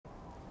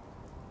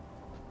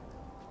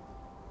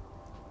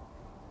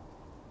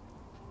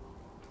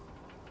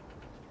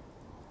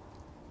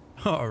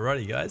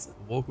Alrighty guys,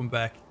 welcome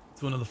back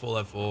to another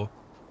Fallout 4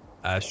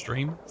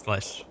 stream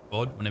slash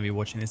VOD, whenever you're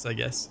watching this I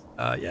guess.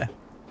 Yeah,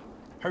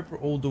 hope we're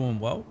all doing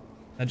well.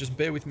 Now just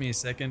bear with me a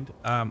second,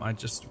 I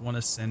just want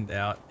to send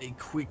out a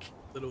quick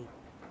little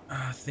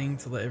thing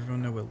to let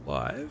everyone know we're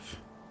live.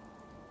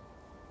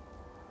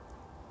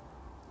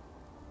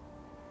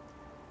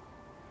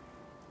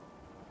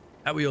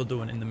 How we all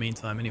doing in the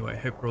meantime anyway?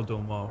 Hope we're all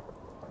doing well.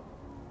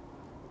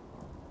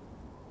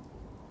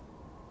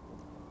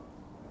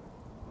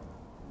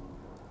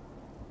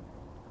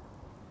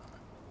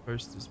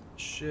 Post is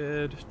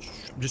shared.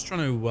 I'm just trying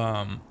to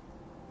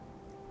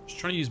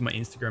use my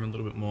Instagram a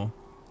little bit more.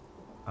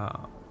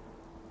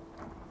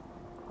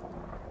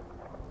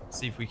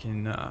 See if we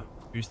can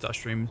boost our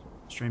streams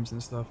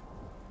and stuff.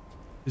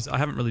 Because I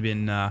haven't really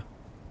been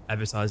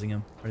advertising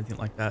them or anything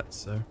like that.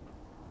 So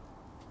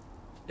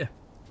yeah.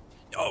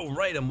 Oh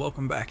right, and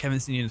welcome back.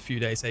 Haven't seen you in a few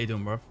days. How you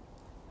doing, bro?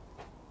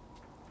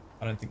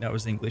 I don't think that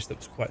was English. That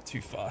was quite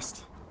too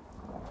fast.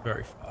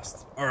 Very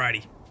fast.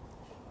 Alrighty.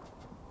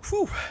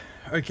 Whew.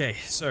 Okay,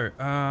 so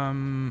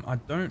I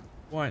don't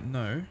quite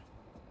know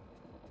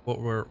what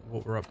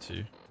we're up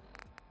to.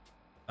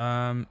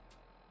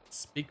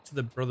 Speak to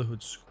the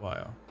Brotherhood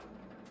Squire.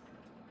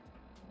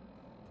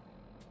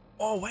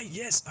 Oh wait,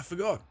 yes, I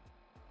forgot.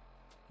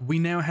 We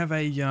now have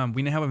a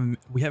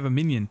we have a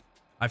minion.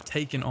 I've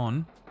taken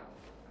on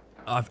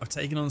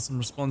some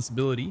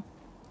responsibility,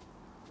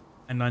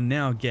 and I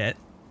now get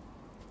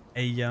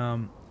a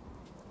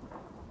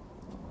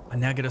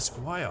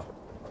squire.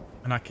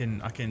 And I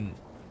can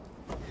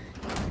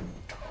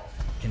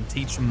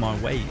teach him my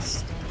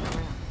ways.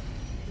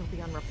 You'll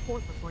be on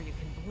report before you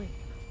can blink.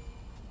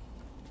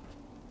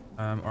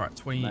 All right,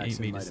 28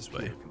 meters this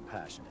way.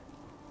 Compassionate,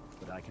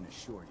 but I can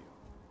assure you,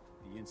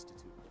 the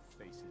Institute will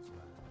face his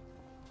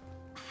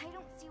wrath. I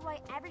don't see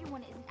why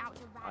everyone isn't out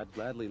to rat. I'd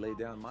gladly lay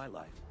down my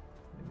life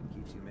if it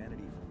keeps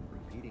humanity from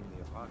repeating the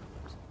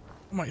apocalypse.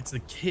 Oh my, it's a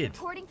kid.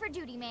 Reporting for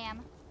duty,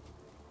 ma'am.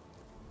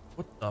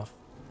 What the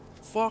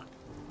fuck?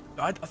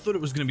 I thought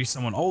it was gonna be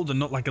someone older,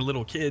 not like a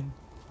little kid.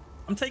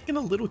 I'm taking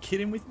a little kid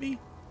in with me,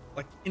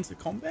 like into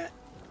combat.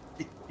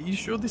 Are you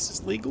sure this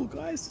is legal,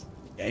 guys?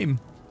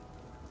 Game.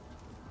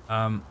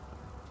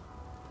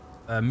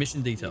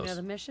 Mission details. You know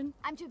the mission?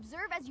 I'm to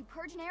observe as you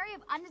purge an area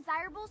of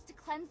undesirables to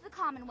cleanse the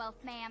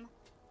Commonwealth, ma'am.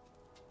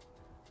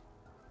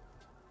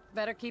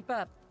 Better keep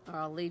up, or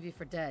I'll leave you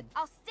for dead.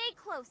 I'll stay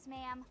close,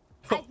 ma'am.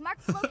 I've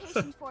marked the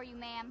locations for you,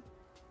 ma'am.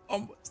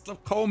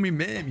 Stop calling me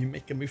ma'am. You're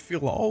making me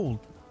feel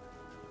old.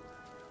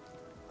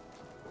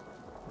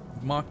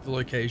 Mark the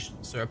location.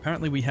 So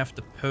apparently we have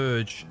to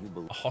purge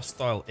a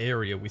hostile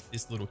area with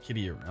this little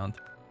kitty around.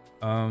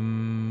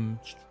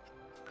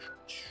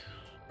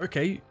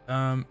 Okay.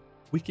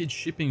 Wicked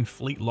shipping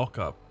fleet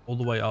lockup all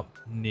the way up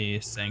near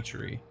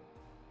Sanctuary.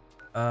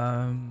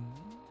 Let's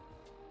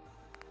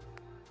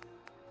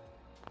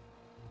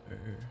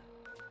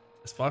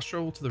fast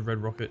travel to the Red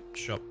Rocket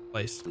shop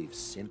place.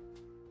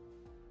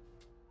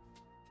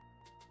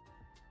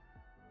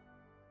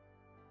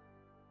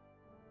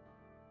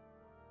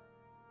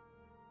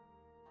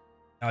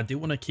 I do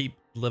want to keep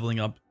leveling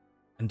up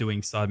and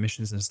doing side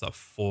missions and stuff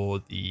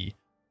for the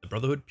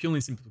Brotherhood, purely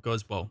and simply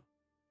because, well,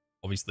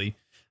 obviously,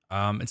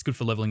 it's good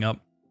for leveling up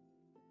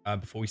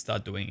before we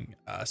start doing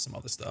some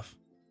other stuff.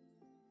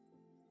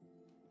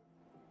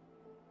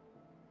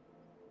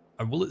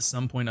 I will at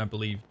some point, I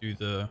believe, do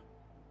the...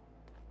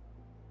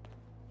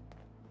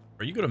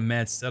 Bro, you got a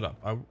mad setup.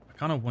 I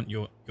kind of want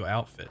your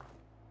outfit.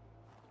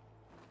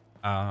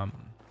 Yeah,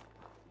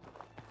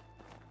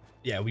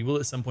 we will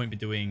at some point be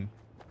doing...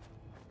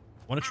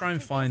 I want to try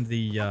and find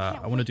the,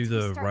 I want to do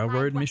the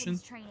railroad mission.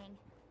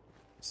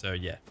 So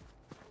yeah.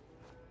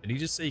 Did he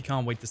just say you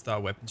can't wait to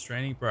start weapons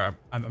training? Bro,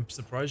 I'm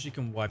surprised you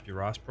can wipe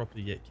your ass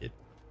properly yet, kid.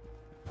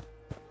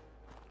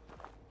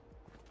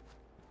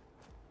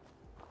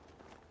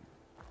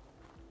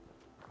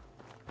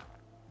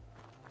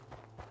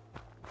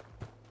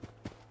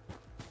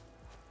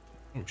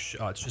 Oh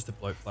shit, oh, it's just a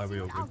bloat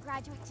flywheel. I'll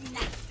graduate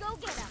tonight. Go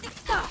get him.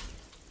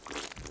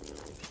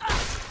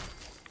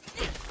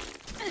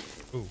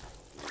 Ooh.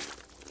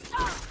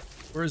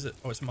 Where is it?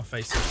 Oh, it's in my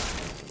face.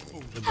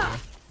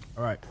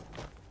 All right.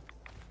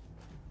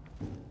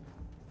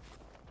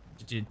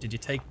 Did you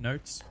take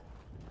notes?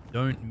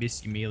 Don't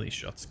miss your melee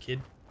shots,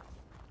 kid.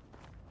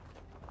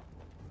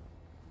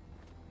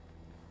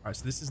 All right,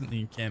 so this isn't the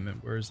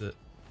encampment. Where is it?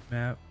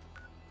 Map.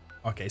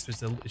 Okay,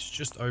 so it's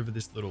just over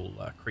this little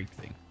creek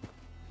thing.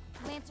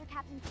 Lancer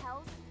Captain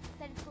Kells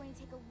said it's going to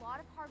take a lot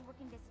of hard work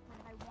and discipline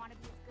if I want to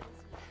be as good as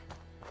you.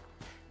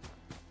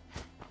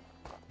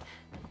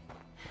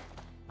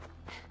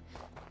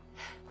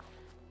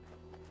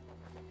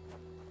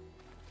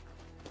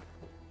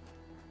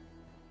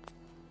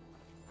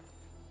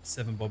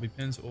 7 bobby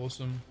pins,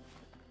 awesome.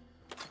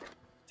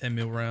 10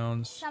 mil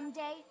rounds.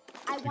 Someday,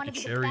 I want to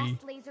be the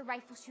best laser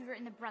rifle shooter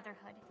in the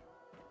Brotherhood.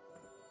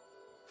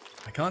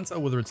 I can't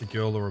tell whether it's a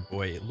girl or a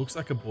boy. It looks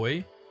like a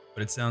boy,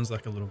 but it sounds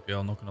like a little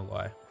girl, not gonna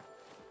lie.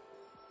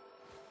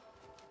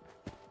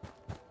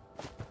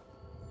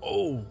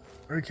 Oh,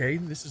 Okay,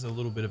 this is a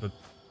little bit of a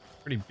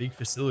pretty big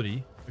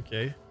facility.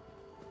 Okay.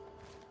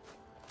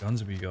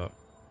 Guns have we got?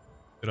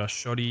 Got our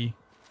shoddy.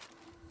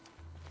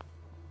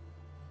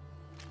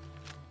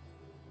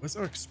 Where's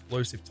our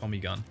explosive Tommy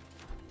gun?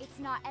 It's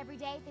not every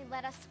day they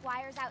let us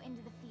squires out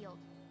into the field.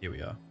 Here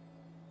we are.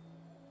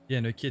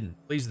 Yeah, no kidding.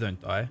 Please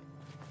don't die.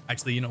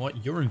 Actually, you know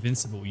what? You're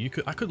invincible.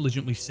 I could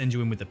legitimately send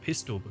you in with a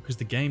pistol because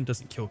the game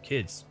doesn't kill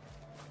kids.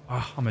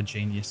 Ah, I'm a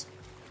genius.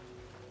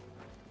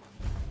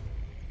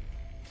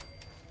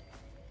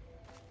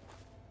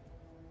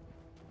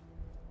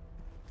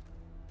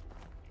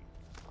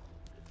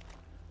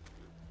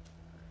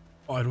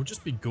 Oh, it'll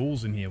just be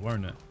ghouls in here,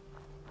 won't it?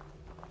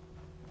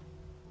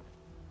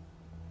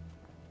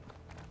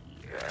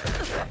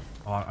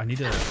 Oh, I need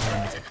to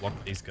block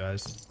these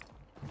guys.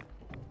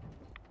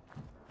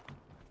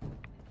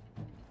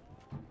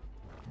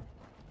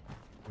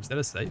 Was that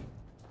a safe?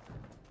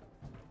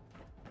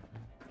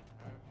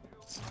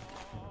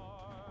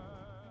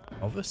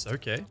 Elvis?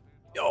 Okay.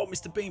 Yo,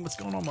 Mr. Bean, what's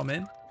going on, my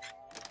man?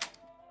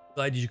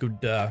 Glad you could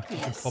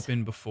pop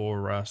in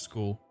before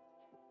school.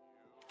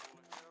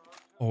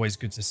 Always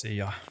good to see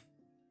ya.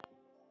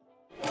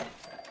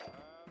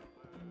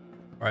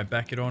 Alright,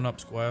 back it on up,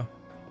 Squire.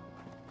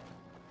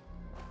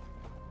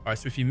 Alright,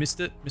 so if you missed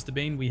it, Mr.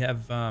 Bean, we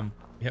have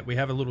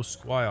a little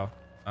Squire.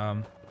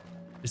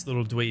 This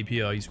little dweeb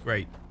here, he's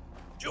great.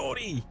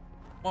 Geordie!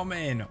 My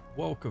man,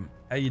 welcome.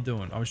 How you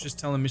doing? I was just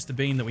telling Mr.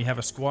 Bean that we have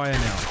a Squire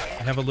now.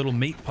 We have a little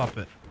meat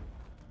puppet.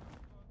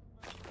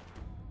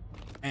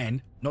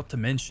 And, not to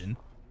mention,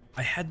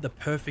 I had the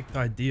perfect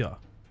idea.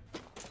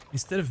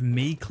 Instead of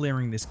me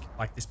clearing this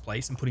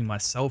place and putting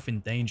myself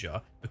in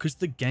danger, because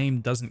the game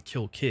doesn't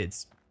kill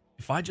kids,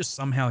 if I just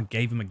somehow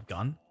gave him a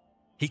gun,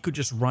 he could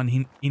just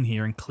run in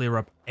here and clear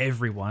up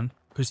everyone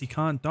because he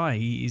can't die.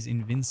 He is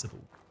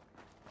invincible.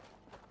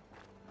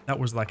 That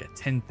was like a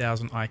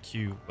 10,000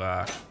 IQ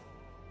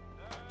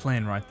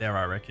plan right there,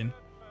 I reckon.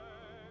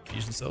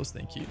 Fusion cells,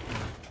 thank you.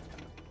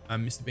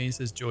 Mr. Bean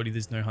says, Geordie,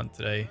 there's no hunt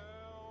today.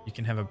 You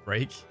can have a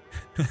break.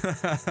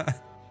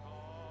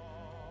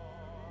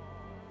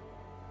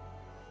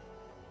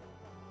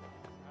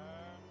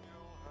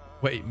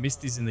 Wait,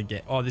 Misty's in the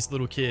game. Oh, this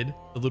little kid,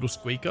 the little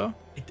squeaker.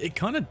 It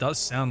kind of does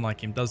sound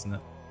like him, doesn't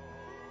it?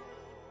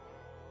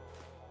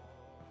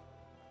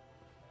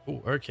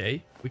 Oh,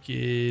 okay.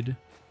 Wicked.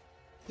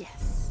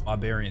 Yes.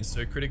 Barbarian.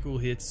 So critical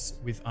hits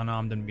with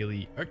unarmed and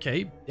melee.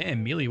 Okay.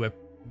 Damn, melee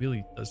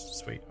does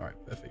sweet. All right,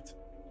 perfect.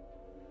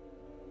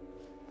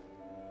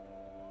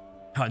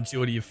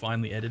 Geordie, you're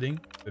finally editing.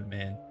 Good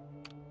man.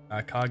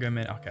 Cargo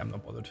man. Okay, I'm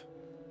not bothered.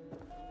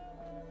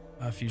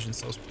 Fusion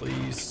cells,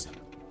 please.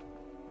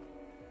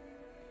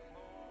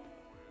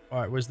 All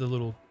right, where's the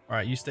little... All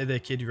right, you stay there,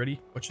 kid. You ready?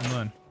 Watch and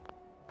learn.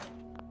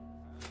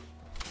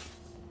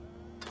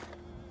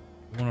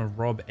 You want to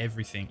rob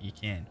everything you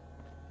can.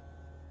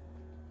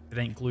 If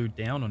it ain't glued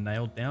down or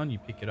nailed down, you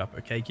pick it up.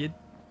 Okay, kid?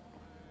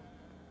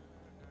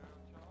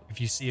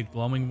 If you see a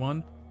glowing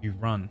one, you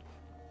run.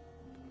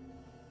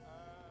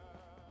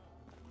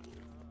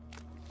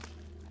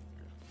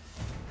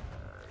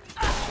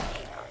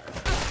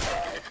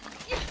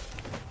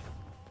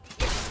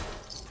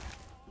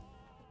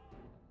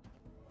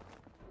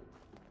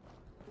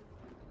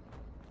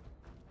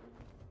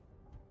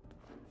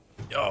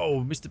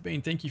 Yo, Mr.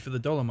 Bean, thank you for the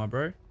 $1, my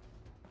bro.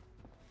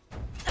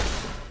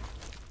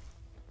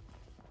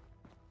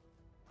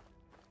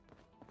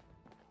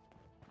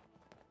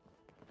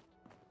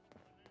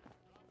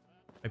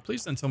 Hey,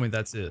 please don't tell me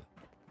that's it.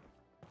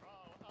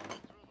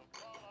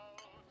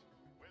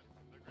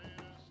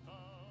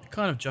 There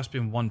can't have just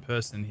been one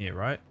person here,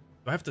 right?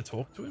 Do I have to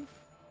talk to him?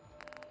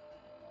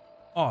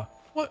 Oh,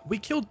 what? We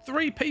killed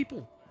 3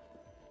 people.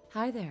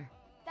 Hi there.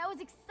 That was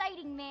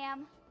exciting,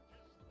 ma'am.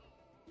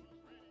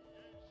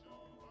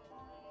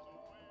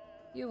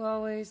 You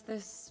always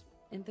this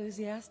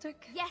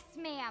enthusiastic? Yes,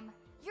 ma'am.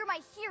 You're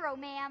my hero,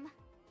 ma'am.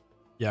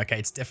 Yeah, okay,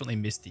 it's definitely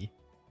Misty.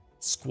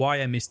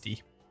 Squire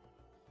Misty.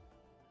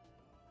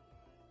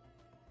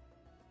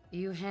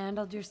 You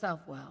handled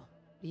yourself well.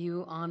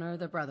 You honor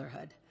the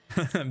Brotherhood.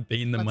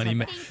 being the Let's money, head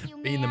back. Thank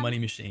you, being the ma'am. money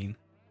machine.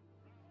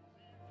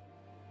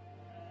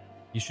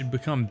 You should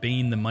become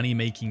being the money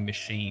making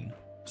machine.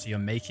 So you're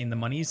making the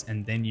monies,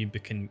 and then you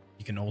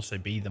can also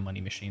be the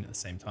money machine at the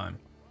same time.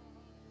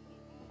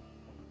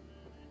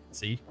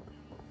 See?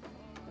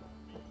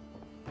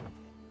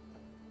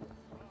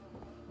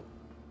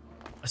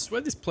 I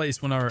swear this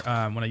place, when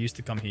I used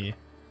to come here,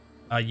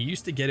 you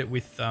used to get it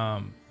with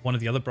one of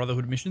the other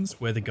Brotherhood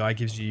missions where the guy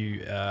gives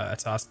you a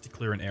task to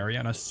clear an area,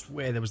 and I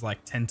swear there was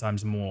like 10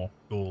 times more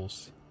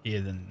ghouls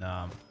here than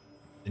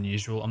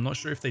usual. I'm not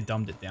sure if they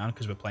dumbed it down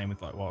because we're playing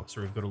with like, well,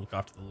 so we've got to look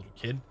after the little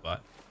kid,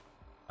 but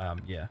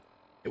yeah,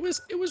 it was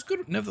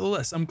good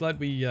nevertheless. I'm glad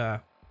we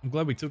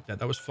took that.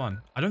 That was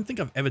fun. I don't think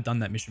I've ever done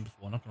that mission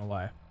before. I'm not gonna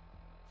lie.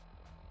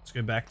 Let's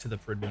go back to the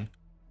Prid one.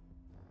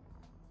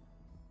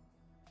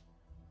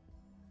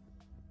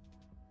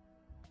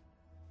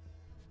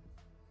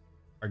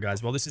 Alright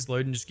guys, while this is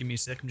loading, just give me a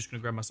sec. I'm just going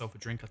to grab myself a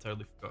drink. I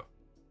totally forgot.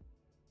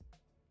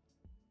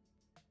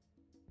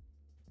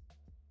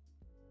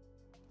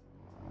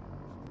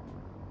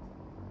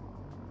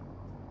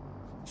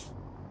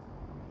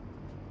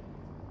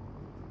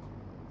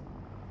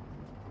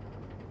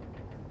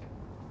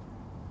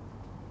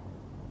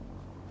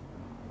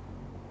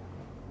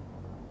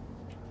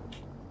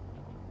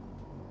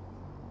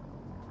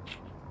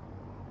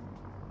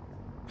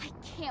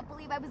 can't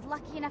believe I was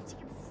lucky enough to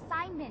get this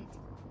assignment.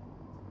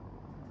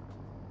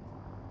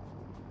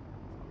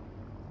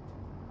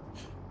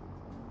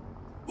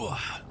 Whew,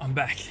 I'm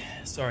back.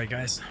 Sorry,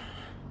 guys.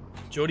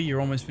 Jordy,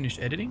 you're almost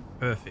finished editing?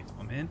 Perfect,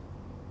 my man.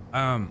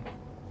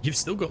 You've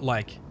still got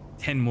like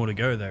 10 more to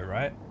go though,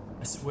 right?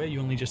 I swear you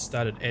only just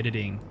started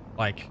editing,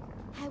 like,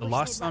 the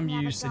last time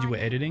you said you were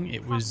editing,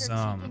 it was,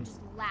 I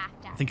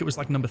think it was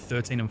like number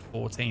 13 and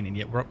 14, and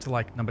yet we're up to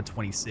like number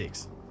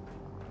 26.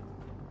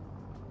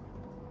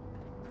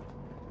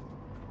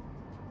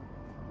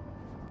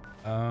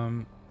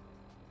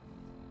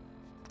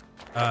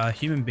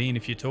 Human being,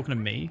 if you're talking to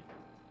me,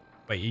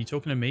 wait, are you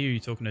talking to me or are you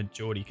talking to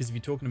Jordy? Because if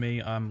you're talking to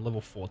me, I'm level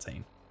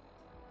 14.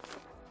 If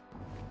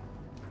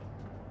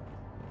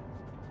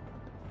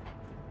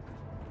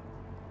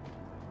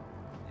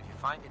you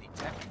find any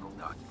technical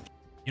documents.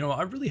 You know,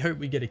 I really hope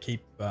we get to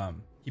keep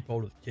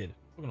hold of the kid.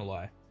 I'm not gonna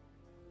lie.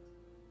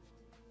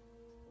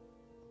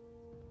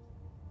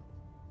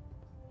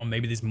 Or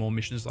maybe there's more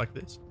missions like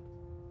this.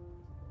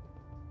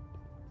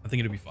 I think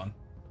it'll be fun.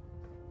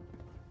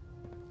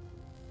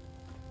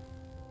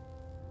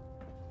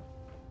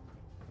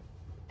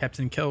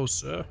 Captain Kells,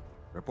 sir.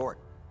 Report.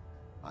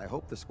 I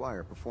hope the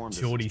Squire performed as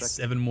Jordy,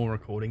 expected. 7 more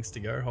recordings to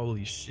go.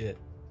 Holy shit.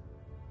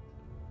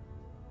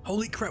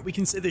 Holy crap, we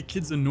can say their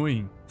kid's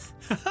annoying.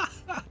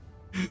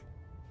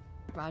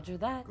 Roger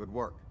that. Good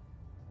work.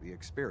 The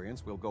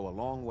experience will go a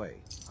long way.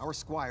 Our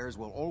squires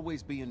will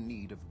always be in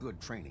need of good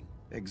training.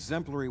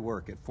 Exemplary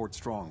work at Fort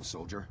Strong,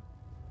 soldier.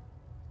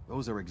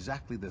 Those are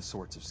exactly the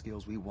sorts of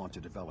skills we want to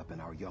develop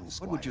in our young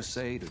squires. What would you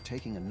say to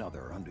taking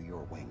another under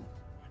your wing?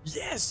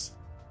 Yes!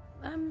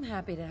 I'm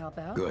happy to help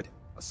out. Good.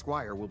 A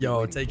squire will be Yo,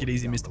 waiting take for it you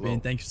easy, down Mr. below.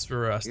 Bean. Thanks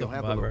for He'll stopping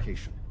have by, the bro.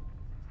 location.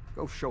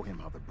 Go show him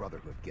how the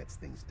Brotherhood gets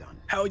things done.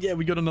 Hell yeah,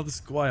 we got another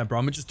Squire, bro.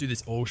 I'm gonna just do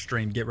this all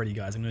stream. Get ready,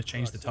 guys. I'm gonna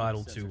change the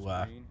title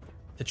to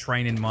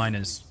Train in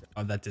Miners.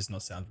 Oh, that does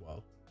not sound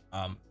well.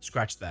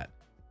 Scratch that.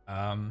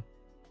 Ruh-roh.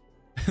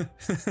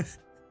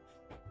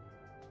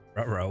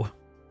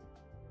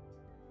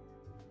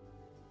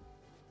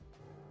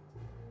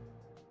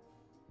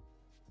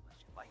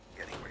 Unless you like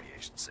getting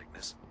radiation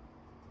sickness,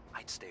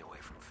 I'd stay away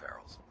from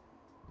ferals.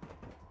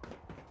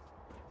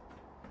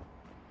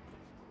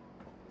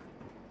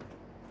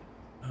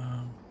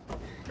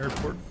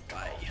 Airport.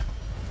 Bye.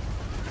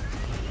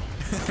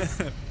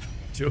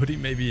 Jordy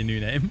may be a new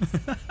name.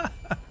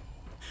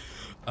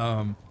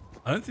 I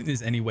don't think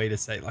there's any way to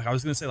say, like, I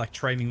was gonna say like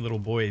training little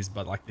boys,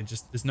 but like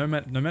there's no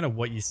matter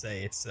what you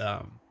say, it's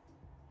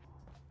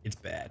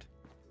bad.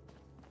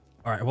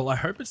 All right, well, I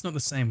hope it's not the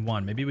same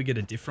one. Maybe we get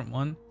a different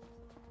one.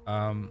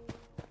 Soon,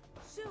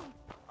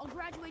 I'll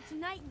graduate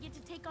tonight and get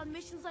to take on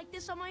missions like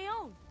this on my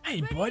own.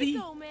 Hey, Ready buddy. to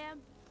go, ma'am.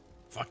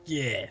 Fuck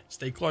yeah.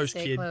 Stay close,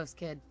 Stay kid. close,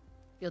 kid.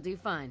 You'll do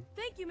fine.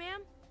 Thank you,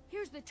 ma'am.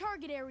 Here's the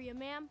target area,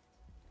 ma'am.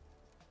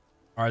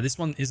 All right, this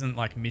one isn't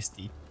like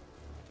Misty.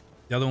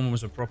 The other one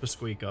was a proper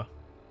squeaker.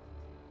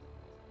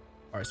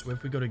 All right, so where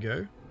have we got to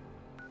go?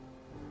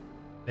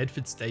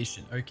 Bedford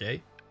Station.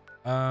 Okay.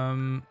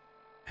 Have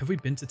we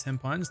been to 10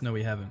 Pines? No,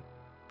 we haven't.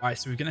 All right,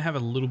 so we're going to have a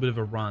little bit of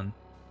a run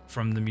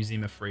from the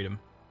Museum of Freedom.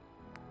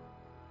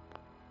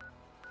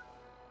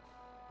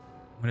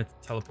 I'm going to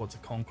teleport to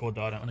Concord,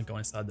 though. I don't want to go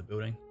inside the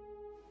building.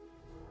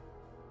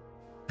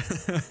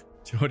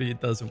 Jordy, it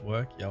doesn't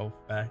work. Yo,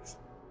 facts.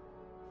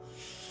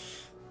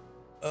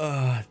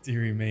 Ah,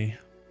 dearie me.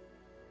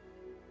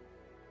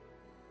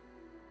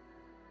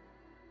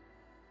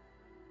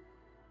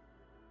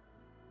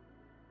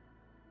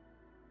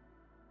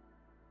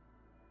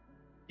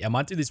 Yeah, I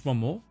might do this one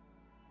more,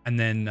 and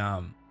then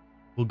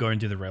we'll go and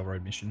do the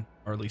railroad mission,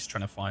 or at least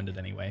trying to find it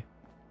anyway.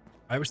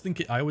 I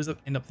always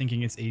end up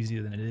thinking it's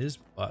easier than it is,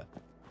 but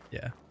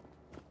yeah.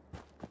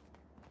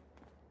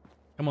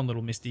 Come on,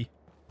 little Misty.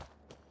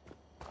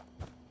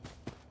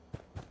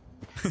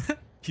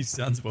 He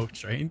sounds well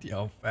trained.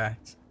 Yo,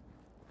 facts.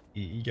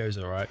 He goes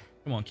all right.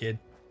 Come on, kid.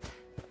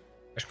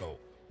 Let's go.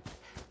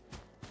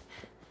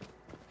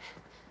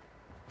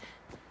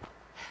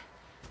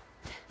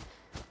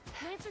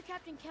 Lancer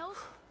Captain Kells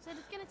said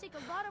it's gonna take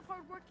a lot of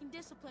hard work and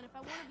discipline if I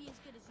want to be as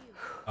good as you.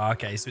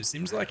 Okay, so it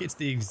seems like it's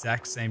the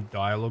exact same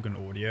dialogue and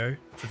audio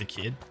for the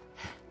kid.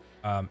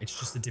 It's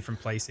just a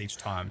different place each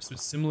time. So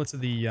it's similar to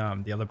the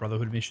other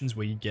Brotherhood missions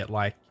where you get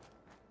like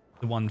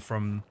the one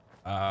from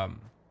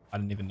I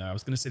don't even know. I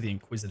was gonna say the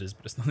Inquisitors,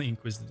 but it's not the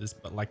Inquisitors.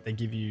 But like they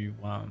give you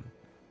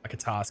like a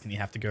task and you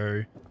have to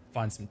go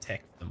find some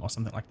tech for them or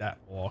something like that,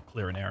 or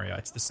clear an area.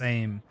 It's the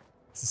same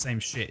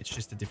shit. It's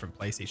just a different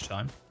place each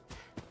time.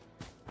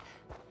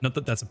 Not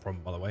that that's a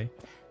problem, by the way.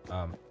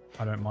 I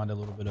don't mind a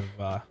little bit of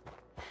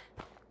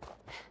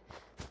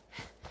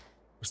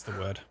what's the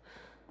word?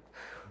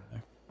 I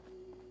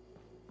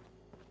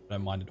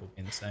don't mind it all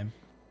being the same.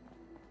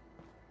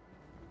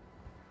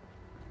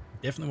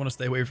 Definitely want to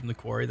stay away from the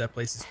quarry. That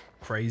place is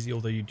crazy,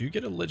 although you do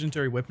get a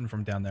legendary weapon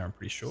from down there, I'm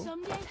pretty sure.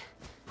 Someday,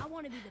 I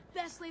want to be the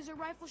best laser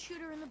rifle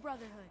shooter in the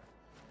Brotherhood.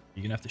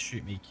 You're gonna have to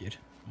shoot me, kid.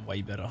 I'm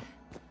way better.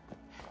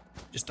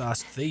 Just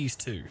ask these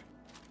two.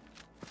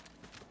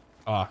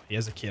 Ah, he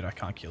has a kid. I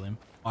can't kill him.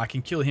 I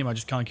can kill him, I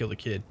just can't kill the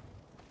kid.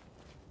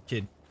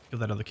 Kill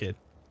that other kid.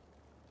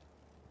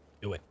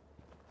 Do it.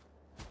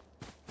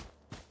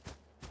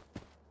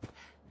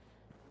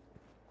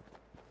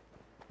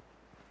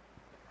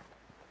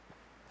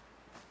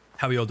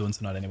 How are we all doing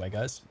tonight anyway,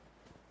 guys?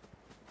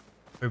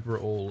 Hope we're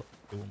all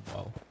doing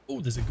well. Oh,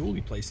 there's a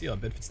ghoulie place here,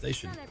 Bedford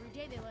Station. Not every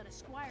day they let us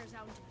squires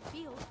out into the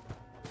field.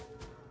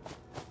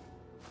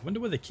 I wonder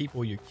where they keep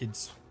all your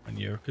kids when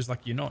you're, because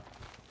like you're not.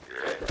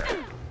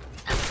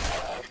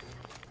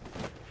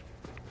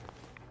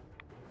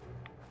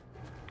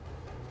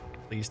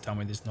 Please tell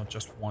me there's not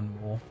just one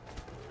more.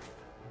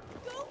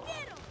 Go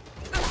get 'em!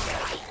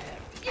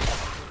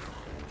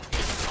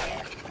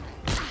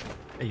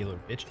 Hey, you little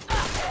bitch.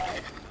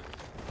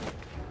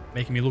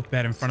 Making me look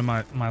bad in front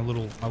of my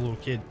little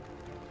kid.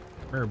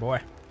 Come here,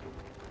 boy.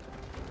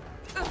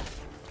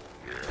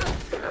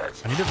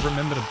 I need to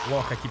remember to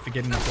block. I keep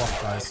forgetting to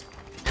block, guys.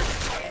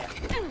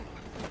 There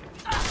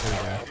we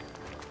go.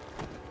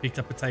 Picked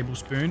up a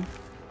tablespoon.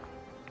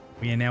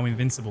 We are now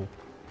invincible.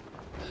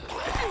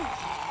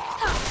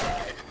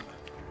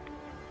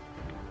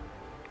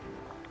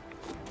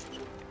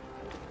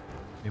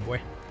 Hey,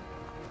 boy.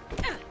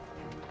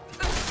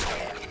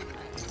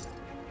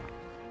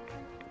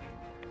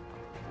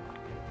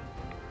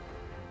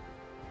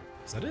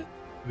 Is that it?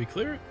 Did we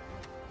clear it?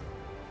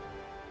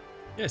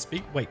 Yeah,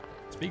 wait,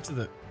 speak to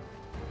the...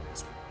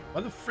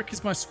 Why the frick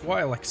is my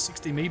squire like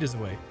 60 meters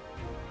away?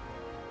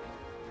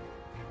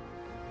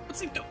 What's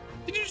he doing?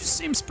 Did you just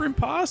see him sprint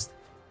past?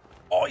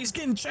 Oh, he's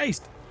getting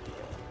chased.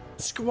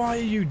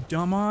 Squire, you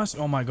dumbass.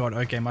 Oh my god,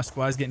 okay, my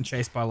squire's getting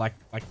chased by like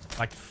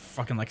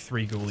fucking like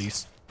 3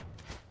 ghoulies.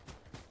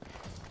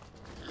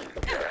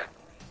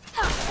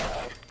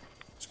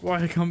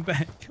 Squire, come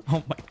back.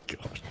 Oh my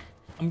god.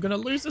 I'm gonna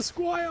lose the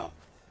squire.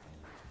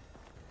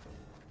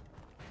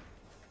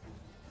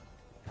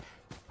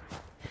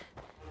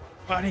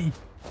 Buddy.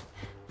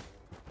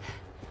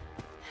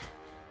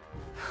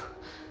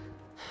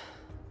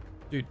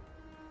 Dude,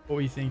 what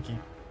were you thinking?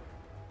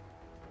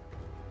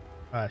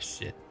 Ah,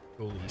 shit.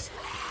 Ghoulies.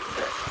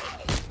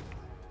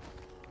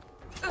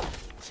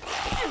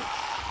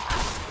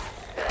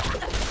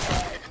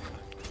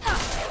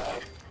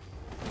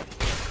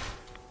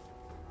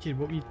 Kid,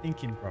 what were you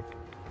thinking, bro?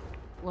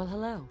 Well,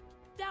 hello.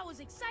 That was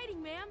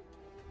exciting, ma'am.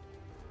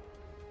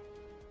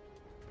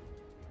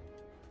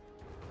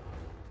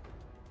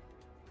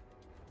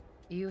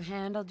 You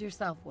handled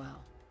yourself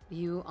well.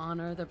 You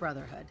honor the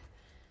Brotherhood.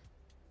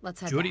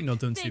 Let's head Jordy back. not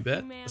doing too Thank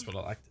bad. you, ma'am. That's what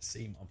I like to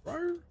see, my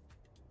bro.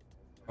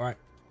 All right,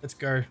 let's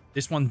go.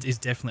 This one is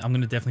definitely, I'm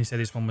going to definitely say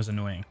this one was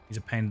annoying. He's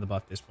a pain in the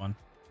butt, this one.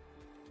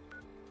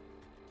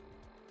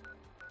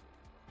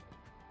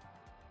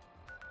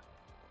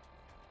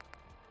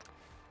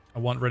 I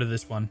want rid of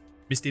this one.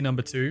 Misty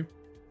number 2.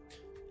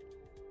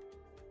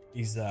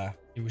 He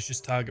was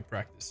just target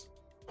practice.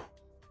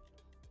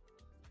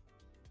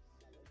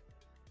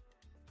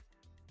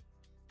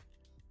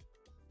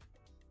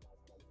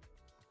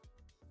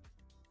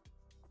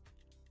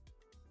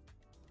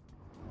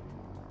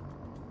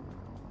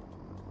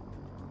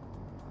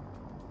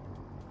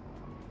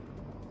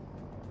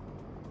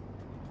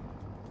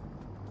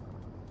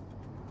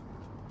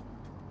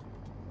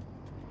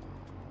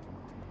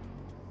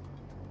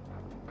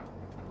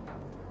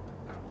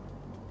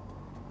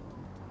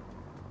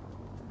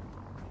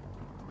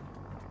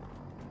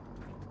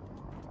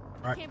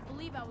 I can't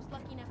believe I was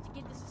lucky enough to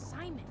get this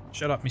assignment.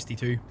 Shut up, Misty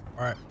 2.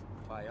 All right.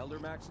 By Elder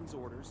Maxon's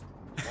orders,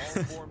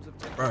 all forms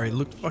of Bro, it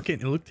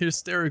looked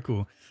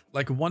hysterical.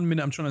 Like 1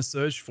 minute I'm trying to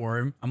search for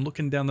him. I'm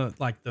looking down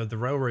the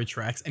railroad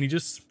tracks and he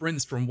just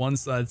sprints from one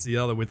side to the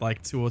other with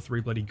like 2 or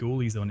 3 bloody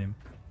ghoulies on him.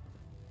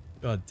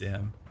 God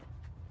damn.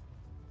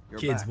 You're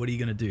Kids, back. what are you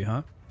gonna do,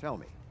 huh? Tell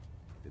me,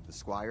 did the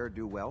squire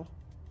do well?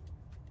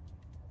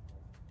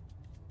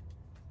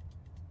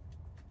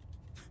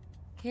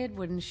 Kid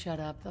wouldn't shut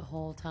up the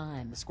whole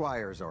time. The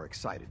squires are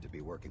excited to be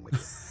working with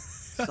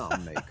you.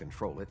 Some may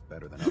control it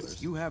better than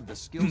others. You have the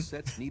skill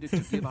sets needed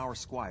to give our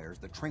squires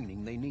the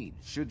training they need.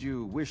 Should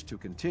you wish to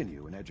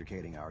continue in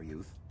educating our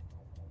youth,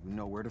 you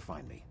know where to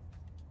find me.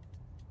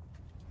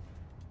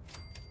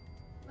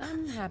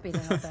 I'm happy to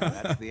help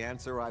out. That's the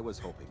answer I was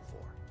hoping for.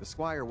 The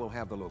squire will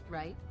have the local.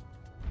 Right?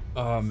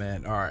 Oh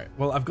man, all right.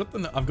 Well, I've got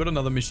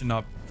another mission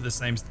up for the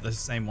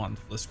same one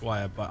for the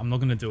squire, but I'm not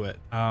gonna do it.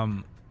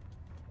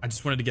 I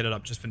just wanted to get it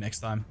up just for next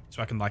time,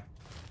 so I can like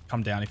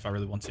come down if I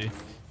really want to.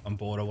 If I'm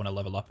bored, I want to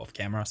level up off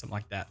camera or something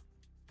like that.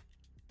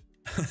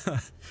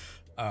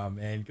 Oh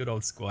man, good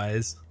old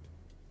squires.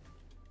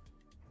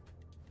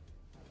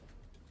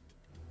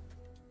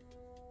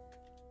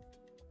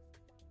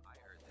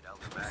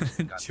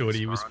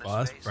 Jordy was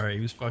fast, bro.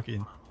 He was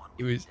fucking.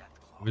 He was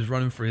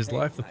running for his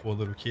life, the poor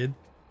little kid.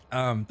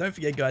 Don't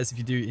forget, guys, if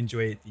you do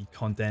enjoy the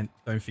content,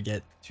 don't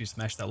forget to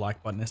smash that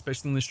like button,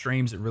 especially in the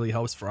streams. It really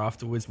helps for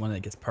afterwards when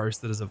it gets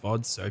posted as a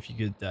VOD. So if you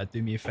could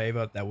do me a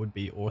favor, that would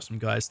be awesome,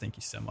 guys. Thank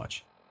you so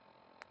much.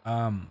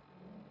 All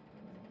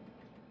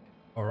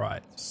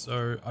right,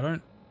 so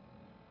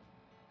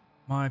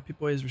my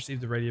Pip-Boy has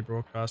received a radio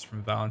broadcast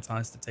from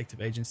Valentine's Detective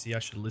Agency. I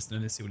should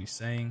listen to see what he's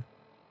saying.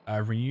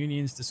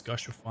 Reunions,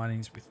 discuss your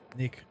findings with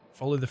Nick.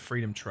 Follow the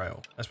Freedom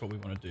Trail. That's what we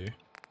want to do.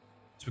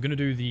 So we're going to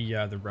do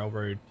the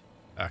railroad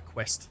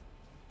quest,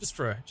 just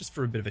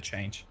for a bit of a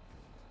change.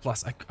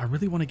 Plus, I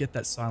really want to get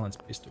that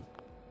silenced pistol.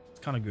 It's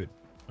kind of good.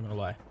 I'm not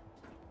gonna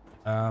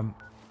lie.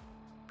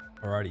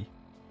 Alrighty.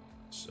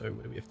 So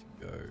where do we have to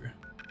go?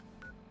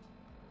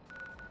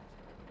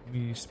 Can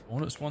we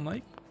spawn at Swan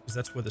Lake? Because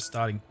that's where the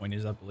starting point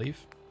is, I believe.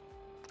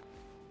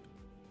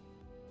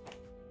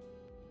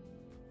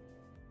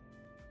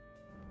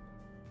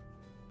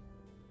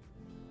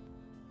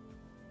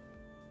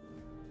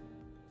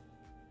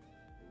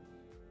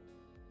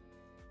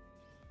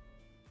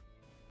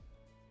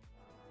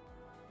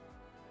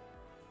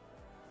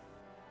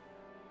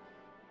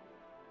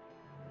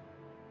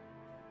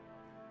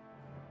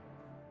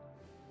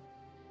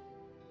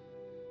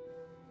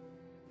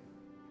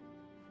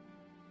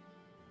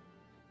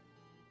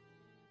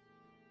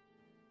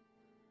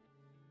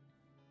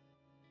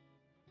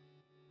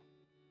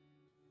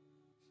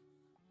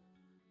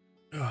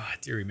 Oh,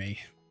 dearie me.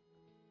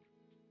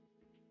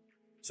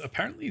 So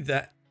apparently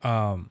that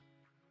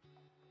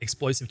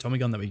explosive Tommy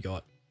gun that we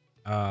got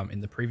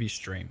in the previous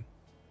stream,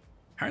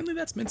 apparently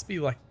that's meant to be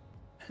like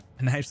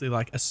actually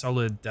like a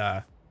solid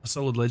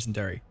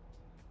legendary.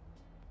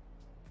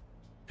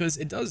 Because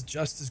it does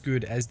just as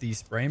good as the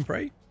spray and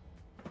pray,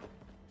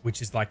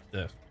 which is like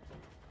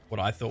what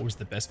I thought was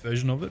the best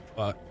version of it,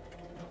 but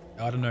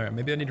I don't know,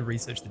 maybe I need to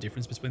research the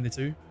difference between the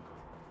two.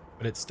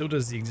 But it still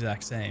does the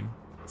exact same.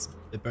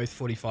 They're both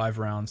 45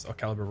 rounds or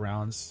caliber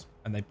rounds,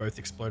 and they both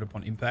explode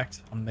upon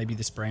impact. Maybe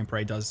the spray and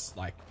pray does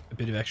like a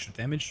bit of extra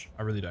damage.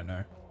 I really don't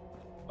know.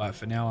 But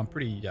for now, I'm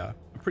pretty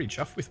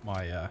chuffed with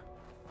my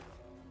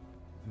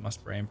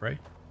spray and pray.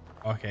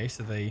 Okay,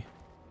 so they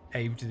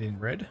paved it in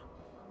red.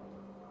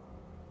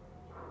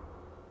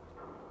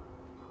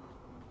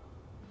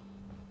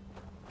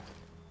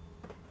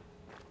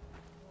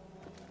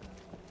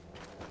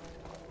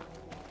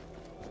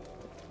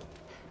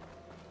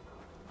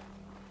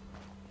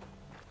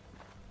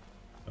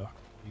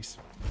 Please.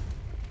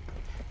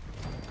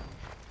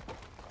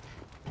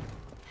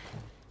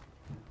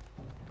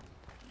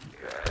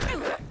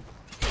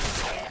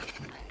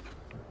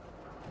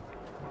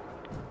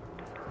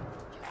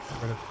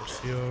 Right up for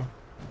seal.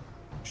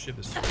 Shit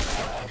is.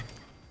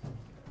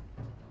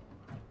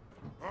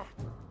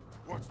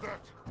 What's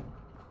that?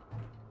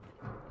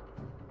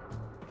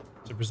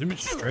 So presume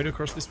it's straight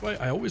across this way.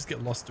 I always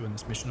get lost doing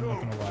this mission, I'm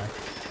not gonna lie.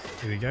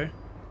 Here we go.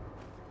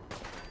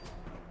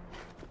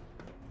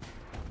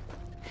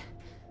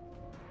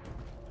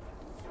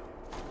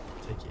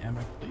 Take your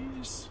ammo,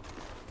 please.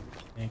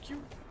 Thank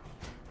you.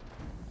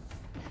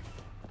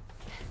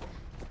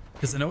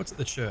 Because I know it's at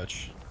the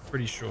church.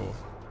 Pretty sure.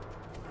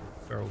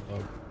 Feral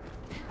dog.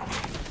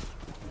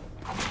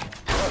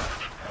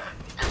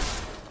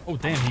 Oh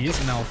damn, he is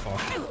an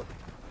alpha.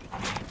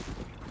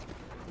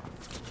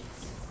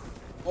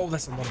 Oh,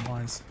 that's a lot of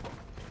mines.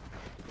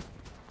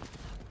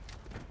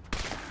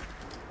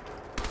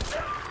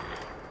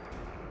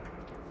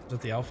 Is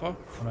that the alpha?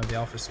 Oh no, the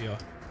alpha's here.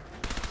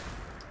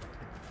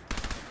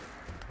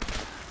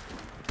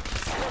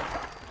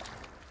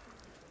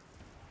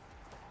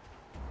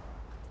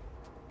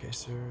 Okay,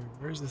 so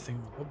where's the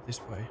thing? Oh,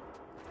 this way.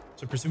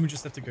 So I presume we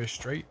just have to go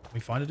straight. Can we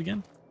find it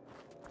again?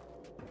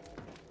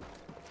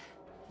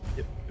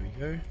 Yep, there we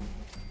go.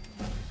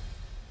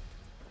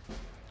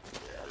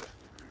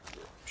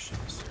 Shit.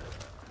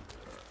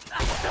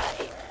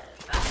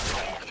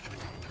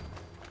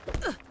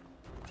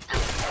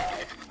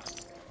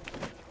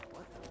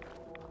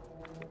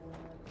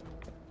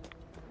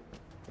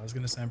 I was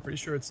gonna say, I'm pretty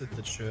sure it's at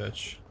the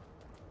church.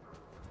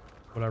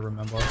 What I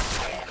remember.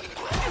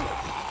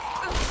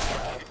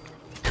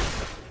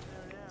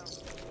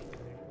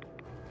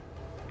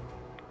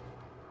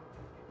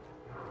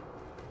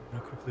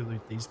 Quickly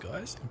loot these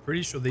guys. I'm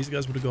pretty sure these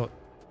guys would have got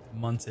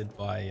munted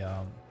by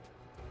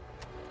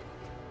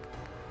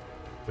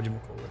what do you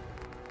call it?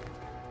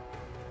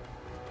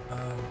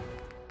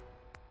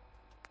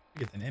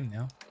 Get the name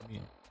now. I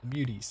mean, the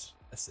muties.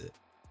 That's it.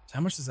 So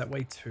how much does that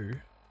weigh? 2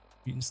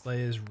 mutant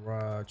slayers.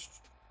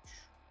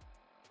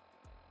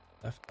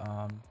 Left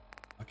arm.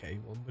 Okay,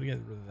 well I'm gonna get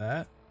rid of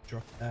that.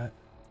 Drop that.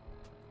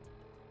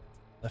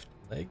 Left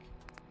leg.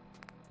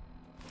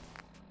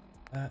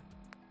 That.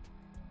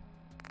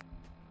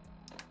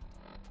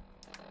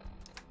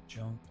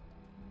 Junk.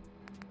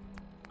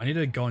 I need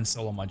to go and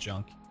sell all my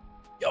junk.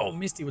 Yo,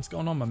 Misty, what's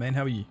going on, my man?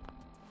 How are you?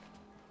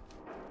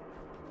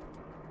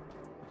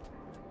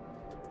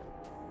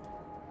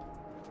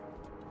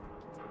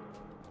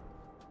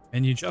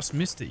 And you just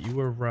missed it. You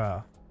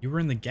were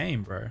in the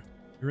game, bro.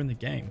 You're in the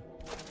game.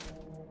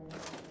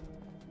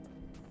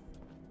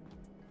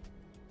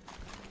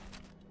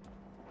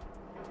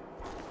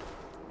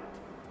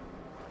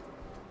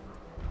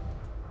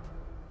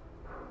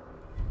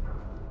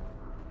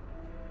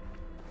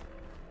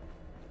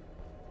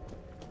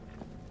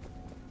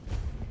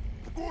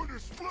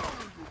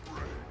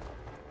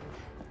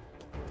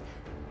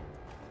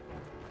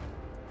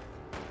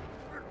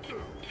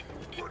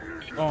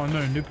 Oh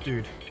no, noob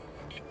dude.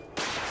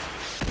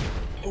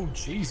 Oh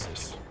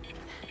Jesus.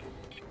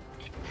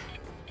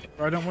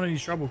 I don't want any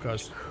trouble,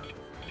 cuz.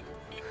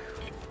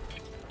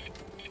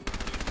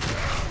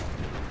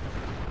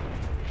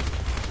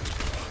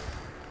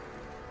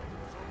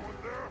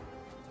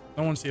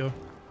 No one's here.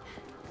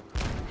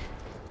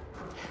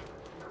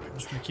 I'm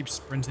just gonna keep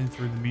sprinting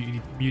through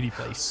the beauty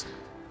place.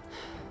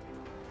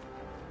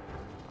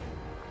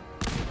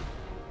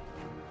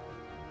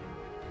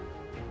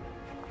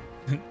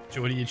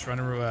 Jordy, you trying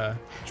to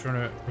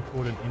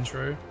record an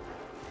intro?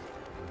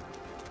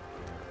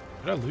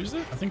 Did I lose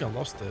it? I think I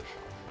lost it.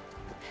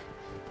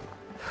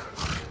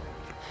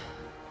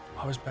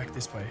 Oh, it's back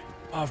this way.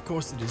 Oh, of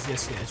course it is.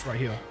 Yes, yeah, it's right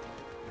here.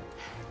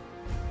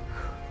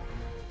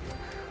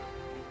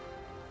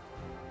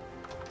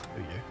 There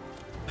you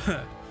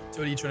go.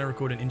 Jordy, you trying to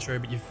record an intro,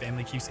 but your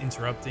family keeps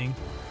interrupting.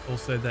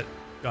 Also, that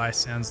guy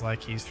sounds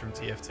like he's from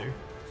TF2.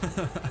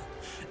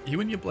 You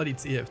and your bloody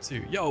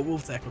TF2. Yo,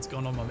 Wolftack, what's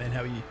going on, my man?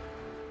 How are you?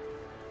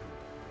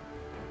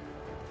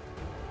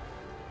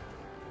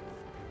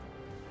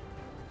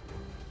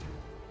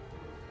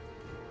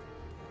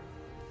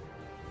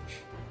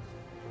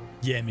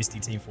 Yeah, Misty,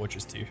 Team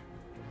Fortress 2.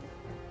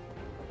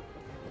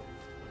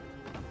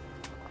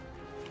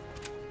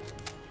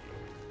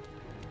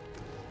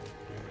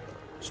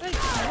 Shake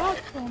up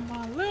for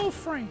my little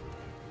friend.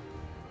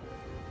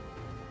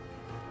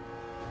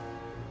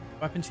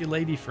 What happened to your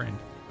lady friend?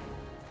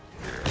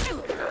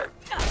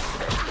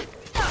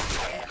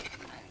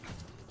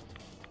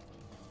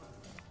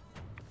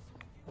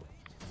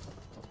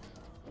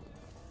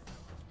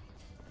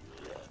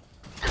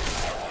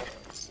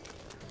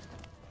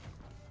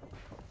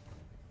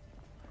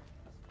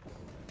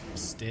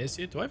 Stairs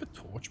here. Do I have a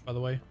torch, by the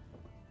way?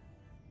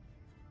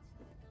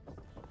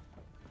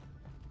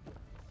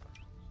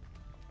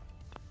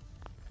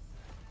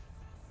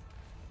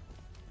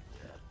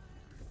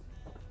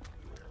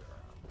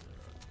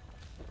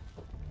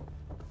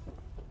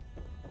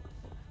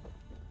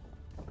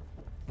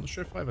 I'm not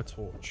sure if I have a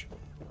torch.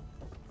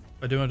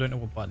 If I do, I don't know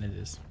what button it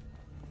is.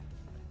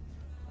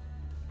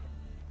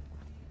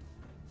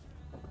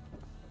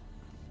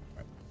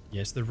 Right.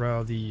 Yes, the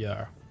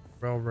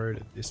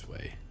railroad this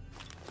way.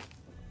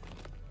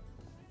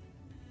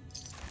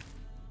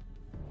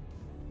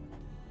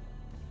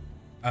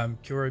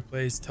 Kuro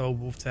plays tell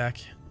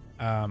Wolftack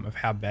of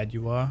how bad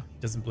you are. He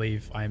doesn't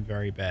believe I am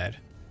very bad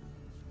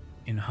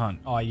in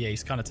Hunt. Oh yeah,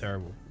 he's kind of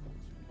terrible.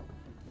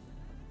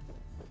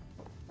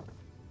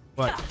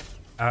 But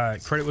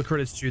credit where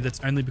credit's due. That's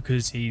only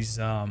because he's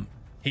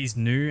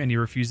new and he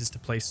refuses to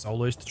play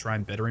solos to try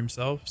and better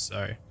himself.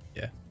 So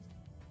yeah.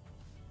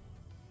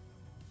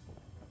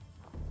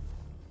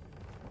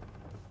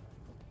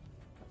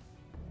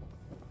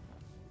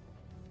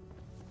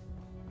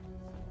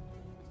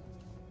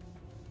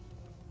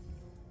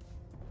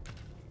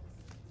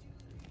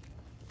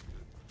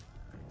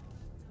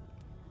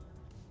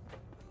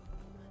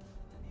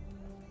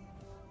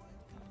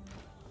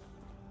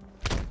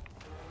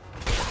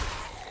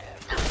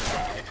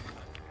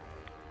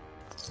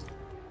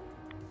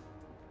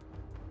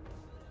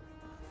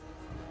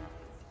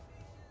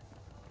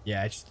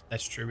 Yeah,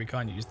 that's true. We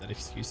can't use that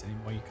excuse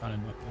anymore. You kind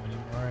of not do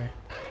anymore, eh?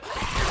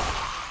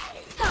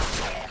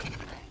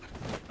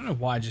 I don't know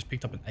why I just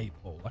picked up an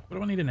 8-ball. Like, what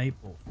do I need an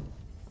 8-ball for?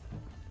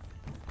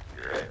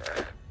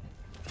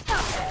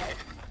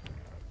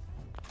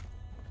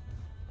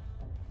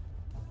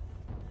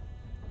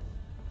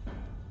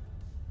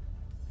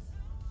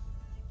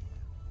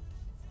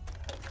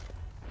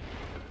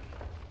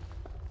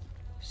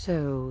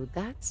 So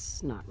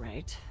that's not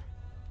right.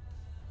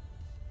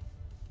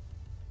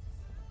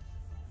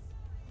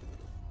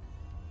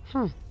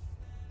 Huh.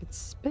 It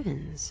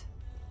spins.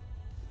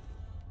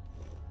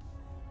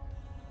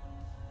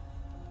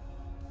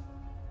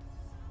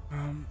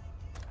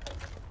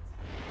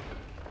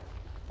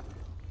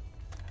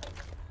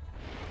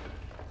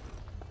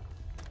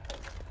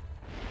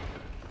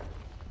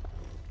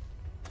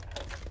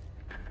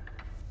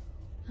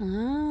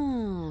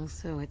 Oh,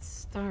 so it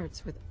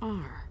starts with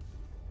R.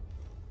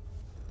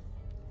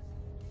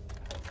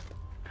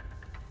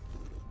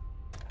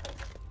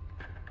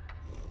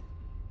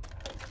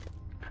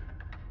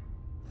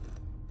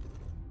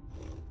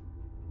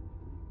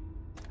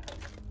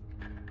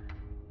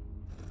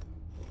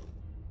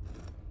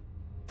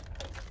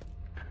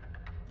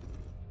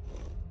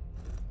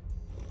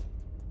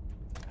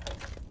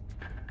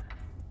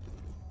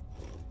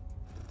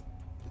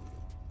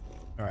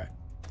 Alright.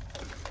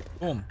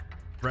 Boom.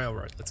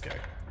 Railroad. Let's go.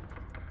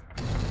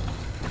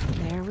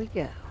 There we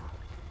go. I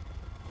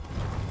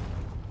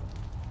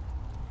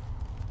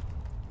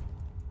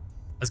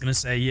was going to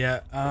say, yeah,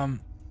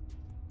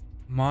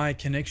 my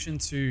connection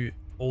to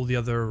all the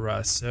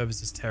other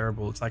servers is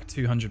terrible. It's like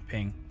 200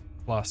 ping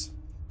plus.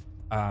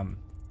 So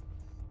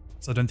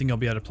I don't think I'll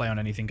be able to play on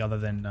anything other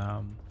than,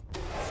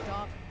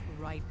 Stop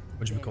right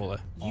whatchamacallit,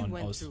 You on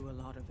went Oz. through a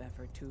lot of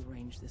effort to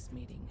arrange this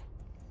meeting.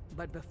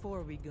 But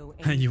before we go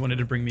You wanted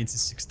to bring me into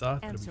 6-star?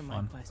 That'd be answer my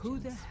fun. questions. Who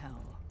the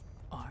hell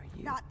are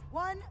you? Not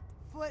 1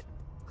 foot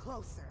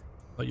closer.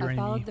 But your I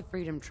enemy. followed the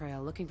Freedom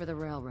Trail looking for the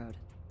railroad.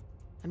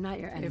 I'm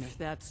not your enemy. If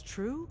that's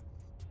true,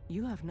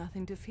 You have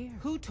nothing to fear.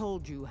 Who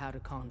told you how to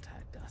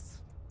contact us?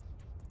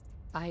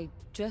 I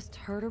just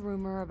heard a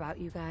rumor about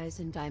you guys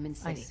in Diamond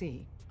I City.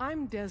 see.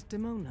 I'm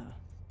Desdemona,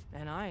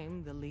 and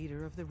I'm the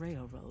leader of the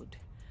railroad.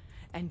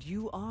 And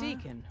you are?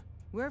 Deacon,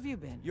 where have you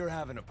been? You're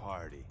having a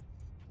party.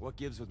 What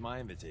gives with my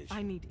invitation?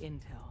 I need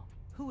intel.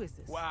 Who is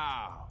this?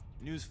 Wow.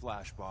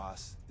 Newsflash,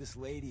 boss. This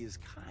lady is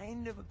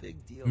kind of a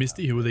big deal.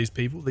 Misty, who are these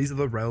people? These are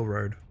the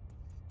railroad.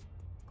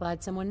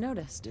 Glad someone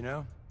noticed. You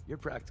know, you're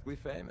practically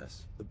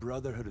famous. The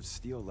Brotherhood of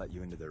Steel let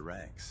you into their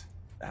ranks.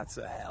 That's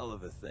a hell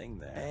of a thing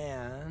there.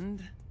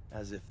 And,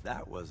 as if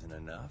that wasn't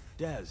enough,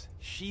 Des,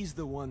 she's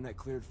the one that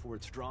cleared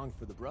Fort Strong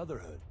for the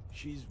Brotherhood.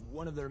 She's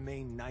one of their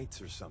main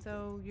knights or something.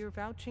 So you're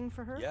vouching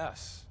for her?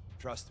 Yes.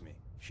 Trust me.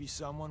 She's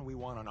someone we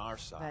want on our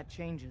side. That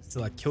changes. To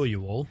like kill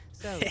you all.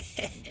 So,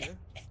 stranger,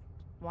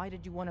 why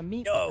did you want to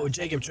meet Yo, with us?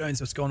 Jacob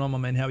Jones, what's going on, my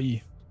man? How are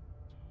you?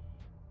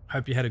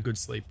 Hope you had a good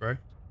sleep, bro.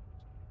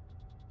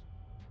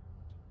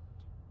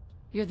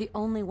 You're the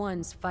only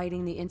ones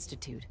fighting the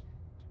Institute,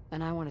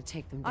 and I want to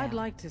take them down. I'd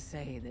like to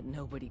say that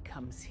nobody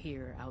comes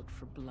here out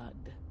for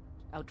blood,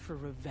 out for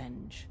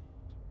revenge.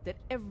 That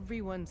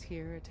everyone's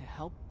here to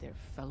help their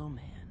fellow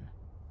man.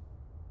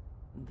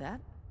 That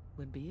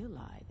would be a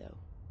lie, though.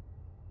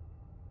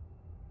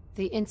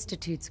 The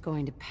Institute's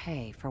going to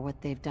pay for what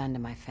they've done to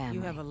my family.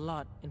 You have a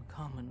lot in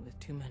common with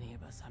too many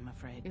of us, I'm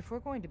afraid. If we're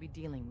going to be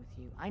dealing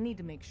with you, I need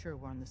to make sure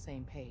we're on the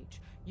same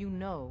page. You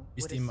know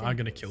Is what the a Am I synth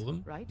gonna is, kill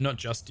them? right? Not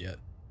just yet.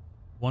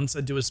 Once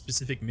I do a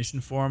specific mission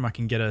for them, I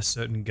can get a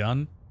certain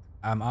gun.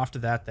 After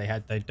that,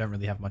 they don't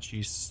really have much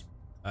use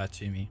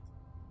to me.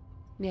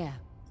 Yeah,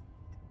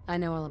 I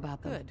know all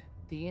about them. Good.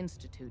 The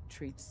Institute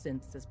treats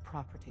synths as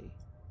property,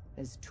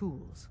 as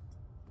tools.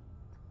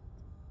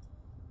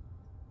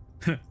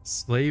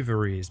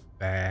 Slavery is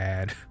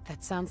bad.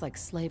 That sounds like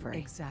slavery.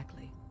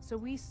 Exactly. So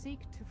we seek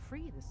to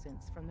free the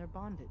synths from their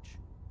bondage.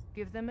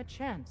 Give them a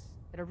chance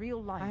at a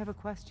real life. I have a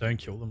question. Don't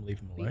kill them, leave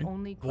them The alone.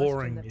 only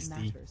Boring, question that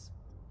Misty. matters.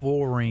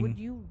 Boring. Would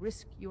you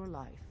risk your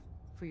life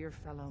for your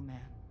fellow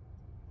man?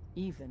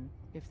 Even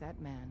if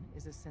that man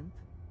is a synth?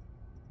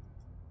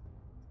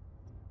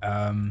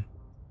 I'm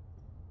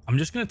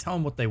just gonna tell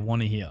them what they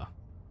want to hear.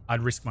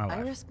 I'd risk my life.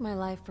 I risk my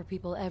life for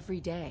people every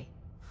day.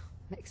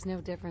 Makes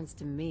no difference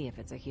to me if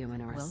it's a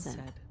human or a Well synth.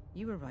 said.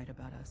 You were right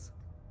about us.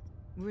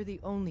 We're the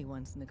only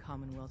ones in the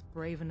Commonwealth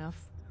brave enough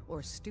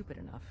or stupid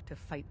enough to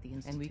fight the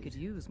Institute. And we could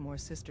use more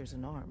sisters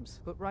in arms.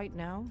 But right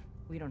now,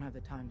 we don't have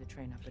the time to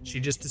train up a new She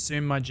just agent.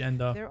 assumed my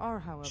gender. There are,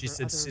 however, She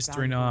said other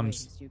sister in valuable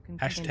arms. ways you can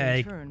take, and in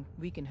Hashtag turn,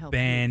 we can help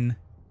ban you.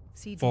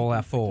 See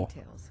Fallout DB 4. for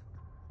details.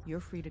 You're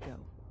free to go.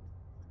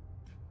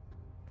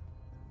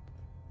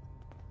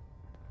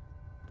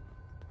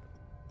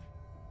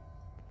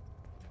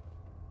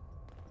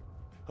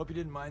 Hope you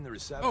didn't mind the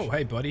reception. Oh,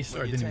 hey, buddy.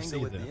 Sorry, I when didn't you even see tangle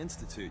you with there. the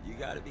Institute, you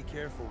gotta be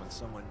careful when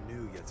someone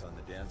new gets on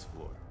the dance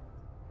floor.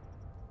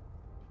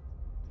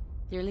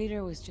 Your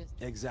leader was just...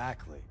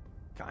 Exactly.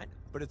 Kind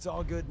of. But it's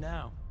all good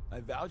now. I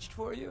vouched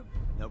for you.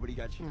 Nobody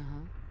got you.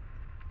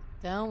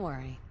 Don't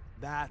worry.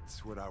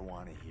 That's what I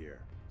want to hear.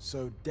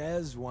 So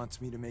Dez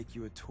wants me to make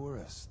you a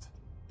tourist.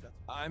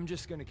 I'm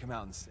just gonna come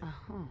out and sing.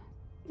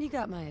 You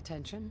got my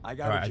attention. I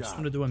got Alright, a I job. just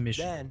want to do a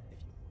mission. Then,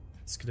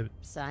 It's gonna...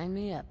 Sign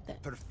me up then.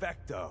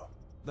 perfecto.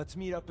 Let's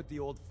meet up at the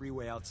old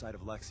freeway outside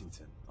of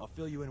Lexington. I'll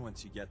fill you in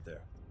once you get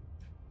there.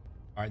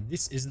 Alright,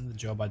 this isn't the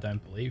job, I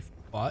don't believe,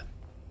 but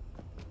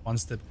one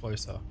step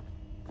closer.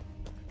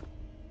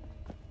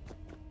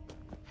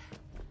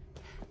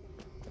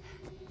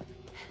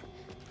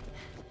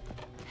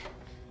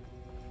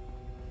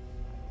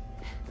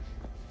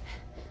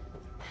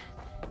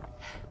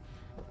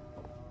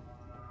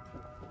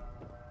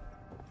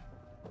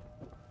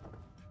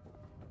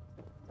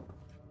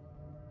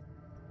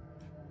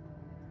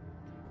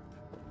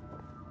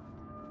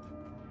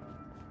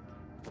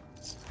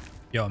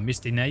 Yo,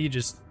 Misty, now you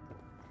just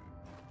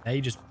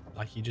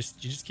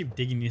keep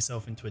digging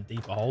yourself into a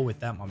deeper hole with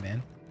that, my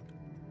man.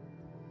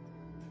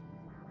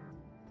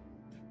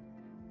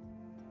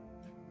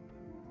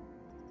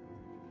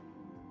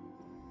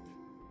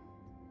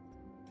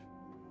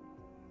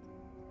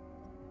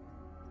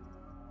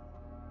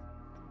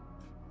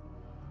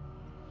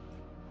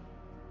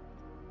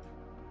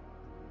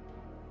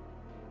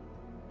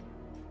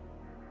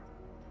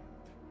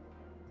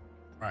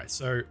 Alright,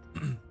 so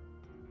I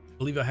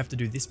believe I have to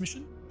do this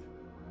mission.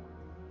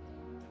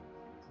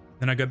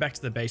 Then I go back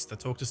to the base, I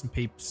talk to some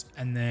peeps,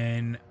 and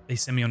then they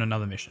send me on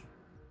another mission.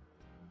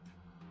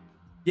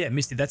 Yeah,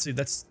 Misty,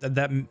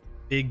 that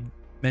big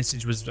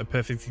message was a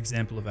perfect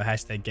example of a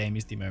hashtag game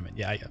is the moment.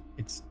 Yeah,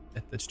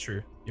 that's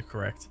true. You're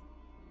correct.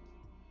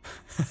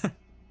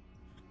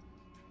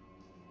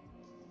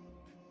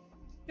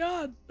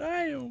 God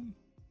damn.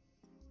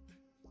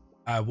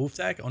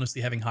 Wolftack,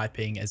 honestly, having high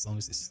ping as long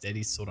as it's steady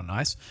is sort of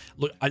nice.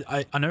 Look,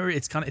 I know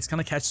it's kind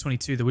of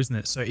catch-22 though, isn't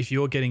it? So if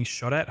you're getting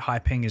shot at, high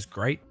ping is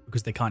great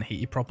because they can't hit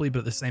you properly. But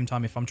at the same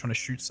time, if I'm trying to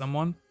shoot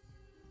someone,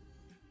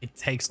 it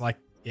takes like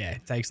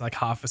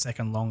half a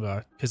second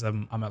longer because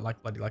I'm at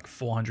like bloody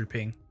 400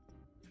 ping.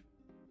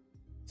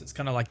 So it's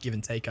kind of like give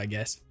and take, I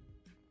guess.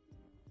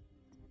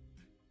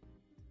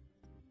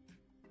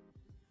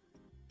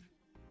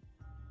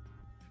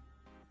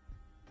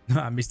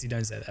 Misty,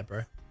 don't say that,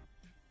 bro.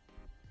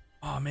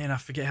 Oh man, I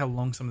forget how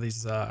long some of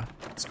these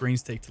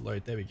screens take to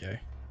load. There we go.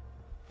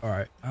 All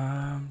right.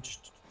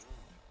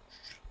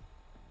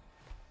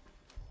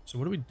 So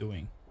what are we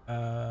doing?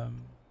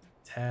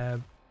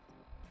 Tab.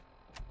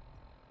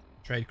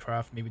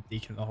 Tradecraft. Maybe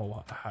Deacon the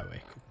whole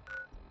highway.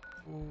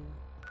 Cool.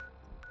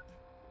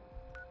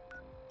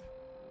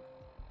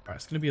 Alright,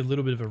 it's gonna be a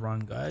little bit of a run,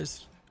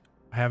 guys.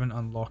 I haven't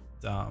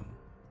unlocked that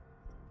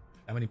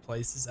many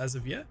places as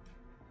of yet.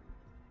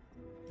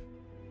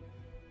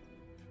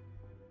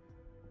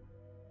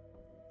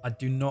 I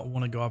do not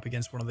want to go up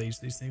against one of these.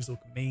 These things look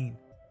mean.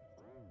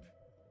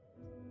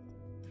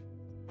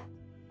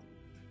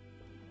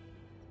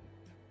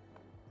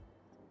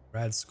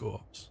 Rad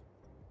Scorps.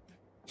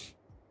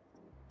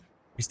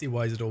 Misty,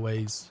 why is it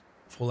always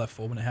Fallout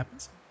 4 when it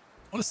happens?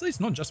 Honestly, it's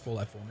not just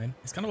Fallout 4, man.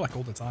 It's kind of like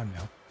all the time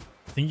now.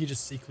 I think you're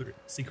just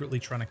secretly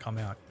trying to come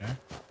out, you know?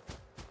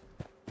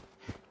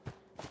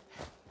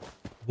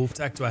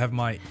 Wolftac, do I have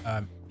my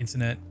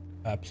internet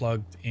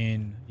plugged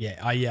in? Yeah,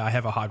 I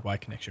have a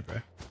hardwired connection, bro.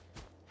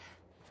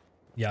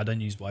 Yeah, I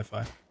don't use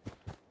Wi-Fi.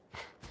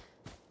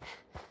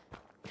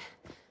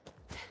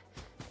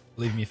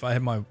 Believe me, if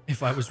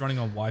I was running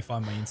on Wi-Fi,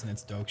 my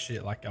internet's dog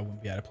shit. Like, I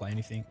wouldn't be able to play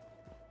anything.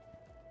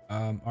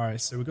 All right,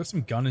 so we've got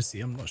some gunners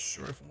here. I'm not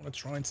sure if I want to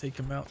try and take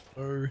them out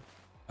though.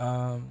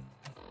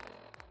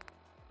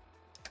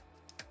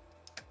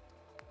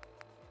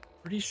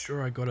 Pretty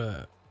sure I got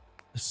a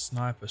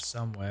sniper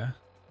somewhere.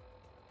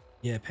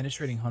 Yeah,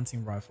 penetrating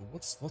hunting rifle.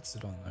 What's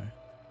it on though?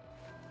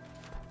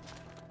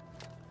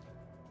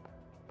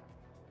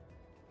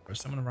 Is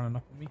someone running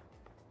up on me?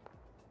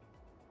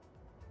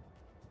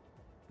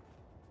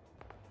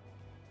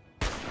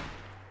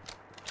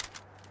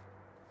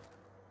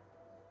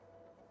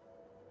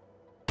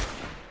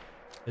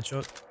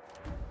 Headshot.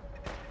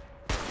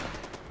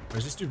 Or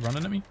is this dude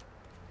running at me?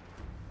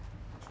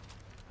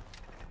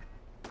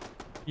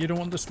 You don't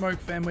want the smoke,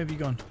 fam. Where have you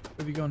gone?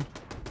 Where have you gone?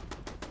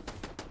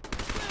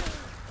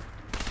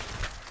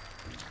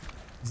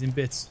 He's in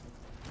bits.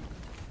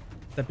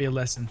 Let that be a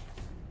lesson.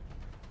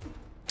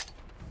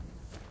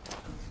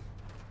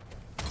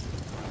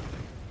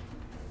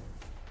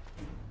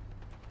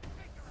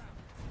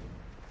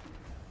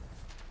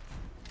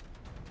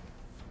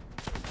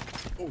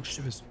 Oh,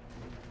 shivers.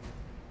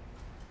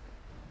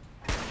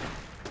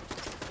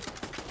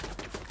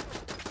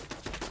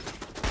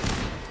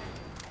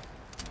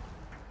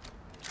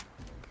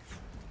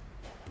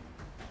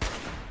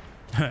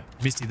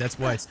 Misty, that's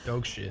why it's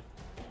dog shit.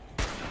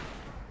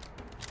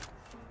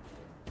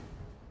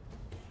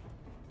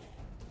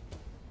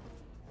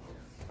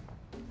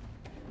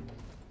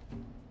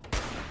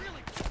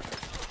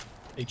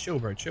 Hey, chill,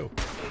 bro, chill.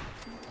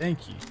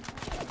 Thank you.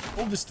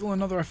 Oh, there's still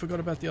another. I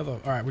forgot about the other. All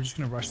right, we're just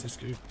gonna rush this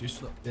dude. Dude.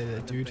 I've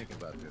been thinking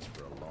about this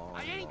for a long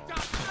time.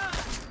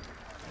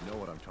 I know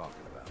what I'm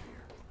talking about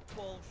here.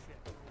 Bullshit.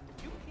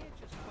 You can't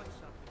just put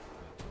something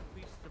between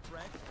 2 pieces of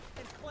bread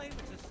and claim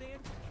it's a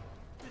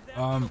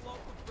sandwich.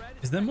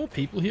 Is there more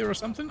people here or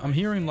something? I'm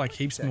hearing like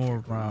heaps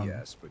more.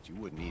 Yes, but you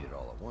wouldn't eat it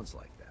all at once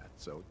like that,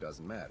 so it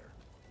doesn't matter.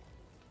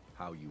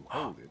 How you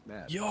hold it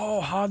matters. Yo,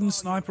 hardened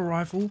sniper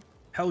rifle.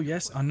 Hell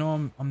yes. I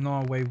know I'm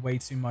not way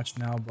too much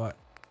now, but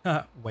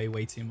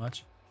way too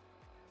much.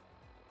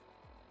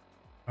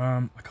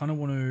 I kind of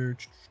want to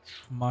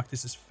mark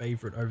this as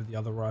favorite over the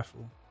other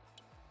rifle.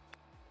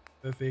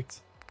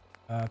 Perfect.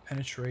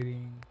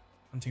 Penetrating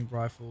hunting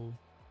rifle.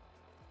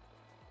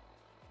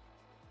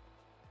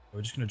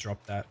 We're just gonna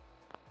drop that.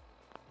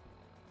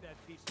 That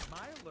piece of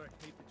my alert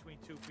meat between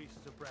 2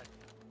 pieces of bread,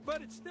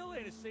 but it still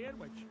ain't a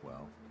sandwich.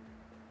 Well,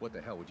 what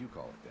the hell would you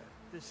call it then?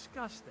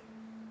 Disgusting.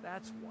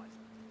 That's what.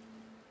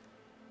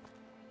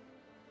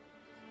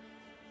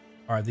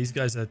 All right, these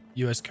guys are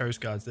U.S. Coast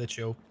Guards. They're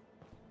chill.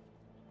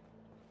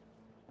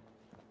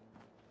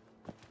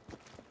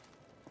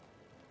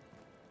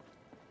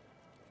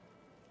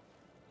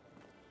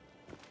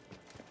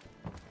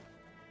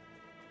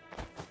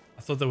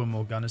 I thought there were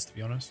more gunners, to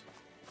be honest.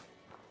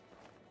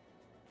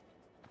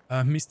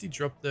 Misty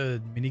dropped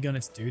the minigun.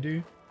 It's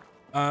doo-doo.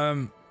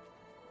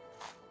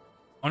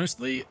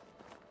 Honestly,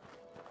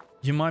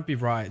 you might be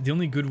right. The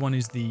only good one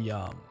is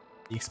the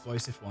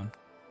explosive one.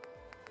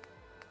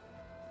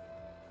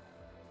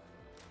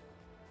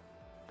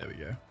 There we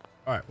go.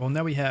 All right. Well,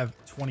 now we have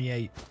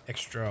 28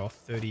 extra, or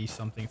 30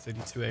 something,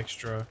 32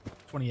 extra,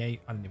 28.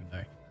 I don't even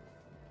know.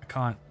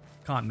 I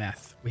can't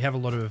math. We have a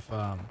lot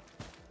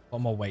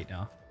more weight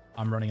now.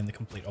 I'm running in the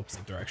complete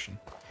opposite direction.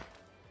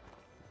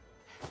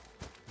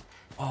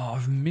 Oh,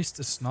 I've missed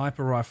a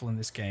sniper rifle in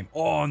this game.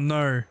 Oh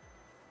no.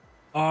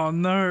 Oh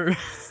no.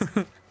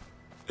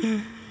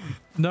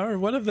 No,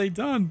 what have they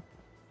done?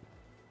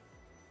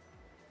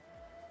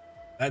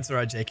 That's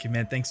alright, JQ,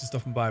 man. Thanks for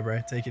stopping by,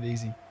 bro. Take it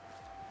easy.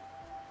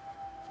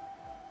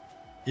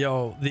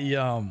 Yo, the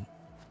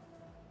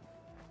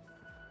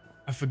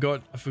I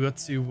forgot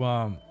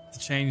to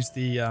change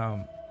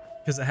the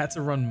because I had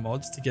to run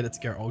mods to get it to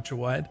go ultra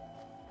wide.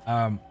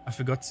 I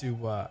forgot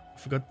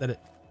that it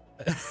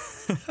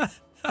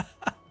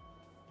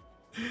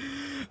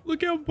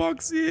Look how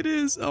boxy it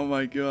is. Oh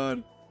my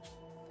god.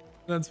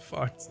 That's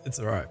fucked. It's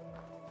alright.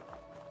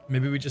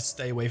 Maybe we just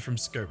stay away from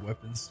scope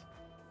weapons.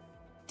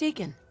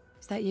 Deacon,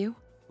 is that you?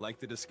 Like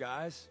the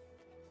disguise?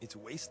 It's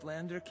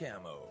Wastelander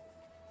camo.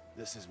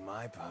 This is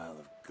my pile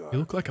of garbage. You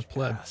look like a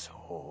pleb.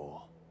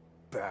 Asshole.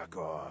 Back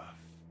off.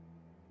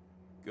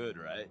 Good,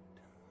 right?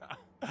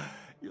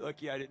 You're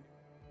lucky I didn't...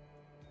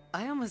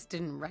 I almost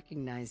didn't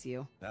recognize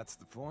you. That's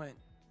the point.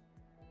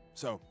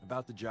 So,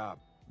 about the job.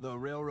 The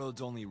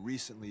railroad's only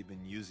recently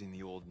been using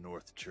the Old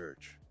North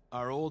Church.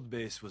 Our old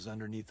base was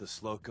underneath the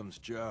Slocum's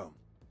Joe.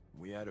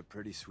 We had a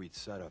pretty sweet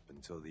setup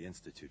until the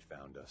Institute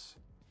found us.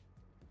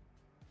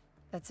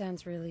 That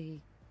sounds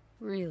really,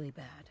 really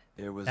bad.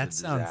 It was That a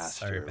sounds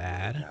disaster so with a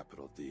bad.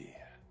 capital D.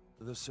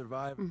 The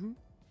survivor.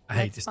 I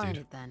hate Let's this find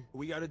dude. it then.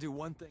 We gotta do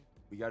one thing.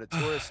 We got a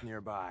tourist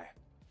nearby.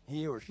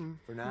 He or she.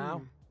 For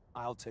now,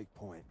 I'll take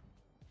point.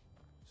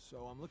 So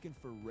I'm looking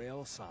for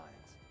rail signs.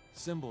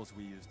 Symbols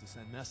we use to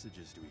send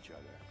messages to each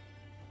other.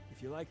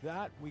 If you like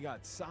that, we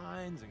got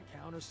signs and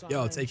counter signs.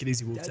 Yo, take it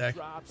easy, Wolf dead Tech.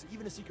 drops,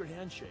 even a secret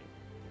handshake.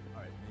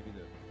 Alright, maybe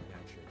the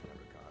handshake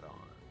never got on.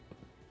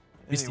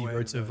 Misty Anyway,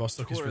 Road to the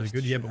Vostok is really tourists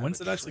good, yeah, should but have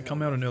when's a it actually come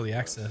trail out in for early us.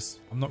 access?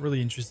 I'm not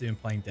really interested in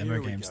playing demo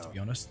Here we games, go. to be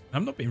honest. And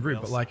I'm not being rude,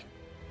 Rail but like, sign.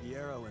 The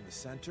arrow in the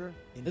center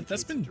that's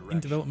indicates been a in direction.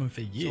 development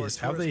for years.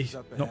 So How our have they tourist is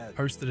up not ahead.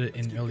 posted it Let's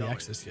in keep early going.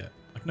 access yet?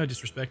 Like, no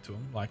disrespect to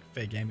them. Like,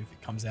 fair game if it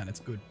comes out and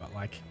it's good, but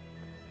like,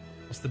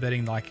 what's the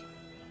betting? Like,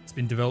 it's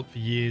been developed for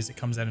years, it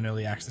comes out in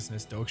early access and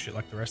it's dog shit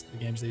like the rest of the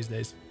games these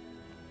days.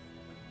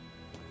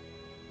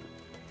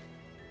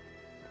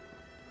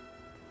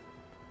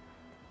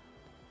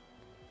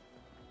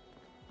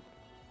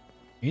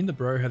 Me and the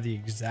bro have the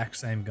exact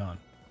same gun,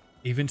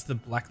 even to the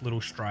black little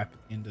stripe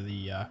at the end of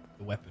the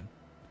weapon.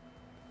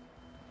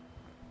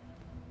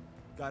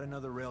 Got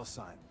another rail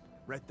sign.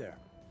 Right there.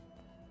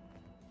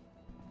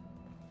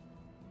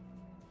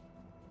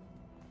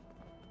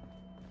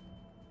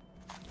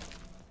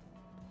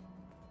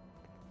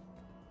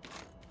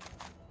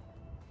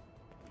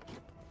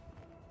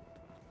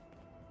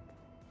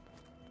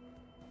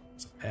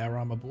 Some power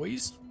armor,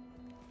 boys.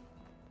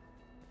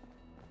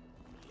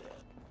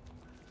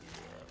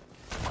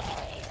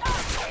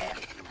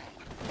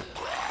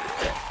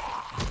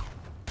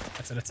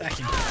 That's an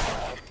attacking.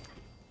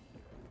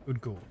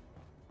 Good call.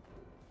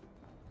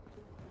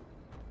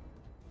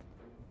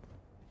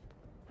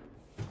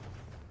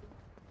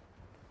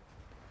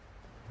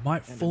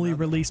 Might And fully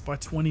another. release by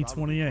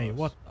 2028. Probably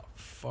What close.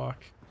 the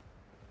fuck?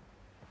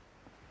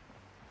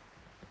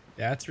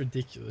 That's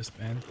ridiculous,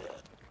 man.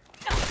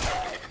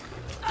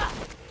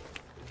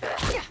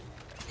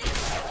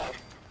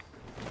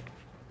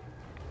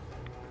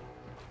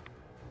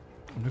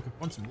 Oh, look, I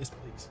want some of this,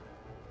 please.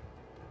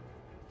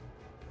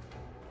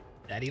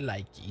 Daddy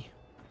likey.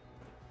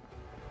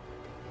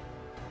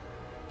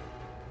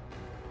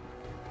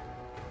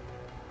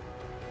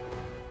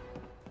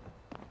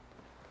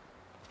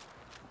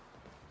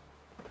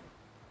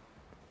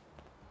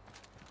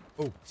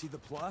 Oh. See the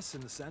plus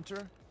in the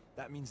center?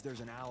 That means there's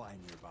an ally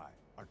nearby.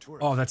 Our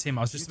tourist. Oh, that's him.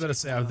 I was just about to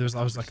say, I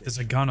was like, there's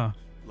a gunner.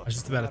 I was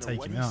just about to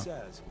take him out.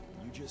 Says,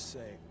 you just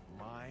say,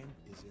 mine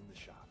is in the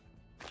shop.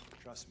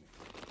 Trust me.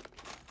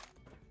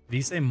 Did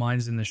he say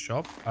mine's in the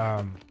shop?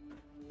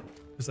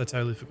 Because I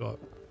totally forgot.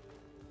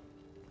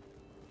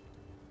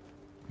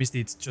 Misty,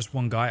 it's just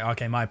one guy.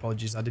 Okay, my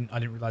apologies. I didn't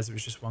realize it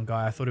was just one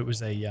guy. I thought it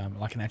was a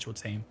like an actual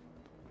team.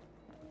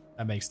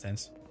 That makes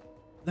sense.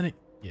 Then it,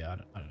 yeah, I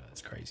don't know.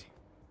 That's crazy.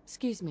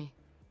 Excuse me.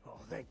 Oh,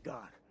 thank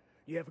God.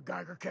 You have a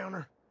Geiger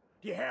counter?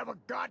 Do you have a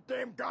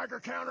goddamn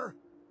Geiger counter?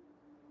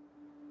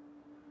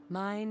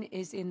 Mine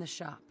is in the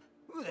shop.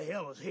 Who the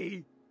hell is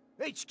he?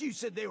 HQ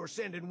said they were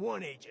sending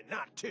one agent,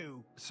 not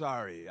two.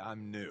 Sorry,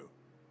 I'm new.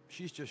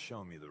 She's just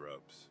showing me the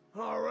ropes.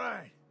 All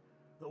right.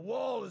 The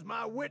wall is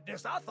my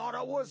witness. I thought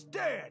I was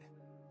dead.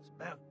 It's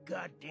about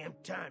goddamn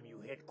time you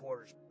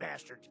headquarters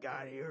bastards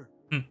got here.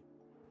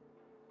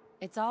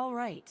 It's all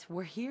right.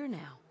 We're here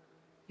now.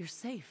 You're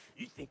safe.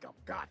 You think I'm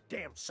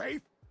goddamn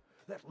safe?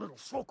 That little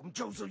Slocum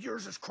Joes of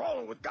yours is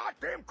crawling with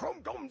goddamn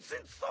chrome-domed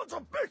sons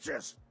of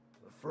bitches!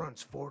 The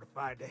front's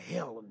fortified to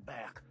hell and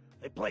back.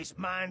 They place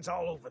mines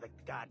all over the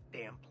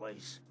goddamn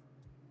place.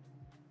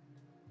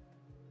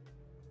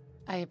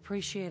 I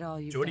appreciate all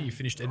you've Jordy, done. you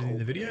finished editing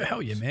the video? Oh,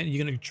 Hell yeah, man.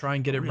 You're going to try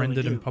and get it Really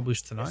rendered do. and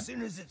published As tonight?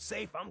 soon as it's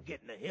safe, I'm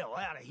getting the hell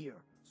out of here.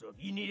 So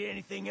if you need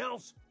anything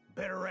else,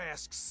 better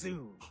ask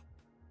soon.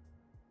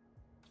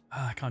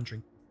 Ah, I can't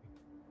drink.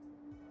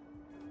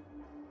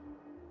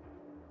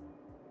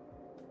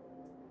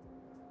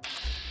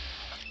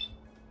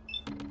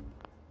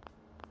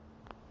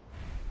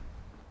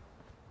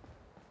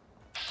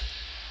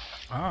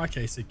 Ah,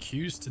 okay, so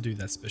Q's to do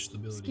that special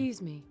ability.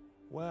 Excuse me.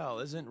 Well,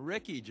 isn't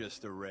Ricky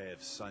just a ray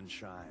of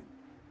sunshine?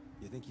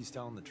 You think he's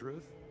telling the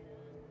truth?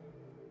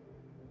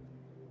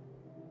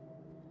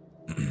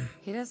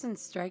 He doesn't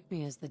strike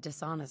me as the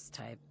dishonest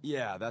type.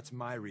 Yeah, that's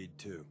my read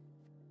too.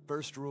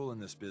 First rule in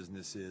this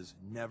business is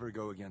never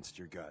go against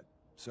your gut.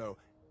 So,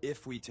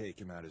 if we take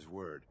him at his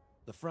word,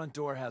 The front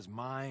door has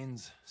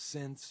mines,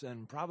 synths,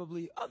 and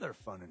probably other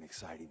fun and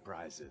exciting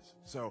prizes.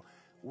 So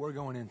we're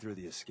going in through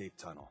the escape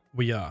tunnel.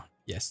 We are.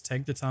 Yes,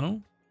 take the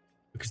tunnel.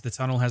 Because the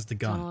tunnel has the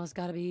gun. Tunnel has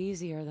got to be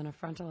easier than a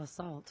frontal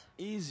assault.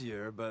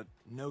 Easier, but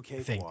no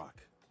cakewalk.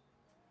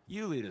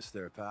 You lead us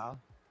there, pal.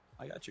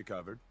 I got you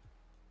covered.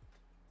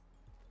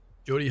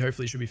 Geordie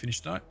hopefully should be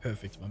finished tonight.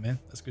 Perfect, my man.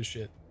 That's good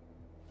shit.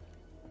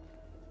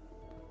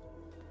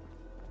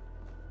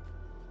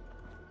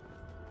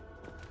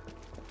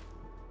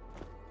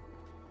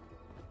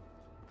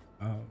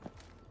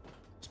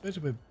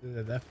 Especially with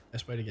the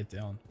best way to get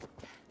down.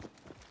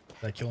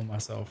 Without killing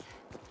myself.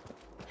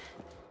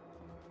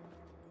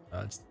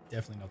 It's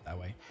definitely not that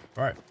way.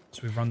 Alright,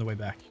 so we've run the way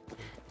back.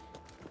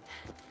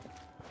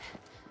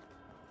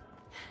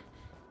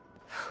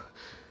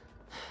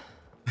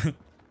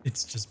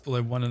 It's just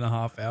below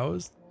 1.5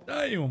 hours.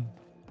 Damn.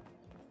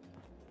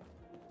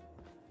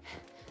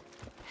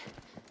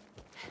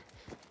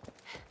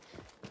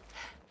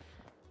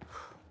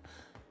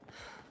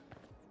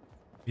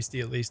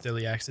 Misty, at least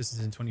early access is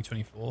in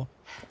 2024.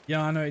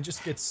 Yeah, I know, it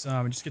just gets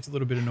a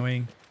little bit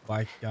annoying.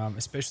 Like,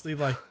 especially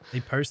like they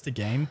post a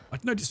game.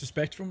 Like, no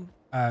disrespect from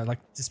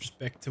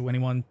disrespect to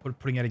anyone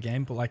putting out a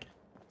game, but like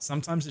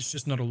sometimes it's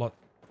just not a lot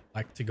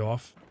like to go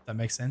off. If that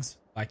makes sense.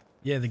 Like,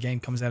 yeah, the game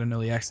comes out in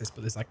early access,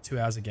 but there's like 2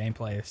 hours of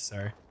gameplay,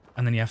 so,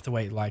 and then you have to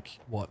wait like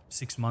what,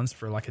 6 months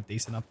for like a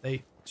decent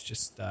update. It's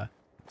just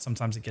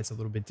sometimes it gets a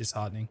little bit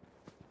disheartening.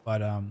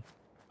 But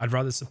I'd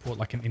rather support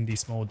like an indie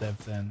small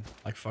dev than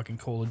like fucking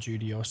Call of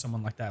Duty or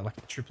someone like that, like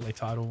the AAA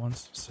title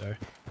ones. So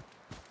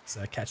it's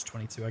a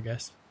catch-22, I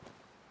guess.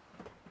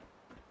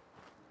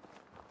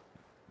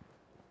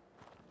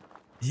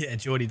 Yeah,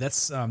 Geordie,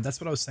 that's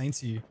what I was saying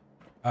to you.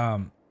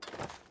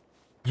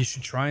 You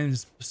should try and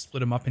split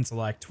them up into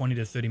like 20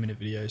 to 30-minute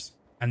videos,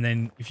 and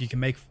then if you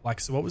can make like,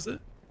 so what was it?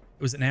 It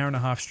was an hour and a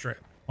half straight,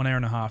 1 hour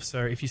and a half.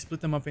 So if you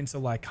split them up into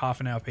like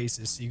half-an-hour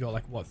pieces, so you got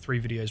like what,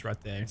 3 videos right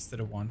there instead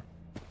of 1,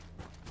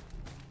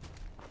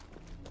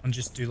 and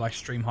just do like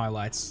stream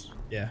highlights.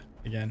 Yeah,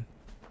 again,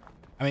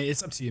 I mean,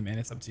 it's up to you, man.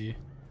 It's up to you.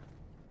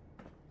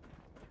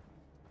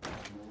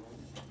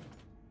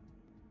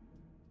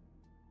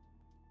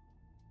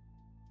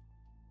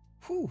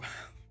 Whew.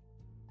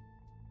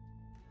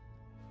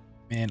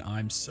 Man,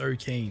 I'm so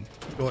keen.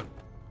 Got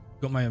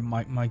my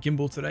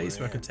gimbal today,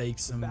 so I could take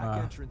some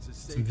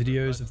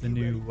videos of the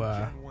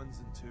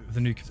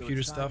new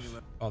computer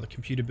stuff. Oh, the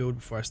computer build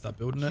before I start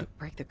building it.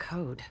 Break the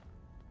code.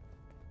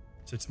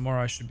 So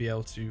tomorrow I should be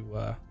able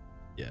to,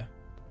 yeah.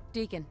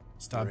 Deacon.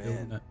 Start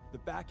building it. The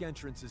back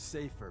entrance is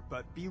safer,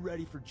 but be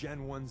ready for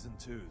Gen 1s and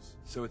 2s.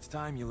 So it's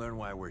time you learn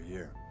why we're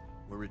here.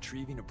 We're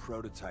retrieving a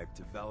prototype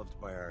developed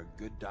by our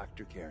good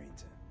Dr.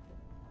 Carrington.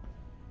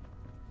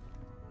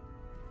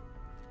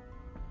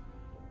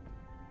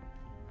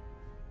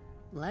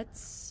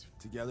 Let's...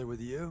 Together with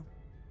you,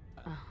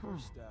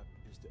 first step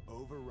is to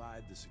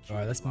override the security.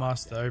 Alright, let's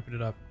master. Open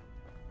it up.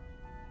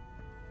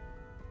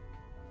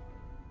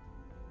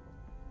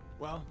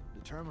 Well,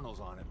 the terminal's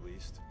on at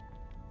least.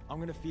 I'm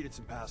gonna feed it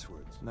some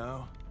passwords.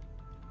 No.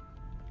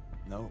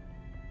 No.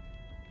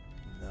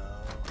 No.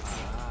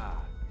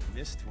 Ah,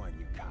 missed one,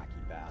 you cocky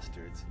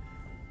bastards.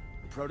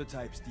 The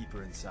prototype's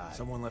deeper inside.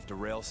 Someone left a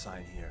rail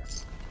sign here.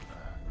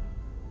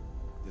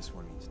 This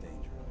one means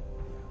danger.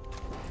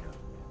 Yeah.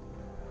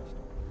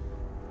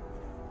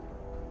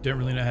 Don't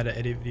really know how to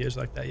edit videos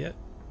like that yet.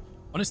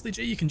 Honestly,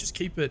 G, you can just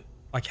keep it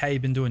like how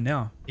you've been doing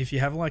now. If you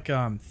have like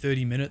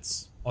 30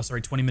 minutes, oh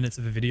sorry, 20 minutes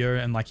of a video,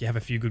 and like you have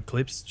a few good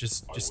clips,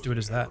 just do it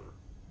as that.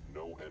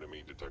 No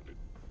enemy detected.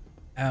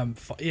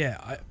 Yeah,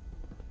 I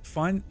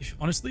find,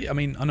 honestly, I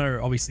mean, I know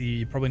obviously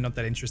you're probably not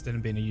that interested in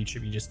being a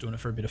YouTuber, you're just doing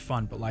it for a bit of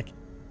fun, but like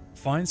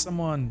find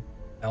someone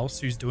else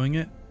who's doing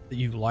it that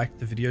you like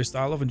the video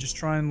style of, and just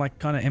try and like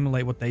kind of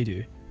emulate what they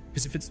do.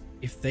 Because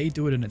if they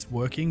do it and it's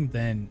working,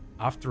 then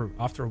after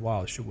a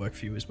while it should work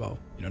for you as well.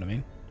 You know what I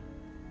mean?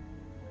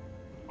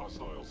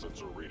 Hostile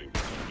sensor reading.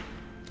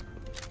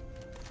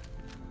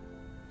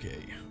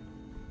 Okay.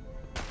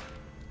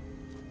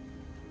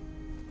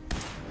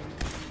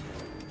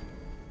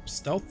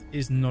 Stealth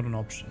is not an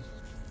option.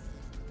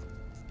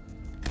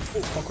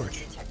 Oh,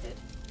 cockroach. Detected.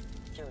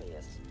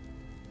 Curious.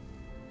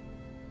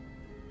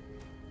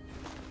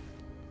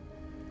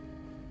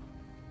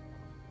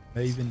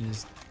 Maven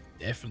is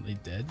definitely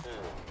dead.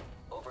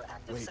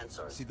 Overactive Wait,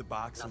 sensor. see the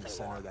box in the Nothing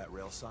center more. of that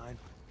rail sign?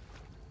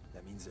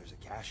 That means there's a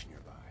cache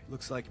nearby.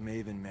 Looks like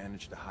Maven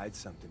managed to hide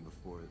something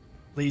before.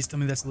 Please tell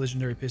me that's a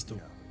legendary pistol.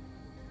 You know,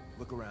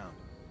 look around.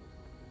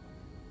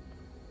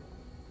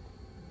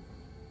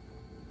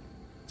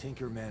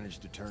 Tinker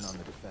managed to turn on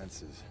the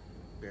defenses.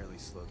 Barely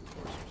slowed the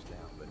coursers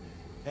down, but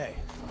hey,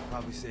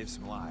 probably saved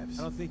some lives.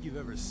 I don't think you've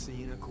ever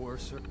seen a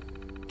courser.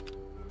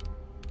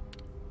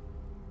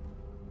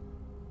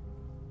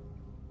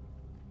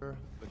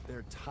 But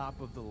they're top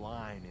of the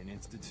line in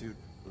Institute.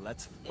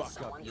 Let's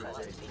fuck up your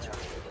day.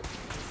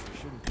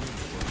 Shouldn't be.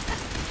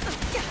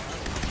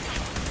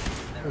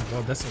 Oh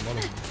god, that's a lot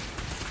of them.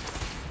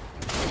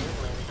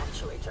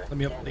 Let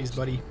me up, please,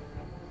 buddy.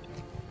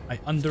 I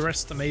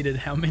underestimated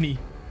how many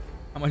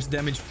how much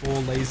damage 4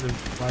 laser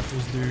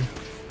rifles do.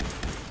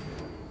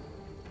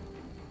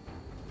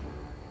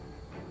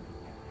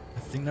 I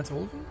think that's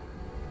all of them?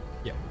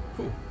 Yeah,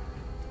 cool.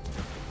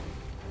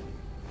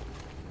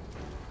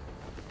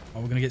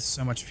 Oh, we're gonna get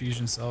so much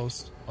fusion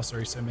cells. Oh,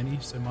 sorry, so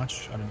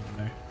much. I don't even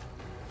know.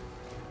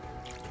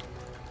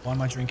 Why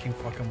am I drinking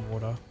fucking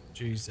water?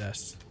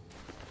 Jesus.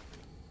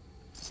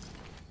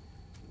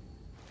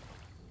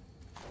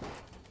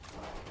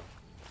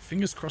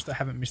 Fingers crossed I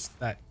haven't missed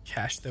that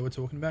cache they were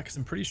talking about, because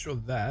I'm pretty sure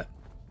that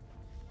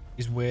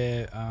is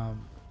where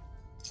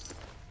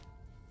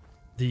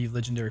the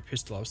legendary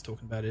pistol I was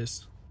talking about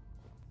is.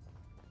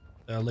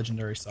 The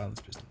legendary silence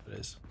pistol, that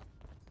is.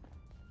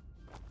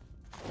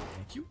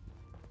 Thank you.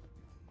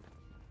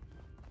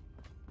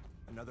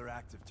 Another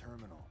active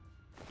terminal.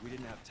 We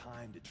didn't have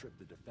time to trip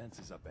the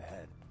defenses up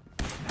ahead.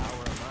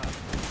 Power them up.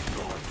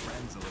 Show our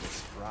friends a little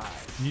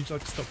surprise. Can you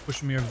like stop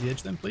pushing me over the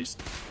edge then, please?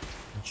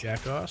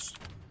 Jackass.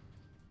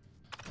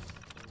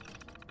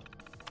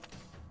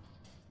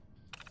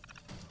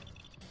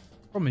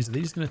 Problem is, are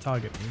these going to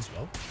target me as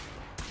well?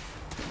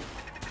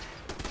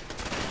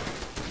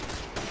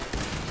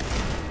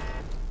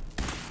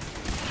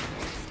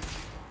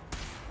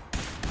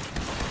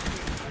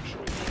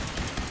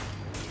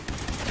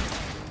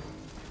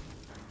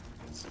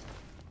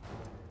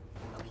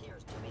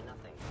 Appears to be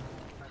nothing.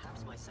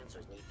 Perhaps my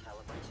sensors need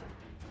calibration.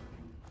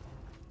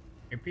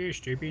 Appears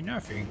to be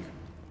nothing.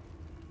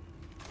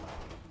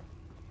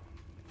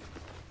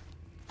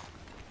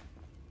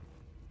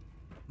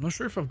 I'm not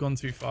sure if I've gone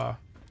too far.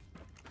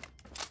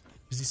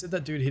 Because he said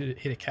that dude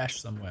hit a cache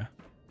somewhere.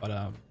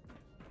 But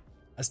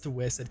as to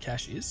where said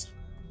cache is,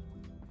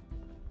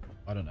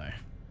 I don't know.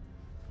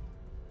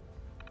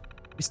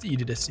 Mr. You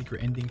did a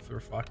secret ending for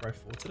Far Cry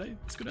 4 today.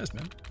 It's good as,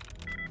 man.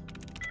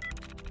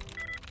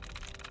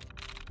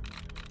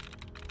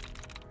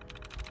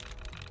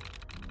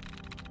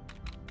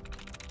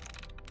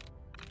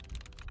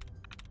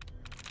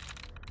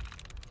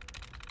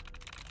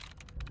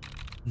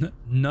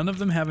 None of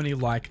them have any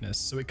likeness,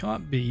 so it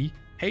can't be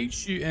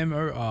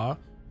HUMOR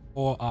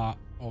or R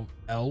or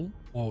L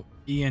or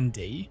END.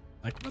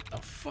 Like, what the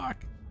fuck?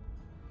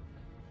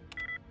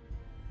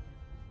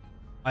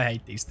 I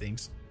hate these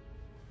things.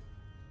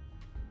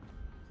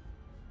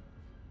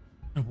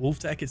 Wolf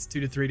Tack, it's 2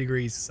 to 3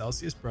 degrees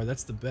Celsius, bro.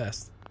 That's the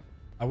best.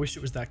 I wish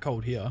it was that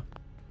cold here.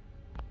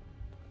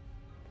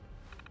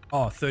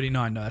 Oh,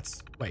 39. No,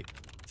 that's... Wait.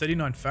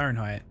 39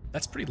 Fahrenheit.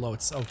 That's pretty low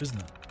itself, isn't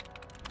it?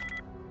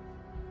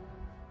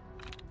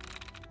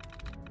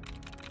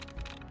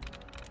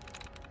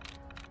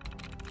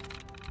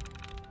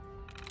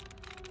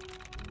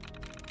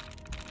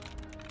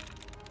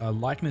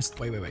 Likeness,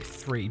 wait,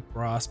 3.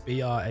 Brass,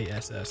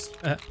 B-R-A-S-S.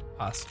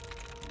 Us.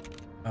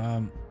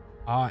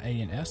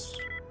 R-A-N-S.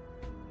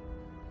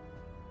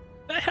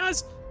 That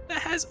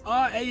has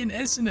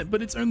R-A-N-S in it,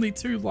 but it's only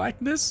 2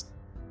 likeness?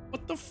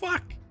 What the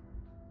fuck?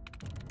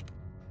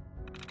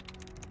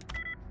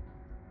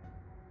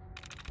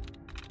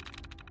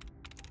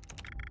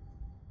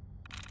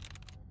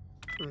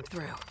 I'm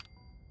through.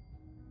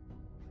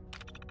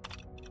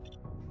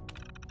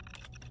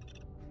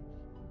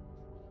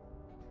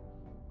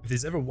 If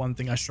there's ever one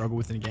thing I struggle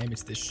with in a game,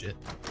 it's this shit.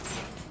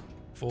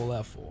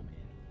 Fallout 4, man.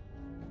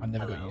 I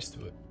never got used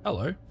to it.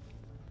 Hello.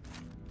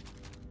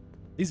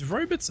 These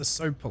robots are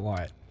so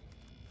polite.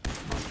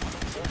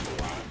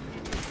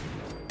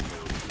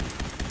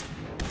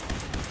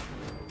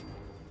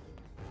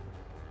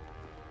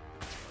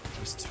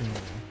 There's 2 more.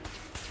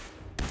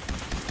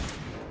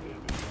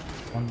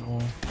 1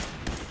 more.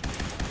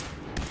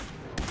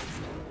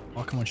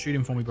 Oh, come on, shoot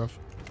him for me, bruv.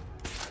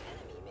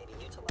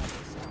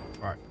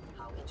 Alright.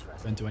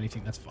 Don't do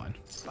anything, that's fine.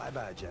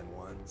 Bye-bye, Gen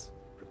 1s.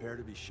 Prepare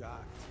to be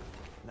shocked.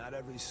 Not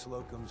every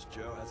Slocum's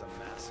Joe has a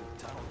massive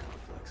tunnel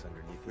complex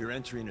underneath. We're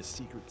entering a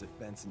secret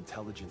Defense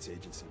Intelligence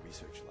Agency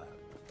research lab,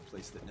 a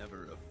place that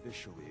never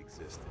officially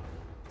existed.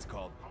 It's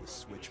called the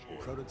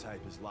Switchboard.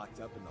 Prototype is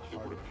locked up in the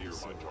heart of the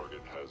my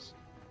target has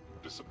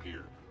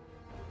disappeared.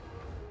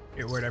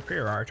 It would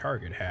appear our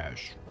target has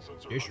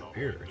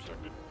disappeared.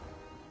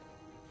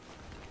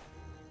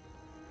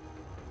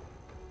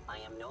 I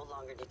am no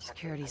longer detecting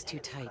Security's too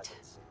tight.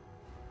 presence.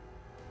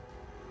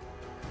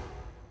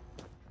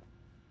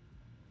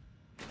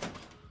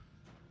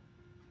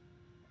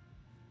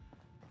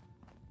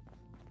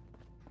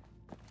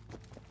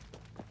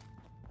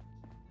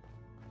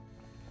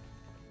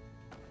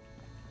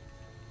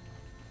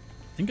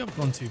 I think I've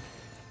gone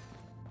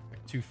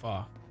too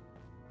far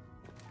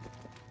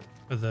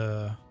for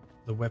the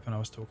weapon I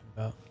was talking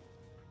about.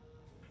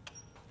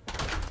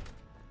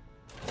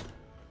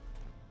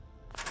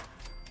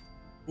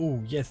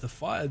 Oh yes, the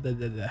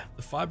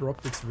fiber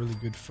optics are really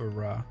good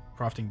for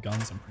crafting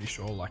guns. I'm pretty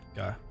sure, like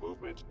gun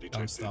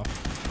stuff.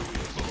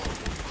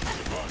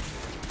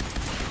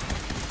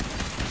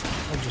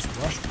 I just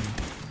rushed him.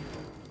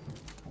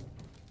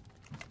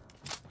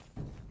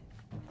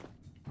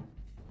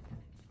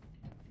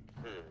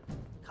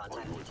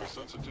 The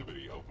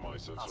sensitivity of my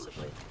sensors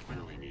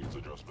clearly needs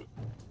adjustment.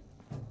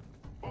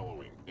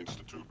 Following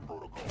Institute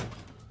protocol,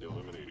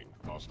 eliminating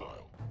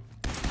hostile.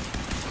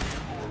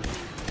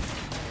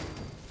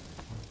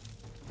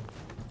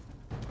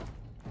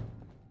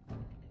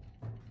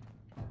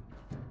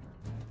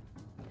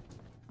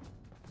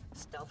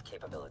 Stealth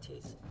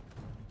capabilities.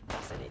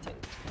 Fascinating.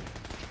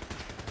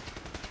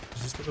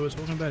 Is this what they were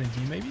talking about in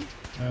here, maybe?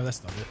 No,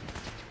 that's not it.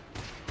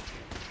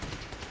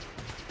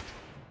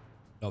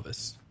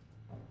 Novice.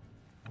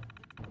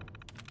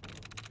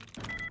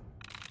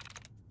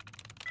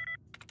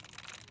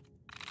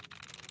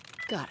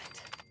 Got it.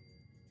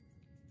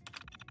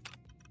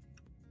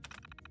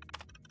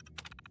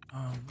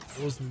 What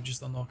doors did we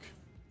just unlock?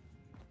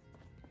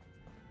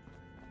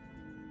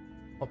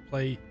 Hot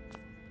plate,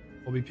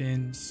 bobby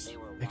pins,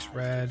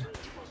 X-rad.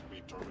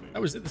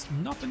 That was it. There's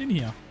nothing in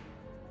here.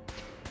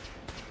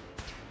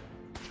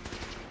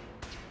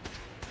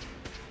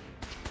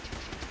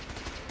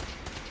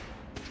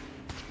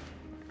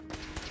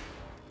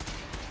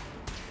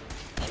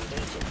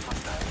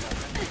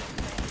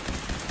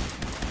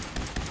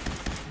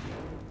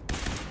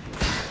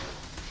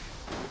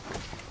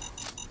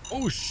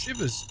 Oh,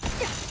 shivers.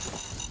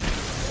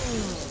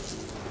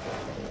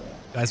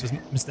 Guys,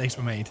 mistakes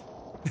were made.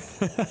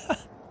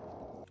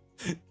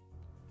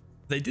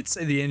 They did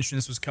say the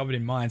entrance was covered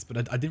in mines,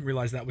 but I didn't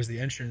realize that was the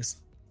entrance.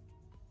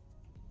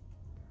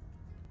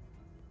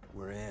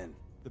 We're in.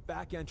 The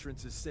back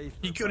entrance is safe.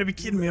 You gotta be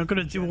kidding me. I'm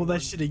gonna do all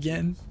that shit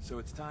again. So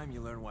it's time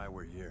you learn why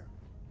we're here.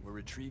 We're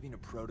retrieving a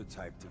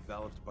prototype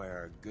developed by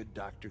our good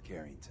Dr.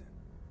 Carrington.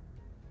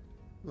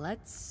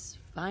 Let's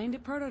find a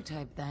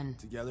prototype then.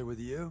 Together with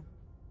you?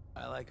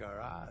 I like our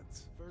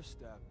odds. First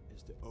step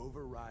is to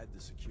override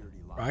the security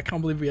lock. I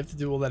can't believe we have to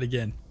do all that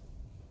again.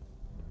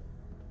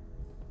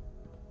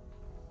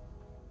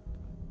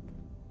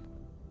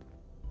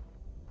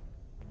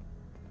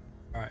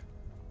 Alright.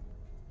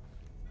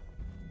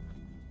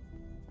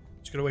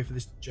 Just gotta wait for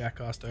this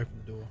jackass to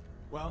open the door.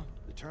 Well,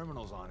 the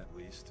terminal's on at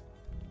least.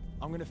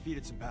 I'm gonna feed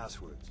it some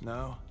passwords.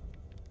 No?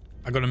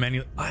 I gotta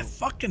manually. I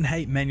fucking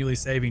hate manually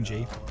saving,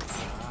 G.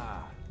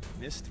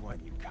 Missed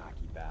one, you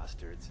cocky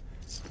bastards.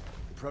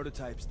 The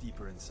prototype's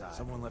deeper inside.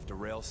 Someone left a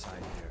rail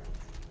sign here.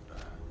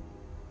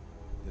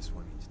 This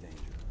one means danger.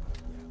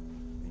 Yeah,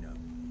 we know.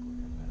 We're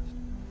getting past it.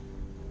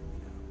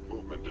 We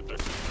know. Movement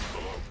detected.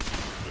 Below.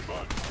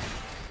 Goodbye.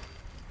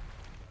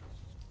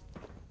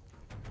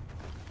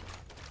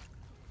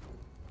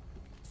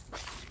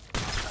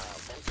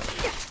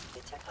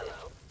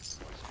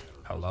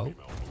 Hello?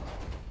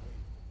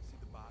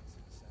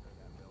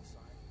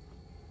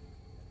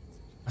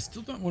 I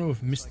still don't want to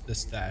have missed the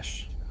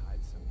stash.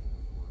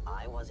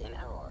 I was in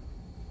error.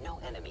 No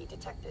enemy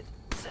detected.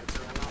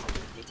 Sensor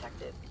anomaly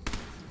detected. I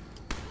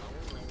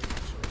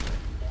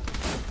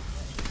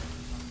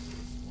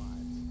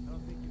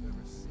don't think you've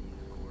ever seen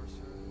a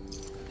Courser.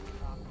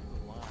 Top of the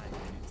line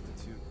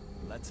institute.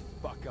 Let's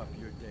fuck up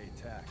your day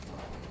tech.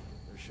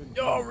 There shouldn't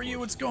be Yo, Ryu,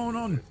 what's going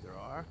on? if there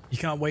are. You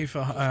can't wait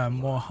for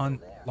more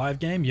Hunt live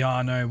game? Yeah,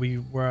 I know.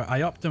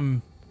 I upped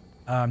them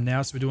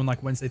now, so we're doing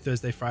like Wednesday,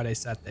 Thursday, Friday,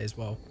 Saturday as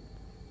well.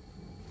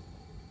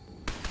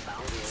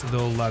 So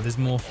there's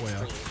more for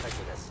you.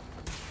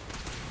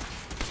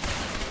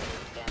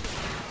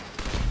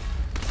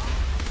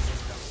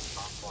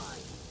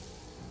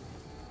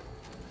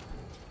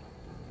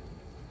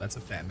 That's a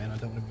fact, man. I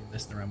don't want to be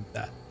messing around with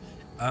that.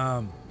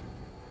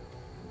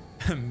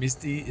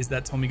 Misty, is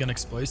that Tommy gun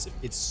explosive?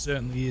 It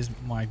certainly is,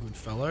 my good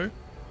fellow.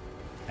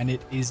 And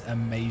it is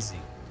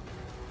amazing.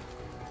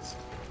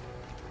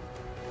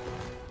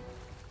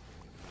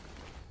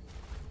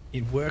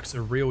 It works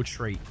a real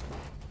treat.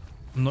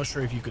 I'm not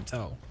sure if you could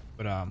tell,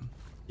 but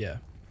yeah.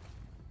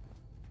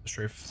 Not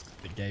sure if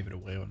they gave it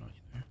away or not,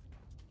 you know.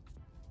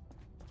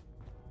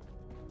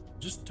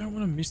 Just don't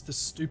want to miss the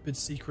stupid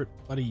secret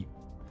bloody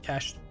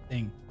cache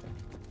thing.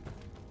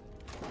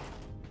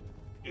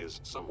 Is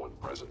someone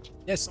present?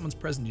 Yes, someone's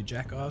present, you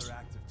jackass.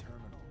 Another active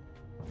terminal.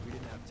 We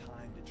didn't have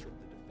time to trip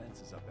the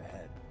defenses up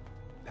ahead.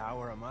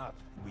 Power them up.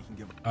 We can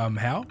give.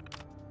 How?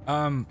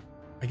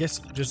 I guess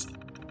just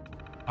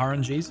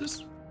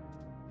RNGesus?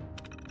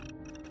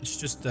 It's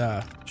just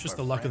the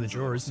luck of the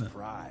draw, isn't it?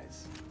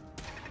 Surprise.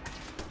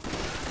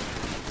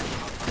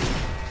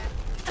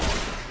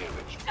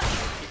 Damage.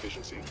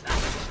 Efficiency.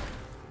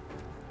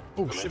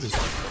 Oh, shivers.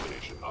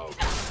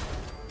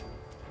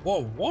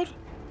 Whoa, what?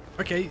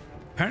 Okay,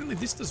 apparently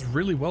this does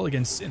really well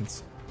against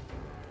synths.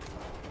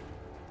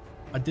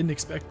 I didn't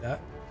expect that.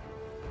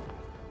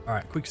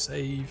 Alright, quick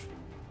save.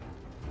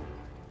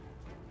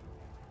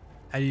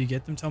 How do you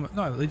get them? Tell me.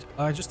 No,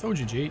 I just told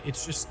you, G.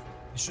 It's just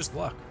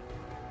luck.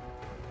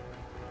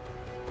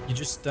 You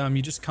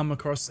just come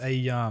across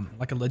a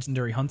like a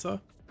legendary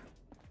hunter,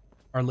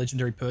 or a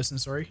legendary person.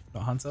 Sorry,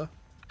 not hunter.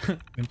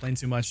 Been playing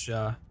too much.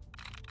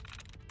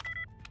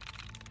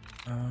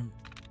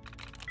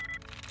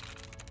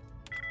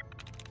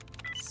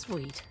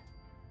 Sweet.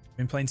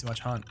 Been playing too much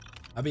hunt.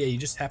 But yeah, you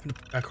just happen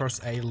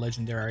across a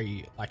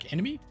legendary like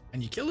enemy,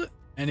 and you kill it,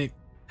 and it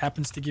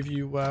happens to give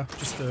you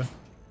just a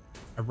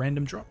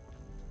random drop.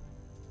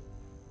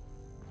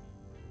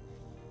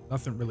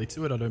 Nothing really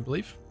to it, I don't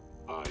believe.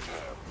 I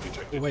have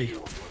detected Oh, wait.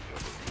 you.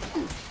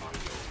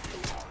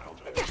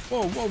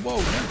 Whoa, whoa, whoa,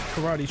 man.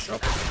 Karate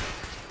chop.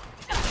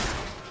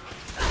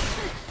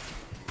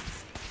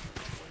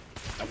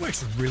 That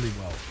works really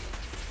well.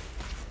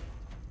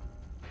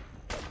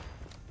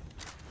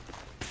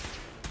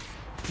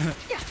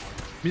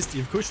 Misty,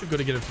 of course you've got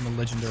to get it from a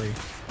legendary.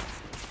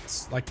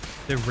 It's like,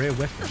 they're rare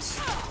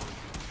weapons.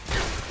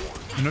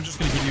 You're not just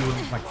going to give you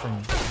like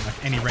from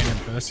like any random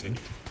person.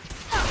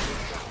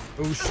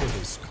 Oh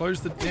shivers.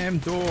 Close the damn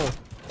door.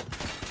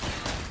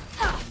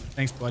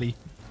 Thanks, buddy.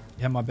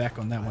 You had my back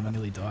on that one. I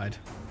nearly died.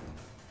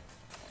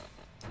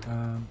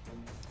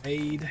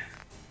 Aid.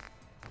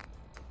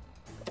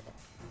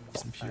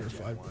 Some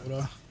purified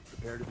water.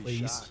 Prepare to be Please.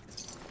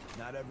 shocked.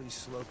 Not every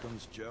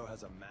Slocum's Joe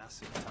has a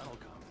massive tunnel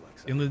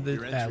complex. The only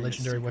You're entering a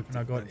legendary secret weapon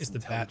I got defense is the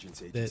bat intelligence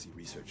that agency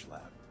research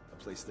lab, a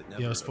place that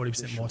never deals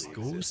 40% more to officially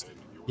ghouls. existed.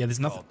 Yeah, there's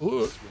nothing. Called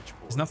Ooh,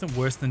 Switchboard. there's nothing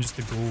worse than just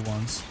the ghoul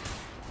ones.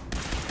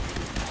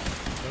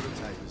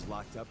 Prototype is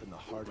locked up in the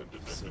heart of the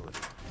facility.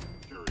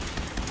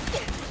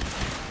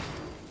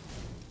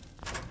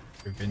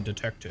 You've been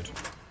detected.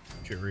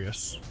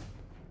 Curious.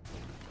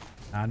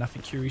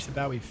 Nothing curious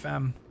about it,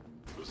 fam.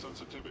 The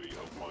sensitivity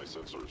of my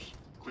sensors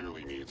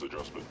clearly needs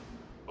adjustment.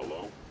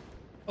 Hello?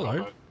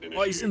 Hello.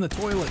 Oh, he's in the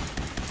toilet.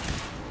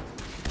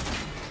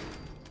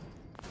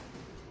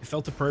 It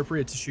felt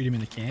appropriate to shoot him in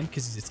the can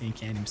because he's a tin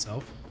can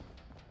himself.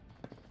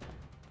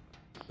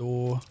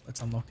 Door.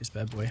 Let's unlock this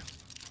bad boy.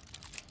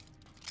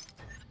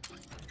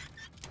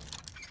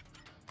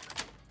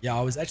 Yeah,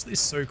 I was actually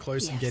so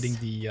close in getting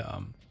the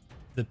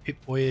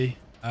Pip-Boy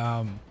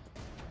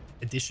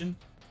edition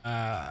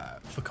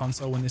for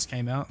console when this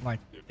came out, like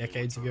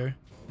decades ago.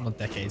 Not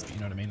decades, but you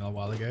know what I mean, a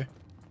while ago.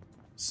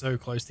 So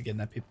close to getting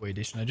that Pip-Boy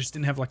edition. I just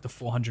didn't have like the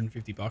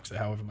 $450 or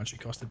however much it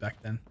costed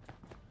back then.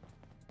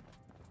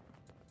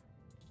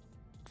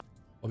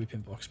 Lobby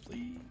pin box,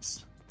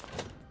 please.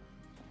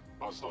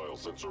 Hostile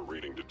sensor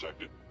reading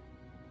detected.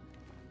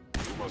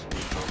 You must be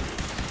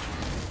targeted.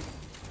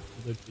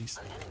 Reload, please.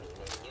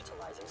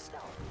 Utilizing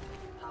stealth.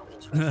 How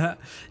interesting.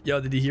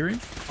 Yo, did you hear him?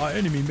 Our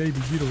enemy may be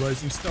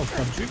utilizing stealth,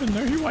 but do you even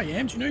know who I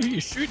am? Do you know who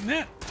you're shooting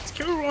at? It's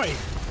Kilroy.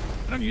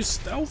 I don't use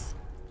stealth.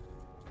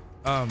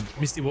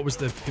 Misty, what was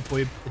the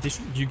Pip-Boy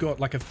edition? You got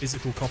like a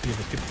physical copy of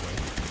the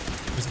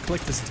Pip-Boy. It was a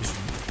collector's edition.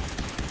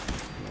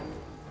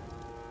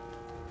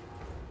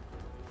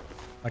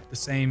 Like the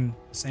same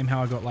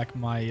how I got like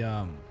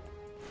my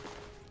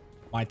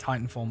my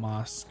Titanfall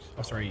mask.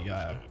 Oh, sorry,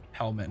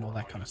 helmet and all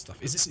that kind of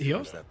stuff. Is this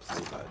here?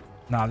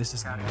 Nah, this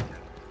isn't here.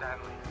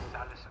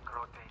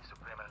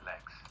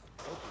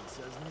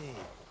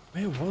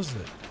 Where was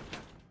it?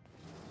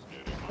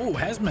 Oh,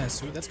 hazmat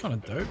suit. That's kind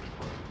of dope.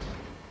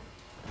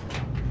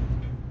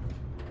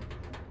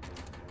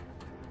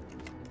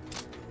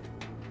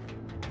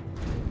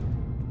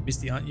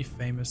 Misty, aren't you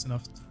famous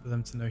enough for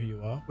them to know who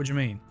you are? What do you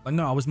mean? Like,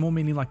 no, I was more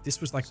meaning like this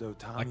was like,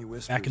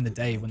 back in the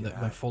day when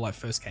when Fallout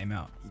first came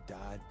out. He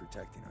died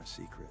protecting our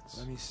secrets.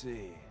 Let me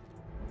see.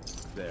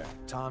 There.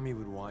 Tommy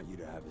would want you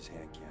to have his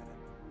hand cannon.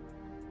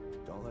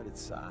 Don't let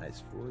its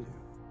size fool you.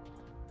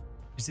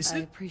 Is this I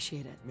it?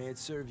 appreciate it. May it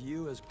serve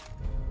you as...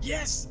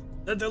 Yes!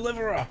 The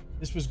Deliverer!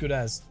 This was good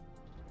as.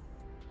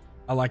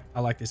 I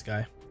like this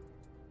guy.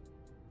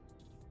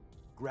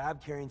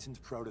 Grab Carrington's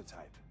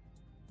prototype.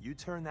 You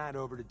turn that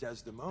over to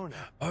Desdemona.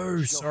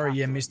 Oh, sorry,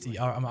 yeah, Misty.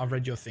 I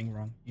read your thing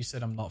wrong. You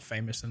said I'm not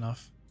famous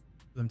enough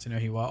for them to know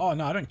who you are. Oh,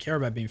 no, I don't care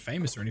about being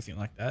famous or anything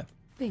like that.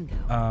 Bingo.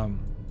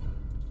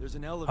 There's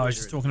an elevator. I was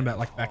just talking about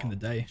like back in the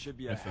day Should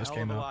be when a it first hell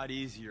came of a out. lot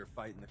easier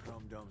fighting the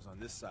chrome domes on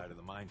this side of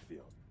the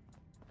minefield.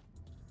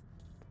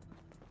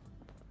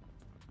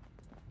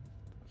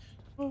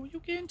 Oh,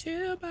 you can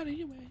tell by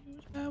the way you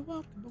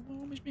walk the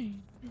warm is me.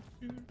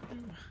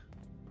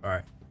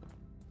 Alright.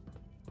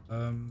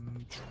 Do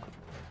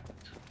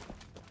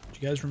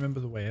you guys remember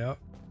the way out?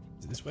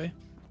 Is it this way?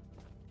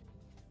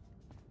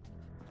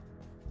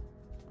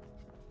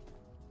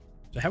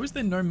 So how is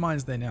there no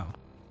mines there now?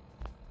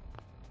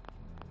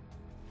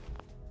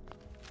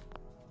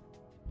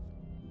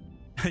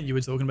 You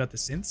were talking about the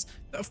synths?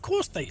 Of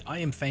course I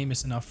am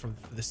famous enough for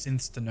the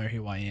synths to know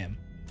who I am.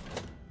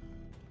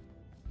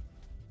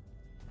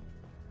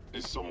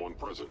 Is someone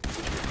present?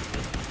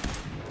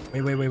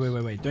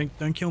 Wait.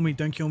 Don't kill me.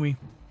 Don't kill me.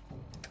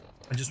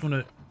 I just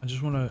wanna.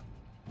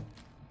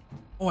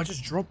 Oh, I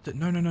just dropped it.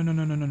 No.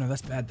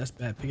 That's bad. That's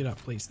bad. Pick it up,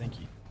 please. Thank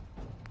you.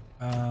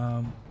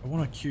 I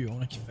want a Q. I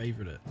want to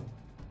favorite it.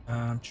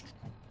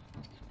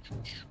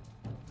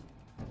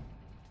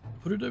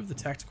 Put it over the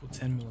tactical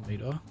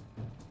 10mm.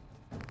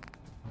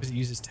 Because it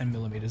uses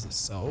 10mm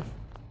itself.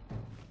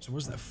 So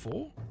what is that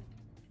for?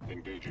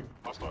 Engaging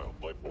hostile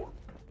life form.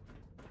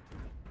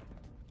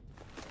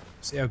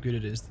 See how good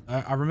it is.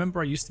 I remember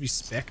I used to be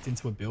spec'd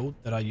into a build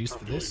that I used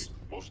for this.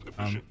 Most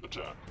efficient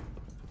attack.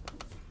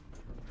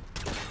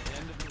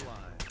 End of the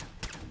line.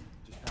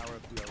 Just power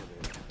up the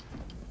elevator.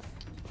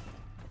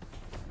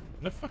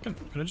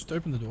 Can I just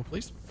open the door,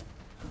 please?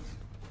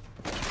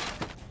 Can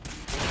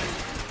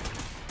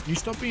you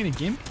stop being a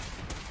gimp?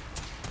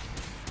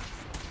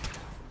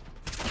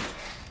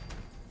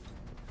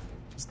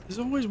 There's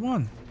always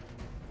one.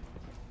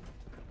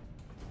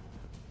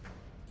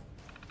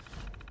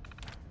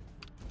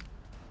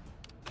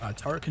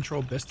 turret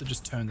control, best to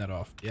just turn that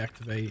off.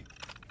 Deactivate.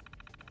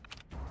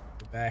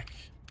 Go back.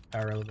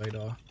 Power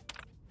elevator.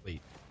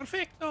 Complete.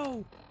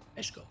 Perfecto!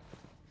 Let's go.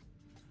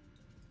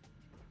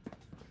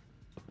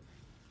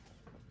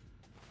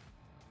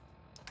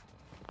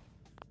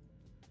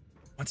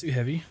 Not too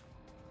heavy.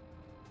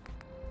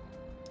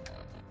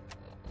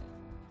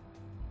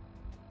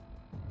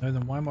 No,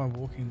 then why am I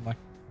walking like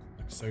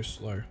so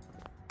slow?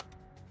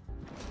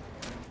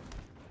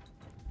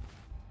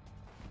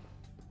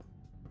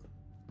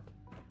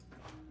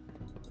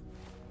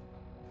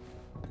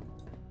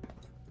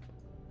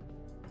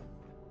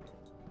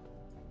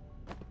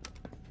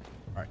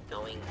 Alright.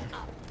 Going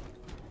up.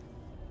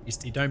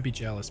 Misty, don't be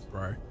jealous,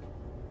 bro.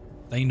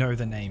 They know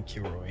the name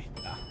Kilroy.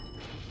 Nah.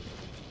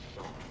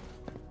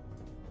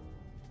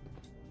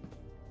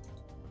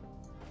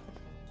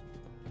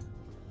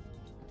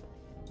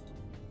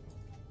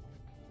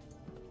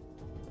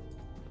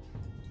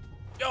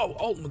 Yo,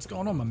 Alton, what's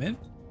going on, my man?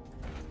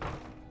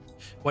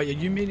 Wait, are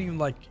you meaning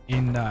like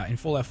in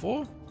Fallout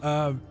 4,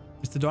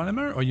 Mr.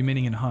 Dynamo, or are you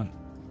meaning in Hunt?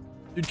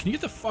 Dude, can you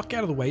get the fuck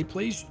out of the way,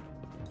 please?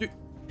 Dude,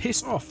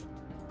 piss off.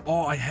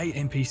 Oh, I hate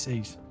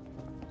NPCs.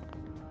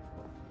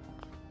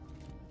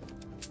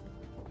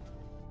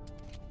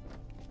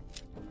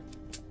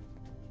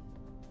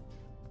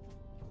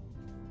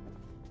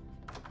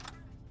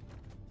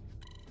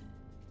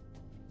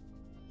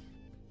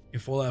 In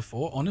Fallout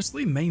 4,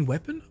 honestly, main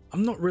weapon,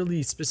 I'm not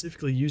really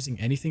specifically using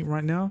anything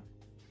right now.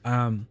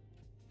 I'm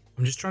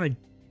just trying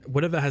to,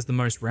 whatever has the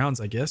most rounds,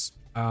 I guess.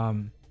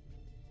 I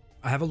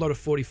have a lot of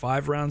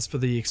 45 rounds for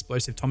the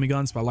explosive Tommy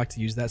guns, but I like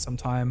to use that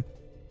sometime.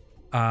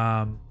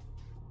 But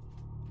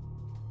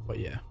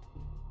yeah.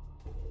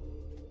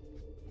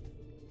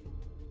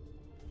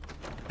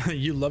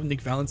 You love Nick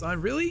Valentine?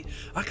 Really?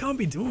 I can't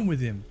be doing with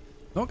him.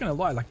 Not gonna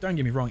lie, like, don't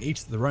get me wrong,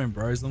 each to their own,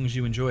 bro, as long as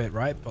you enjoy it,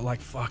 right? But like,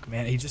 fuck,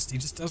 man, he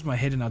just does my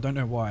head in, I don't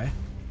know why.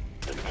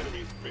 An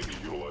enemy may be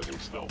utilizing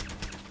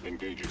stealth.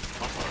 Engaging.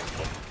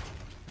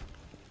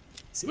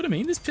 See what I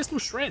mean? This pistol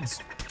shreds.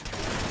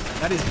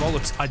 That is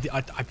bollocks.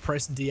 I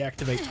pressed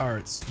deactivate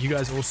turrets. You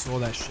guys all saw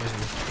that shit.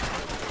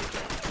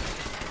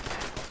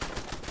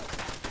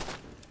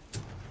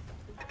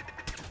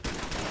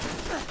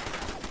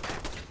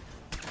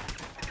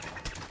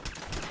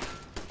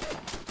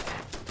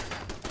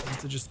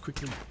 To just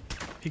quickly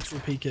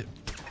pixel peek it.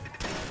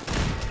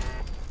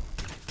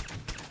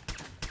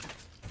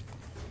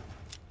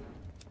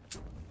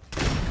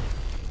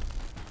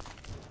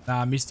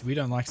 Nah, Misty, we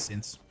don't like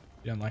synths.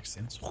 We don't like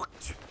synths.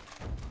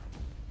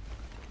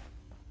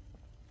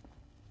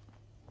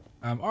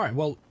 Alright,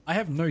 well, I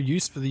have no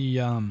use for the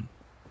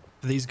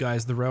for these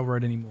guys, the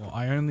railroad, anymore.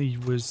 I only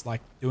was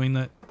like doing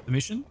the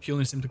mission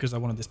purely and simply because I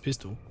wanted this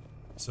pistol.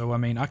 So I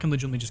mean, I can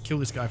legitimately just kill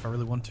this guy if I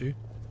really want to.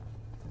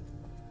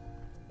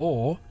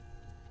 Or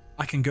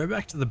I can go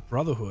back to the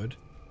Brotherhood,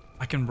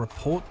 I can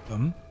report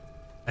them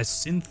as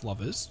synth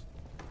lovers,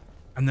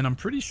 and then I'm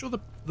pretty sure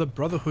the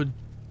Brotherhood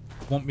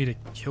want me to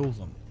kill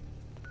them.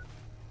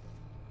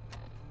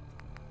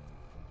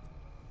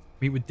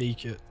 Meet with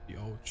Deke at the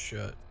old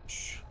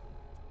church.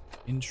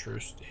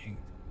 Interesting.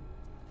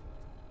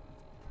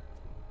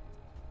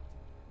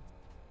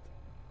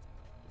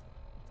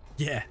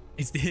 Yeah,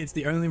 it's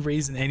the only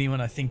reason anyone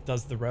I think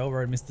does the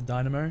railroad, Mr.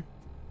 Dynamo.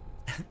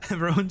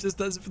 Everyone just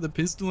does it for the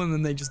pistol and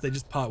then they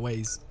just part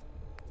ways.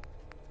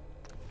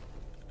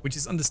 Which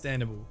is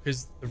understandable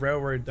because the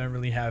railroad don't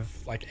really have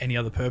like any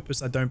other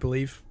purpose, I don't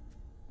believe.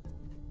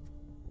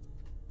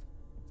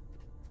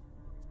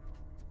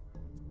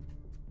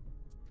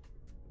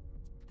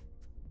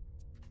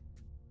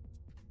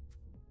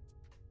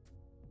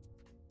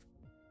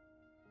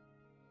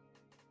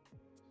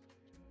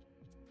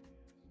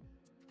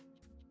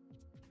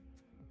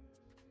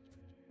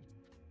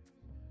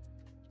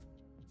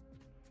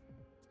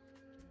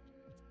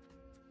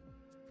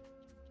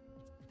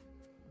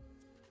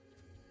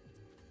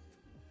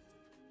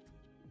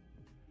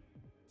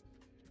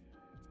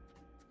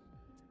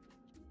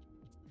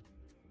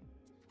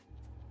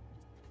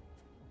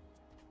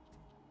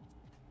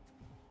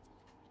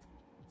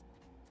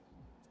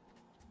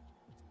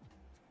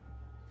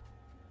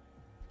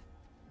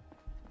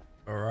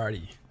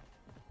 Alrighty.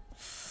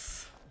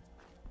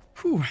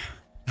 Whew.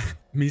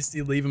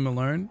 Misty, leave him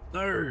alone.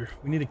 No,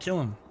 we need to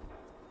kill him.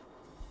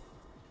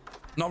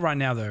 Not right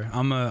now though.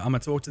 I'm gonna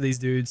talk to these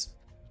dudes.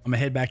 I'm gonna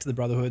head back to the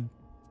Brotherhood.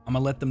 I'm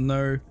gonna let them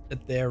know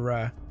that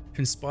they're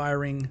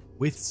conspiring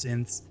with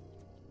synths,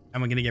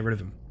 and we're gonna get rid of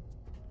them.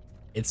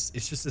 It's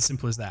just as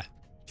simple as that.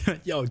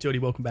 Yo, Jordy,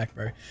 welcome back,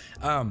 bro.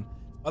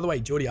 By the way,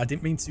 Jordy, I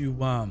didn't mean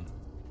to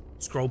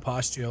scroll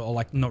past you or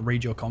like not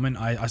read your comment.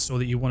 I saw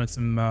that you wanted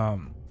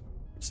some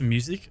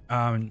music.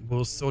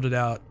 We'll sort it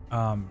out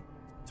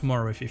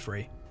tomorrow if you're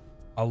free.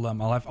 I'm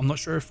not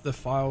sure if the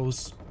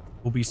files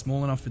will be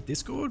small enough for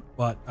Discord,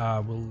 but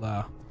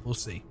we'll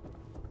see.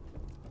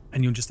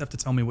 And you'll just have to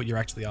tell me what you're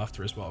actually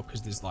after as well,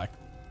 because there's like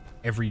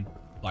every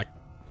like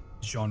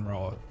genre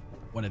or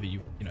whatever you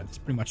know. There's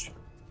pretty much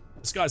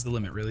the sky's the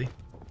limit, really.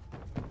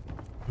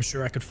 I'm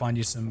sure I could find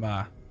you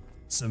some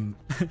some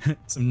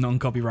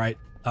non-copyright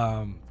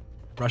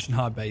Russian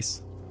hard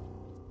base.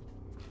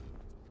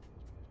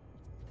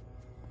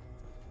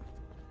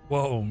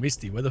 Whoa,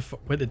 Misty,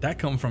 where did that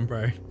come from,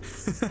 bro?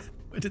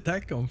 Where did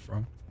that come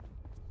from?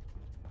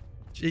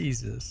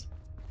 Jesus.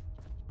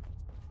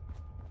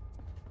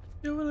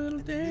 Do a little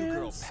and the new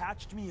girl dance.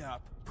 patched me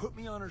up, put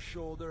me on her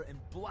shoulder, and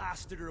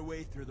blasted her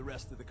way through the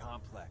rest of the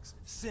complex.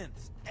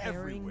 Synths Carrying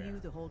everywhere. you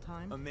the whole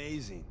time?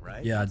 Amazing,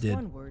 right? Yeah, I did.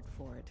 One word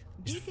for it.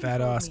 His Deacon fat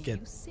told ass me get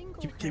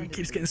you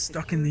keeps getting single-handedly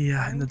stuck in the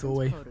secured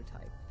doorway. Barrington's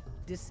prototype,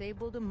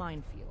 disabled a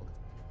minefield,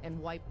 and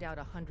wiped out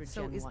 100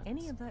 So Gen is 1s.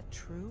 any of that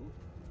true?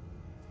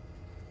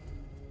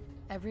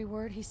 Every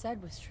word he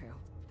said was true.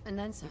 And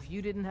then some. If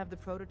you didn't have the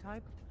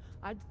prototype,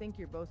 I'd think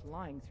you're both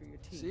lying through your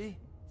teeth. See?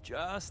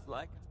 Just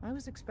like... I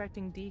was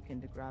expecting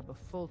Deacon to grab a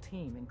full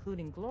team,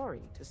 including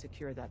Glory, to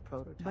secure that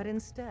prototype. But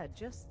instead,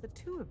 just the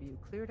two of you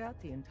cleared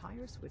out the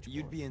entire switchboard.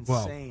 You'd be insane.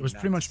 Well, it was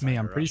pretty much me.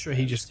 I'm pretty sure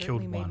he just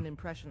killed Certainly made an one.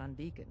 impression on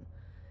Deacon.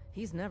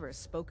 He's never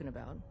spoken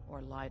about,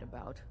 or lied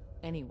about,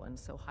 anyone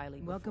so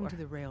highly Welcome to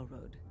the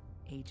Railroad,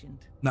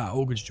 Agent. Nah,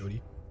 all good,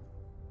 Jody.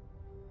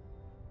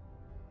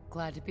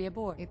 Glad to be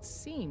aboard. It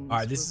seems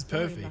Alright, this we're is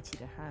very perfect. lucky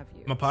to have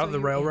you. I'm a part of the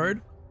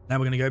railroad. Now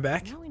we're gonna go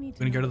back. Now we We're need to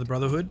gonna go know to what the to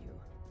Brotherhood, do.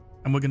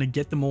 and we're gonna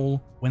get them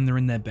all when they're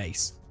in their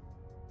base.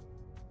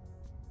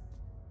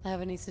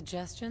 Have any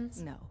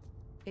suggestions? No,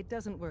 it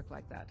doesn't work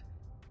like that.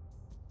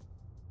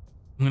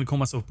 I'm gonna call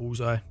myself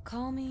Bullseye.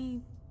 Call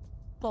me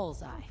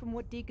Bullseye. From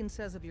what Deacon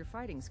says of your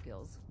fighting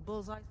skills,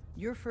 Bullseye,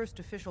 your first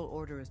official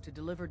order is to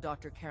deliver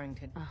Dr.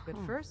 Carrington. But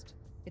first,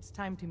 it's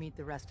time to meet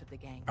the rest of the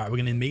gang. All right, we're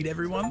gonna meet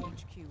everyone.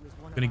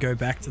 We're gonna go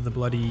back to the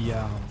bloody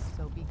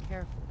So be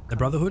careful. the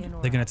Brotherhood.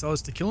 They're gonna tell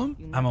us to kill him.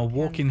 I'm gonna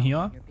walk in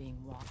here,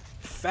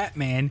 fat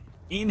man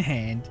in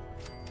hand,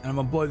 and I'm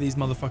gonna blow these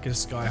motherfuckers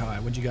sky high.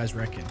 What do you guys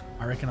reckon?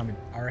 I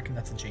reckon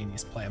that's a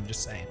genius play. I'm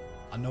just saying.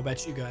 I don't know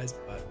about you guys,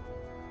 but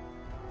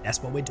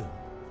that's what we're doing.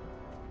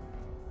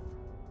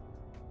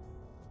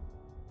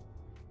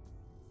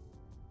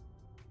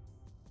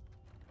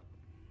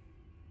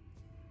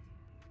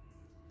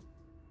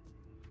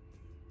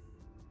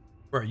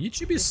 Bro,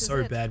 YouTube is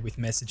so bad with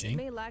messaging.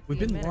 We've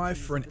been live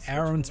for an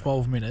hour and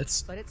 12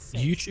 minutes.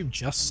 YouTube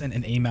just sent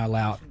an email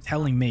out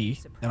telling me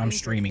that I'm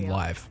streaming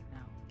live.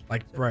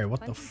 Like, bro,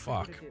 what the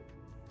fuck?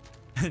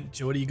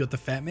 Jordy, you got the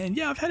fat man?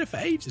 Yeah, I've had it for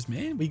ages,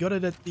 man. We got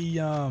it at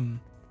the,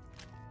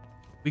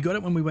 we got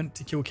it when we went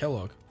to kill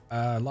Kellogg,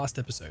 last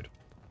episode.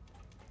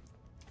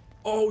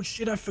 Oh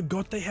shit, I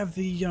forgot they have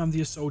the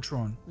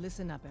Assaultron.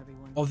 Listen up,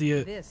 everyone. Or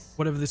the, This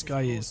whatever this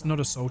guy is. Not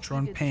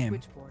Assaultron, Pam.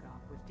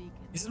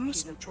 Is it an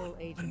She's a Assaultron? full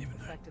I agent, don't even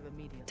know. effective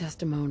immediately.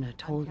 Desdemona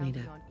told me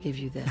to give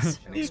you this.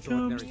 Here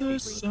comes the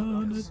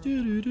sun.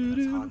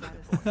 Doo-doo-doo-doo.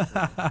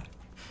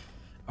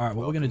 Alright, what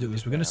we're gonna do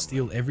is we're gonna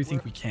steal everything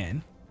we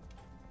can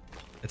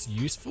that's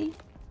useful.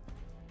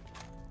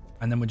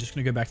 And then we're just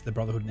gonna go back to the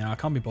Brotherhood now. I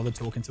can't be bothered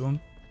talking to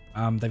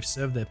them. They've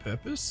served their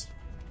purpose.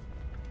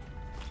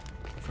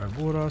 Fried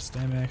water,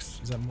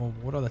 Stamex. Is that more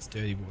water? That's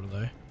dirty water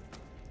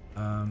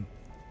though.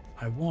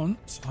 I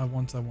want. You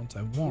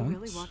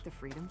really walk the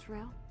Freedom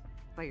Trail?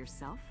 By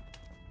yourself?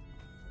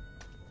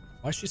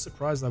 Why is she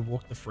surprised I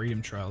walked the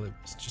Freedom Trail?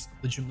 It's just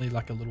legitimately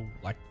like a little,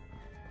 like,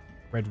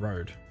 red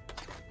road.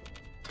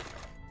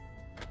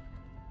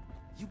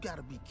 You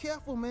gotta be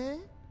careful,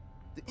 man.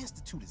 The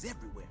Institute is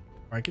everywhere.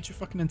 Alright, get your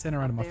fucking antenna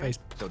out of my face.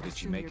 So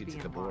did you make it to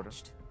the border?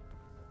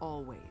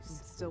 Always.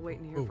 Still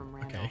waiting to hear from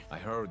Randall. Okay. I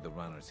heard the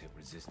runners hit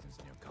resistance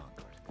near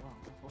Concord.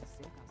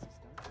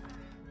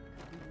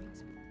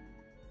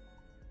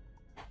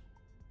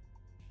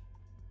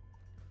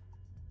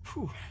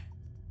 Whew.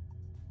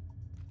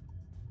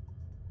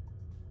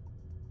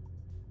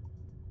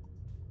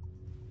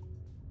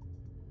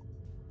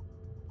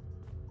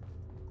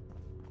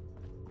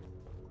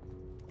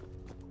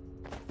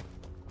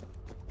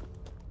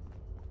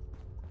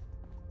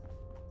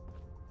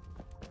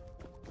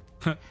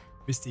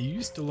 Misty,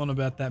 you still on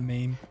about that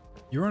meme?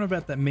 You're on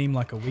about that meme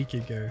like a week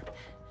ago.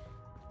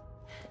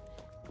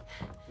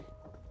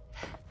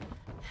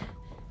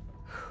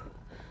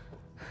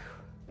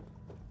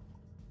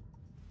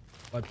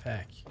 Blood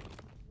pack.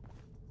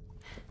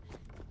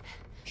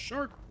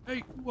 Shark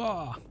bait,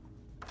 wah.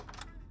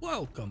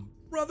 Welcome,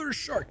 brother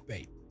Shark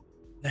bait.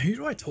 Now, who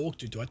do I talk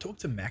to? Do I talk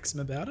to Maxim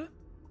about it?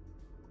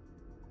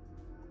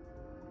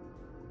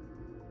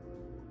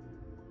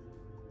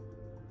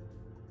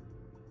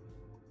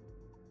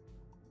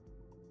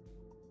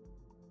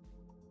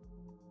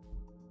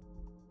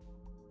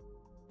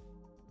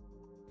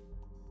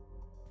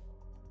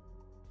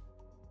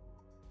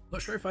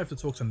 Not sure if I have to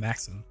talk to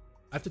Maxim.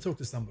 I have to talk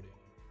to somebody.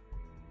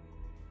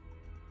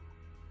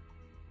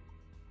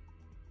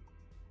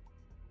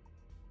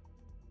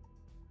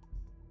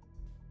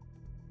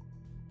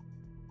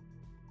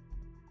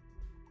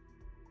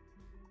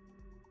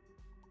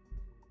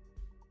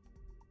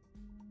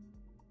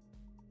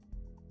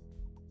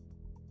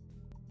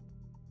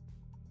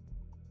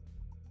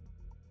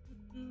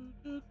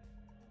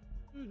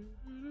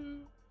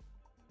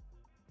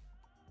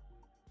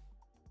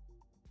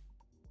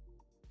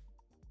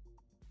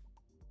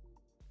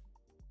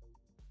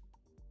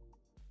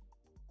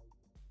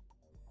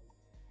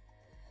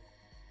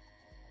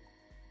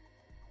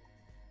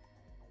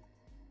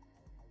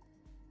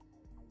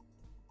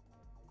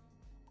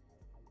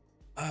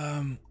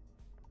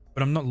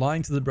 But I'm not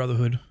lying to the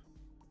Brotherhood.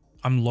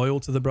 I'm loyal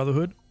to the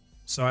Brotherhood.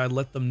 So I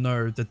let them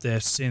know that they're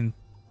synth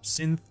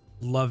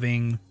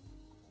loving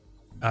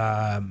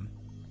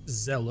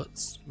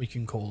zealots, we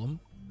can call them,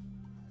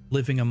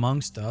 living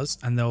amongst us,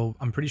 and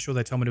I'm pretty sure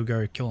they tell me to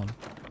go kill them.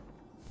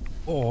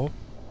 Or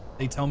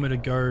they tell me to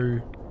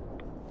go.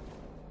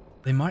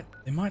 They might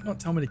not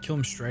tell me to kill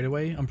him straight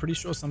away. I'm pretty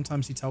sure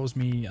sometimes he tells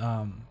me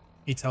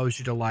he tells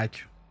you to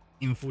like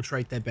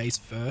infiltrate their base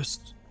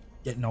first,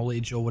 get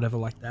knowledge or whatever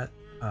like that.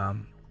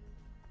 I'm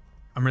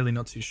really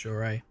not too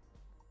sure, eh?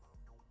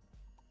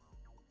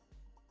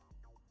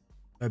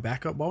 No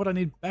backup? Why would I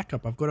need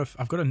backup? I've got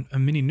a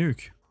mini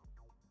nuke.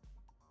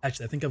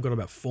 Actually, I think I've got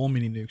about 4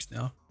 mini nukes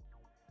now.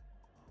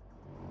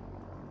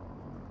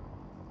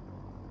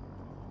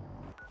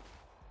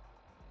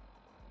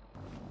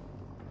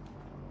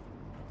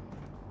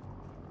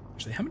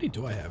 Actually, how many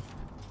do I have?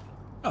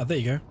 Oh, there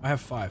you go. I have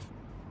 5.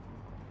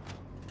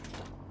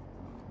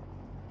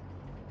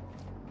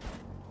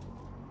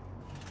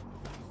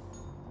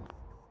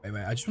 Wait,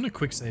 I just want to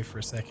quick save for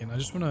a second. I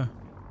just want to...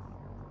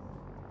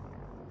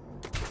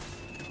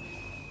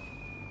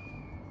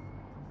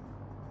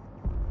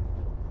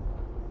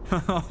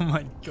 Oh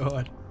my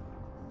god.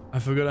 I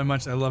forgot how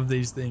much I love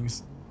these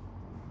things.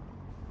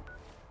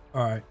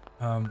 Alright,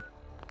 I'm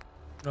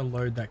gonna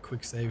load that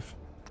quick save.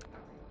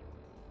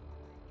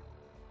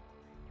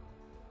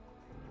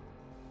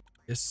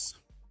 Yes.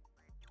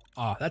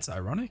 Ah, that's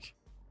ironic.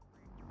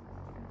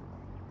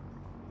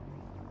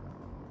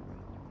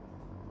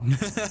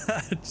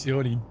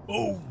 Jordy,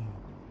 boom.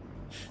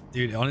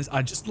 Dude, honest,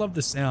 I just love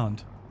the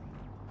sound.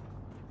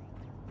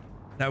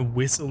 That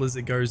whistle as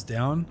it goes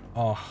down.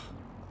 Oh.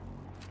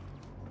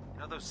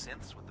 You know those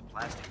synths with the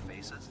plastic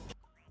faces?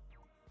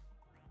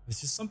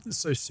 There's just something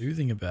so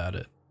soothing about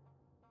it.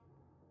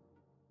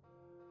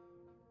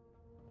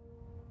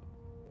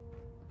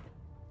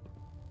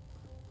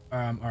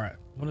 Alright.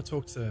 I want to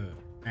talk to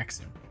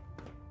Maxim.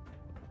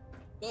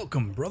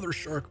 Welcome, brother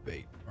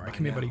Sharkbait. Alright,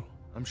 come here, buddy.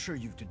 I'm sure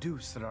you've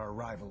deduced that our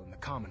arrival in the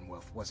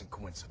Commonwealth wasn't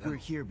coincidental. We're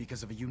here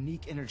because of a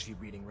unique energy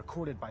reading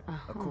recorded by,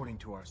 according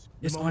to our...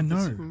 Yes, I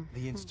know.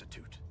 The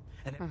Institute.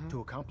 And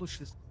to accomplish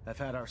this, I've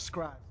had our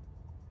scribe...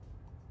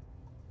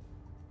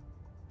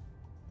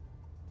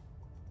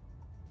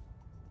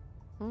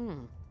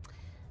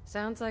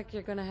 Sounds like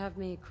you're gonna have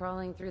me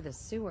crawling through the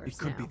sewers It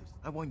could now. be.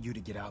 I want you to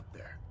get out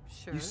there.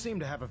 Sure. You seem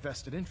to have a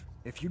vested interest.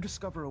 If you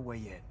discover a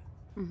way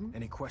in,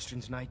 any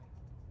questions, Knight?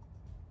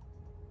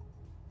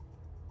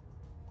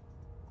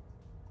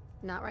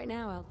 Not right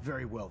now, Al.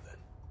 Very well then.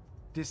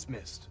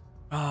 Dismissed.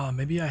 Oh,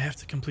 maybe I have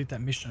to complete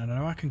that mission. I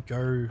know I can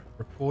go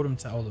report him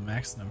to Elder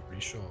Maxon, I'm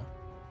pretty sure.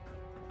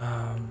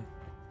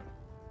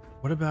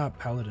 What about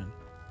Paladin?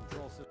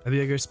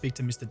 Maybe I go speak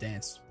to Mr.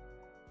 Dance.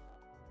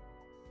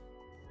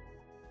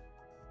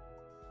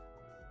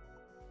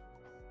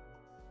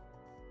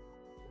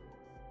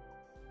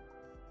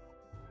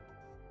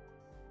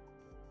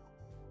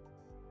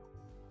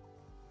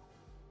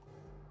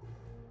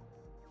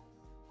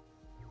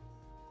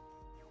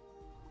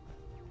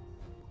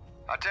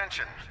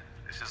 Attention,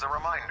 this is a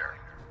reminder.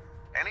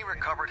 Any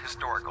recovered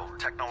historical,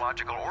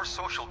 technological, or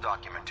social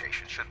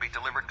documentation should be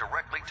delivered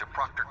directly to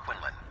Proctor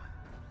Quinlan.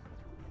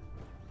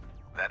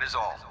 That is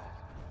all.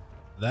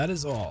 That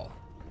is all.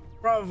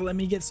 Bruv, let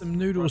me get some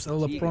noodles a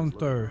la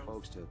pronto.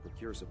 Folks to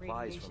procure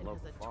supplies from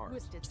local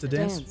farms. Mr.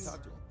 Dance?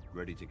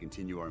 Ready to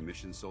continue our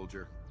mission,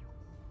 soldier?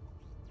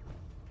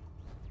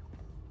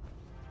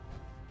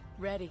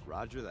 Ready.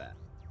 Roger that.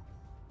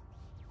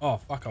 Oh,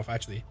 fuck off,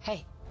 actually.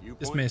 Hey. You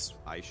dismiss.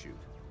 Point, I shoot.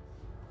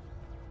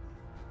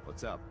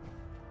 What's up?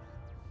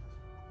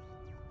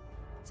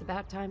 It's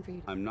about time for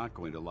you. I'm not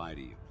going to lie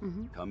to you.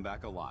 Come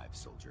back alive,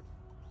 soldier.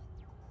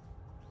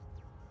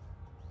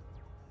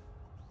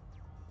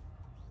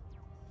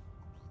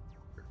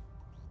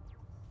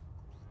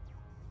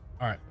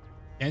 Alright.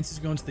 Dance is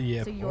going to the So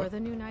airport. you're the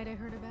new knight I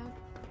heard about?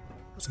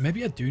 So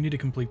maybe I do need to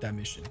complete that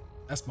mission.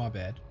 That's my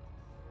bad.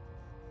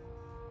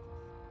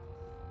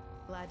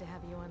 Glad to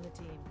have you on the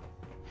team.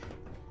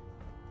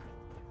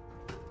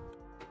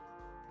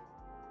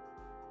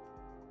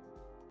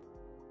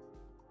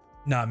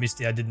 Nah,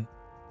 Misty, I didn't.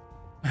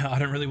 I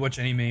don't really watch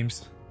any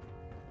memes.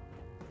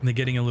 They're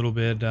getting a little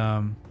bit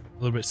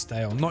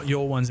stale. Not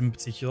your ones in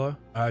particular,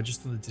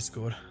 just on the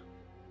Discord.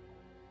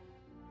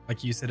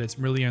 Like you said, it's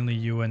really only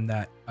you and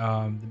that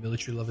the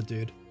military lover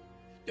dude.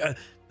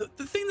 The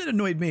thing that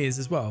annoyed me is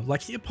as well,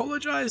 like he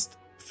apologized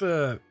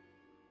for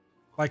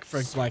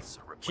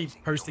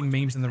keep posting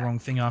memes in the wrong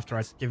thing after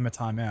I give him a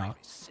timeout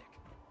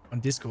on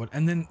Discord,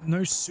 and then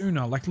no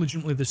sooner, like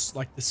legitimately this,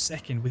 like the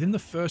second within the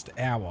first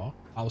hour,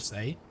 I'll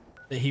say,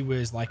 that he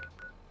was like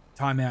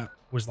timeout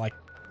was like,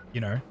 you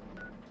know,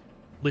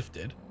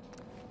 lifted,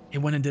 he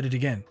went and did it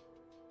again.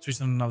 So he's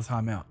on another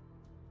timeout.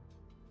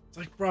 It's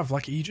like, bruv,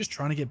 like, are you just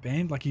trying to get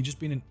banned? Like, you just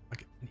being an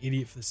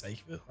idiot for the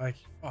sake of it? Like,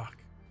 fuck.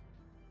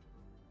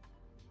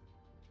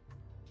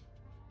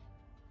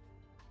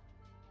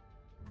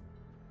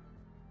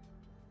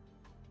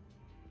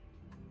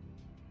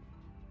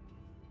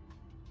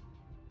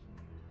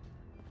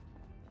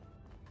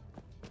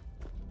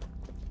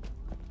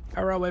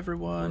 Hello,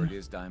 everyone. Word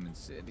is Diamond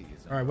City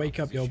is All right, wake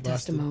up, you old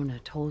bastard. Desdemona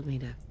told me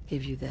to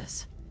give you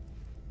this.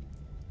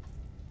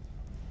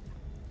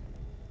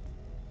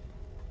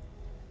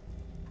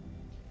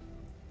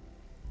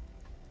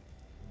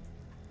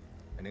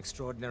 An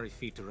extraordinary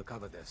feat to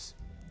recover this.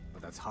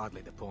 But that's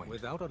hardly the point.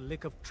 Without a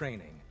lick of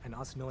training, and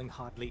us knowing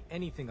hardly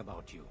anything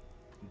about you,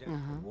 it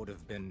would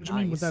have been What do you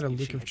mean without a if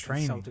lick she of had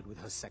training? consulted with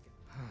her second.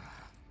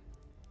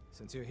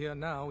 Since you're here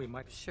now, we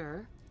might...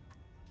 Sure.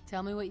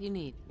 Tell me what you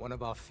need. One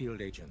of our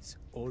field agents,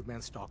 Old Man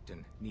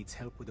Stockton, needs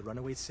help with the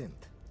runaway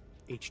synth.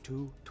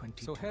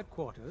 H222. So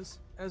headquarters,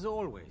 as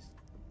always.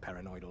 The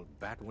paranoid old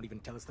bat won't even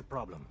tell us the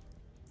problem.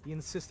 He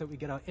insists that we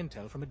get our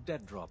intel from a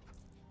dead drop.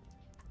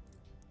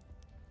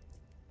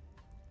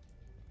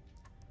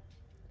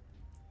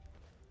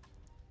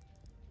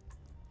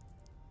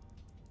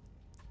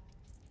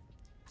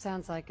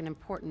 Sounds like an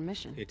important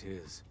mission. It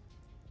is.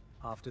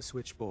 After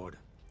Switchboard,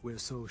 we're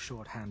so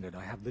short-handed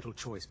I have little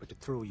choice but to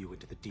throw you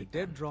into the deep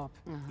dead drop.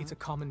 It's a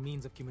common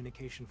means of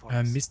communication for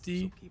us.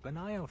 Misty? So keep an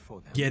eye out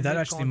for them. Yeah, When that they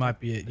actually might contact-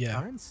 be it, the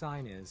yeah. current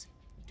sign is,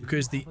 do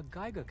Because you the... have a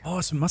Geiger Oh,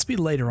 counter? so it must be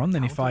later on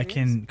then if I Counter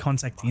can is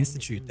contact the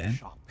Institute then.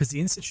 Because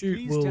the Institute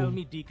Please will... tell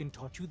me Deacon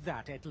taught you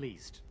that at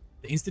least.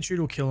 The Institute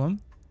will kill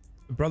him.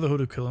 The Brotherhood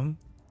will kill him.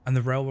 And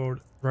the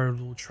Railroad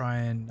will try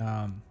and,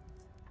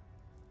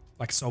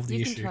 like, solve the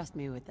you issue. can trust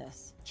me with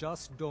this.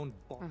 Just don't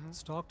bother.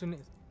 Stockton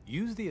is...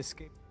 Use the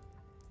escape...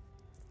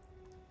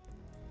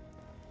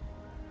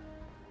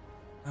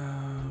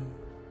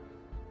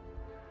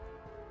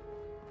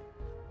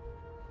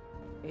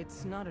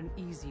 It's not an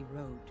easy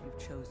road you've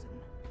chosen.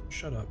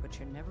 Shut up. But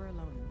you're never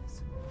alone in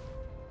this.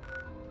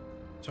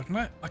 So can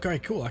I... Okay,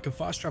 cool. I can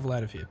fast travel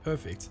out of here.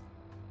 Perfect.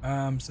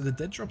 So the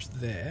dead drop's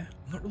there.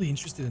 I'm not really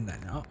interested in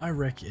that now. I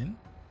reckon...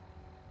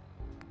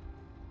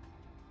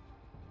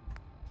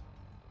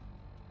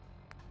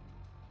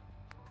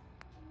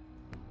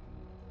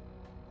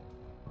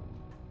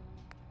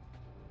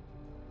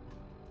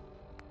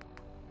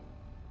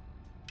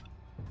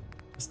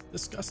 Let's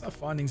discuss our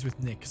findings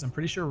with Nick, because I'm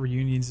pretty sure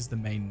reunions is the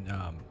main,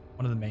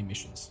 one of the main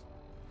missions.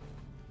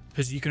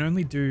 Because you can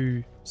only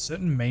do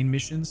certain main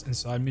missions and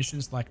side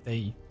missions, like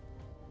they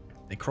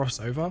cross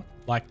over,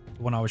 like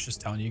the one I was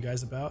just telling you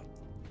guys about.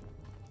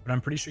 But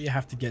I'm pretty sure you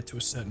have to get to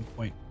a certain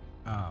point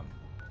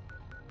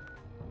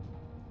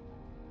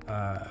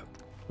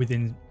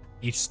within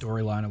each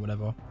storyline or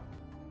whatever.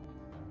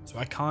 So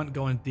I can't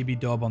go and dibby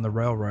dob on the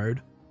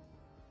railroad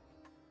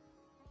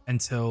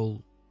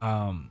until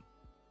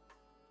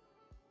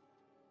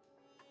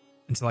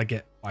I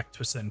get like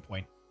to a certain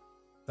point.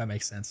 If that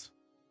makes sense.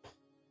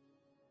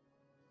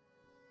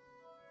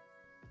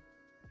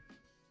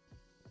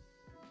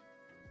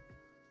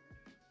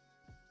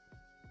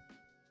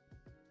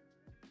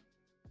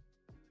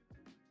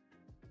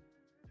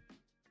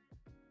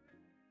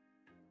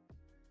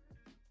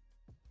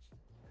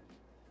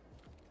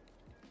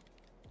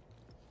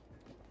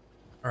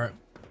 All right,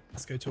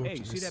 let's go talk Hey, to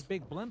you this. see that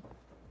big blimp?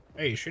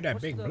 Hey, you see that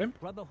What's big the blimp?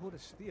 Brotherhood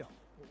of Steel.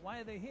 Why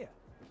are they here?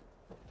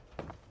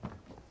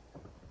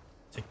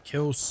 To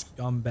kill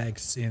scumbag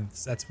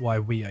synths. That's why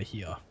we are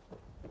here.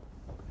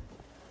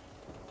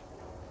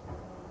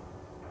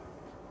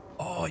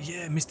 Oh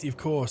yeah, Misty, of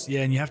course.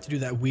 Yeah, and you have to do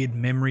that weird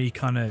memory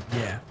kind of,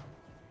 yeah.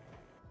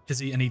 Because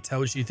he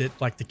tells you that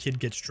like the kid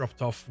gets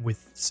dropped off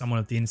with someone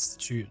at the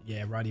Institute.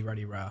 Yeah, righty,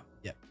 rah.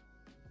 Yep.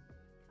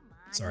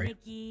 Sorry.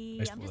 Nikki,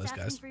 No I'm spoilers, just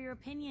asking guys. for your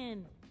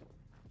opinion.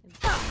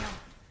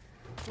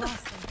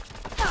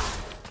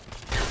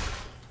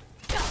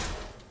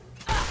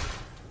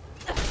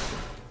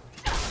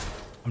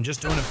 I'm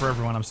just doing it for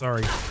everyone. I'm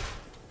sorry.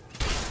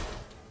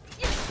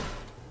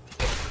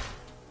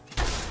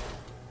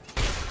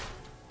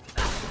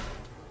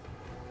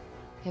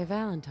 Hey,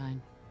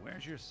 Valentine.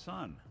 Where's your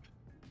son?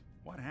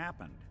 What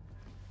happened?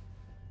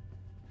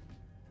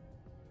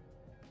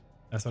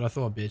 That's what I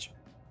thought, bitch.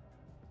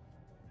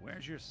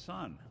 Where's your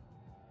son?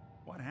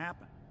 What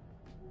happened?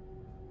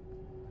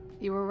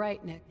 You were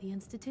right, Nick. The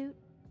Institute?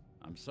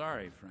 I'm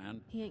sorry,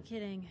 friend. He ain't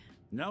kidding.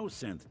 No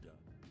synth does.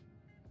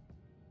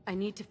 I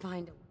need to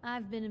find him.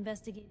 I've been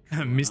investigating.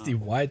 Misty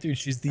White, dude,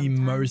 she's the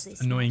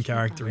most annoying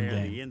character in Where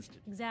game. the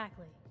Institute?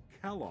 Exactly.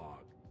 Kellogg.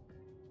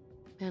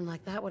 Man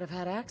like that would have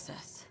had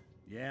access.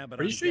 Yeah, but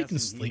Pretty I'm sure you can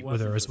guessing he sleep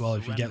with her wasn't as well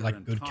if you get surrender like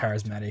and good talk type,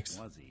 charismatics.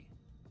 was he?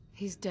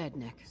 He's dead,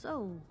 Nick.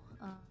 So,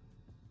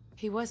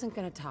 He wasn't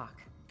gonna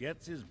talk.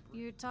 Gets his...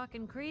 you're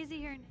talking crazy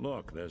here?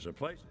 Look, there's a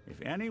place.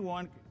 If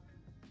anyone...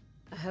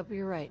 I hope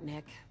you're right,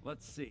 Nick.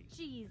 Let's see.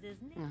 Jesus,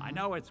 Nick. I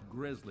know it's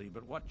grisly,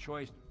 but what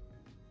choice...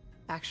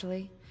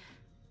 Actually,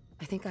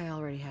 I think I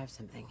already have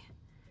something.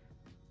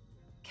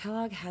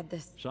 Kellogg had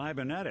this...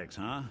 Cybernetics,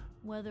 huh?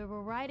 Whether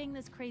we're riding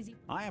this crazy...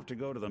 I have to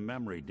go to the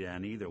memory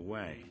den either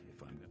way,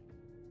 if I'm...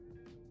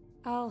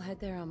 I'll head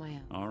there on my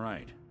own. All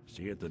right.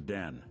 See you at the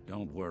den.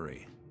 Don't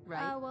worry.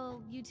 Right.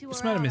 Well, you two What's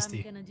are the matter, out. Misty?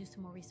 I'm gonna do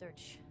some more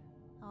research.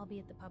 I'll be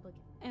at the public.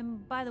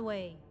 And by the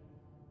way,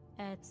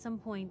 at some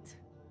point,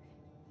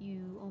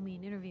 you owe me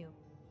an interview.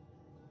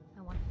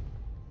 I want...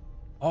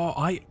 Oh,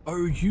 I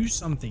owe you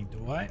something,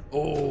 do I?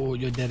 Oh,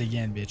 you're dead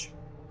again, bitch.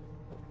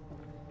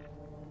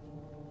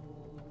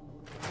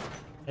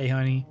 Hey,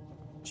 honey.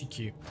 She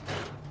cute.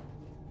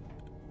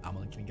 I'm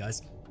only kidding,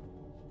 guys.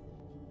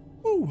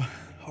 Ooh,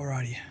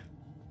 alrighty.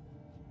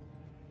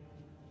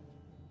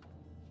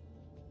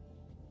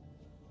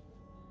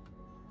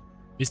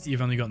 Misty,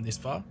 you've only gotten this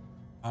far?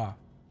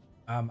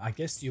 I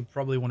guess you'll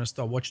probably want to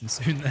start watching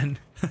soon then.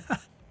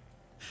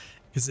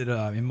 Because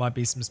it might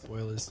be some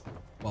spoilers.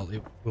 Well,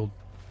 it will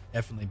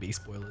definitely be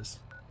spoilers.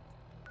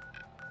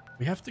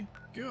 We have to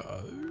go.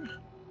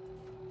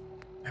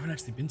 I haven't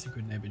actually been to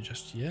Good Neighbor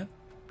just yet.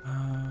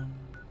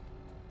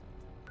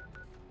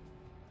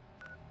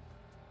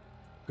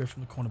 Go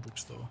from the corner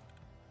bookstore.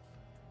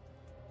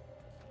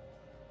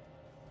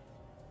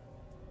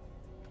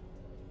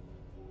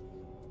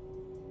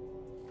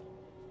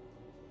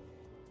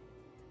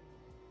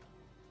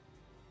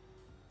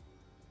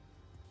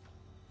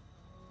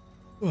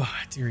 Oh,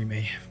 dearie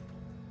me.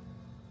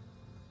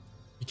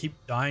 You keep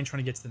dying trying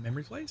to get to the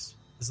memory place?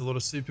 There's a lot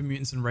of super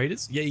mutants and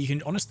raiders. Yeah, you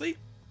can honestly,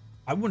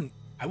 I wouldn't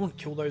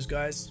kill those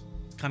guys.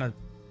 It's kind of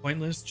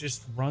pointless.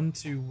 Just run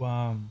to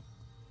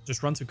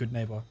Good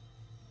Neighbor.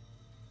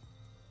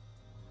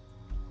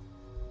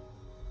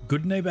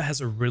 Good Neighbor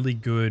has a really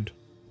good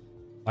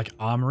like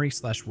armory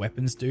 /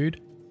 weapons dude.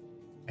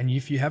 And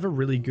if you have a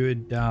really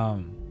good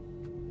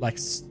like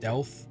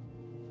stealth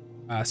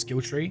skill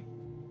tree,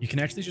 you can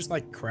actually just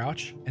like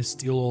crouch and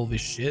steal all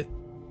this shit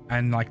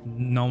and like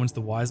no one's the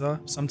wiser.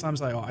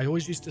 Sometimes I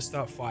always used to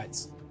start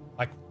fights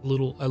like a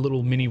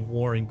little mini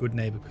war in Good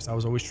Neighbor because I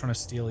was always trying to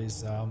steal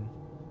his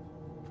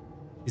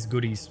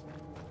goodies.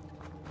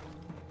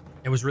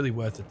 It was really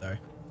worth it though.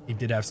 He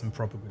did have some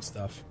proper good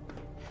stuff.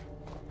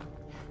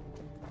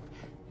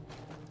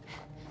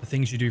 The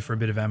things you do for a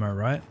bit of ammo,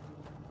 right?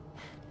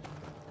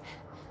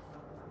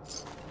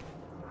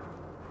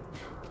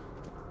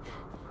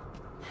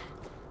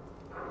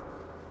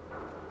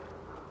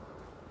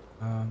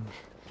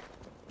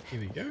 Here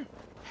we go.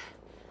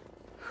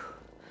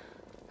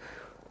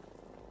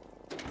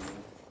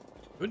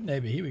 Good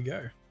Neighbor, here we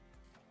go.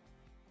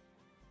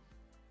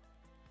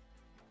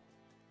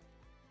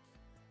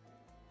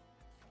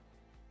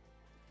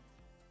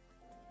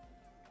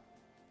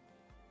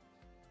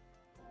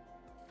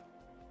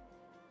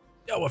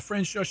 Yo, our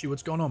friend Shoshi,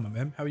 what's going on, my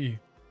man? How are you?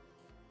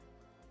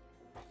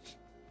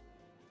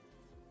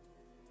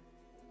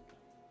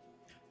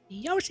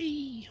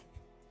 Yoshi!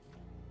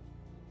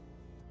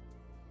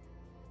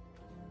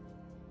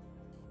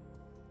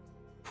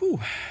 Whew.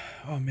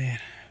 Oh, man.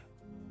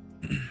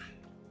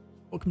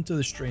 Welcome to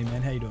the stream,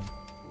 man. How you doing?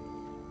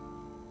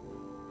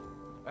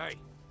 Hey,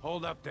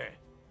 hold up there.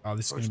 Oh,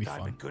 this is going to be First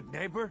time fun. in Good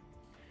Neighbor?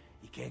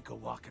 You can't go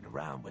walking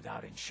around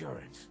without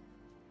insurance.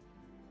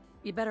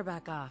 You better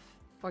back off,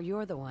 or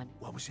you're the one.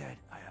 What was that?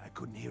 I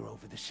couldn't hear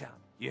over the sound.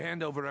 You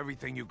hand over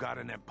everything you got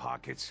in them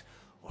pockets,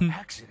 or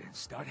accidents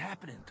start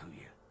happening to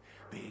you.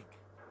 Big.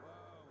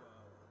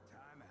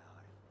 Time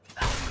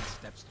out.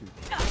 Steps through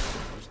the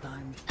first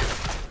time?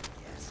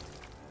 Yes.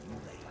 You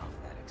lay off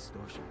that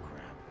extortion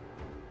crap.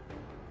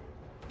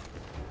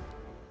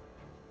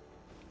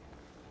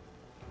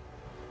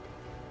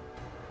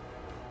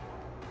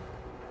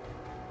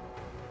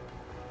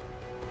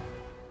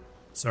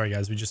 Sorry,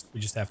 guys. We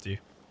just have to.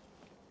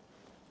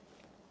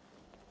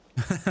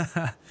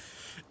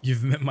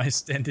 You've met my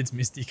standards,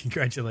 Misty.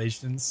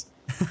 Congratulations.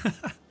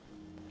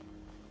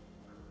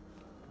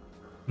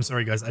 I'm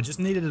sorry, guys. I just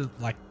needed to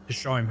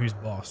show him who's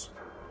boss.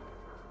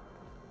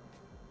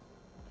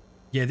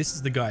 Yeah, this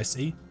is the guy.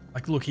 See,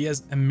 like, look, he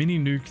has a mini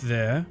nuke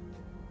there,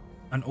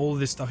 and all of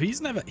this stuff. He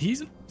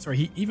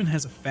even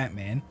has a Fat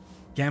Man,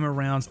 gamma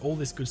rounds, all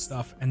this good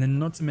stuff, and then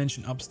not to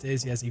mention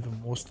upstairs he has even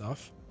more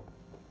stuff.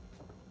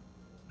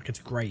 Like, it's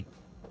great.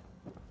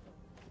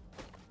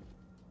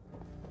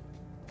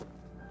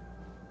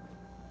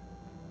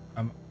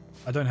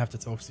 I don't have to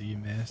talk to you,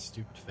 man.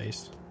 Stupid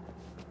face.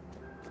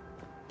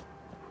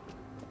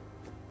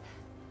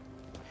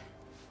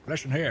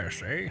 Listen here,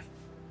 see?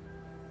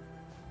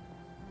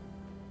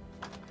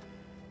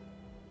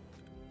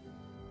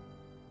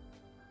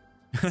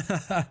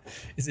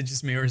 Is it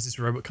just me or is this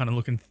robot kind of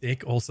looking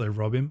thick? Also,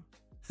 rob him.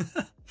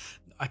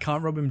 I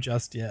can't rob him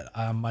just yet.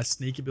 My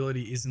sneak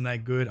ability isn't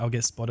that good. I'll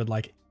get spotted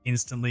like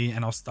instantly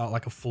and I'll start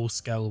like a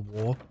full-scale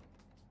war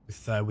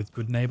with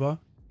Good Neighbor.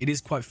 It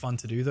is quite fun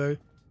to do though.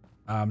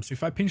 So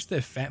if I pinch their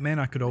Fat Man,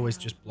 I could always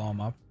just blow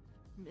him up.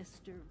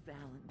 Mr.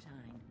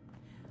 Valentine,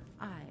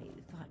 I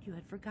thought you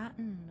had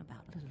forgotten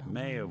about little.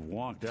 May have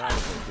walked out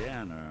of the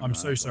den. I'm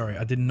so sorry.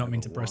 I did not mean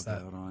to press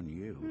that. Out on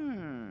you.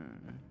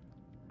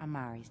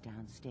 Amari's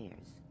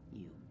downstairs,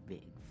 you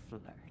big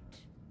flirt.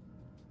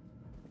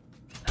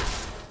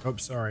 Oh,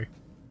 sorry.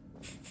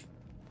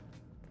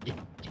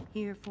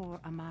 Here for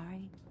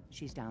Amari?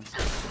 She's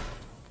downstairs.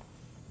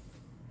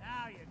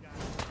 Now you got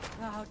it.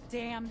 Oh,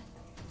 damn.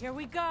 Here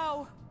we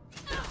go.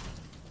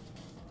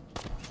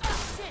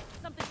 Shit,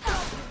 something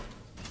broken.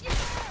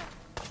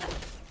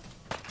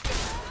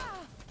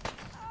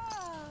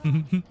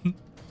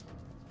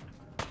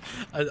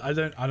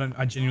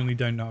 I genuinely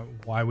don't know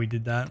why we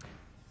did that.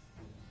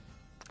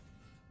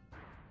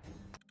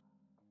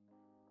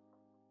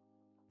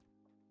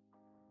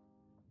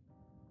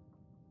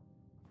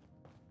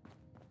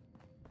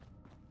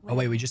 Oh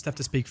wait, we just have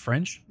to speak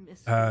French.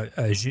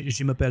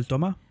 Je m'appelle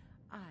Thomas.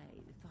 I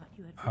thought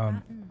you had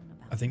forgotten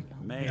I think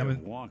May have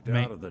walked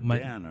out of the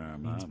den,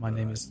 Irma, my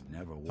name but is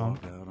never Tom.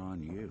 walked out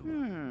on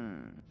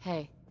you.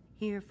 Hey.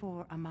 Here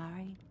for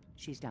Amari?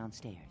 She's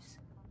downstairs.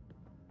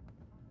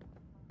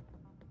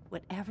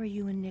 Whatever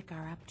you and Nick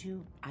are up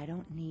to, I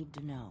don't need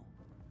to know.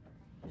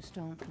 Just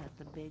don't let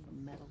the big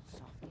metal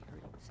softy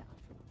hurt himself,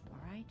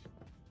 alright?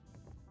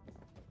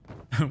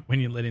 When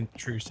you let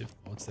intrusive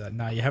thoughts out.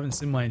 Nah, you haven't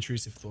seen my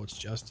intrusive thoughts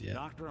just yet.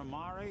 Dr.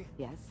 Amari?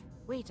 Yes?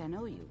 Wait, I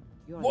know you.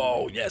 You're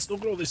Whoa, yes,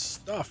 look at all this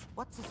stuff.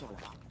 What's this all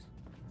about?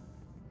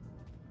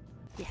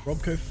 Yes.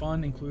 Robco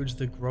Fun includes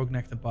the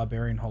Grognak the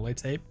Barbarian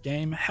holotape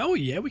game. Hell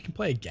yeah, we can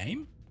play a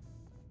game.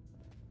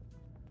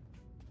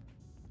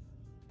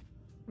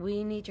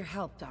 We need your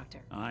help, Doctor.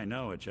 I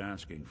know it's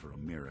asking for a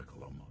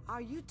miracle, Amari.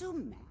 Are you two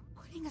men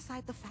putting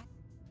aside the fact?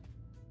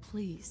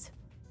 Please.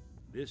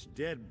 This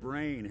dead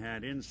brain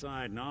had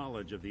inside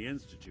knowledge of the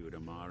Institute,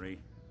 Amari.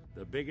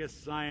 The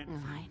biggest science...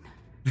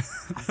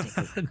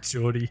 Fine.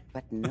 Jordy.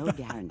 But no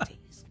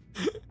guarantees.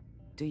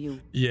 Do you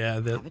Yeah,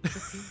 have that... it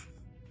with you?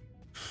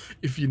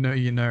 If you know,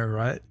 you know,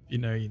 right? If you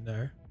know, you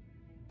know.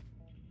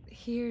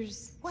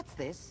 Here's... What's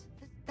this?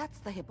 That's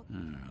the hippo.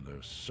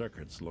 Those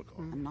circuits look...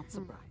 I'm not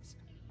surprised.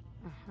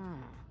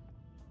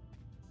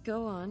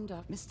 Go on,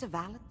 Doc. Mr.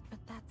 Valent, but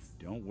that's...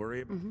 Don't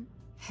worry.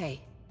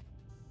 Hey.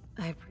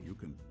 You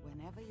can...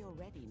 Whenever you're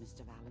ready,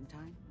 Mr.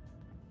 Valentine.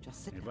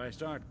 Just sit If down. I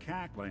start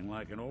cackling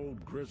like an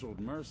old grizzled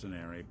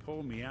mercenary,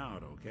 pull me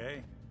out,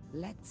 okay?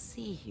 Let's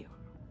see here.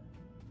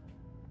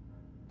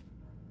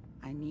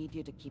 I need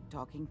you to keep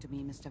talking to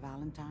me, Mr.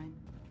 Valentine.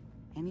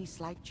 Any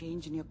slight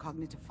change in your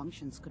cognitive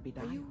functions could be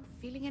dire. Are you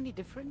feeling any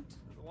different?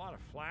 There's a lot of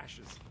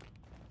flashes.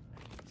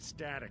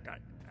 Static. I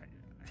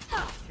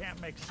can't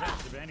make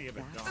sense of any of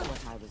it, That's Doc.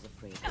 what I was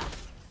afraid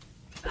of.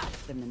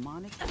 The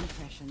mnemonic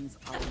impressions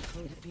are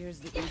encoded. It appears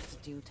the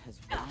Institute has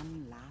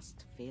one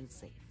last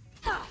failsafe.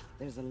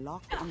 There's a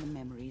lock on the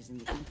memories in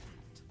the implant.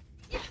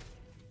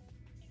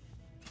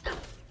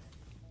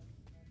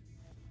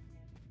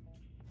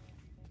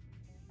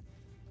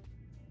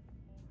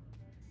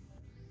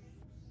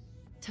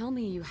 Tell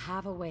me you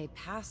have a way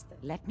past this.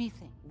 Let me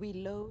think. We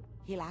load,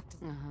 he'll act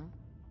as...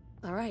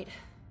 All right.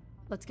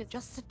 Let's get...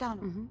 Just sit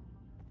down.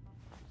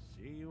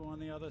 See you on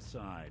the other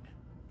side.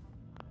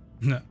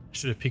 No,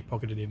 should have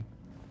pickpocketed him.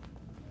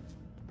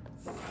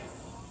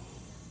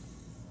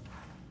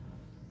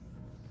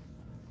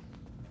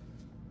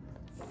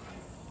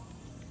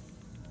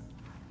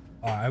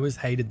 Oh, I always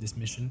hated this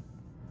mission.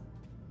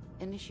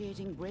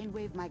 Initiating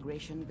brainwave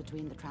migration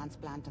between the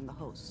transplant and the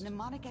host.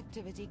 Mnemonic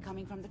activity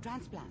coming from the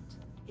transplant.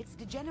 It's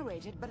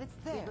degenerated, but it's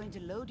there. We're going to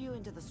load you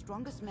into the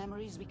strongest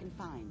memories we can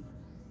find.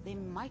 They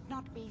might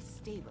not be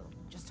stable.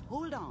 Just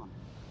hold on.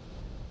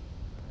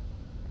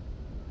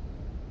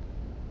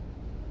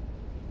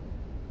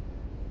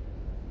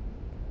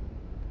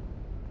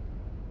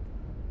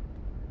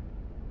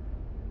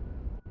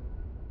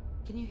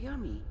 Can you hear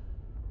me?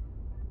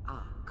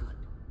 Ah, good.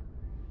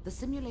 The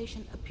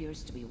simulation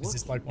appears to be working. Is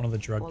this like one of the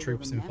drug although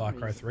troops the in Far Cry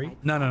memories 3?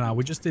 might No.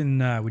 We're just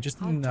in I'll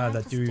try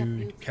that to step you dude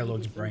through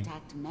Kellogg's the brain.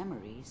 intact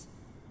memories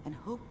and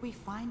hope we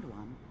find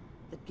one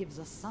that gives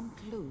us some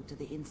clue to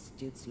the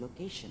Institute's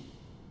location.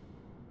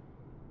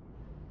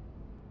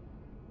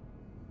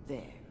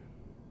 There.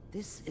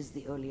 This is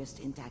the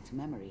earliest intact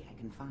memory I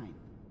can find.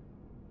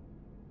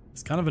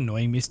 It's kind of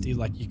annoying, Misty.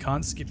 Like, you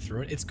can't skip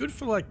through it. It's good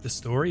for like the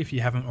story if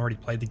you haven't already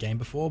played the game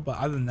before, but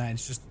other than that,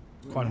 it's just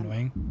quite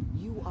annoying.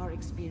 You are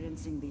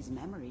experiencing these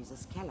memories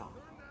as Kellogg.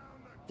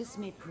 This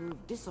may prove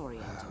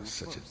disorienting. I was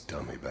such a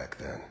dummy back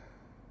then.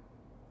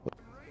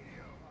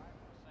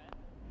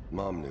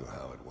 Mom knew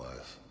how it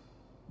was.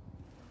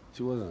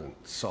 She wasn't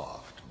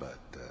soft, but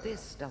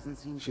this doesn't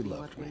seem she to be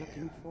loved what we're me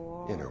looking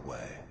for. in her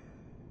way.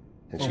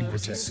 And She she wasn't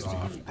protected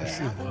soft, me. but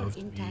she loved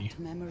me. Intact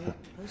memory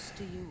close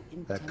to you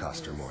in That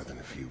cost her temporal more than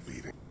a few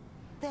beatings.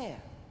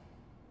 There.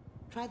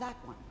 Try that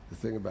one. The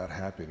thing about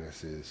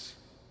happiness is,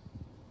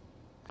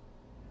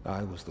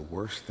 I was the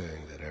worst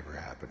thing that ever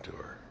happened to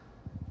her.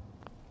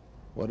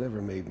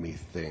 Whatever made me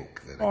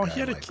think that a Oh, guy he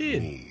had a like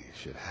kid. me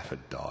should have a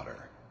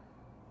daughter?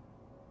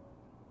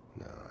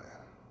 No,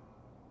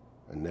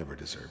 I never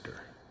deserved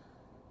her.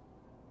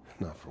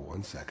 Not for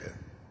 1 second.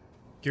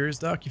 Curious,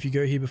 Doc, if you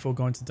go here before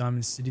going to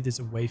Diamond City, there's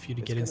a way for you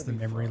to get into the gonna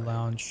be memory fine.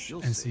 lounge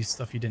You'll and see. see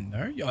stuff you didn't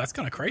know. Yo, that's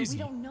kind of We crazy.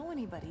 don't know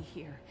anybody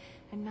here.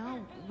 And now,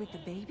 with the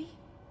baby?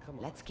 Come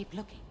on. Let's keep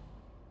looking.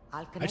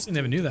 I'll connect actually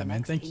never you knew to that, the man.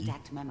 next Thank you.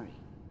 intact memory.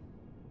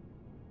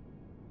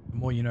 The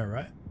more you know,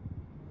 right?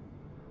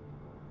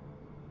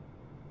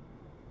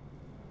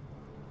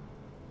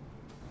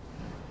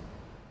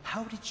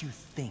 How did you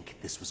think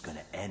this was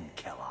gonna end,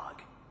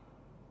 Kellogg?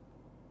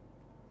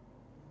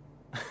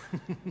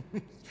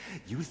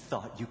 You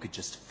thought you could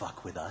just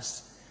fuck with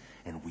us,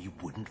 and we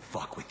wouldn't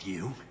fuck with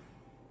you?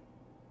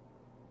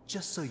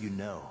 Just so you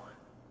know,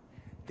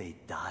 they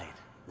died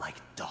like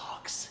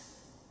dogs.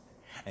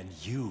 And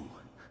you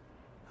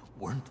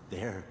weren't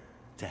there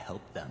to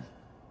help them.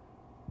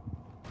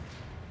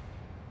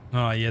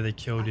 Oh yeah, they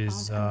killed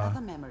his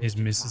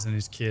missus and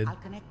his kid. I'll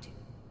connect you.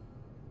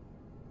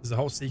 There's a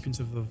whole sequence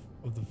of the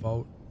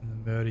vault and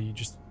the murder. You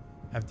just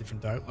have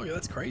different dialogue. Oh yeah,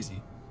 that's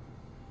crazy.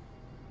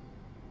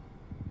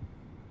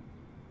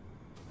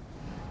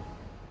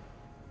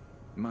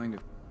 Mind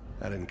if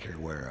I didn't care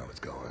where I was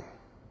going.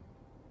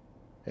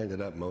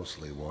 Ended up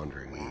mostly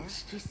wandering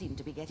east. We seem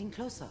to be getting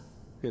closer.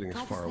 Getting as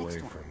Try far this away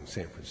next one. from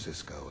San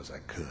Francisco as I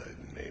could,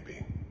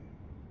 maybe.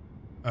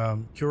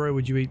 Kuro,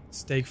 would you eat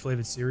steak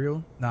flavored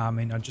cereal? Nah, I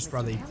mean, I'd just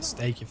rather eat the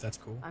steak if that's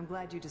cool. I'm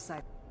glad you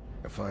decided.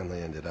 I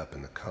finally ended up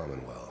in the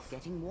Commonwealth.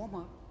 Getting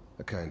warmer.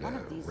 I kinda One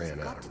of these ran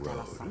has out got of to tell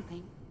us road.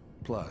 something.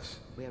 Plus,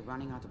 We're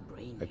running out of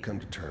brain. I'd come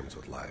to terms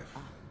with life.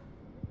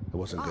 I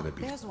wasn't gonna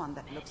be... There's one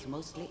that looks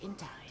mostly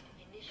intact.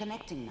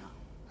 Connecting now.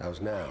 I was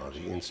now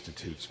the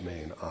Institute's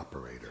main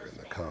operator in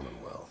the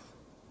Commonwealth.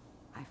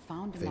 I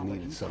found If they another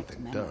needed intact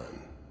something memory.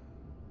 done,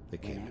 they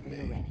came to Whenever me.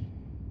 you're ready.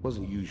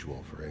 Wasn't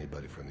usual for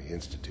anybody from the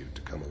Institute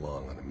to come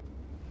along on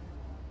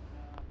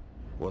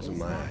a... Wasn't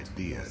my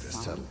idea to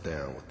settle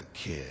down with the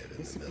kid in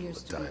This the middle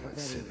appears of to be a Diamond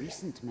very City.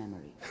 recent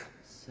memory.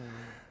 So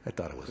I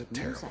thought it was a good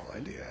news, terrible I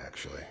think. idea,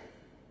 actually.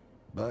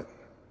 But it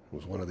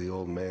was one of the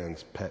old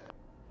man's pet.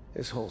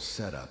 His whole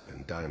setup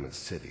in Diamond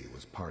City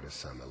was part of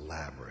some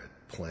elaborate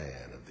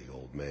plan of the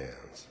old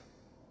man's.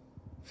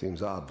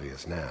 Seems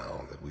obvious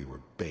now that we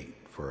were bait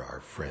for our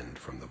friend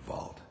from the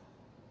vault.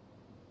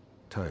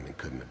 Timing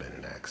couldn't have been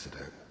an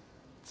accident.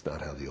 It's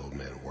not how the old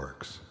man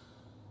works.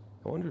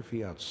 I wonder if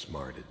he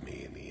outsmarted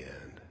me in the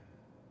end.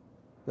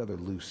 Another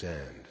loose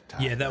end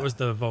tied Yeah, that up. was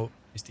the vault,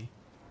 Misty.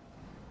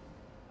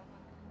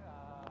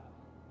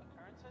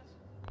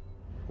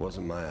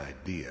 Wasn't my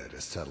idea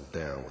to settle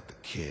down with the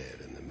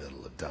kid in the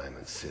middle of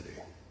Diamond City.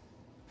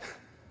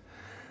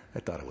 I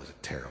thought it was a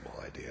terrible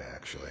idea,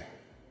 actually.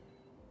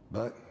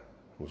 But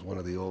it was one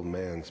of the old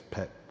man's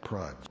pet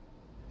projects.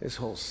 His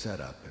whole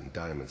setup in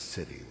Diamond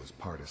City was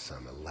part of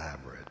some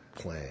elaborate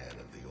plan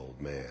of the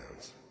old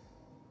man's.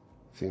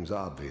 Seems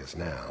obvious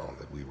now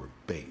that we were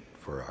bait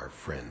for our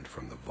friend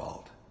from the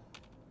vault.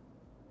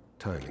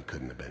 Timing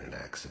couldn't have been an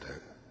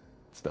accident.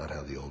 It's not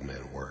how the old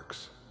man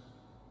works.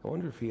 I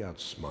wonder if he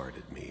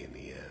outsmarted me in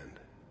the end.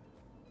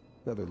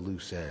 Another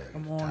loose end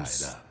Come on,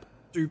 tied up.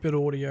 stupid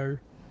audio.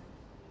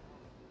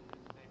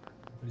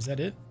 Is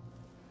that it?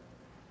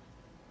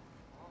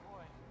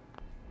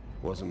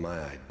 Wasn't my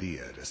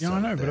idea to Yeah, settle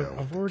I know, but down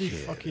I've with already the kid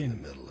in the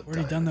fucking middle of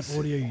already done Diamond that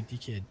audio, City.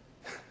 you dickhead.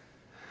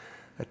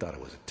 I thought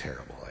it was a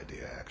terrible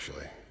idea,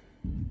 actually.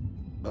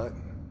 But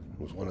it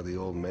was one of the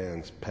old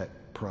man's pet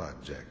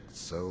projects,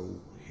 so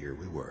here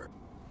we were.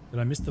 Did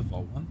I miss the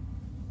vault one?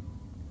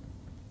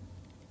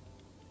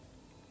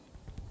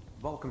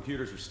 Vault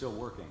computers are still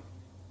working.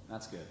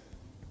 That's good.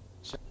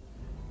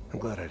 I'm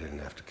glad I didn't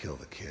have to kill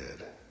the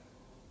kid.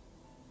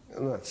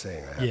 I'm not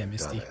saying I Yeah, haven't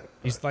done Misty. it.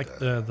 He's but, like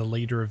the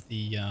leader of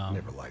the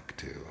never liked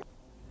to.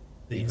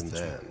 the Even institute.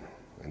 then,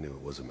 I knew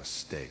it was a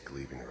mistake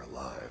leaving her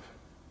alive.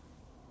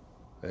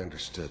 I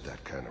understood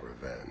that kind of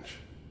revenge.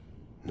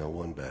 No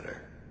one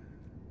better.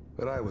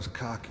 But I was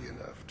cocky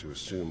enough to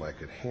assume I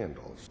could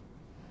handle.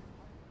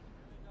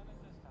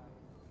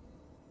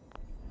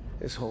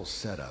 His whole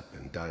setup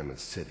in Diamond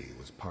City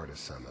was part of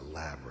some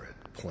elaborate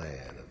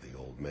plan of the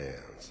old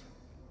man's.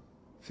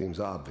 Seems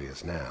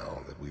obvious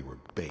now that we were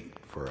bait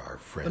for our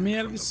friend Let me out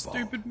from of this the vault.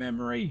 stupid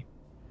memory.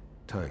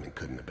 Timing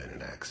couldn't have been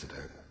an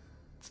accident.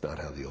 It's not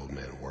how the old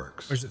man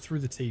works. Or is it through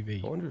the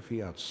TV? I wonder if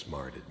he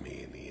outsmarted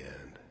me in the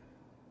end.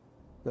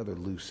 Another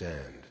loose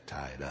end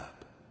tied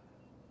up.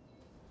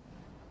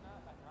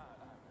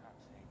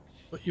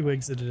 But you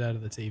exited out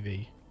of the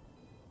TV.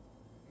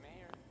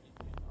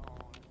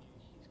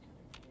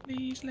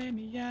 Please let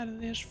me out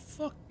of this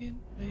fucking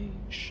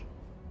place.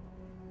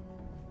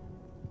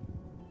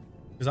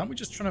 Because aren't we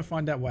just trying to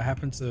find out what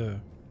happened to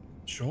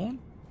Sean?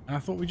 And I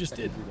thought we just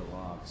did. Through the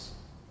logs.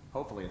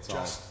 Hopefully it's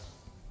Just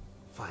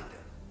find him.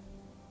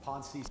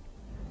 Pod C.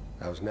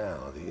 I was now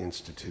the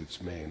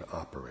Institute's main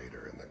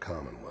operator in the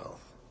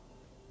Commonwealth.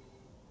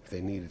 If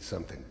they needed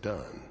something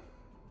done,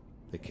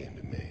 they came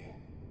to me.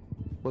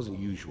 It wasn't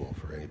usual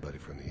for anybody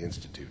from the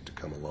Institute to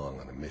come along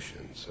on a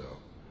mission, so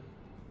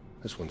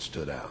this one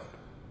stood out.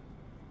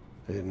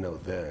 I didn't know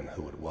then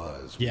who it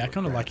was. Yeah, I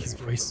kind of like his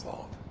from voice. the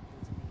vault.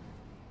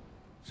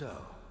 So,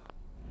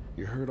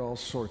 you heard all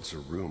sorts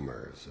of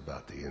rumors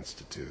about the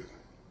Institute.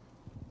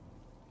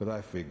 But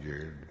I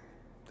figured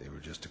they were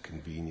just a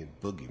convenient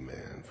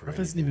boogeyman for Ruff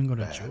hasn't anything even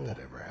got a bad jaw. that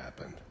ever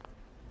happened.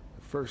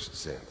 The first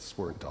synths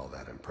weren't all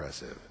that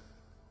impressive.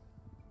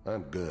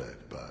 I'm good,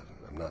 but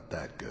I'm not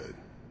that good.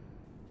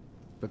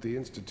 But the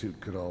Institute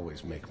could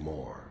always make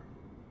more,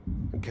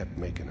 and kept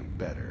making them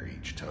better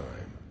each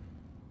time.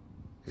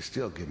 They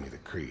still give me the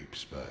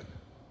creeps, but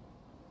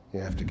you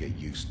have to get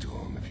used to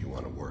them if you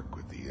want to work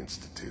with the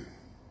Institute.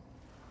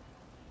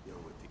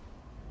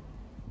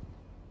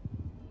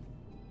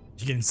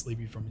 You're getting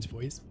sleepy from his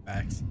voice?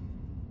 Facts.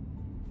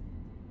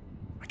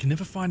 I can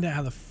never find out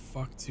how the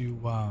fuck to,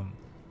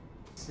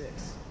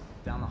 6.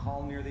 Down the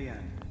hall near the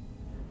end.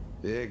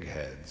 The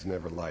eggheads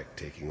never liked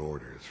taking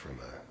orders from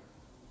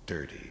a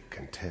dirty,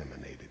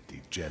 contaminated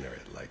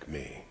degenerate like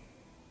me.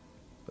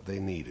 But they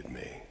needed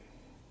me.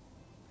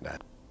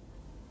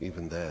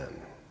 Even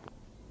then,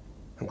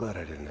 I'm glad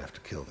I didn't have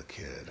to kill the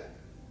kid.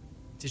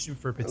 Petition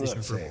for a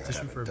petition for a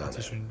petition for a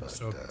petition,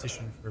 so a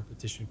petition for a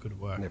petition could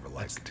work. Never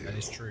liked to. That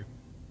is true.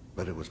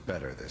 But it was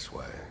better this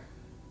way.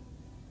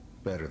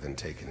 Better than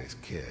taking his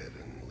kid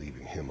and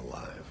leaving him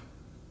alive.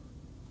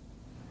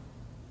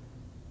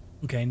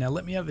 Okay, now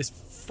let me have this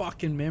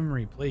fucking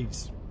memory,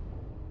 please.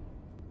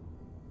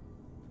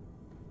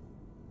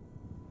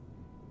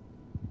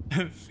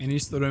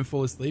 Finish so don't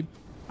fall asleep.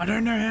 I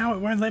don't know how it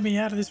won't let me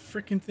out of this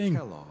freaking thing.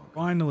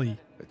 Finally.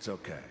 It's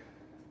okay.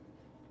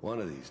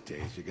 One of these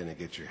days you're gonna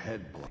get your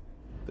head blown.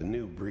 The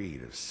new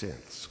breed of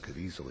synths could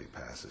easily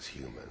pass as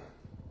human.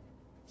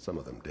 Some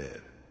of them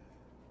did.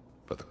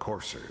 But the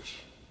coursers,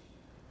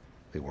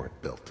 they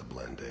weren't built to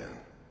blend in.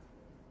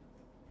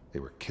 They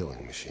were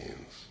killing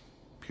machines.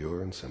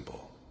 Pure and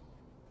simple.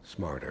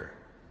 Smarter,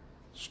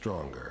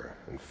 stronger,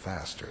 and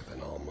faster than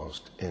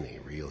almost any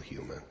real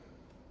human.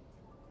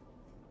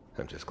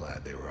 I'm just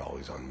glad they were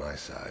always on my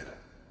side.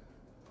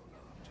 Oh no,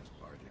 I'm just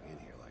barging in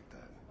here like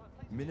that.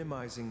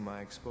 Minimizing my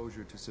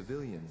exposure to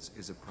civilians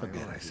is a priority.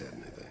 Forget I said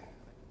anything.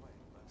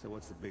 So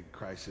what's the big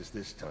crisis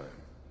this time?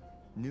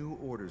 New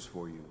orders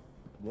for you.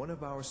 One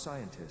of our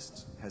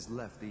scientists has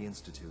left the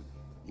Institute.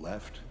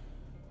 Left?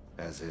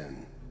 As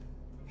in?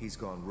 He's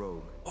gone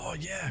rogue. Oh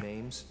yeah.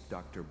 Name's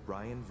Dr.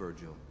 Brian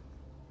Virgil.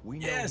 We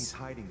know he's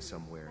hiding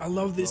somewhere. I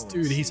love this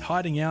dude. He's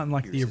hiding out in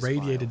like the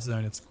irradiated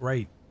zone. It's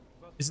great.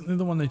 Isn't he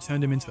the one that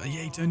turned him into?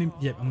 Yeah, he turned him.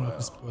 Yep, I'm not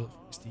gonna spoil it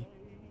for Misty.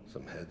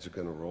 Some heads are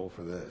gonna roll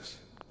for this.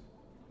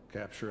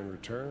 Capture and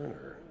return,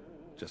 or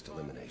just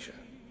elimination?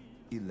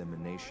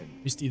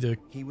 Elimination. Misty, the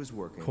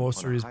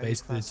Courser is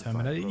basically the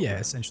Terminator. program. Yeah,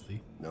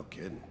 essentially. No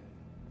kidding.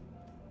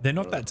 They're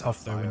not that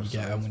tough though when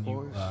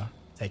you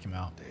take him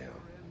out. Damn.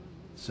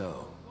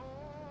 So,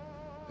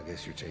 I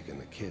guess you're taking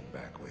the kid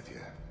back with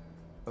you.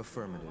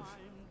 Affirmative.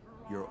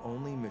 Your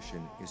only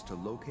mission is to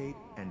locate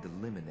and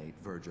eliminate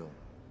Virgil.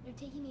 You're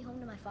taking me home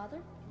to my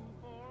father?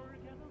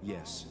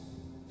 Yes.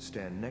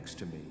 Stand next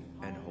to me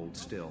and hold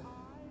still.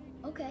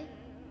 Okay.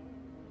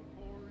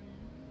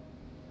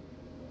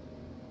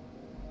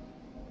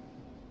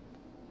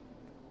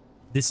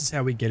 This is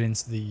how we get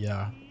into the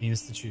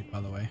Institute,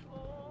 by the way.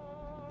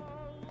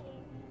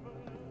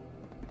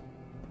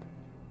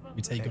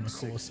 We take on a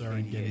Courser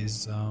and get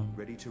his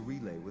ready to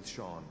relay with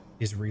Sean.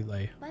 His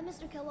relay. Bye,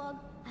 Mr. Kellogg.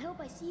 I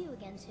hope I see you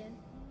again soon.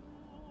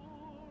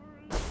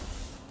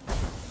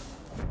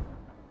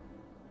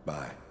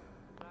 Bye.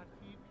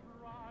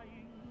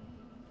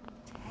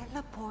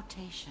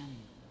 Teleportation.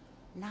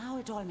 Now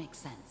it all makes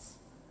sense.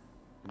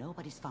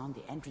 Nobody's found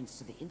the entrance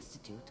to the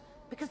Institute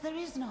because there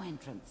is no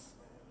entrance.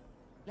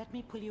 Let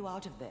me pull you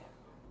out of there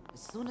as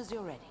soon as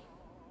you're ready.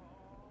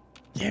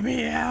 Get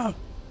me out!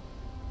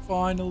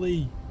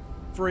 Finally.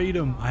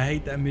 Freedom. I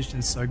hate that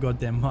mission so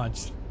goddamn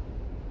much.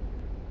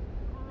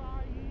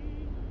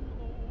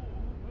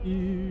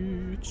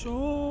 It's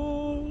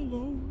all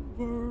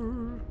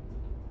over.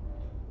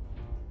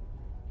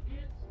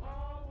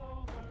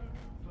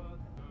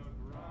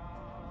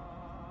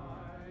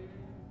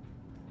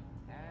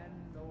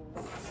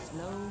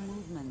 Slow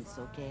movements,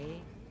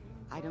 okay?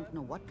 I don't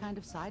know what kind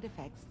of side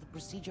effects the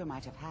procedure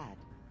might have had.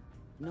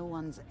 No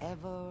one's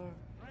ever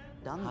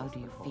done this. How do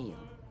you feel?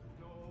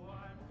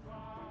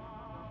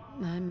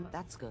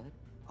 That's good.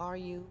 Are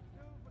you?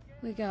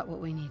 We got what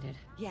we needed.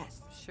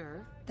 Yes.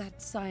 Sure.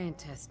 That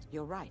scientist.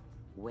 You're right.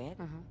 Where?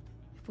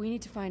 If we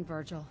need to find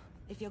Virgil.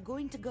 If you're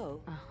going to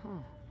go...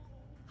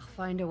 I'll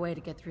find a way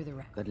to get through the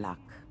wreck. Good luck.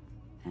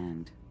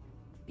 And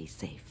be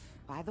safe.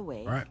 By the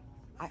way, right.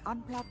 I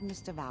unplugged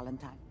Mr.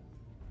 Valentine.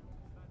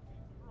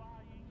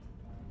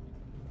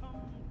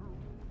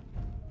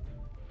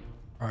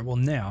 Alright, well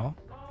now,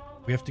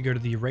 we have to go to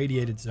the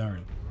irradiated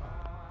zone.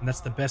 And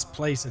that's the best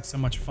place. It's so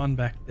much fun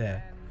back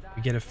there.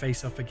 We get a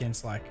face-off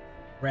against, like,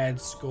 rad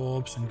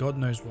scorps and God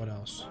knows what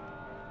else.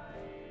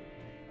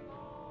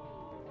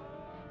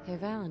 Hey,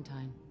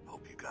 Valentine.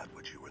 Hope you got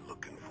what you were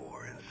looking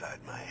for inside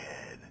my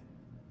head.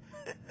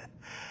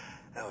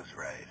 That was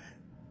right.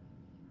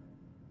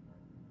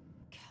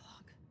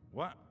 Kellogg.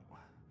 What?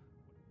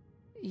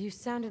 You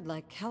sounded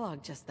like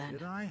Kellogg just then.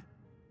 Did I?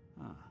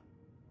 Huh.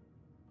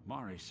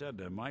 Mari said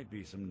there might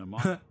be some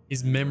mnemonic.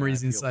 His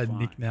memory's inside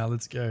Nick now.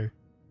 Let's go.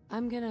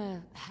 I'm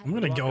gonna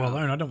go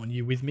alone. I don't want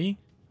you with me.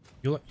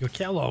 You're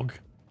Kellogg.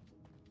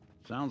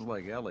 Sounds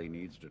like Ellie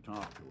needs to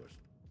talk to us.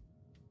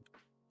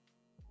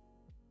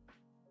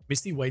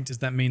 Misty, wait, does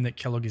that mean that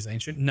Kellogg is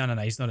ancient? No,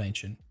 he's not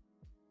ancient.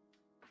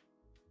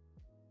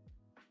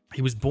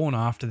 He was born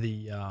after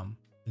the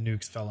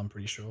nukes fell, I'm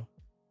pretty sure.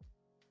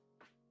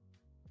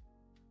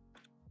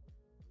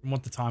 From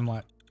what the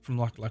timeline,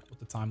 what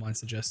the timeline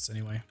suggests,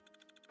 anyway.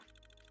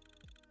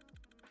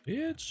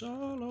 It's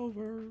all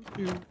over.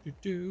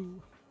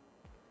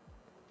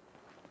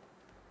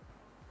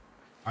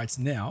 Alright,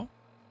 so now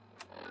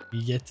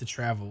we get to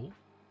travel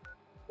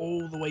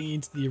all the way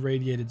into the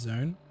irradiated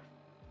zone.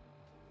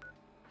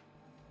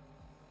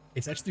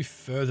 It's actually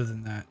further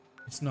than that.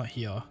 It's not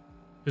here.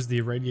 Because the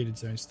irradiated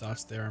zone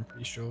starts there, I'm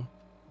pretty sure.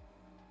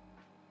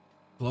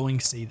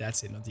 Glowing sea,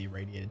 that's it, not the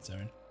irradiated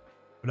zone.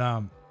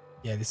 But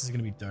yeah, this is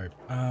gonna be dope.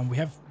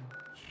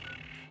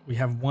 We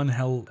have one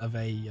hell of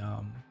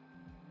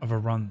a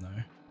run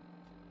though.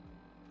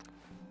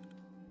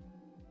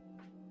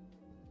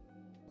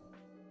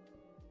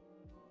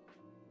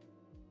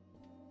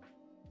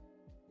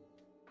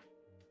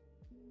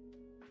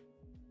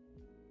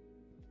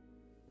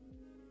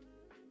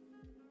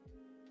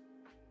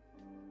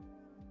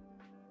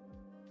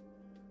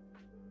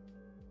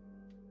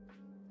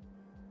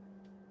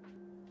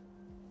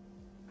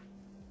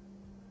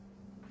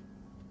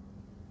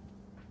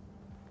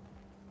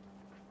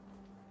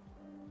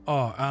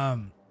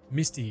 Oh,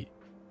 Misty,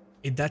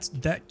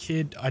 that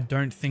kid I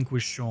don't think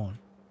was Sean.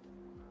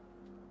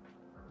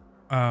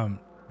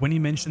 When he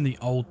mentioned the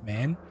old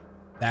man,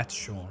 that's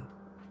Sean.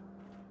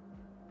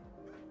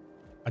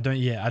 I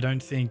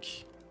don't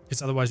think,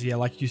 because otherwise, yeah,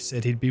 like you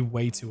said, he'd be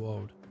way too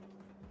old.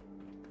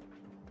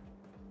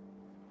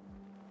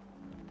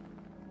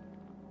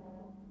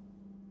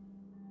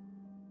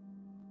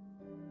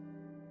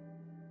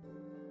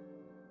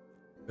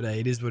 But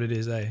hey, it is what it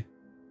is, eh?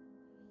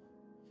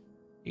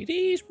 It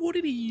is what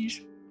it is.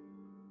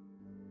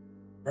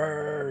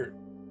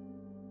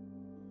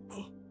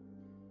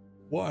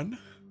 One,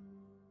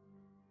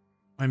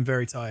 I'm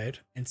very tired.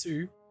 And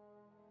two,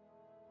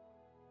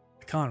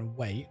 I can't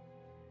wait.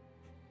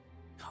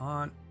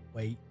 Can't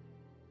wait.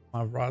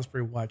 My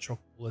raspberry white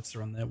chocolate bullets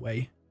are on their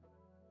way.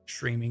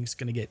 Streaming's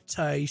gonna get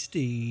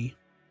tasty.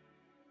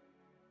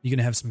 You're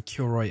gonna have some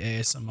Kilroy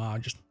ASMR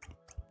just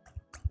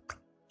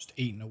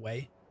eating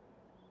away.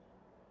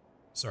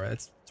 Sorry,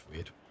 that's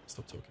weird.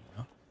 Stop talking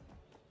now.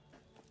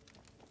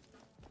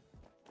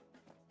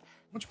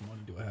 How much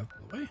money do I have, by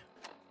the way?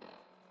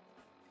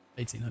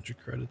 1,800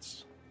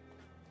 credits.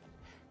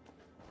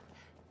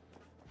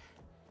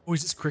 Oh,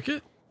 is this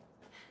cricket?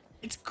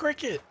 It's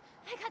cricket!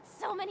 I got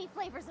so many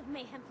flavors of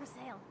mayhem for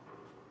sale.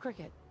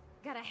 Cricket.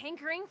 Got a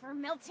hankering for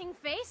melting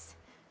face?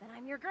 Then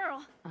I'm your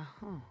girl.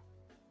 Uh-huh.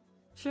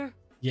 Sure.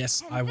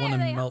 Yes, And I want to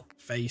there they melt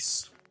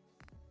face.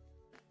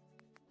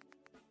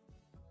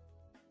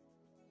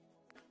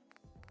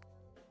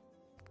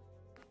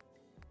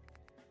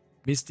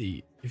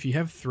 Misty, if you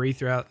have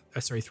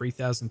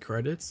 3,000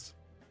 credits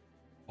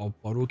or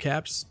bottle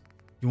caps,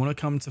 you want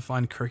to come to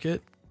find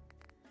cricket.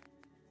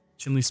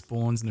 Chinley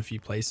spawns in a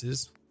few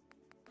places,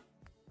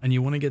 and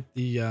you want to get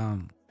the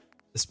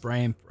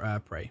spray and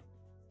pray.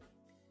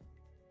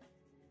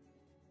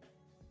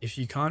 If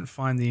you can't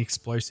find the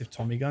explosive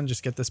Tommy gun,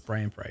 just get the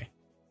spray and pray.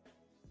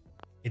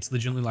 It's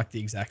legitimately like the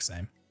exact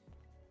same.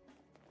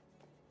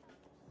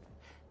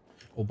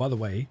 Oh, by the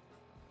way,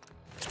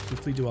 let's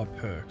quickly do our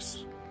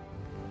perks.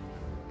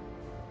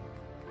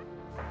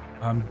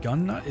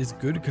 Gun nut is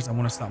good because I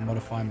want to start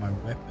modifying my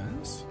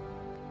weapons.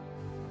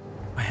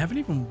 I haven't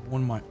even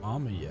worn my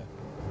armor yet.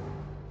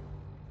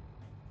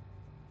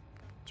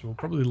 So we'll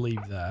probably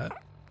leave that.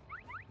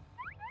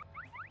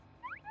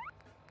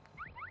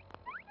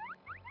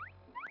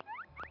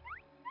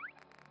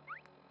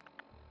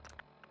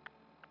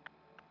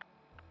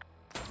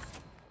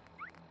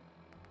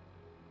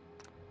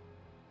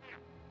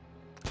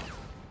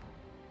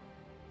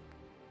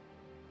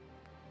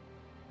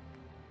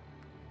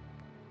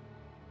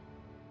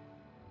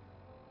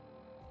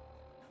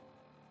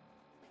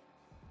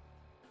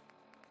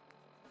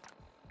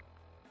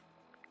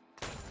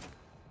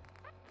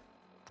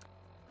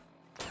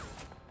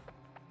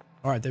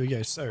 All right, there we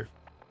go. So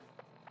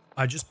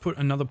I just put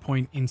another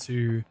point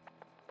into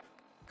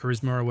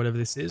charisma or whatever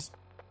this is.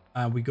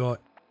 We got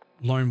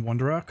Lone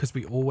Wanderer because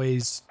we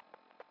always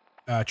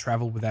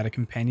travel without a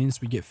companion. So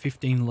we get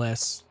 15%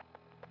 less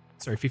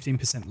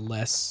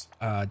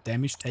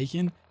damage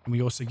taken. And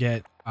we also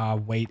get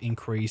weight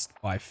increased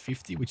by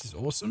 50, which is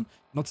awesome.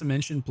 Not to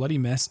mention Bloody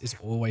Mess is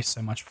always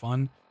so much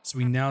fun. So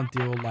we now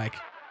deal like,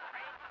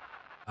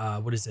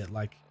 what is it?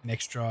 Like an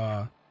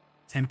extra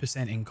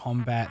 10% in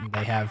combat, and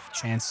they have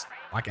chance,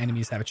 like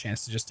enemies have a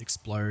chance to just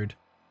explode.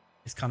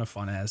 It's kind of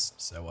fun as,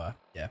 so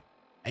yeah.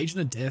 Agent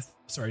of Death,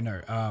 sorry,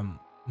 no,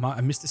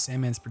 Mr.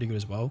 Sandman's pretty good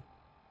as well.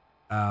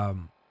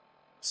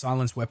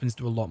 Silence weapons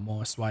do a lot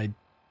more, so I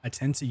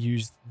tend to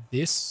use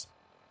this,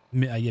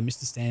 yeah,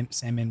 Mr.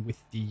 Sandman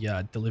with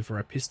the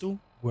Deliverer pistol,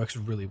 works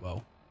really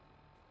well.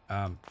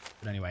 But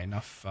anyway,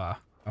 enough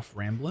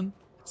rambling,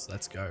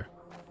 let's go.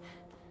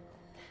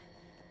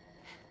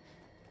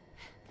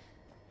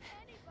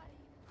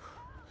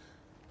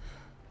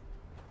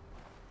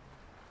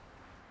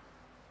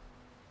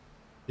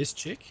 This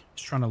chick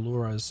is trying to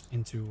lure us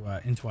into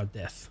our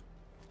death.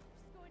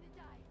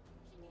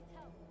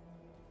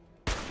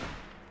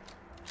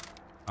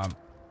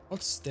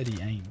 What's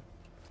steady aim?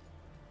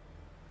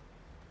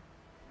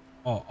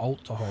 Oh,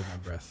 alt to hold my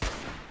breath.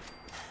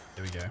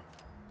 There we go.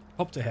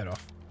 Popped her head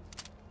off.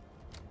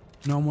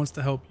 No one wants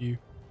to help you.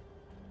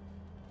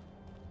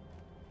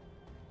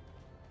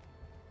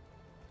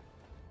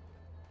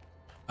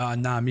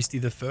 Nah, Misty,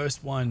 the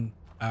first one,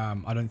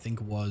 I don't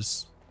think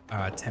was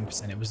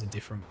 10%. It was a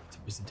different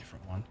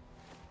one.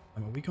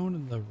 Are we going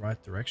in the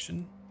right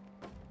direction?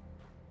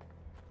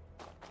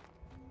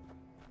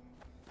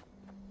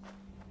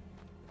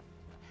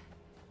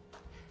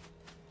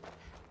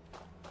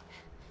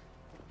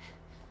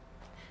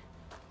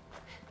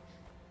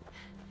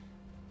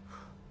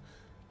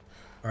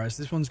 Alright,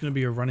 so this one's going to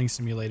be a running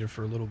simulator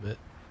for a little bit.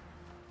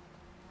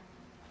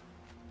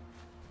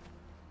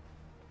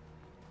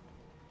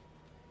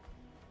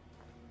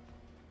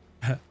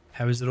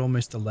 How is it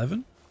almost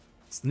 11?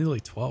 It's nearly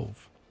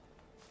 12.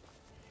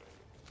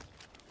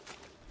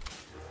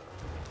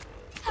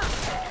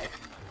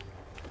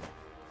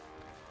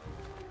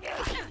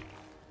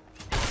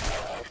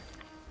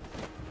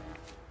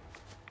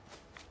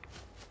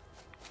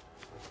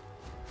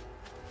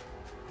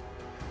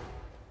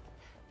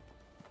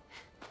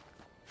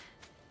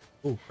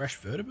 Oh, crash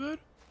vertibird?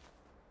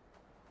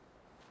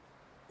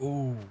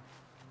 Oh,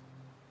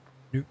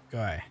 nuke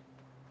guy.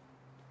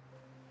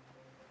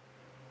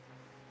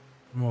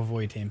 I'm gonna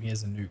avoid him. He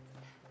has a nuke.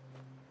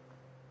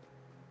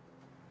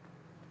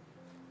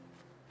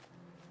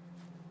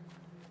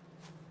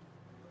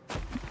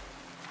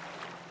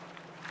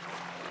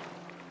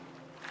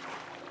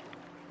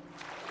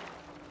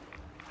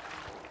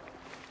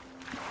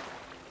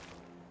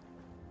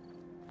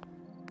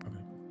 I'm gonna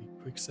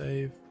quick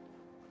save.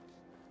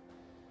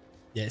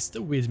 Yeah, it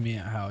still weirds me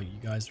out how you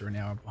guys are an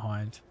hour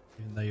behind,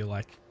 even though you're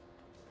like,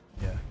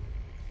 yeah,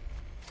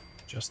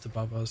 just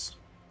above us.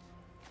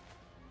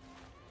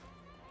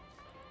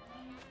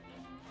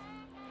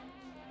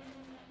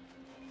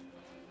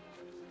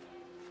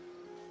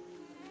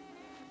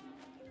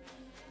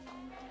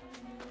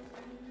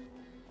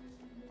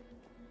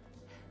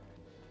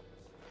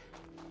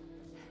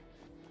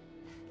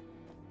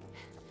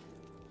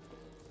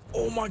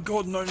 Oh my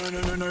god, no, no,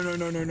 no, no, no, no,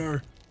 no, no, no.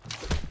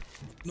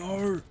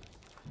 No.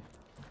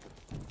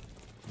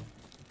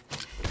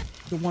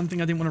 The one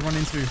thing I didn't want to run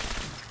into.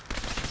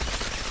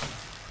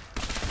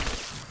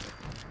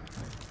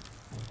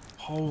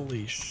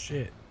 Holy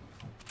shit.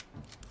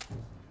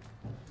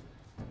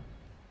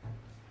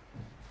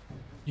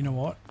 You know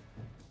what?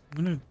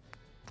 I'm gonna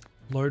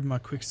load my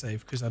quick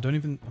save because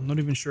I'm not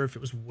even sure if it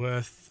was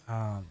worth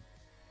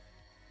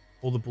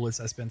all the bullets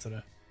I spent on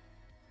it.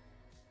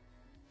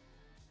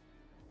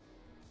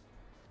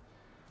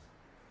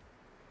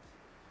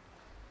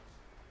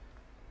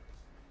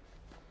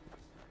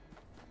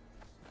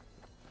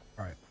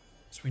 Alright,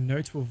 so we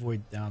know to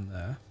avoid down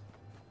there.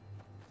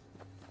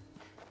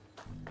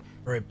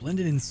 Bro, it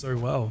blended in so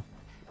well.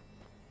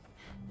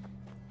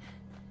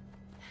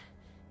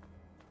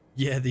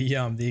 Yeah,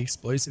 the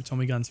explosive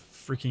Tommy gun's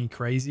freaking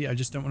crazy. I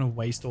just don't want to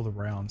waste all the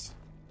rounds.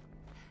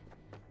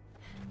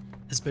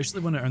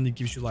 Especially when it only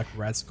gives you like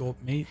Radscorp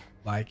meat.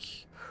 Like,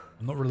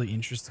 I'm not really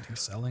interested in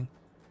selling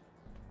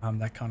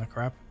that kind of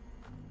crap.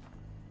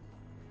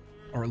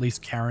 Or at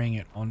least carrying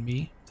it on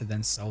me to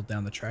then sell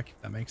down the track,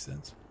 if that makes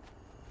sense.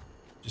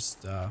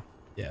 Just,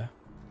 yeah.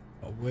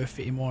 Not worth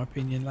it in my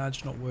opinion,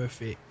 lads. Not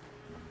worth it.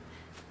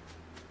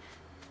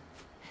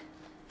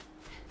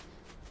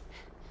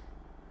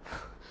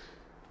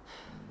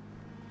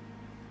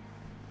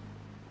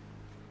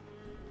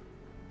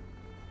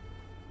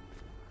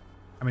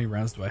 How many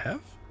rounds do I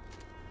have?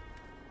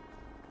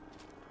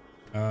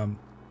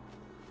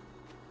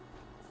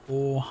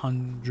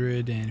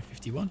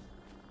 451.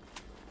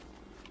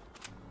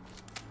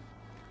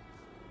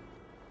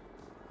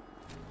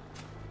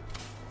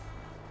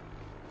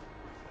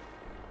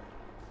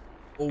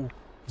 Oh,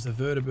 there's a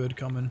vertibird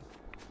coming.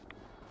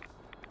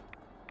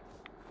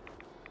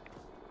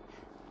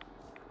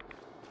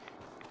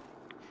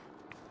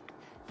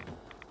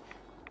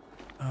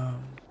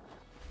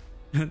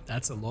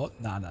 That's a lot.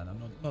 Nah,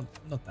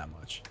 not that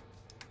much.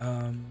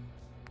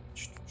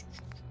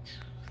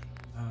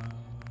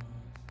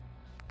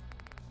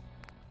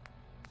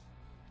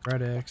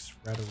 Rad X,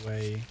 Rad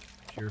Away,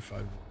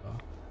 Purified Water.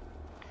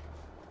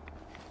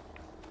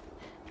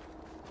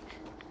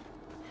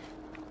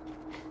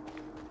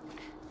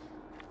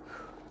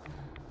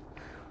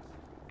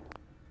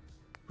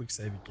 Quick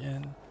save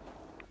again.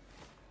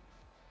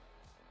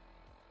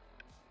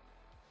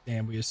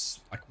 Damn, we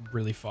just like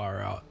really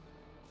far out.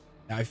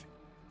 Now,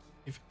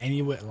 if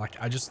anywhere, like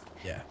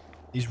yeah,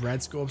 these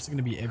Radscorps are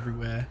gonna be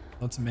everywhere.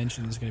 Not to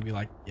mention, there's gonna be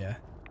like, yeah.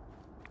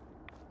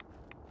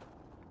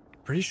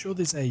 Pretty sure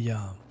there's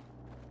a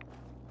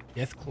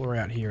Deathclaw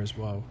out here as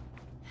well.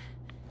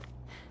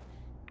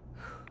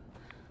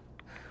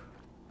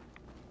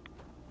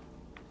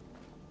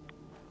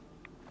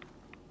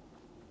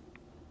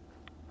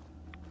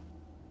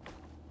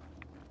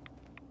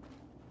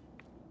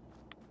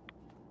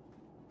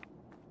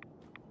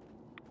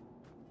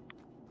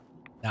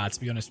 Nah, to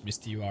be honest,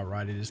 Misty, you are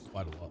right. It is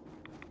quite a lot.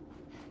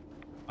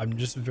 I'm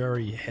just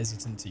very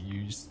hesitant to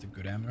use the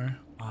good ammo.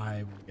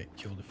 I will get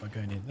killed if I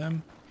go near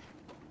them.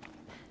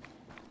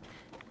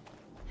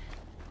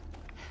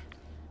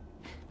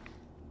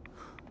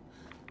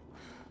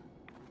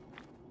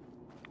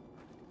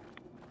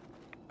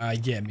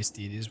 Yeah,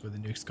 Misty, it is where the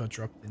nukes got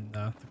dropped in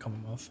the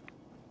Commonwealth.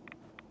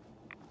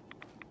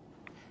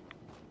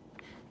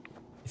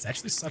 It's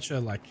actually such a,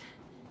 like,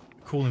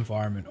 cool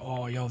environment.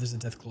 Oh, yo, there's a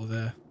Deathclaw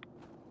there.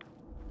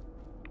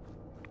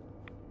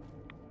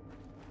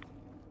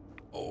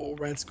 Oh,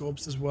 red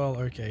scorps as well.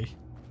 Okay.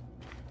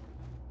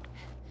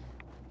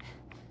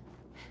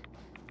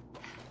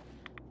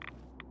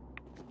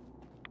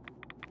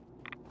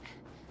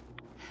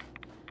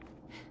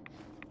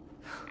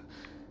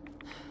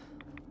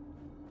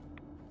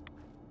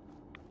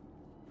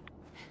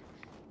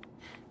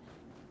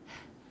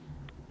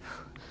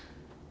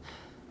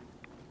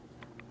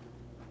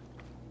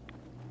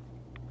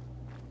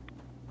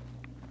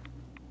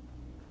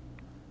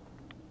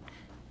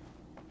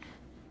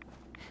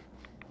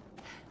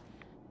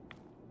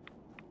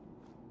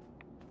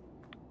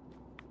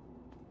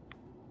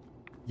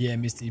 Yeah,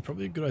 Misty,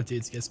 probably a good idea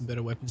to get some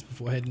better weapons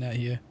before heading out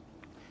here.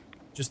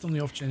 Just on the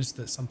off chance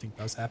that something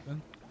does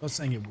happen. Not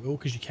saying it will,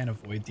 because you can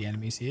avoid the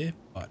enemies here,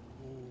 but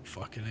oh,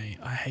 fucking A.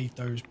 I hate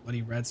those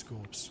bloody rad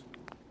scorps.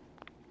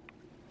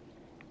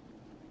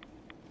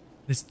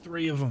 There's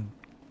 3 of them.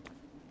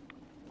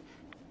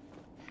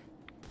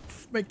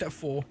 Make that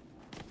 4.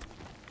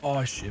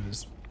 Oh,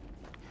 shivers.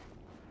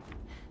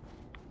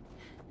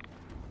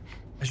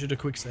 I should have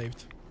quick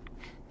saved.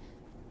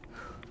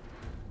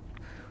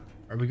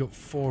 Alright, we got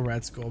 4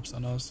 rad scorps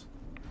on us.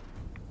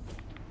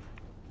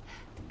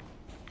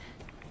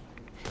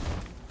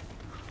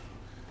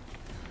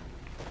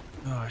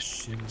 Oh,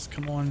 shivers.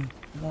 Come on.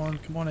 Come on.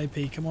 Come on,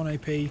 AP. Come on,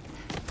 AP.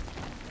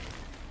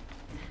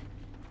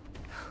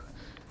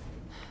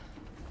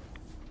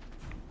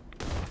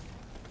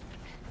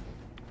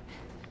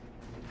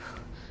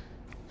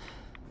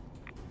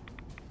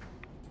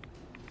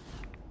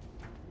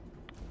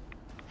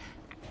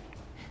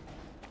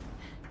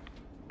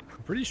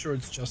 Pretty sure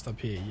it's just up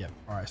here. Yep.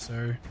 Alright,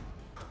 so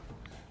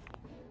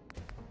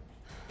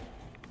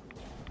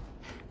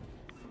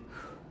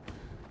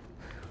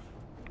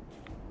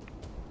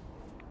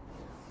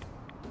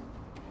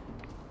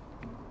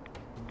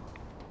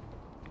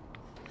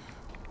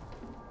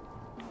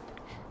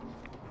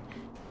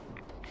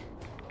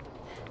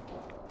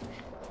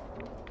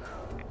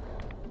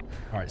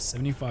alright,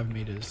 75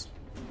 meters.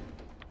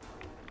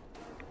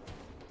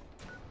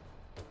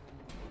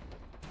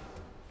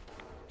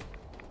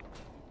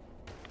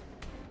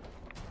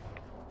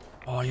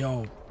 Oh,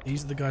 yo,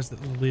 these are the guys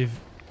that live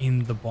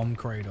in the bomb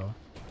crater.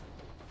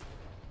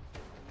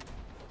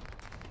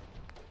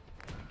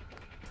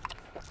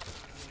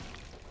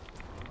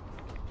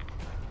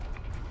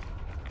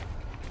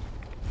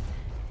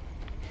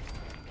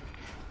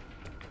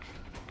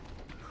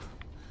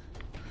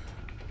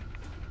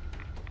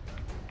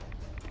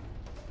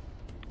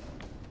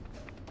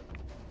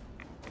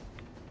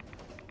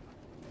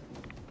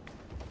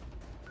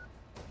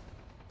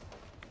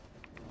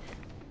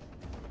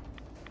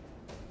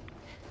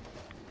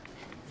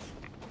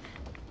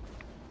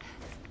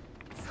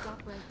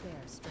 Right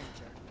there,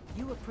 stranger.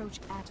 You approach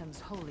Atom's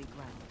holy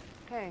ground.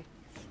 Hey,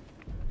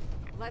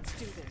 let's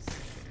do this.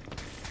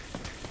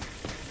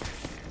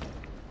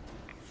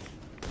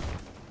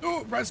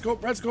 Oh, red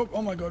scorp, red scorp.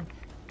 Oh my god.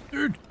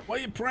 Dude, why are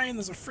you praying?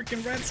 There's a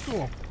freaking red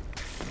scorp.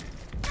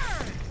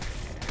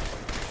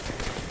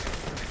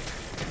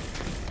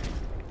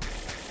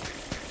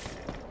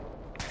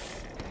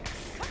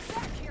 Come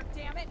back here,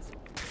 damn it!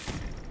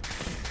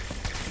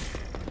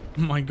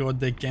 Oh my god,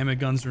 their gamma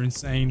guns are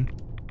insane.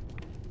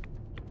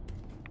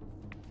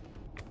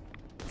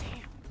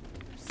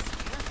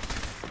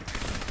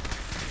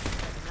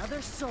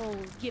 Soul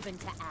given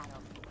to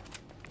Adam.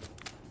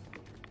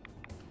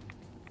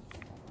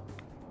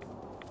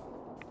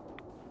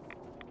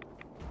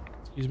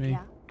 Excuse me.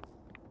 Yeah?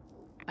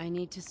 I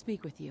need to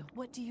speak with you.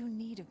 What do you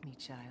need of me,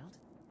 child?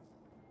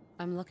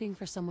 I'm looking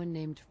for someone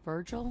named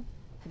Virgil.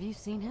 Have you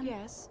seen him?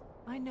 Yes,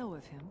 I know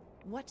of him.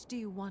 What do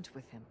you want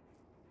with him?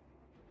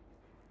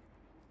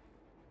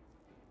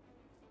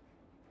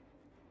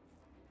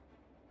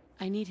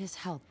 I need his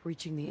help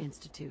reaching the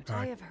Institute. Right.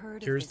 I have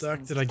heard Curious of this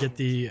Duck, did I get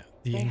the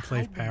They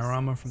Enclave hide power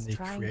armor from the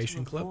themselves, Creation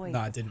trying to Club? avoid No,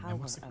 I the didn't. Then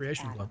what's the power of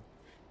Creation Adam. Club?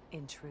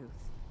 In truth,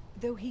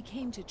 though he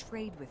came to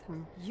trade with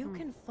him, you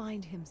can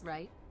find him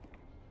right.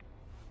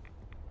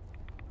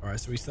 Alright,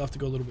 so we still have to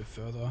go a little bit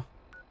further.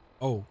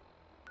 Oh,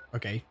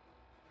 okay.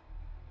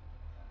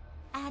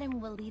 Adam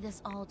will lead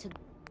us all to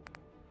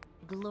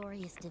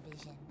glorious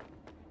division.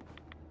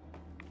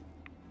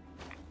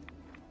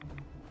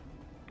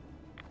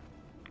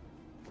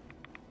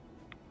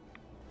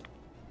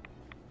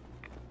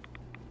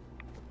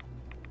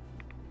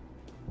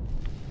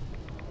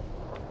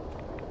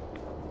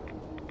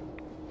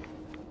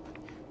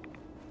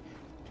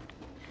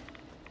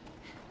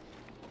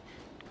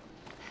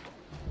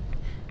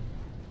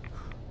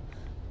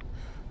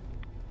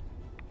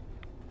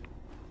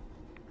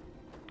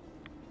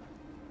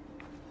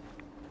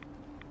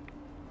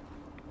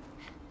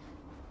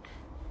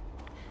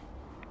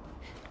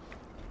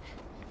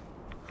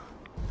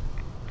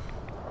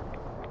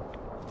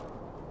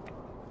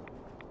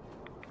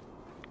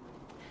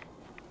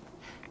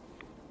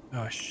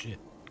 Oh shit.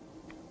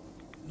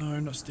 No,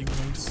 not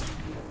stinglings.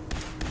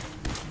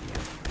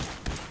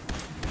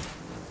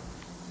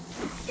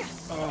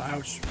 Oh,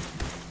 ouch.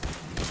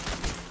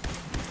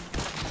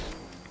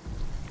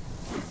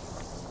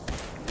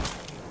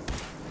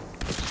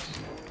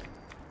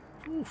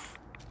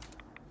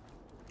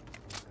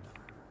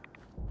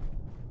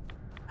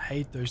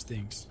 hate those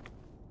things.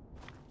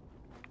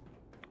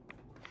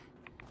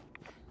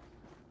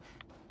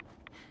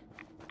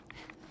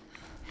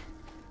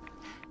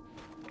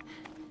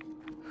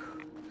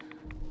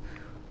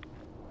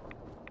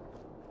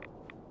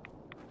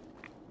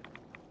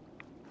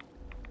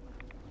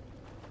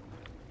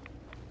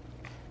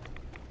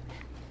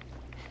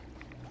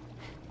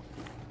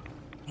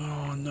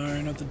 Oh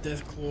no, not the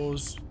death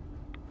claws.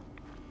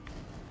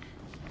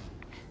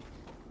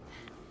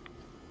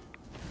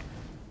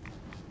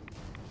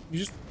 You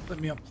just let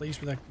me up,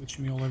 please, without glitching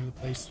me all over the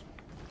place.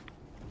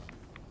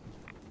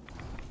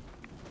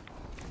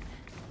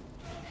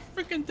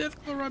 Freaking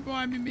death claw right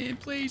behind me, man,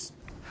 please.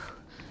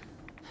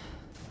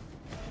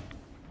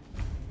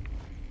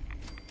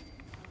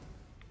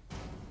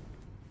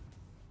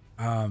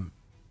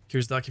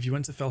 Curious Dark, if you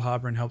went to Fell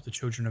Harbor and helped the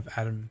children of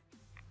Adam,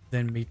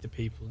 then meet the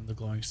people in the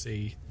glowing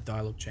sea, the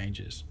dialogue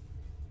changes.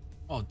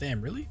 Oh,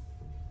 damn, really?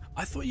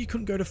 I thought you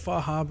couldn't go to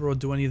Far Harbor or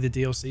do any of the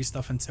DLC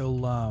stuff until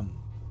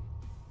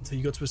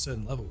you got to a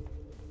certain level.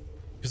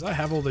 Because I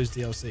have all those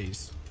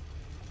DLCs.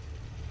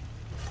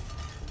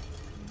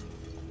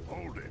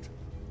 Hold it.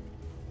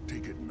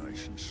 Take it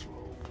nice and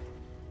slow.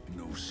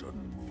 No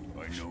sudden moves.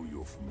 I know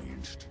you're from the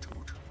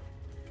Institute.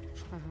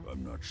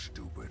 I'm not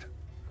stupid.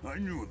 I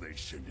knew they'd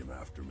send him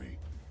after me.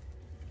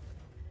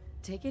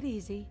 Take it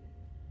easy.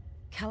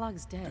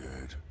 Kellogg's dead.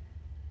 Dead?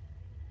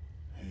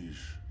 He's...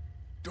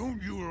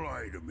 Don't you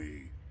lie to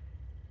me.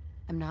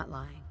 I'm not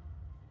lying.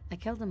 I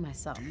killed him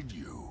myself. Did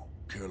you?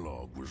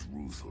 Kellogg was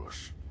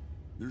ruthless.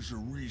 There's a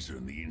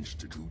reason the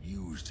Institute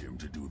used him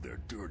to do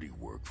their dirty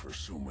work for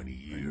so many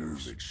years. I knew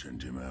they'd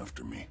send him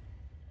after me.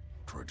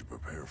 Tried to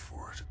prepare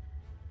for it.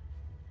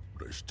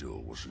 But I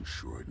still wasn't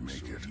sure I'd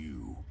make it.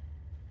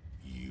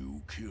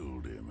 You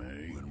killed him,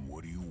 eh? And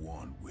what do you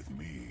want with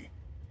me?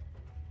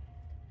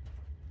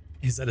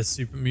 Is that a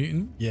super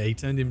mutant? Yeah, he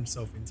turned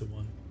himself into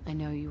one. I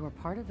know you were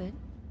part of it.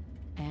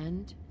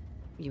 And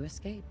you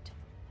escaped.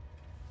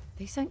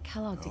 They sent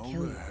Kellogg to kill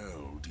you. How the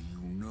hell do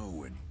you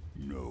know any?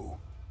 No,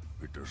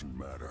 it doesn't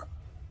matter.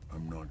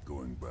 I'm not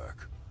going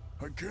back.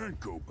 I can't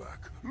go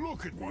back.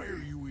 Look at me. Why are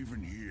you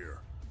even here?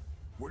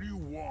 What do you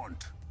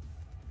want?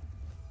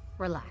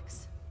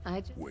 Relax.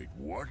 Wait,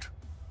 what?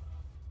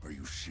 Are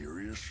you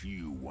serious?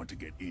 You want to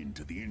get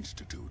into the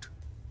Institute?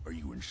 Are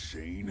you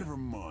insane? Never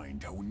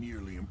mind how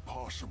nearly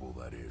impossible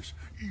that is.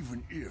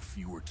 Even if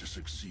you were to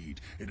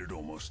succeed, it'd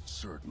almost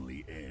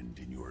certainly end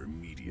in your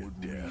immediate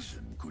death. What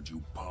reason could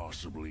you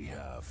possibly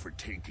have for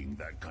taking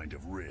that kind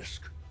of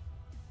risk?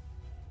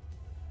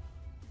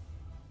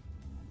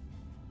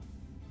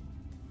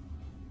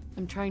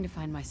 I'm trying to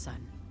find my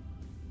son.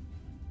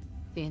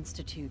 The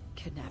Institute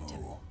kidnapped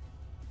him. Oh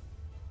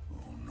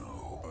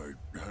no,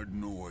 I had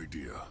no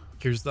idea.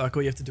 Curious Dark,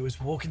 all you have to do is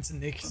walk into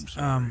Nick's.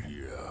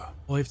 Yeah.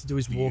 All you have to do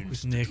is walk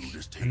with Nick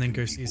and then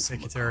go see his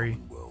secretary,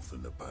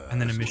 and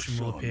then a mission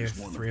will appear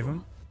for 3 of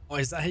them. Oh,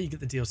 is that how you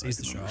get the DLCs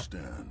to show up? I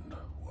understand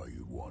why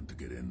you'd want to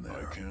get in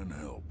there. I can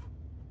help,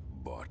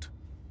 but...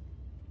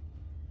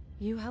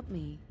 You help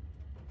me,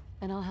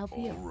 and I'll help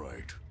you. All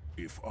right.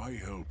 If I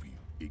help you,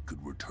 it could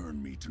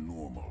return me to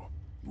normal.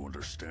 You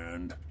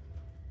understand?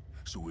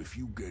 So if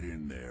you get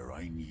in there,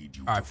 I need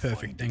you to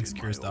perfect. Thanks,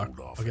 Curious Dark.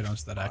 I'll get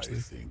onto that actually. I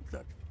think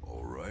that...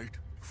 All right.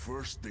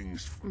 First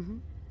things first.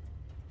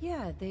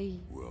 Yeah, they...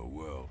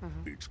 Well,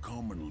 it's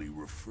commonly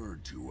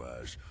referred to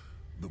as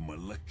the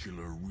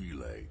molecular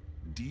relay.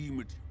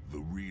 The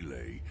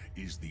relay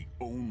is the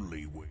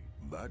only way.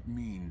 That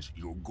means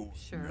you're going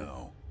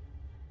now.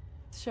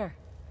 Sure.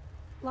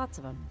 Lots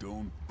of them.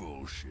 Don't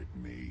bullshit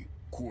me.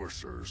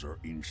 Coursers are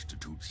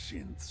Institute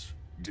synths,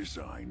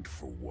 designed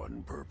for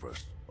one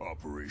purpose.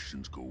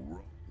 Operations go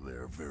wrong.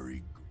 They're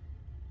very good.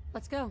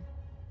 Let's go.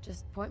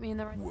 Just point me in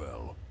the right...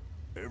 Well,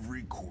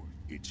 every core,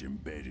 it's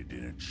embedded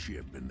in a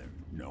chip in there.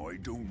 Now, I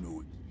don't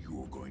know if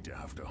you're going to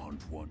have to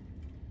hunt one.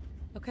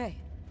 Okay.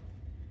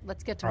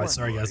 Let's get to work. work.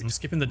 Sorry guys, I'm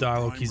skipping the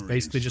dialogue. He's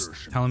basically just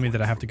telling me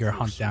that I have to go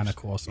hunt down a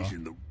Corsair.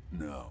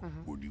 Now,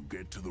 when you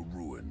get to the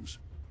ruins,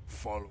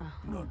 follow...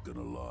 Not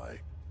gonna lie.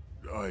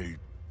 I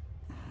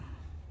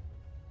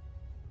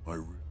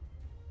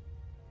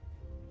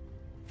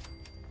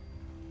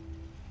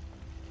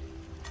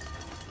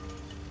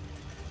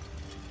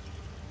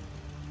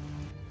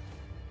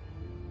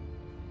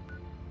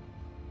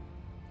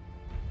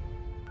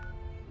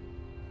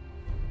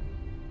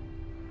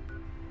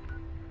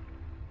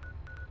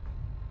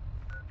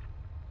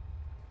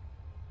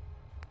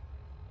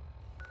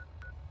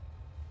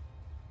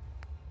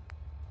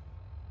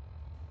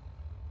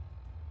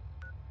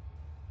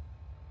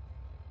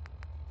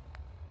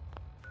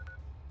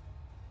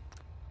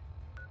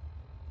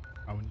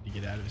we need to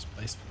get out of this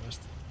place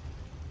first.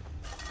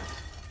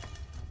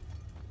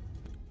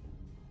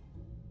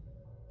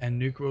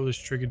 And Nuke World is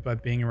triggered by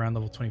being around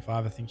level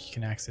 25. I think you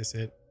can access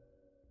it.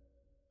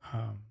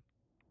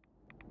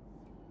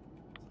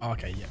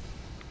 Okay, yeah.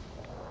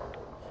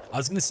 I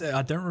was gonna say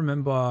I don't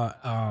remember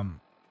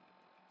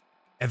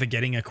ever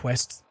getting a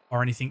quest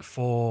or anything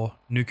for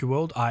Nuka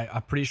World.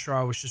 I'm pretty sure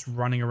I was just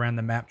running around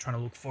the map trying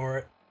to look for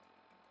it,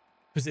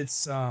 because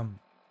it's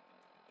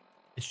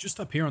It's just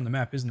up here on the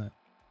map, isn't it?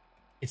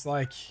 It's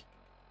like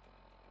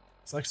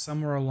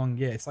somewhere along,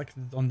 yeah, it's like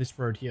on this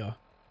road here.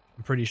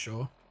 I'm pretty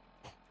sure.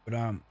 But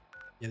yeah,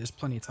 there's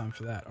plenty of time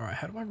for that. All right,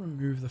 how do I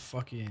remove the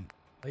fucking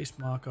place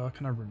marker?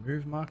 Can I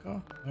remove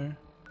marker? No.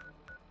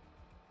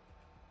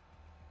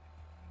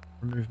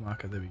 Remove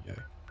marker, there we go.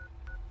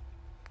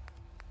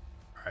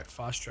 All right,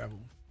 fast travel.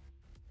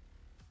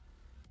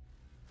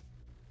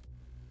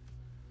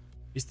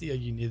 Misty, are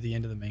you near the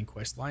end of the main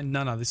quest line?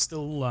 No, there's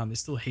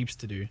still heaps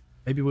to do.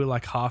 Maybe we're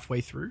like halfway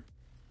through.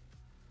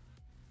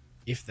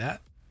 If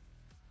that.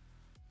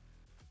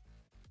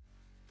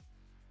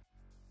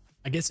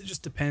 I guess it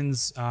just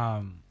depends.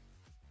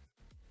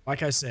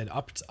 Like I said,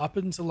 up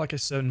until like a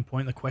certain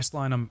point, the quest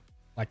line, I'm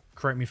like,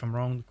 correct me if I'm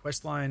wrong, the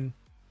quest line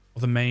or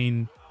the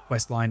main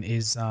quest line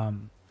is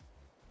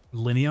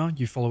linear.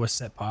 You follow a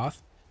set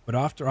path, but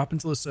up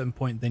until a certain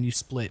point, then you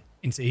split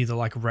into either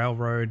like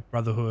Railroad,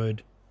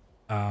 Brotherhood,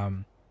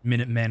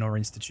 Minutemen, or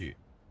Institute.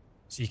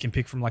 So you can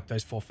pick from like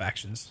those 4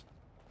 factions.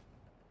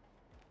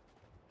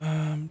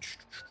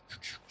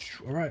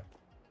 All right,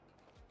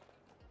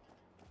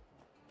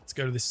 let's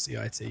go to this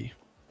CIT.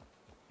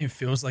 It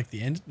feels like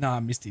the end. Nah,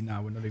 Misty, nah,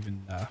 we're not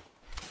even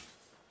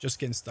just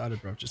getting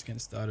started, bro. Just getting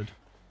started.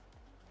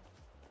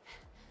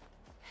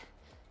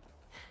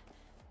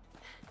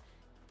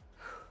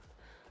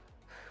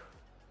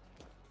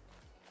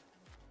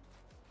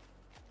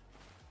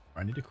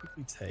 I need to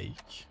quickly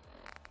take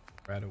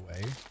right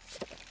away.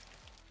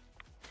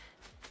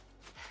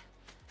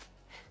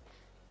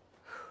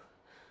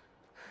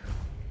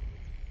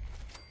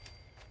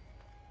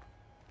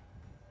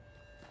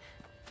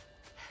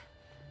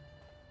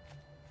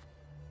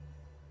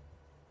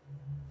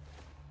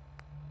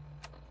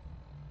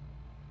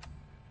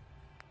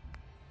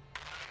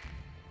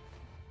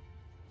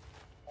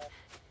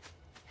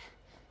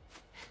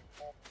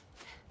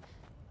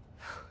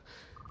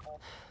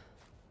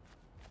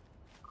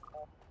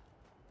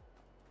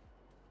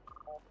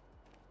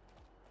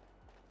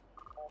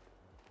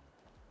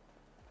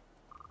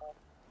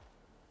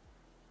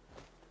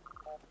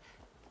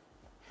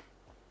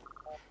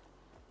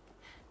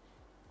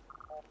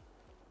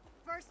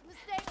 First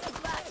mistake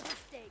is last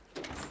mistake.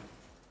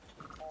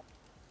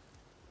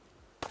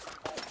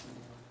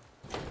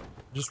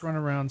 Just run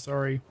around,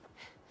 sorry.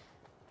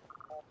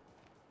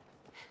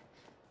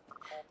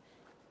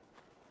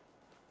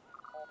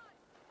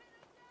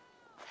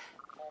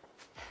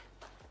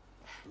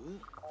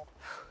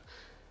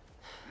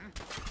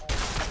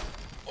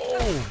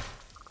 Oh!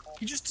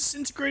 He just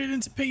disintegrated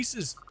into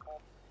pieces.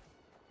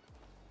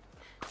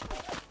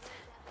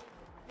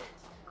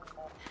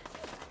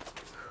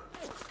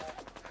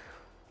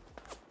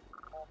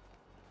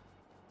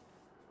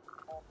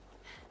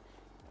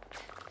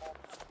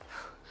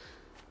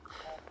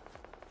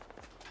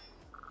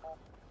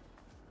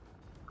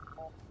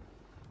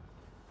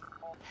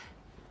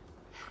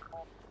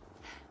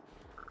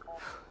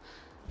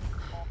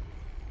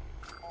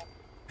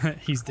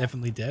 He's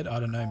definitely dead. I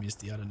don't know,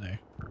 Misty. I don't know.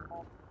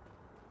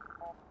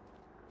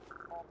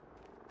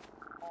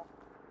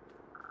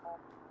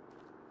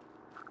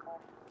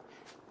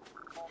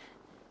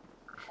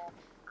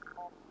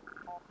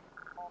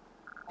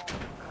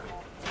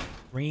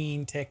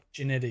 Green Tech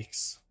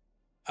Genetics.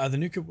 The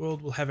Nuka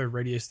World will have a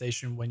radio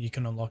station when you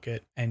can unlock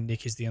it, and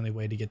Nick is the only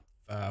way to get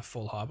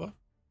Fall Harbor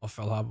or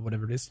Fell Harbor,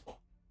 whatever it is.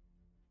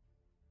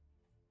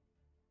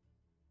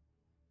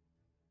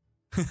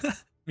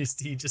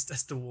 Misty just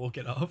has to walk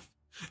it off.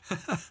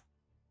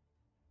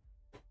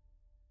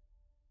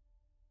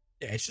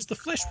 Yeah, it's just a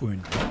flesh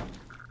wound.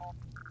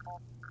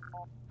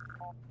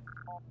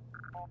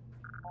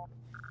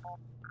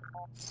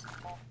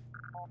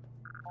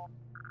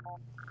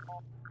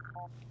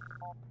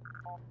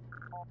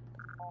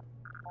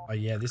 Oh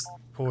yeah, this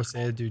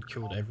Corsair dude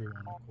killed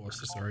everyone. Of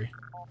course, sorry.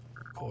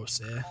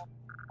 Corsair.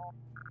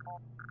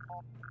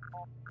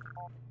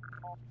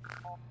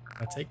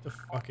 I take the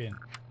fucking...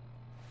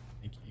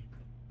 Thank you.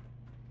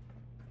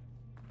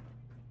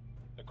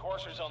 The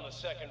Courser's on the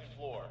 2nd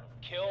floor.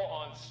 Kill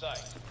on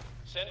sight.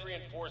 Send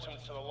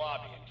reinforcements to the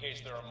lobby in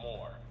case there are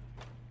more.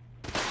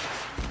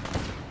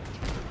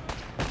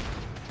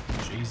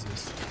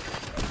 Jesus.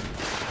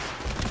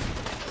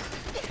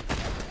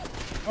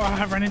 Oh,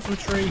 I ran into a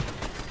tree.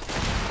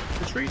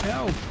 The tree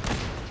help.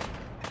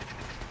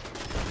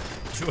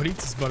 Jordy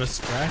just got a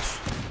scratch.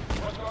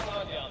 What's going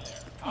on down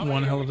there?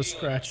 One hell of a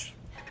scratch.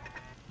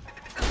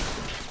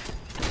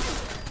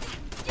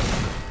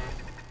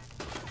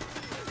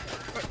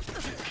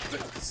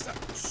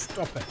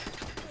 Stop it.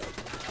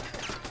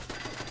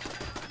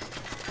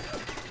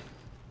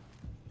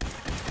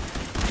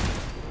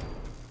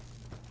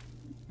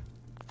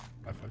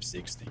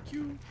 556, thank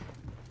you.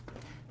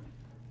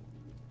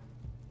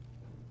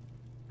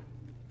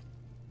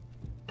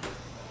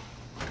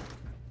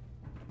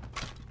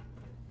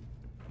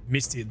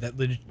 Misty, that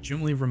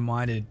legitimately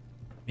reminded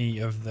me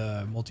of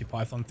the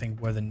multi-python thing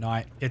where the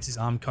knight gets his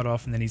arm cut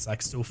off and then he's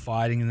like still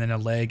fighting, and then a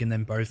leg, and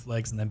then both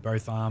legs, and then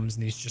both arms,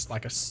 and he's just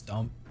like a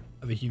stump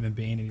of a human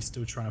being and he's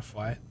still trying to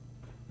fight.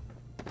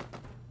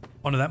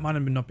 Oh no, that might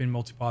have not been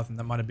multi-python.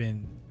 That might have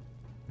been...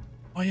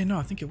 Oh yeah, no,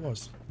 I think it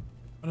was.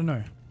 I don't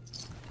know.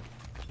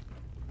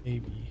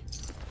 Maybe.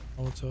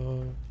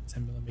 Molotov,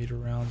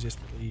 10mm rounds, yes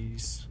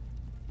please.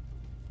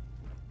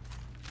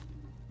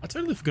 I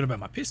totally forgot about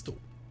my pistol.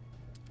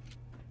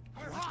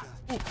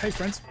 Oh, hey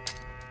friends.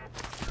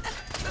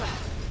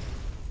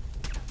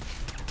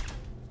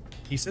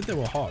 He said they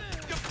were hot.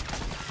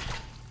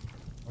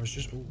 I was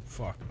just... Oh,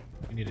 fuck.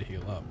 We need to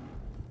heal up.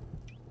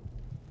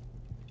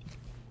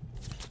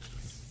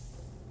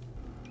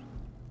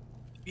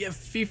 We have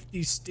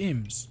 50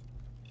 stims.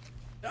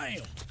 Damn.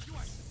 You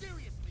are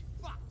seriously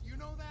fucked, you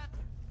know that?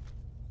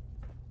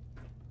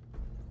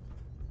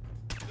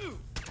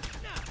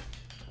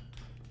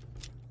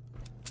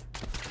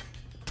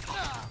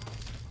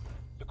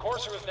 The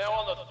Courser is now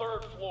on the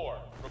 3rd floor.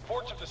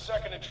 Reports of the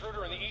second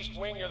intruder in the east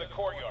wing near the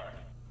courtyard.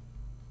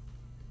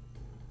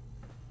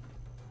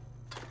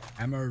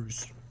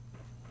 Hammers.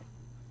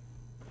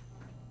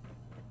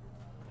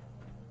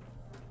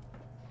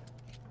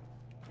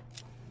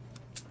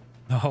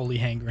 The holy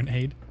hand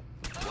grenade.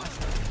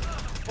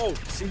 Oh,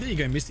 see, there you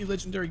go, Misty,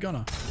 legendary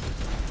gunner.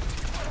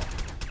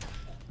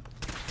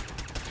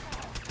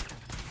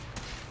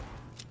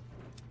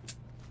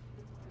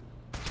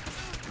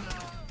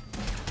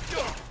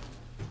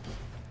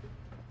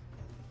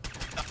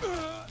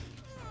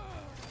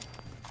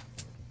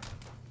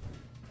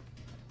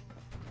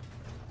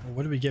 Well,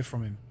 what did we get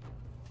from him?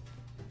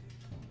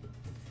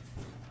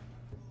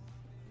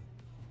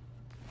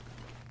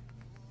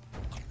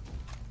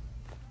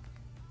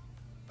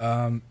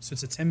 So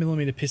it's a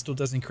 10mm pistol,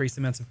 does increase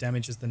the amounts of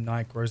damage as the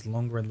night grows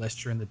longer and less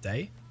during the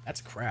day.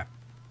 That's crap.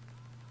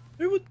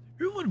 Who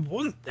would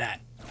want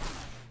that?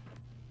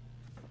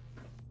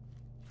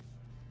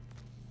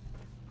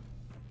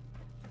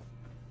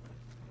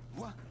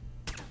 What?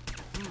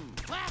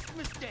 Last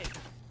mistake.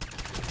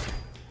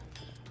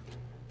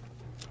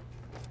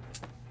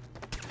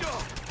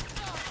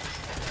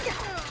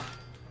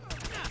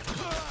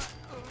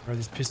 Bro,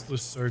 this pistol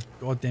is so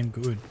goddamn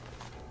good.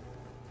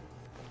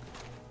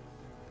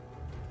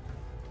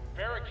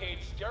 Barricade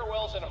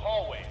stairwells and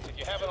hallways if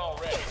you haven't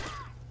already.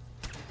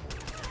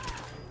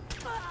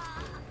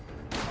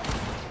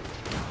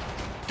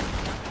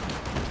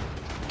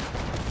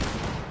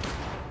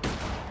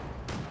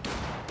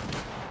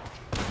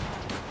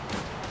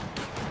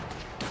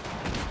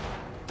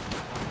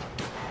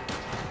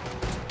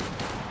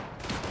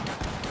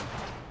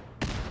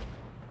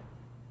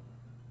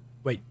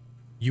 Wait,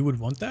 you would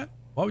want that?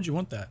 Why would you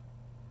want that?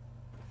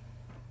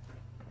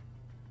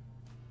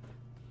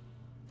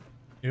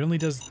 It only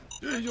does...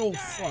 Oh,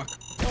 fuck.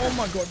 Oh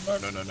my god, no,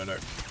 no, no, no, no.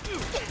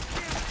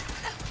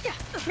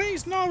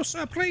 Please, no,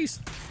 sir, please.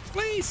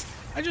 Please.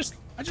 I just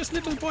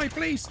little boy,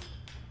 please.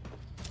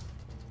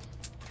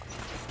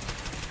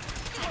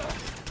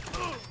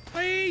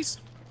 Please.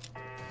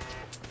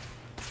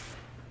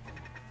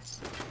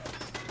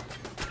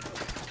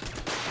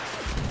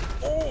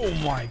 Oh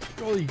my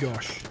golly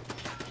gosh.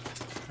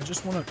 I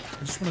just wanna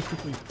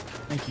quickly,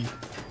 thank you.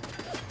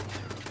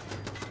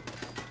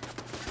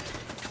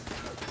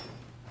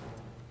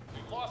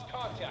 We've lost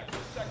contact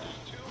with sectors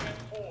 2 and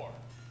 4.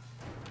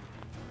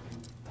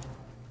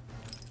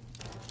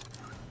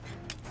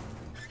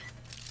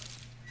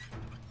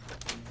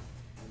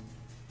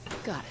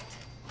 Got it.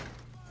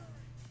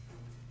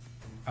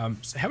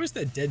 So how is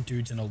there dead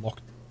dudes in a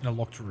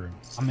locked room?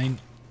 I mean,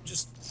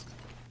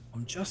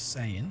 I'm just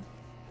saying.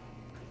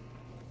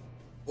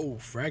 Oh,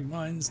 frag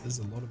mines, there's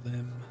a lot of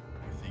them.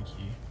 Oh, thank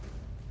you.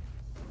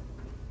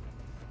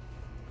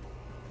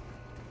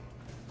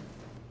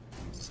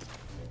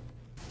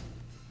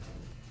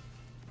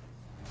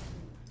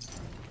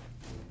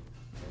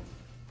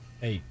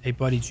 Hey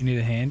buddy, do you need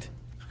a hand?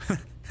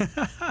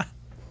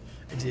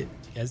 Do you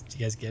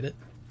guys get it?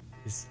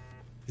 This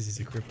is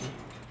a cripple.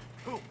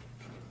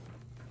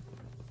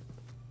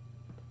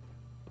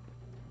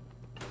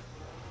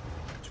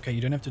 It's okay,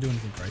 you don't have to do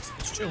anything, right?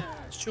 It's chill.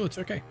 It's chill, it's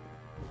okay.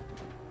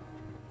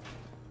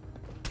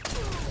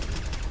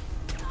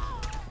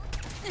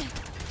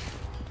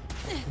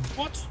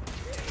 What?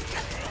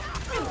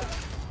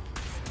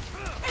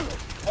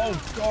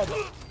 Oh god.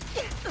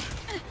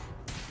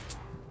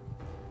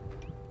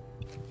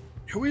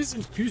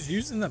 Who's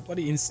using that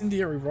bloody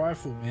incendiary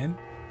rifle, man?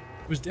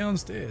 It was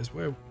downstairs.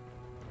 Where?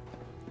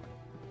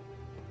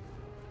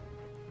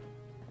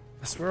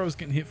 I swear I was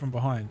getting hit from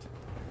behind.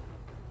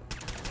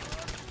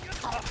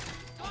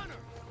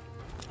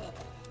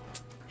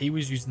 He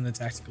was using the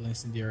tactical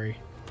incendiary.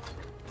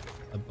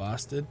 The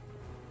bastard.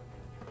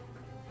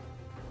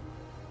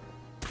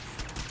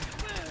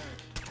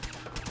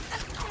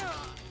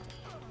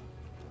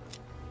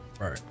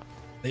 Bro,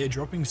 they are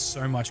dropping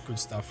so much good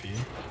stuff here.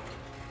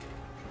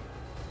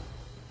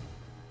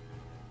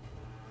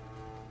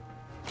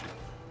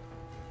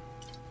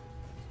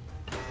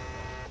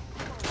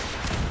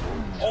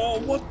 Oh,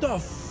 what the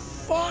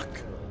fuck?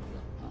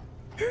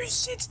 Who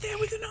sits there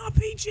with an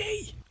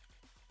RPG?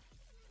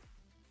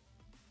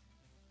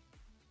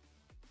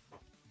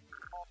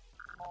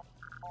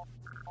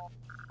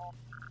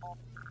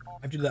 I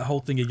have to do that whole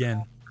thing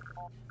again.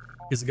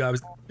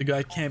 Because the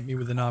guy camped me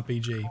with an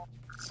RPG.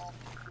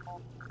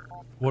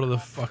 What are the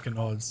fucking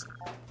odds?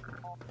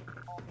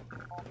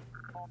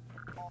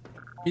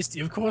 Misty,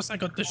 of course I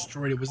got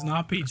destroyed. It was an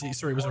RPG.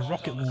 Sorry, it was a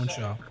rocket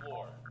launcher.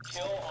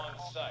 Kill on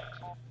sight.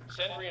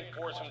 Send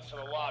reinforcements to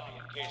the lobby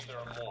in case there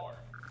are more.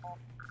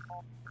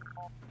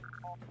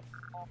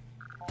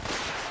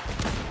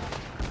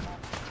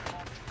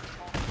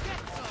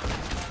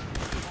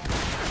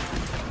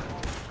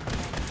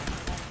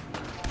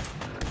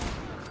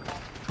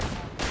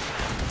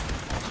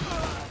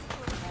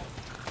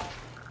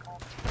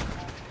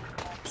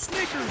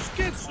 Snickers,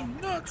 get some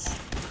nuts!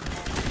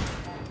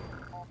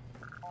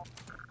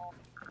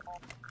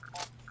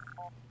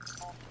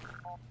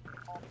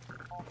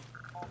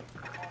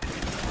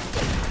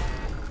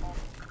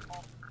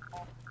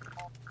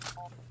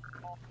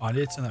 Oh, I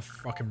need to turn that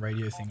fucking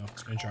radio thing off.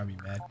 It's gonna drive me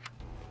mad.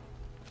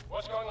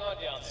 What's going on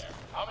down there?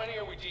 How many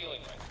are we dealing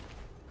with?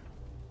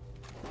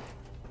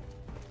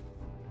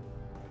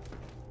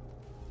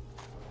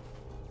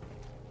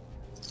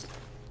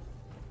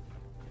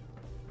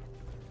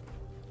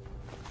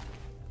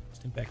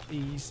 Stand back,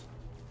 please.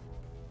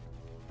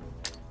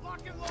 Lock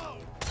and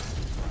load.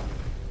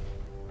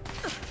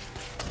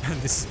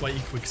 This is why you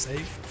quick save.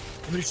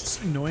 Yeah, but it's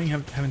just annoying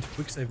having to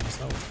quick save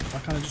myself. I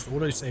kind of just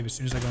auto save as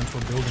soon as I go into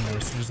a building or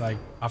as soon as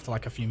after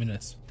like a few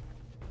minutes.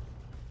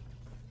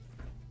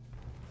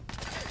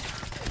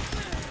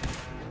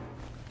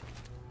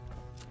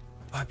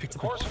 Oh, I picked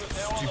up a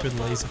stupid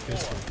laser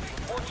pistol.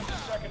 Report to the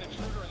second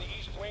intruder in the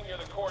east wing near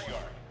the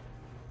courtyard.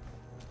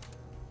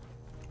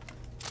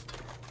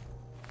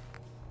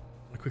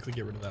 I'll quickly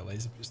get rid of that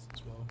laser pistol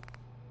as well.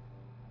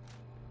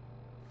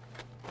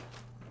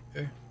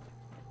 Okay.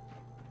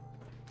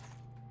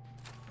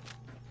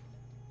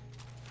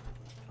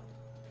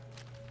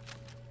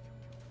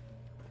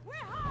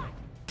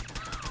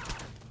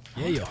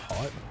 Yeah, you're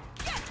hot.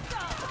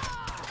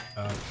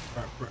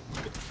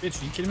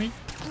 Bitch, are you kidding me?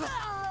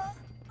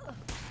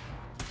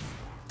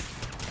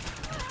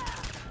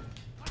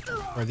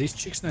 Bro, these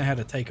chicks know how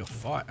to take a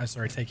fight.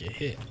 Sorry, take a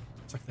hit.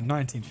 It's like the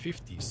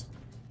 1950s.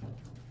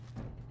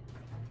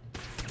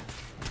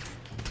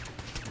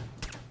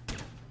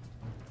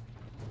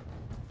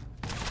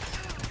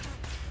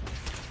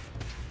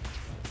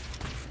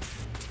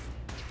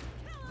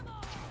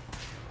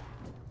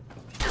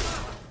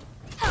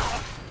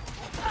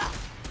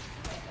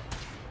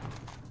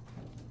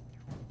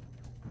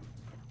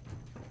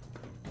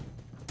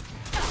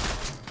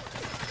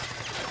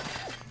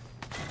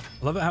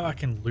 I love it how I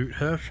can loot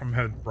her from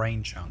her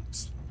brain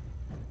chunks.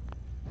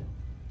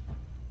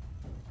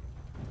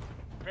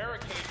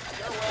 Barricade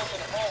stairwells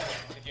and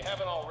hallways if you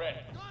haven't already.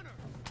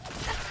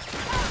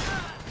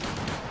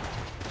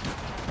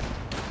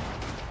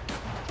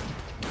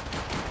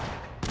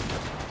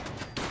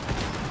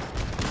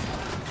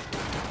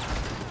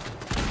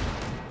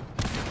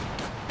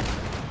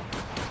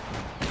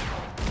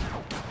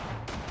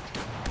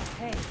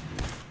 Hey.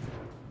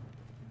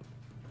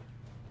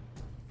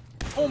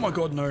 Oh my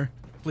god, no.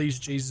 Please,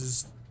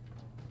 Jesus.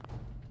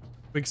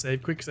 Quick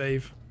save, quick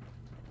save.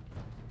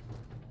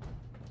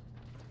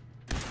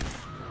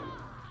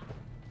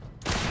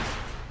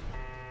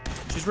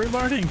 She's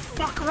reloading.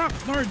 Fuck her up.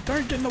 No,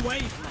 don't get in the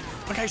way.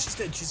 Okay, she's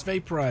dead. She's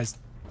vaporized.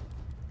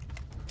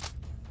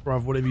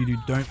 Bruv, whatever you do,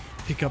 don't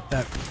pick up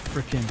that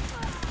frickin'...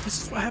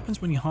 This is what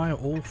happens when you hire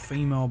all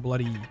female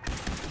bloody...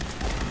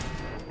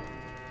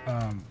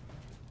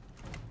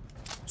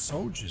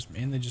 soldiers,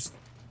 man. They just...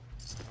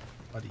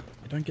 bloody...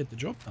 They don't get the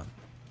job done.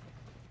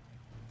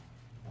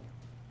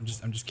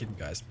 I'm just kidding,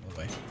 guys, by the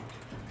way.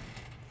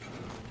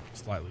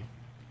 Slightly.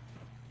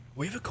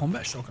 We have a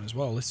combat shotgun as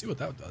well. Let's see what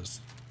that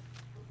does.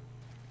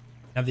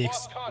 Now the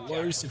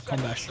explosive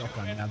combat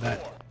shotgun. Now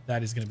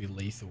that is going to be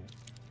lethal.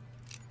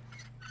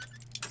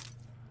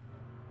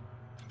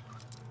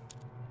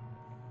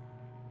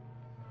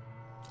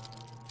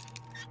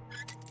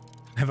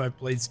 Have I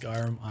played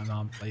Skyrim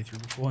unarmed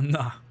playthrough before?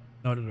 Nah,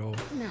 not at all.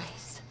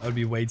 Nice. That would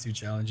be way too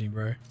challenging,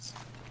 bro.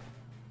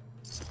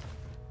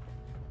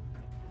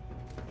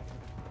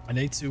 I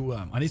need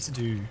to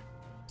do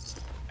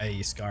a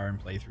Skyrim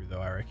playthrough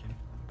though, I reckon.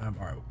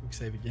 Alright, we'll quick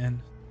save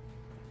again.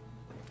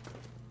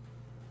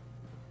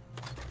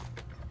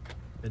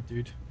 Dead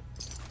dude.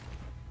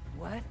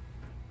 What?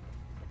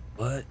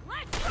 What?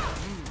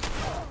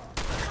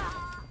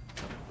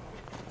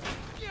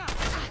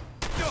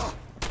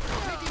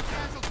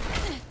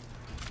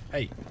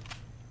 Hey.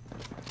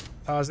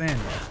 Tarzan.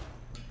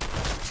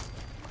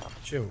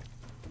 Chill.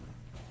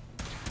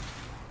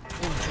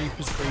 Oh,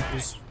 jeepers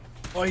creepers.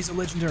 Oh, he's a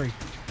legendary.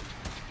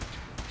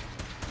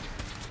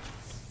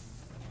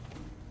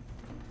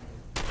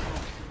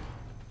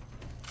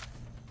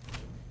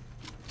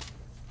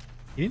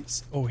 He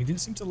didn't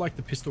seem to like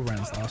the pistol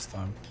rounds last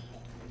time.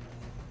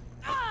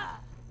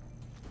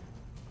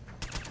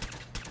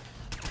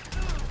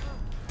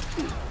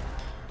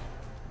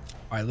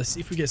 Alright, let's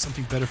see if we get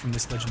something better from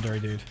this legendary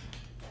dude.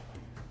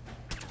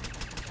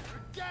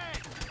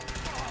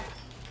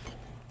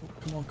 Oh,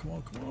 come on, come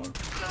on, come on.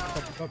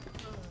 Up, up.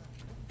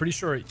 Pretty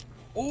sure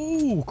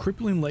Oh,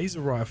 crippling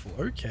laser rifle.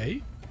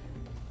 Okay.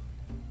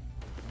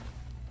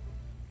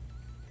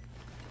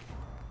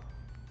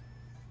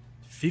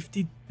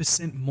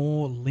 %50%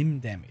 more limb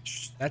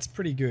damage. That's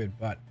pretty good,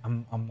 but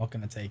I'm not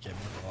gonna take it.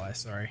 I'm gonna lie,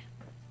 sorry.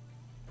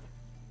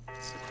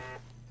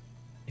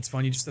 It's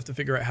fine. You just have to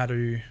figure out how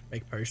to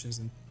make potions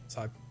and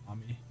type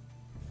army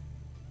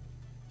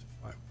to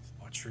fight with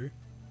Archery.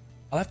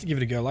 I'll have to give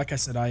it a go. Like I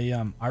said,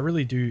 I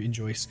really do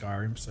enjoy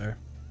Skyrim, so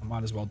I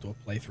might as well do a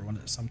playthrough on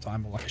it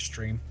sometime or like a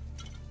stream.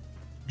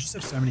 I just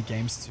have so many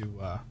games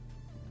to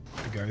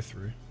go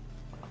through.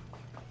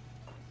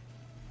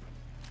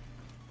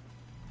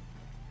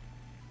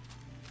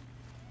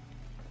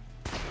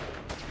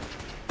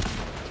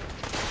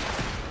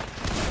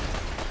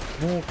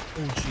 More,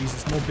 oh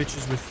Jesus, more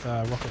bitches with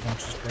rocket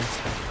launchers, great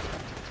stuff.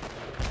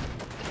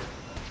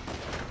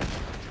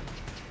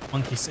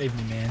 Monkey, save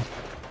me, man.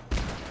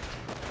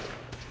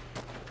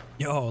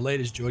 Yo,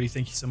 latest Jordy,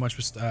 thank you so much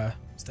for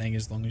staying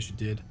as long as you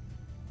did.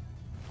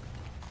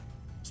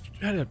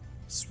 You had a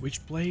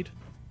switchblade?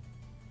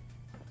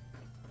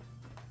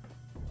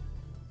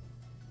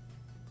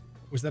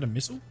 Was that a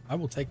missile? I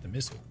will take the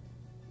missile.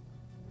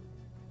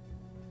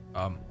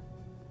 I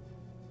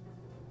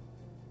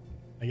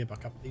get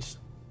back up, please.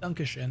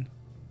 Dankeschön.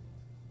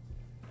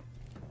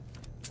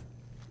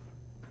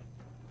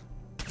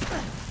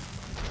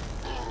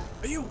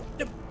 Are you...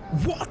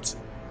 What?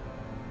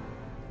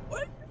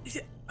 What?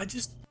 I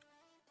just...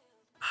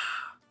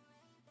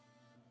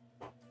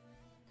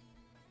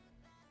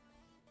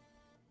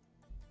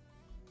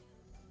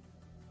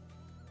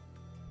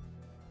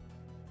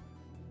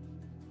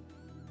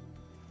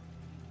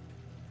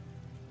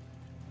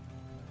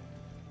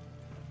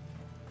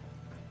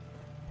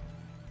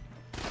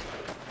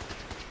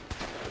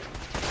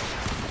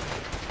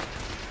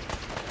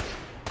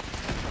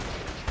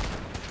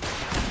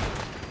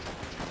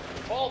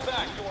 Fall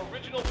back to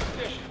original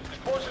position. The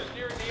course is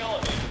nearing the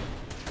elevator.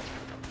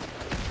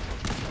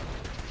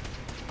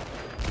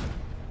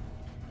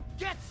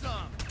 Get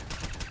some!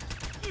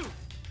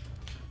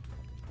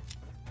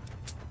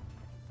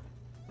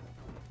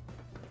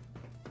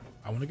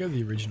 I want to go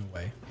the original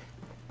way.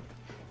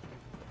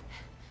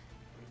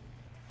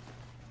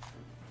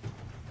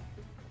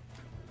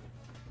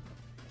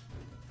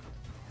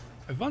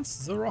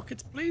 Advance the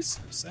rockets, please.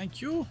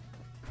 Thank you.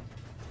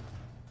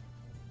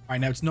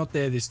 Alright, now it's not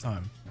there this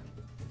time.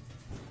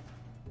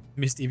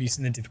 Misty, have you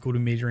seen the difficulty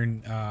meter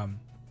in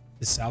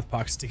the South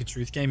Park Stick of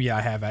Truth game? Yeah,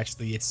 I have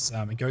actually. It's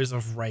it goes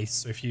off race.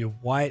 So if you're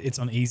white, it's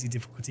on easy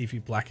difficulty. If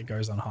you're black, it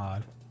goes on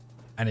hard.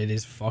 And it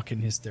is fucking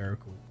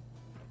hysterical.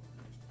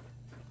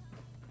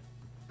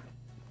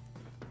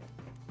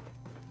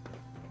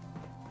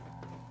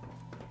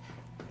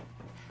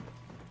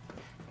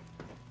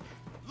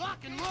 Lock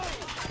and load!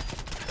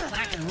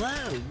 Lock and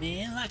load,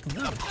 man. Lock and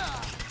load.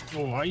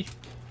 Boy.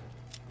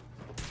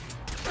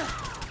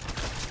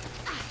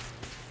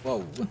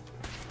 Whoa.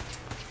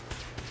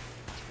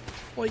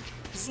 Like,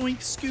 zoink,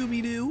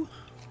 Scooby-Doo.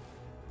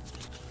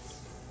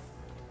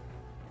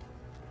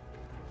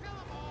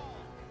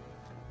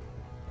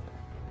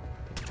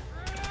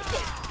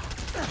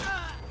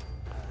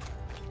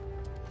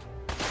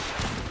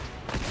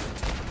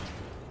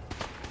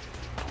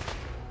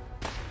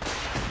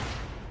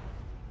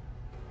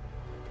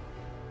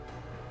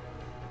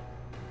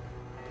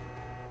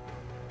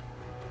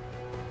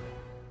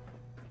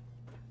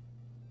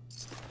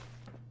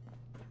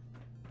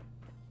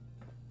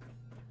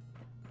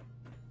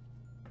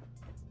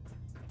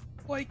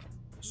 Like,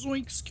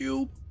 zoink,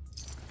 Scoob.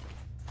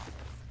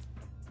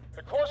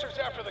 The courser's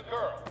after the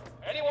girl.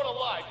 Anyone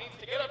alive needs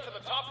to get up to the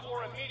top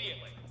floor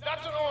immediately.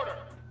 That's an order.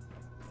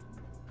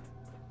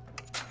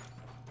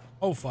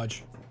 Oh,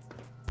 fudge.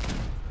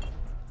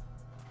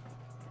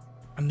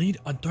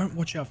 I don't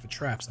watch out for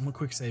traps. I'm gonna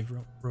quick save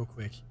real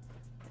quick.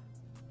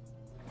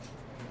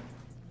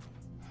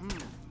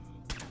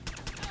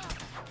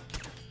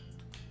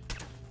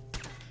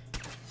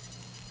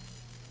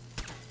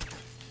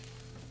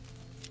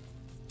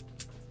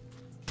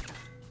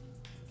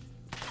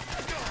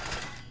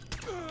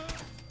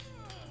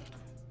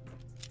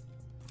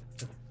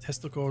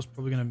 Testicle is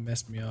probably gonna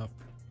mess me up.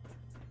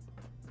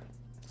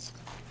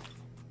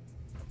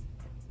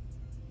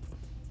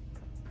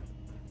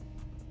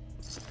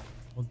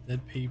 All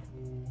dead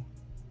people.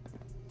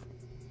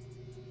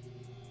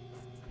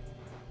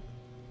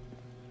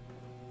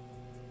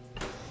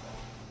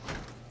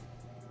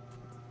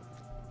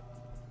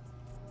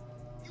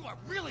 You are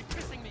really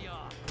pissing me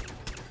off!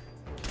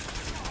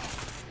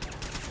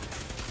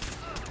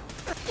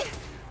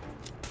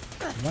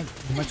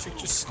 Did my chick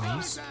just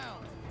sneeze?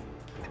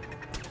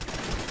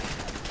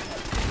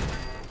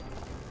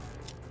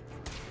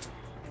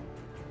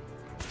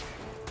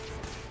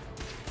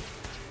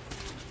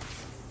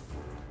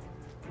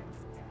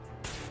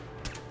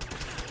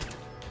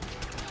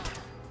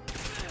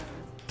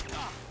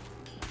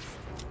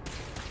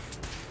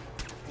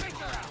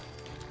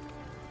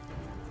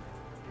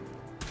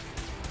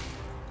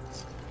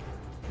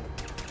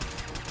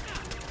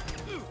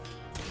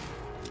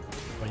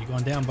 Oh, you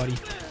going down, buddy?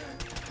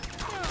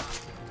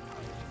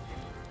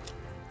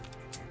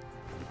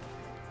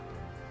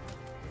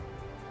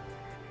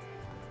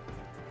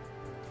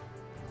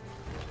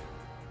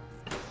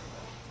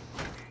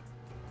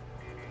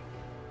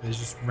 there's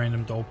just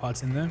random doll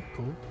parts in there.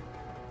 Cool.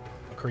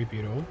 Not creepy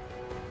at all.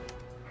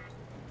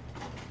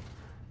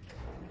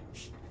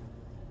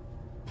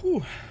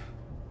 Whew.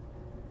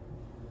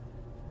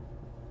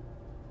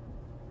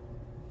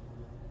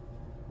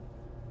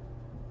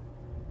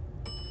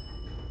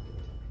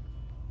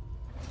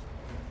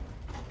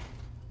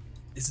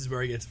 This is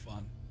where it gets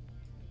fun.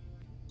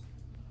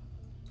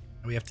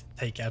 We have to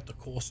take out the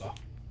Corsair.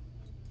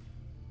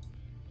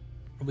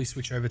 Probably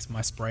switch over to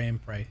my spray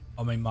and pray.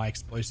 I mean my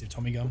explosive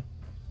Tommy gun.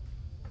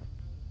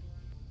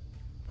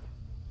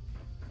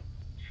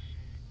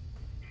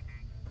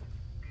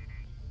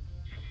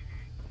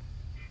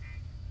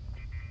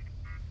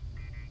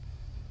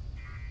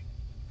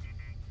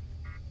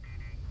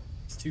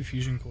 There's 2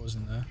 fusion cores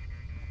in there.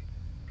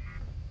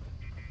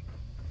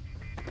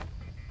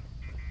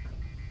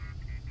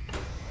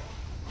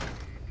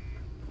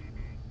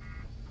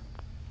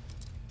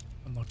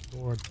 Unlock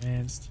door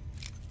advanced.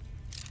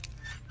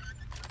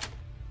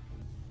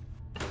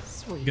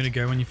 Sweet. You're gonna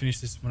go when you finish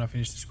this. When I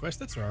finish this quest,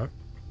 that's alright.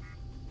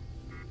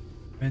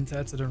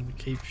 Mentats, I don't really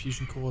keep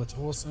fusion core. That's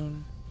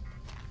awesome.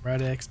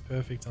 Radex,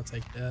 perfect. I'll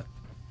take that.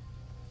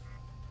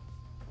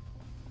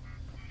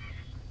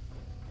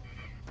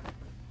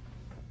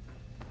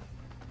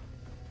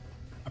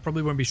 I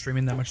probably won't be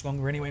streaming that much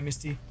longer anyway,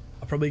 Misty.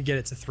 I'll probably get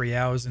it to 3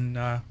 hours and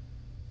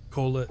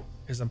call it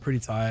because I'm pretty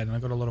tired and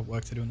I've got a lot of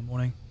work to do in the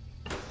morning.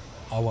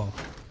 Oh well,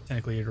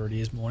 technically it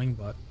already is morning,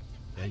 but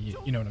yeah,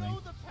 you know what I mean.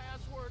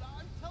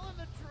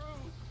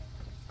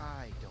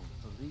 I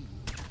don't believe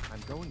I'm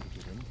going to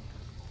get in there.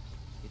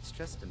 It's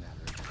just a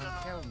matter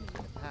of tell me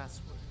the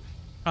password.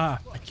 Ah,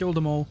 I killed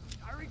them all.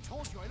 I already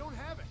told you I don't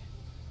have it.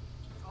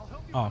 I'll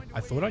help you Oh, find a I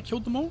way thought in. I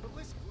killed them all? But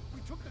listen,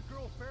 we took the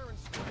girl fair and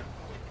square.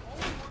 All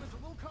we want is a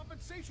little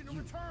compensation in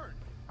return.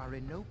 Are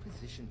in no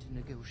position to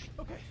negotiate.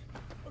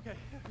 Okay.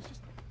 It's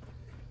just...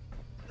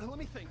 let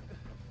me think.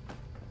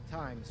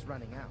 Time's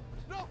running out.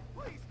 No,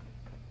 please.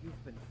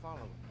 You've been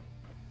following me.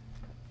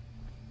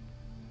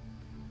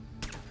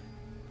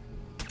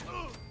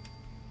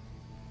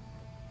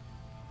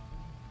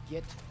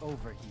 Get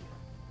over here.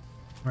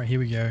 Right, here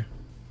we go.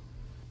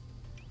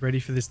 Ready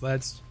for this,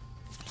 lads?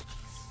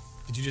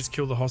 Did you just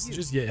kill the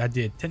hostages? Yeah, I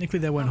did. Technically,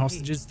 they weren't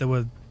hostages. They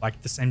were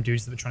like the same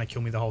dudes that were trying to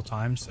kill me the whole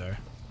time, so...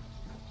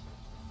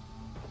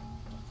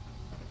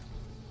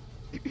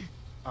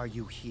 Are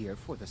you here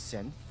for the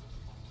synth?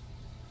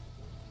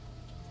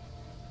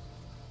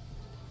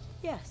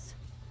 Yes.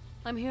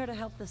 I'm here to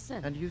help the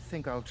synth. And you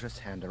think I'll just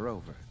hand her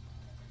over?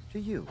 To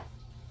you?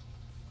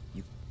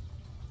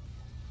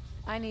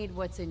 I need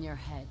what's in your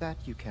head. That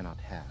you cannot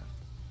have.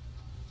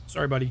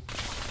 Sorry, buddy.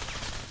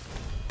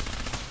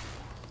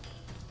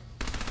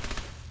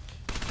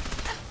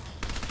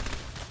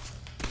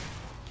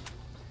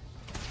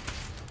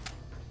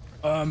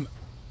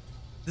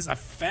 There's a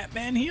fat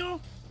man here?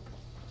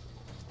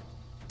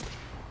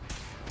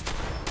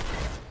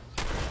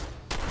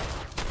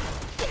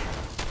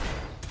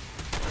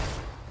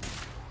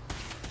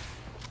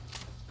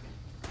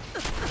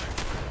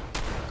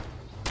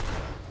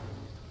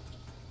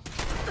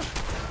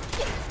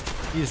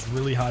 He is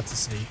really hard to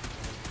see.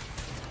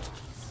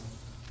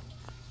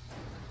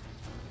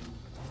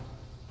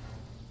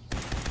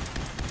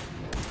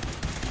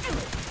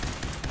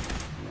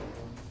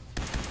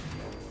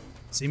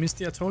 See,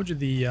 Misty, I told you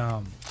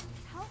the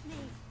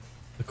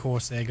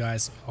Corsair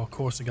guys or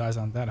Corsair guys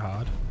aren't that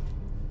hard.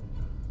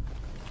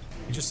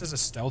 He just says a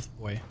stealth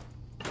boy.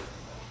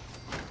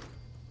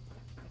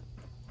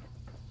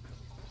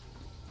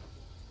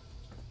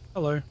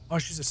 Hello. Oh,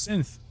 she's a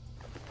synth.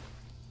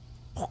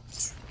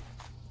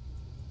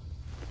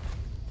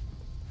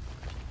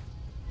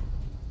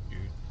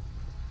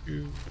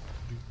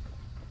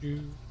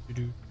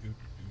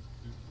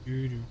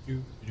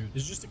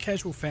 There's just a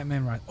casual fat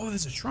man, right? Oh,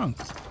 there's a trunk.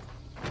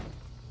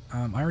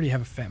 I already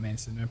have a fat man,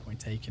 so no point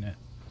taking it.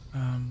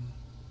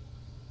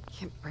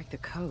 Can't break the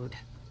code.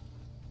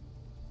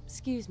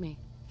 Excuse me.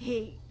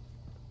 He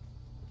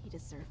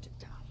deserved to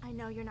die. I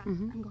know you're not.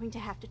 I'm going to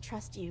have to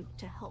trust you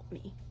to help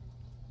me.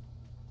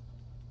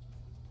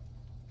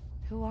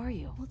 Who are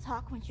you? We'll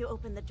talk once you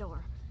open the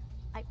door.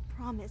 I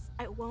promise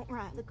I won't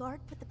run. The guard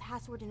put the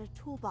password in a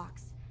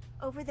toolbox.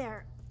 Over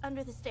there,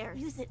 under the stairs.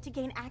 Use it to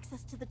gain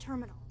access to the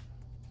terminal.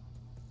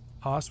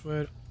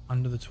 Password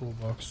under the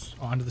toolbox.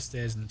 Oh, under the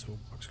stairs in the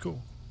toolbox.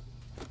 Cool.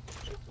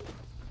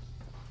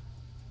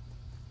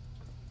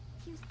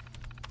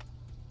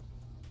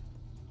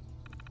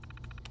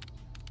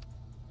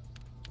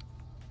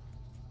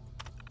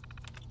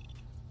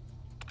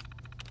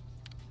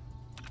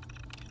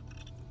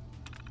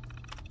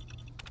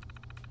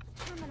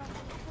 Terminal.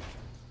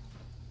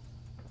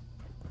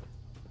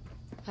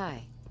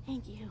 Hi.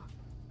 Thank you.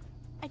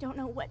 I don't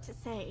know what to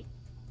say.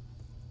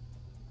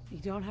 You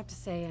don't have to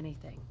say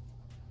anything.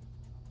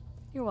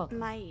 You're welcome.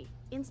 My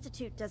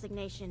institute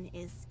designation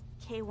is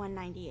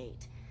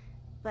K-198,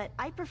 but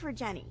I prefer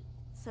Jenny,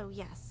 so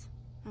yes,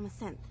 I'm a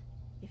synth,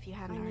 if you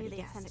hadn't already guessed. I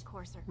knew they'd send a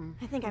Corsair.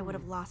 I think I would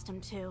have lost him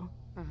too.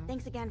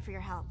 Thanks again for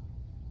your help.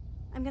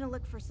 I'm gonna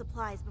look for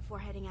supplies before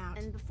heading out,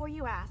 and before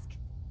you ask,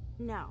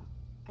 no,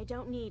 I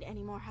don't need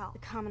any more help. The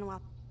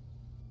Commonwealth.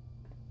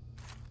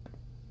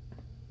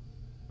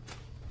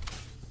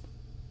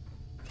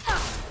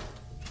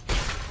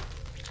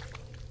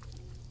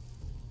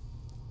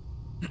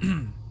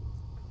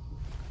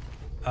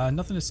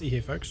 Nothing to see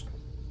here, folks.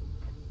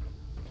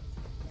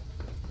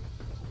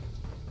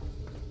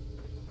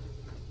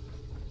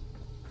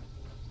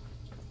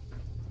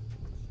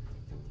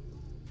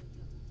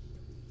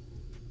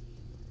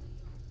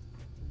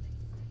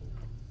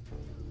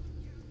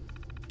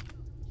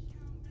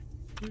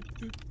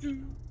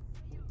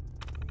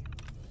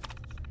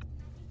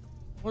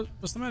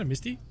 What's the matter,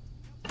 Misty?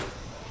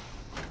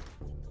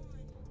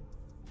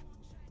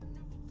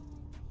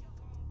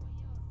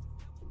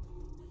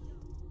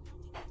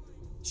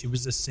 She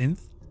was a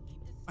synth.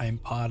 I am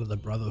part of the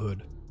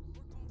Brotherhood.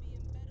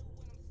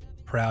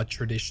 Proud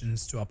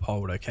traditions to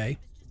uphold, okay?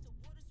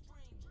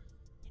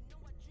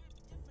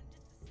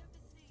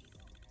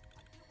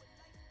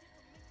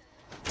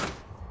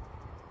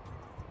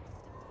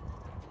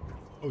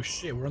 Oh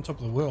shit, we're on top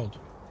of the world.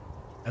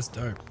 That's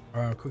dope.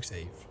 Alright, quick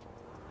save.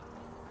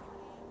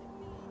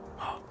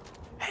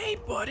 Hey,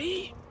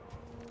 buddy!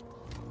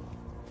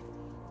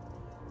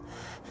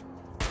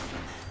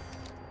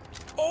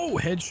 Oh,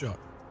 headshot.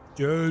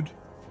 Dude.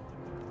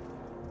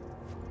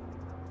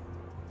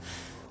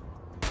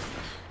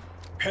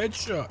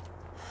 Headshot.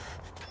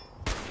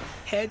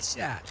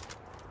 Headshot.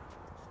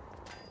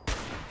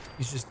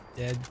 He's just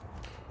dead.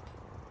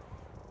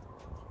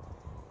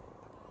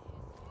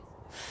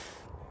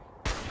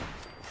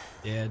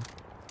 Dead.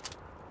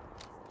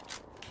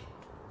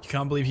 You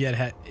can't believe he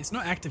had it's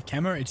not active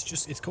camo,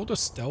 it's called a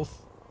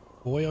stealth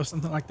boy or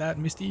something like that,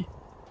 Misty.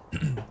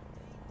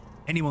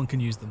 Anyone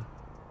can use them.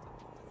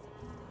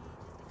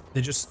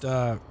 They're just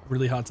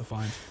really hard to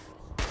find.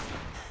 Well,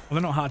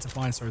 they're not hard to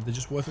find, sorry, they're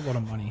just worth a lot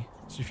of money.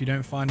 So if you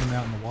don't find them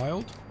out in the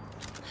wild,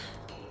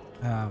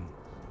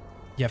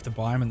 you have to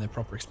buy them and they're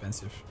proper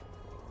expensive.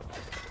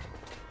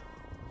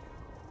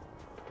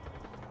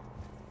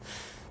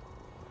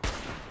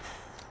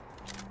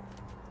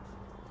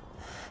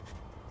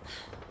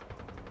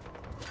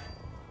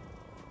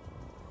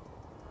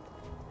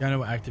 You don't know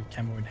what active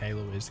camo in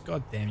Halo is.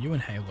 God damn, you in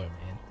Halo,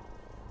 man.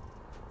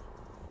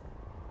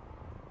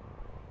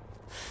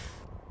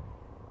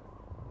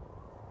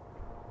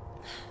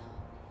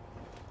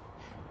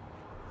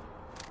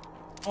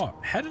 Oh,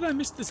 how did I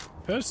miss this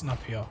person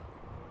up here?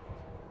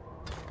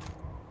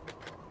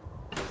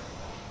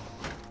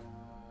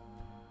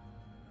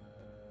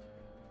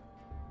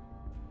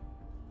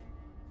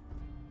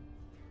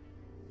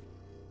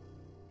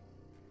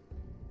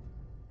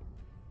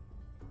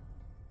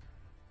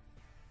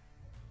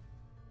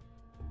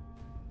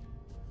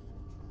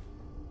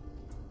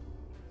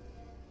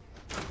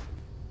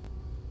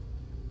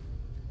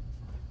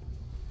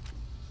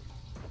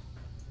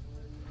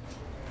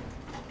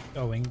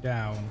 Going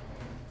down.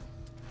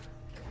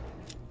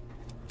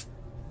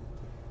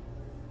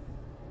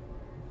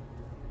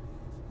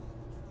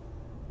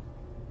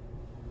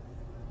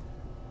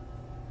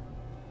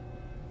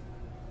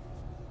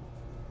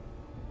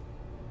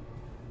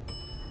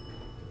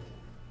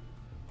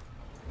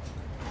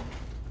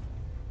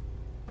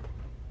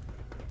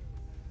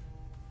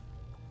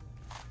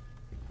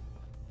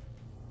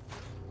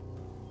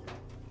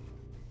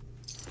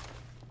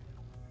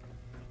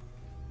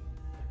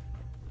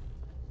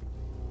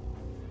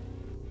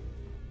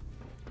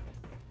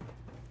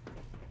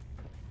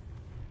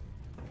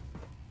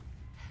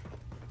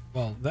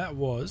 Well, that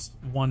was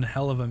one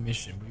hell of a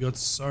mission. We got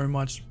so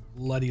much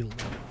bloody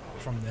loot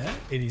from there.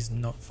 It is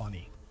not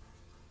funny.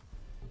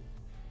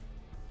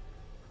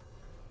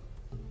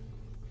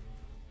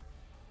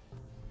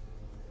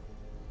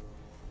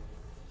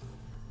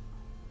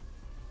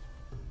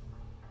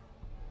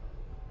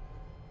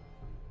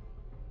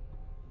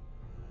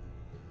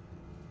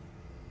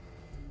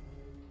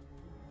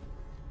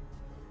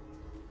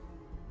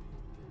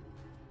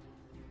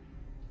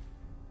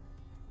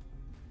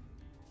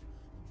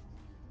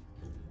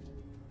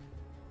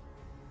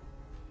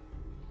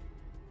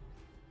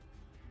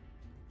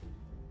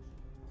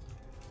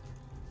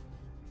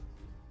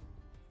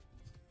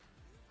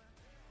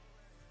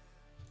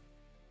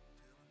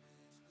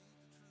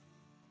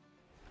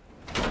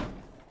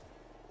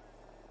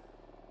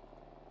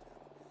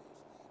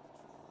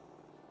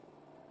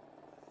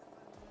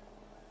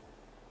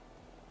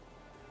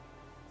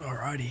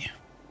 Alrighty.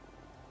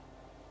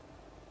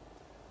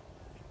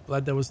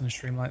 Glad there wasn't a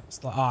stream like this.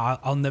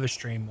 I'll never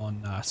stream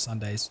on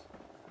Sundays.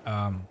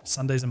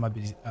 Sundays are my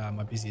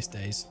busiest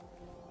days.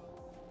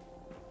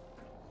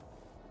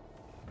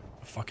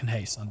 I fucking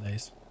hate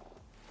Sundays.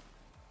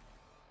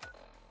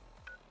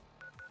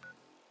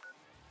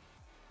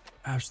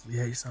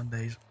 Absolutely hate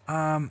Sundays.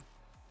 Have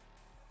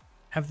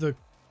the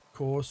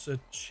Corsa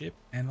chip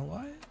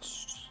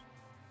analyzed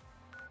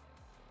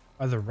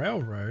by the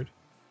railroad?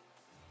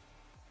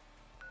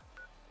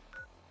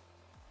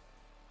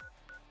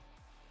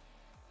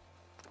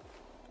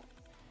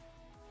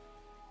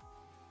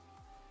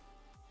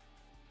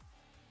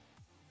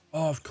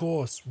 Oh, of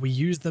course. We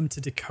use them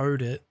to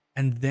decode it,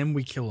 and then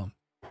we kill them.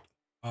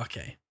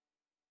 Okay.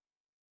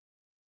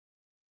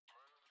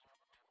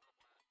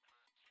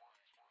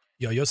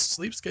 Yo, your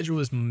sleep schedule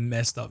is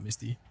messed up,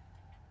 Misty.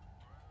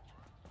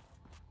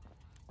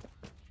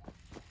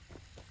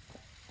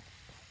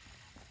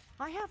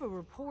 I have a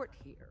report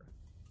here.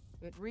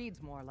 It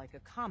reads more like a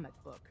comic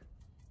book.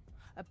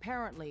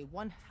 Apparently,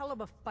 one hell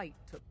of a fight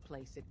took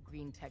place at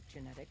Green Tech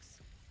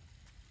Genetics.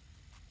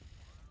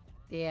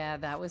 Yeah,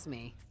 that was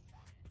me.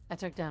 I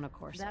took down a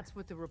Courser. That's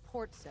what the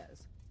report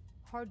says.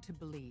 Hard to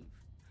believe.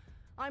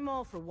 I'm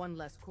all for one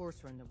less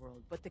Courser in the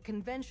world, but the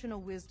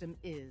conventional wisdom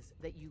is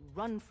that you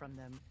run from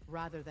them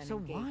rather than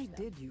engage them. So why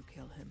did you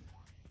kill him?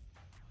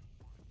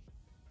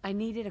 I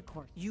needed a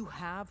Courser. You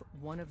have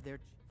one of their...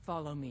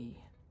 Follow me.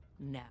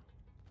 Now.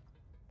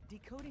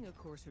 Decoding a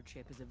Courser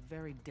chip is a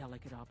very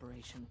delicate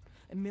operation.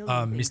 A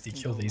million Misty,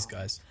 kill these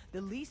guys.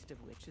 The least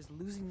of which is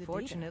losing the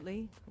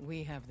Fortunately,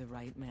 we have the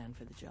right man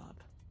for the job.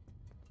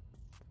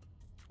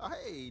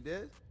 Hey,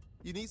 Dad.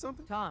 You need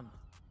something? Tom,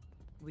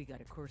 we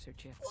got a Courser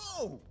chip.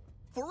 Whoa!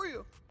 For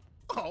real?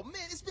 Oh,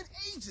 man, it's been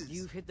ages!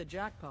 You've hit the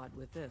jackpot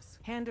with this.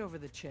 Hand over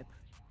the chip.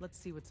 Let's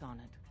see what's on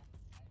it.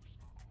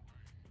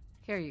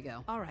 Here you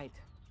go. All right.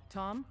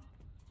 Tom,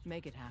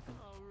 make it happen.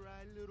 All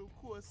right, little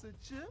Courser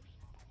chip.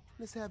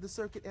 Let's have the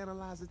circuit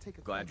analyzer take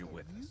a Glad you're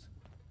with us.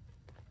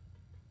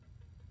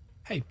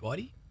 Hey,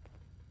 buddy.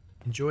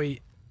 Enjoy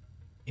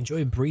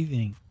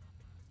breathing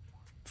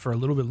for a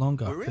little bit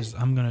longer, because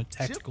I'm gonna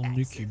tactical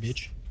nuke you,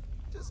 bitch.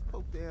 Just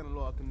poke the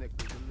analog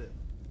connector to the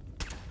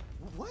left.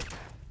 What?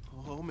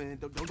 Oh man,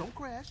 don't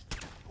crash.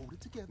 Hold it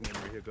together.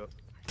 Memory hiccup.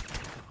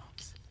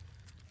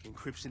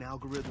 Encryption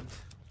algorithms.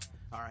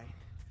 All right,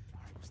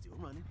 we're still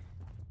running.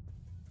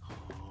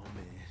 Oh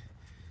man,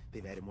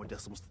 they've added more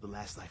decimals to the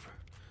last cipher.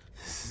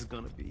 This is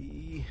gonna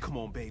be... Come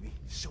on, baby.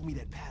 Show me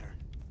that pattern.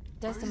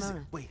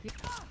 Desdemona. Wait,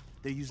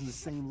 they're using the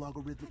same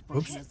logarithmic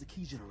function as the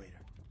key generator.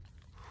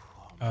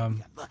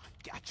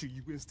 Got you,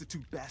 you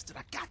Institute bastard.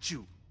 I got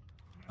you.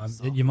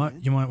 You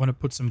might want to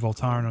put some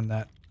Voltaren on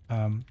that.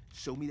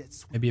 Show me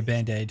that. Maybe a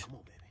Band-Aid. Come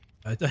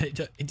on,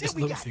 baby. It just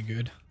looks too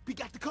good. We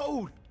got the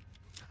code.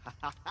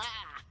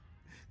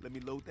 Let me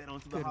load that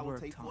onto the Good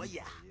holotape work, for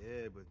ya.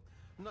 Yeah, but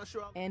I'm not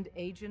sure. And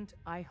Agent,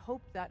 I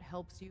hope that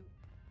helps you.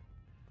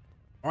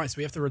 All right, so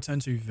we have to return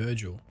to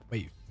Virgil.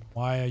 Wait,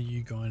 why are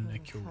you going to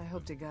kill? I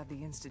hope to God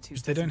the Institute.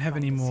 Because they don't have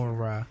any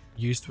more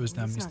use to us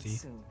now, Misty.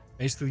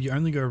 Basically, you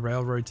only go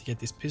railroad to get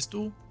this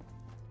pistol,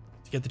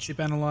 to get the chip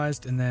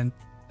analyzed, and then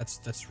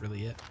that's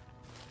really it.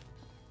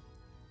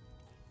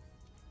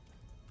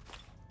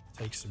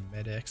 Take some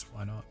Med-X,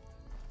 why not?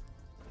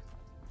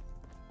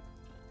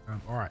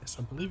 Alright,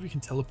 so I believe we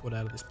can teleport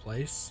out of this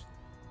place.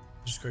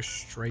 Just go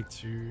straight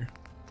to...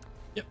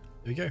 Yep,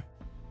 there we go.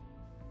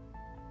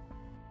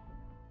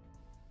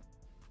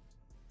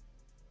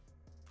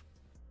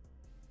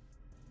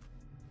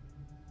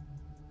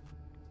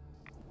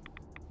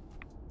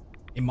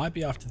 It might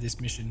be after this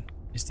mission,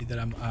 Misty, that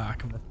I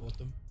can report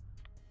them.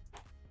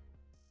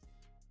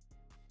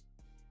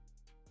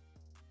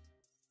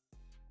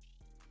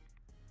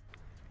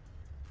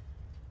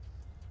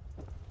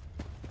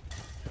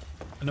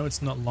 I know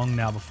it's not long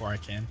now before I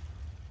can.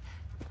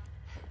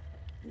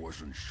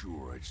 Wasn't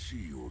sure I'd see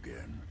you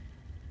again.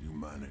 You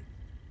man it?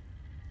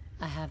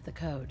 I have the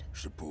code.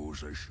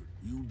 Suppose I should.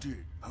 You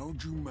did.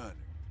 How'd you man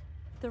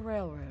it? The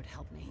railroad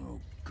helped me.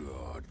 Oh,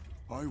 God.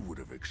 I would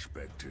have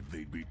expected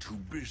they'd be too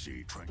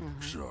busy trying...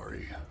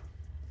 Sorry.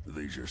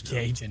 They just...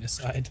 Gay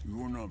genocide.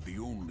 You're not the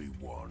only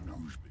one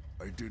who's been...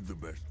 I did the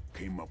best.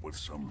 Came up with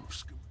some...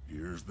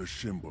 Here's the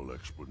symbol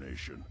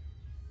explanation.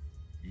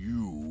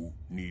 You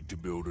need to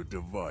build a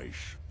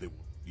device that...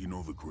 You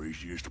know the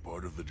craziest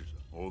part of the...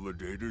 All the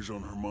data's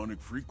on harmonic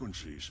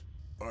frequencies.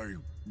 I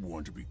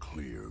want to be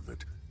clear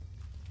that...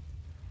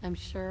 I'm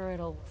sure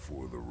it'll...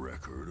 For the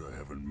record, I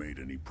haven't made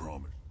any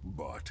promise.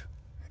 But...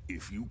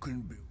 If you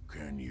can build,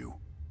 can you?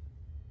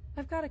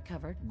 I've got it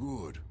covered.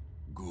 Good,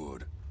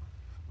 good.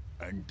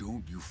 And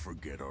don't you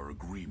forget our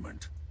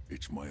agreement.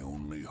 It's my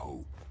only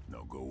hope.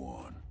 Now go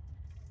on.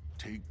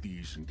 Take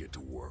these and get to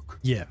work.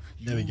 Yeah,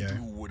 there we go. Do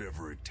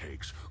whatever it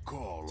takes.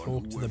 Call Talk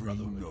on to the whoever you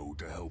Brotherhood. know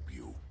to help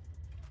you.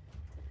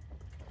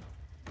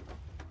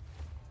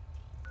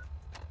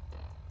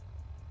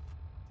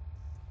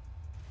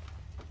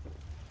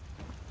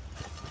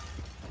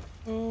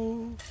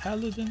 Oh,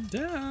 Paladin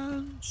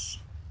dance.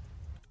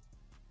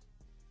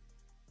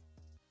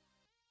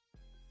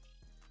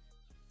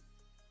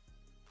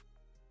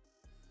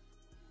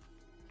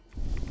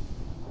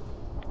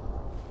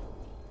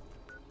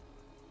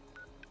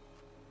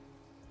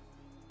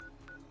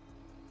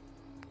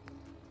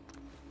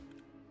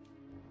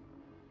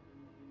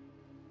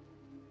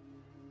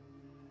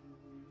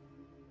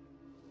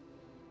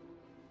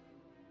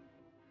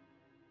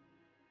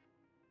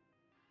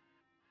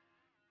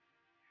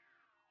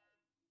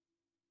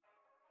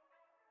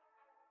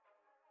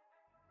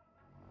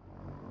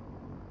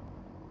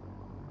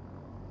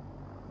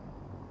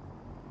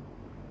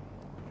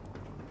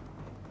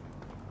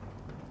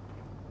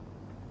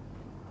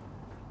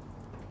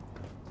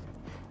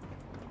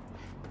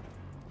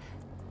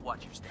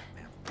 Watch your step,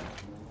 man.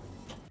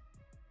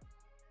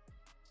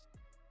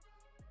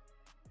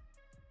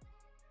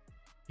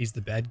 He's the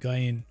bad guy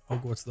in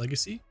Hogwarts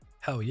Legacy?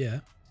 Hell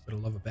yeah. Gotta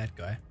love a bad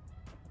guy.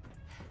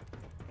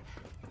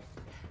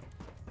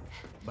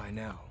 By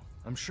now,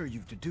 I'm sure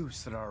you've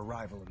deduced that our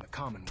arrival in the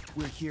Commonwealth.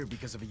 We're here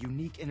because of a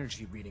unique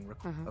energy reading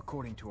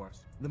according to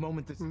ours. The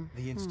moment that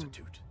the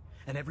Institute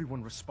and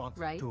everyone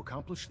responsible to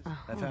accomplish this.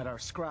 I've had our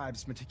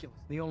scribes meticulous.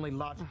 The only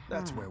logic,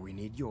 that's where we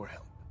need your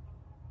help.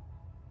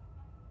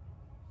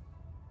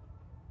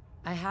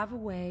 I have a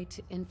way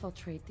to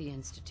infiltrate the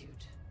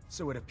Institute.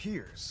 So it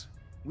appears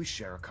we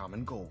share a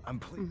common goal. I'm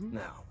pleased.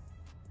 Now,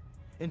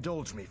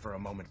 indulge me for a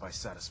moment by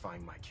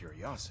satisfying my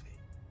curiosity.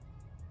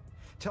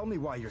 Tell me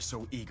why you're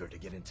so eager to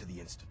get into the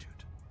Institute.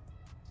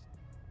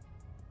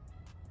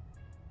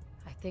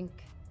 I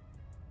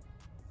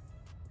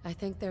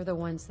think they're the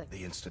ones that...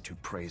 The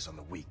Institute preys on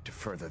the weak to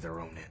further their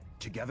own end.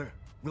 Together,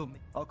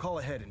 I'll call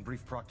ahead and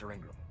brief Proctor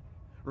Ingram.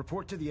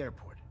 Report to the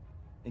airport,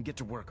 and get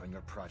to work on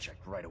your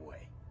project right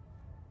away.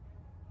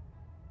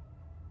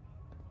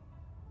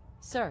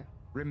 Sir.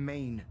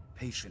 Remain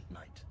patient,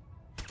 Knight.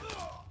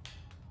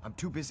 I'm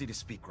too busy to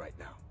speak right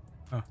now.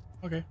 Oh,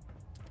 okay.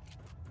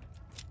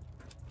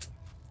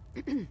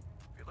 If you're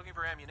looking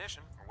for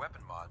ammunition or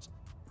weapon mods,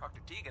 Proctor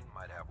Tegan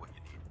might have what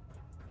you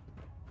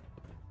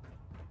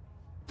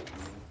need.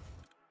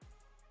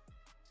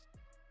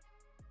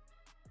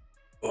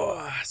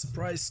 Oh,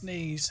 surprise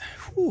sneeze.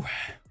 Whew. I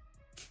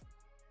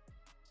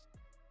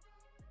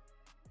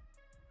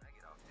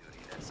get off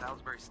duty. That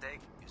Salisbury steak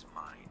is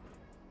mine.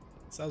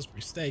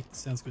 Salisbury steak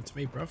sounds good to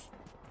me, bruv.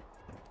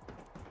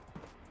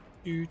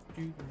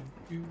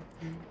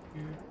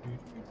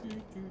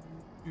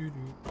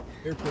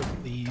 Airport,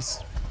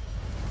 please.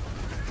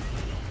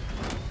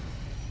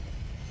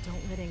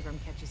 Don't let Ingram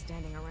catch you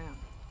standing around.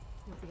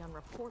 You'll be on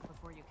report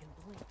before you can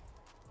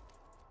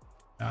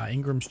blink.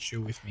 Ingram's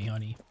chill with me,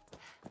 honey.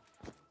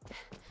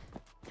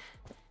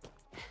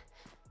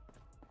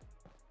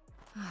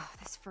 Oh,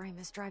 this frame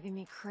is driving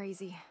me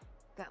crazy.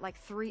 Got like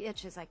 3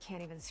 itches I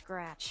can't even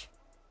scratch.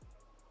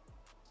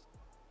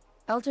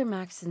 Elder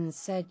Maxon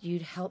said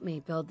you'd help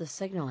me build the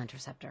signal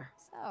interceptor.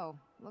 So,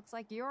 looks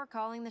like you're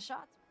calling the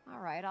shots.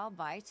 Alright, I'll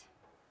bite.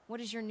 What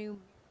is your new...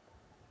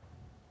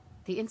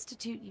 The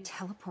Institute...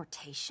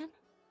 Teleportation?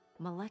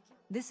 Molecular?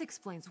 This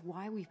explains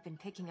why we've been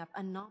picking up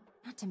not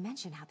to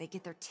mention how they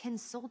get their 10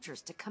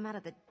 soldiers to come out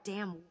of the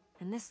damn...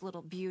 And this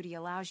little beauty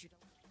allows you to...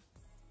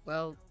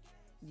 Well,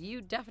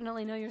 you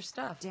definitely know your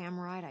stuff. Damn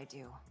right I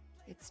do.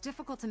 It's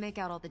difficult to make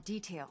out all the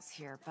details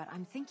here, but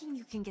I'm thinking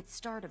you can get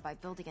started by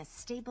building a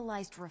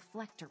stabilized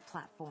reflector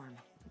platform.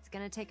 It's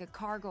gonna take a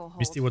cargo hold.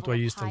 Misty, what do I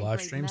use to live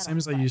stream? Same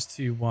as I used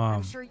to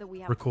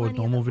record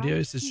normal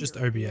videos. It's just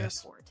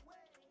OBS.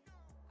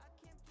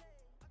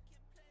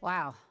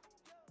 Wow.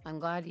 I'm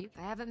glad you...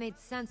 I haven't made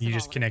sense. You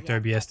just connect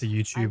OBS to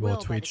YouTube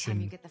or Twitch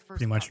and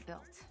pretty much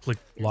click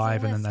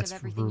live, and then that's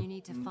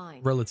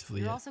relatively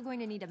it. You're also going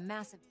to need a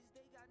massive...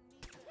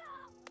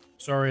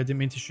 Sorry, I didn't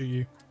mean to shoot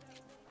you.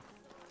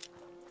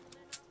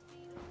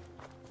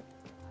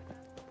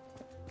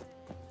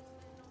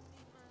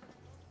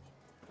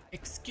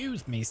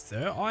 Excuse me,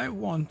 sir. I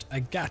want a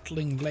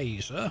Gatling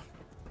laser.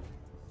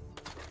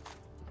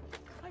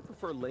 I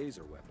prefer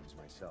laser weapons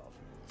myself.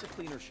 It's a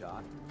cleaner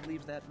shot,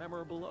 leaves that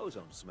memorable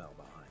ozone smell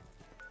behind.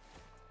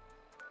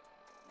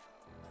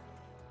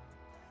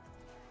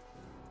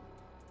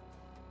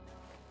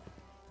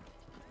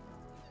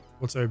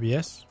 What's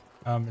OBS?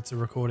 It's a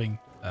recording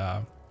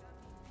If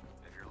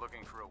you're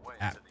looking for a way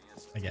app, to the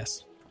Institute, I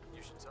guess.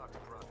 you should talk to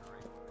Proctor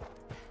Ingram.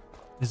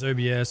 There's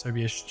OBS,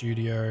 OBS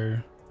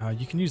Studio.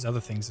 You can use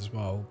other things as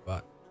well,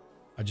 but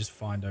I just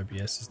find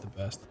OBS is the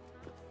best.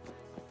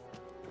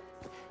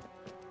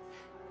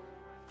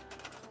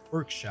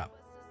 Workshop.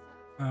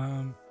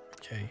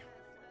 Okay.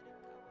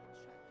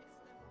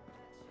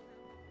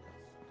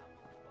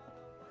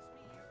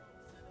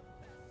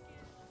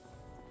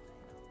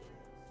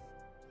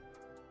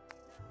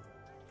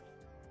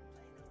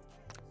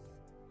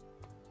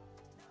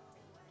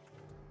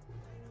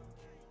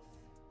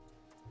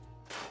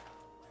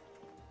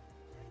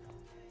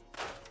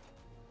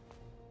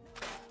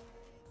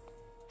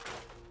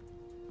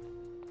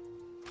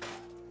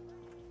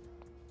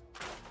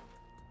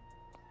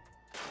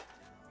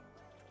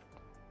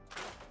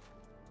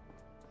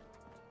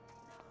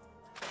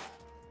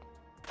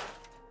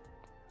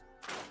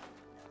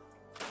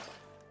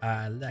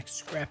 I like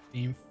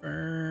scrapping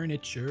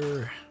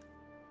furniture.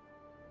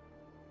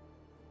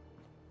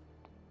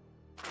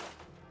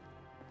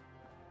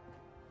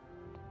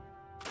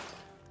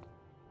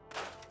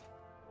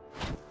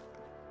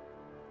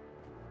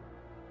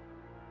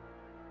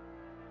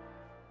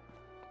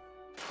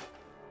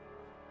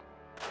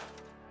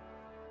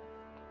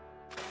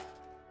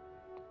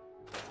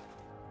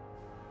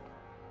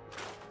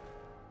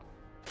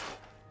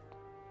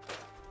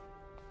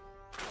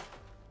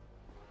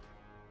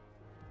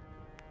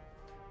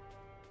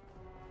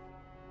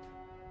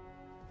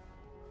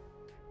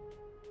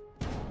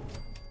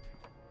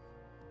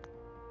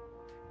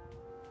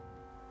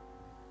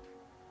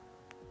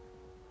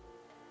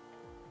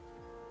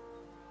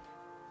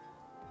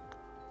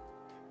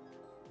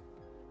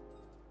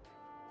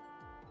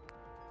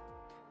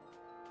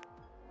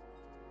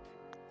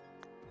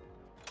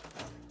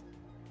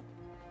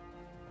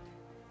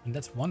 And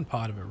that's one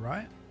part of it,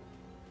 right?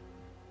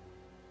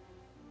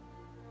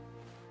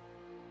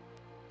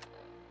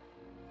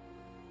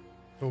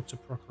 Talk to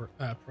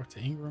Proctor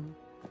Ingram.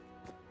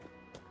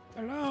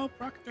 Hello,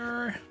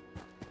 Proctor.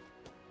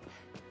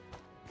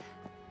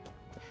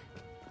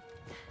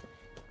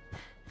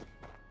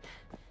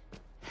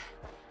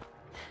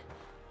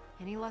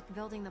 Any luck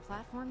building the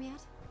platform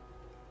yet?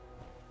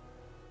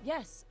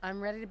 Yes,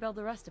 I'm ready to build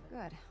the rest of it.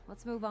 Good.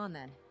 Let's move on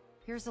then.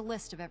 Here's a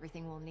list of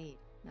everything we'll need.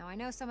 Now, I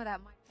know some of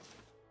that might...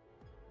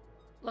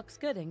 Looks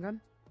good,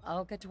 Ingram.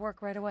 I'll get to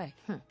work right away.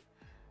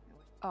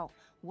 Oh,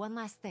 one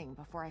last thing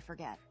before I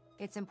forget.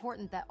 It's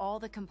important that all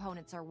the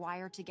components are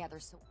wired together,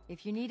 so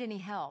if you need any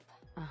help,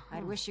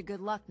 I'd wish you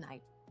good luck,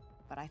 Knight.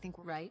 But I think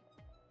we're... Right?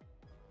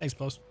 Thanks,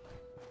 boss.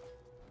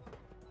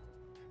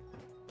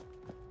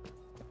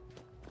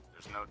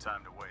 There's no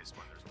time to waste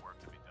when there's work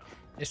to be done.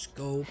 Let's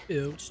go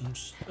build some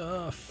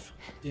stuff.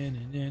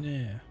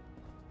 Da-na-na-na.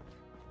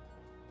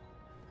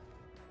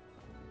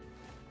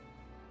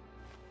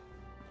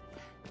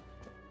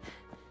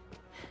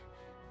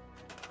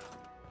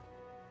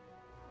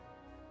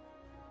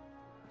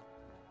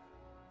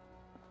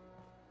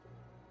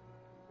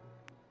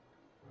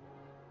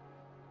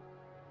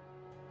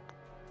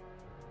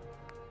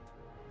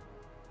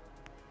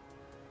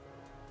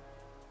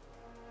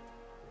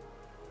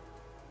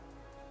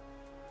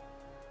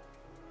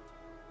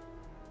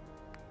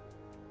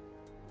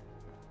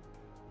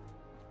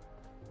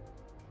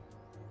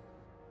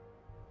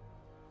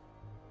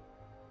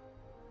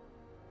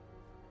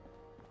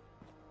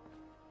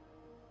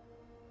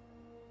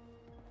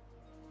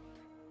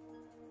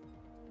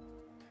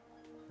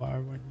 Why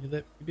won't you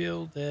let me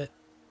build it?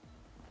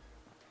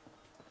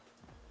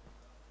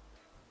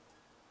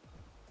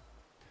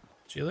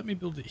 So let me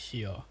build it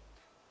here.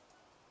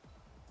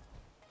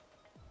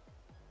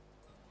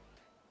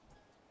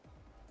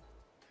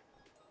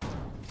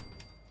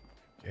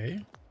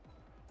 Okay.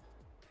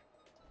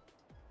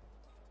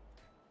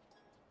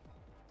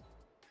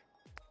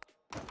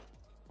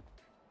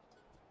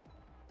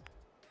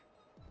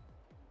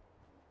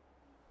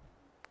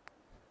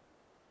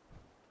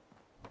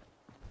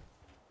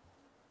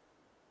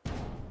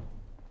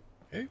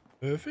 Okay,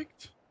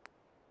 perfect.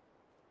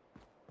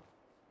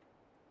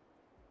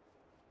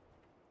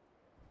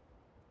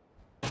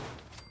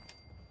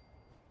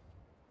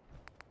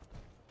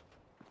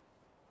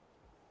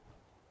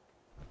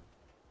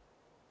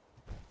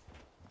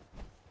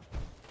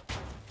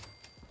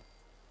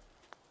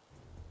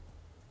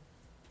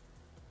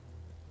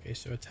 Okay,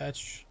 so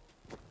attach.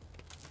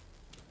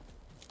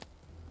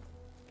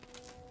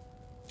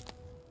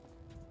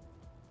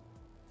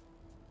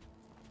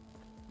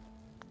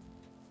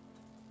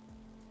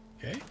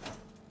 Okay.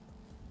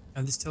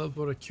 And this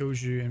teleporter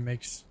kills you and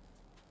makes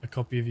a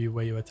copy of you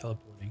where you are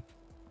teleporting.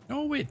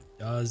 No, it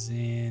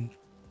doesn't.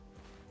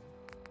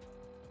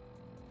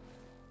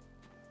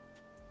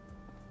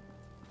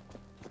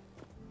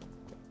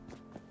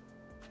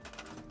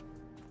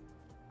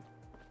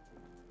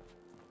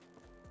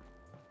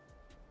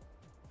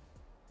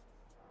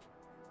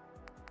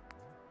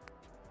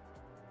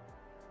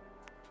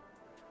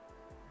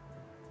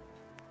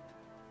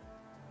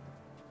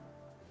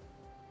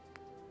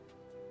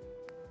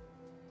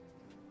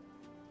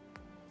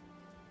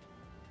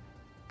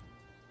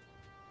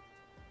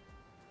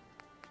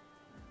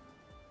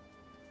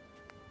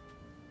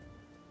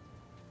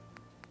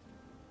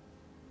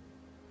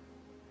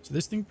 So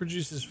this thing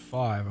produces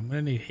 5. I'm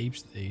gonna need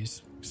heaps of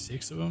these.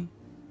 6 of them.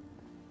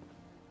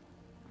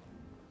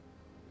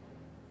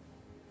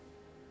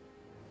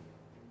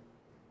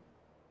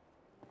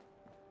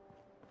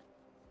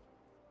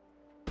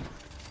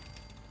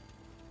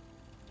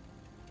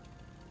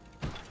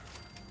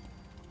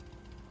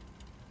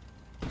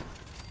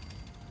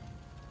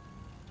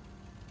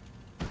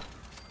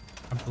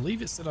 I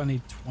believe it said I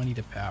need 20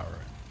 to power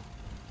it.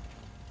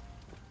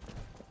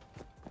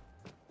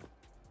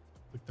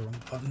 Click the wrong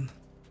button.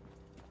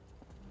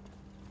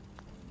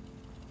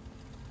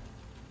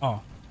 Oh,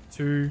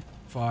 2,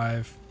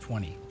 5,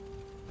 20.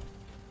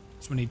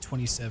 So we need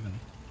 27.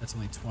 That's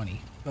only 20.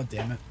 God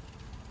damn it.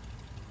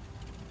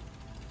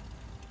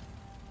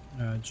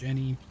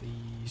 Jenny,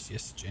 please.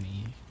 Yes,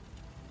 Jenny.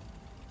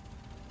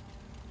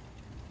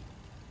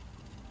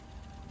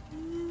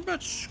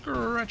 But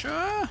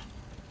scratcher.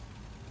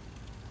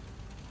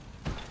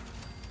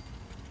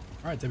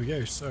 Alright, there we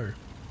go. So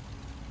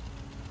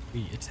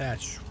we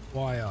attach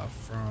wire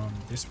from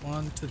this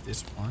one to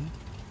this one,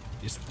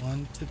 this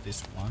one to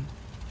this one,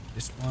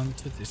 this one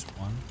to this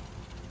one,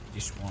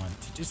 this one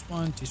to this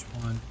one, this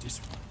one, this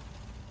one.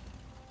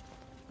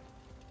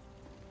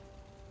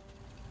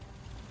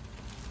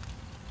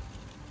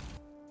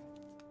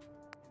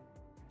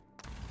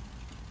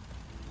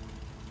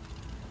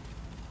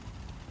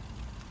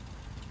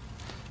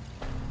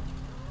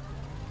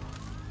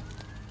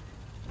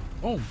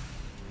 Boom.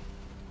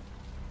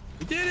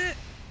 We did it!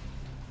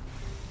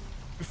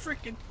 We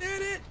freaking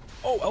did it!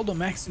 Oh, Elder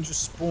Maxon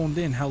just spawned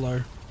in.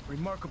 Hello.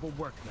 Remarkable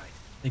work, Knight.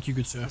 Thank you,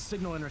 good sir. The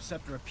signal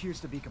interceptor appears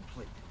to be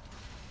complete.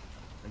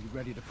 Are you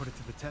ready to put it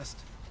to the test?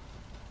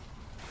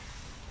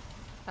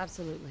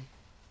 Absolutely.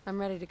 I'm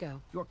ready to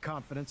go. Your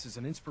confidence is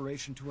an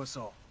inspiration to us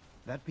all.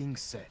 That being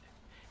said,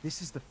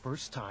 this is the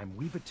first time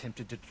we've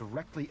attempted to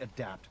directly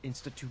adapt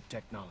Institute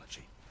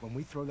technology. When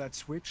we throw that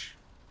switch,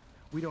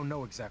 we don't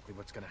know exactly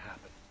what's gonna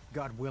happen.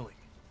 God willing,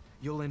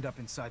 you'll end up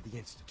inside the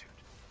Institute,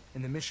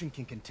 and the mission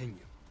can continue.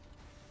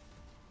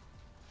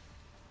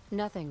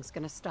 Nothing's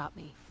gonna stop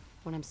me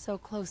when I'm so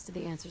close to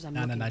the answers I'm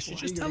looking for. She's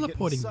just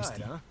teleporting,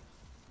 Misty. Huh?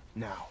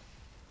 Now,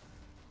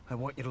 I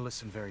want you to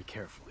listen very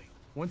carefully.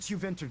 Once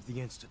you've entered the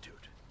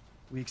Institute,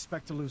 we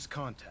expect to lose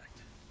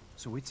contact,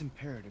 so it's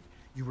imperative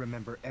you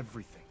remember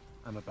everything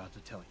I'm about to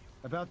tell you.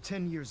 About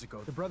 10 years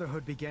ago, the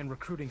Brotherhood began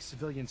recruiting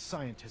civilian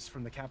scientists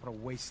from the capital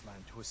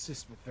Wasteland to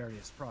assist with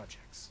various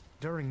projects.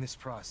 During this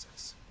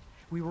process,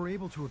 we were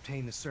able to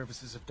obtain the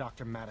services of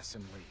Dr.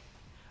 Madison Lee,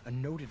 a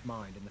noted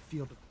mind in the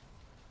field of...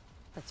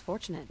 That's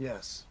fortunate.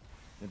 Yes,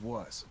 it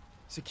was.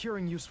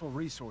 Securing useful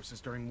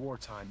resources during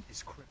wartime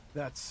is critical.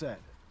 That said,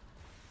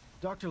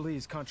 Dr.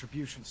 Lee's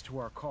contributions to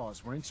our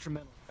cause were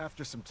instrumental.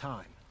 After some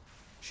time,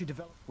 she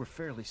developed... We're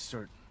fairly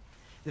certain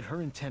that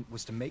her intent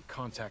was to make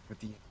contact with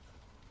the...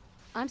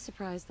 I'm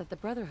surprised that the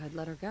Brotherhood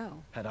let her go.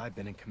 Had I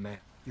been in command,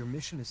 your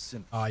mission is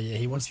simple. Oh yeah,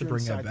 he wants to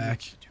bring her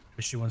back,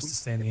 but she wants to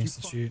stay in the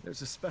Institute.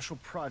 There's a special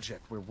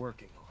project we're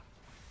working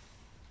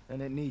on,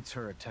 and it needs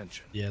her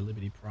attention. Yeah,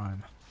 Liberty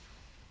Prime.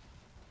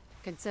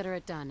 Consider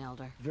it done,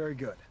 Elder. Very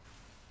good.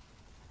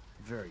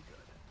 Very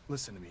good.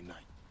 Listen to me, Knight.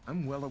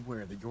 I'm well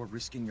aware that you're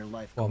risking your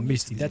life. Well,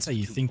 Misty, that's how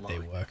you think they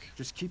work.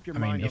 Just keep your I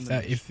mean, mind on the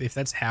mission. if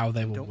that's how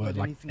they will Don't work, let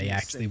like anything they you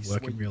actually say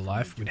work sway in you real from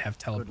life, your we'd have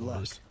Good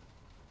luck. teleporters.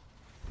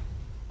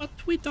 But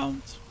we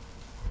don't.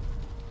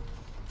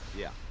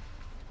 Yeah.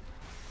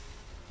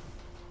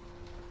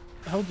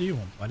 What the hell do you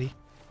want, buddy?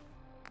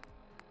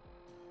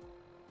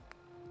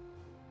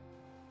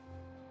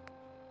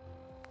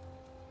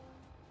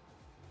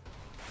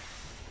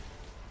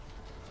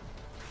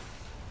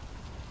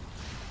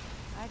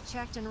 I've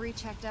checked and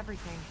rechecked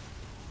everything.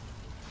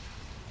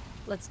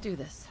 Let's do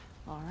this.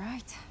 All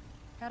right.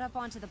 Head up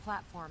onto the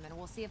platform and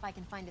we'll see if I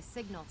can find a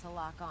signal to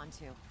lock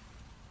onto.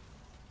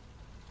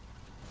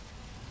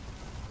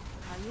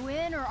 Are you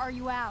in or are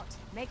you out?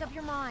 Make up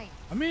your mind.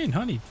 I'm in,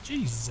 honey.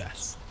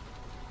 Jesus.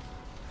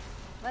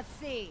 Let's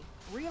see.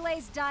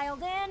 Relays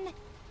dialed in.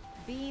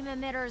 Beam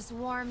emitters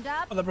warmed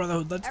up. Oh, the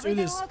Brotherhood, let's Everything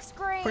do this. Looks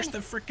green. Push the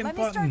frickin' Let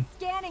button. me start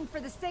scanning for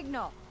the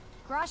signal.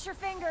 Cross your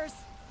fingers.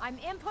 I'm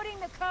inputting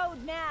the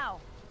code now.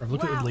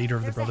 Look at the leader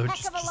of the Brotherhood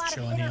There's a heck of a lot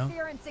chilling of here.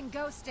 interference and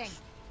ghosting.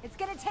 It's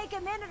gonna take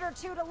a minute or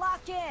two to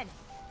lock in.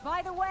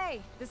 By the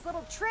way, this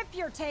little trip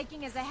you're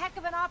taking is a heck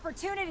of an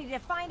opportunity to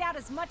find out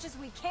as much as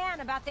we can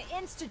about the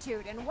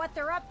Institute and what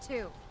they're up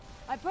to.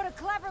 I put a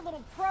clever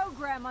little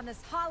program on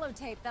this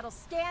holotape that'll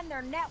scan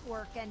their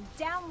network and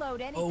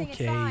download anything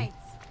it finds.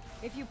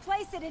 If you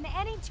place it in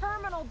any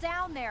terminal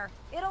down there,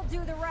 it'll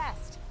do the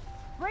rest.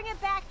 Bring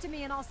it back to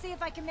me and I'll see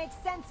if I can make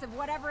sense of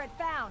whatever it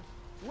found.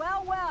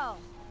 Well, well,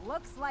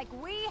 looks like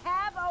we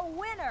have a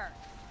winner.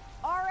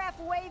 RF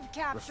wave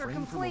capture Refrain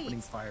from complete.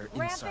 opening fire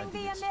Ramping inside the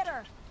the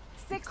emitter.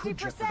 It could 60%,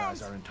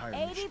 jeopardize our entire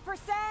mission.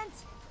 80%.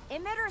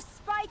 Emitter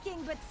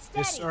spiking but steady.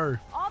 Yes, sir.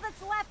 All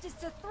that's left is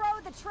to throw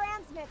the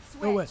transmit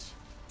switch. Do it.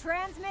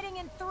 Transmitting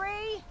in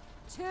 3,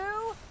 2,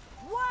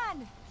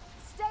 1.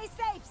 Stay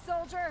safe,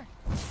 soldier.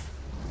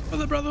 For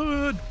the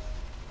Brotherhood.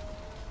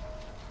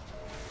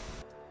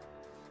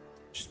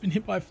 She's been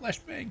hit by a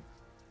flashbang.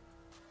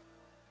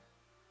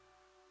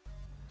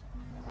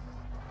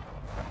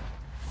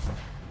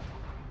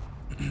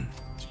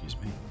 Excuse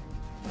me.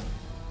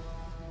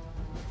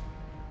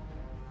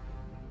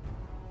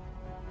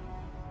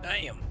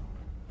 Damn.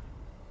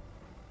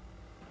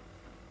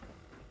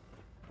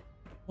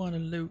 Wanna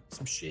loot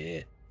some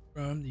shit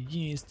from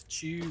the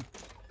Institute.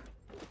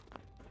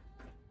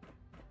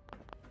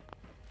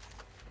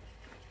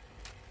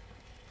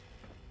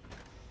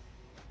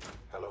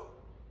 Hello.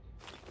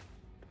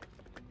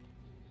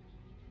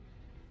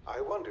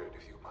 I wondered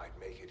if you might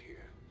make it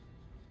here.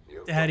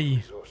 You're Daddy.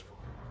 resourceful.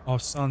 Oh,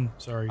 son,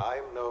 sorry.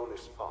 I'm known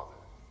as Father.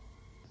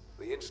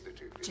 The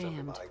Institute is under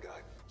Jammed. my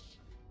guidance.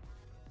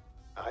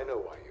 I know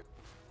why you're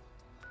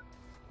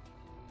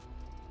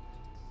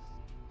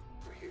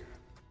here.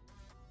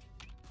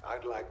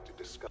 I'd like to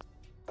discuss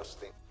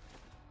things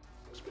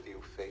with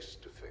you face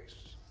to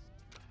face.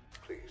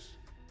 Please,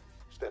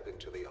 step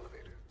into the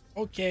elevator.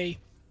 Okay.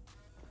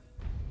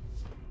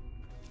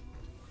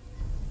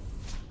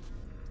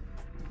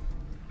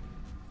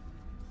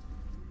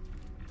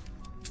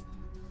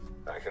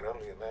 I can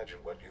only imagine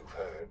what you've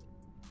heard,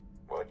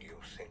 what you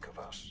think of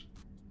us.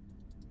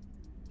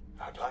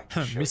 I'd like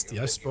to show Misty,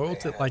 you I that you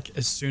spoiled may it like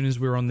as soon as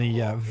we were on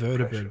the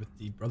vertebrate with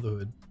the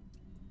Brotherhood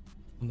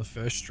on the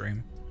first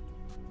stream.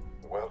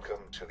 Welcome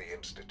to the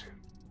Institute.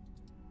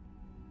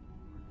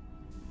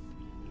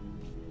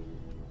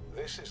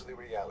 This is the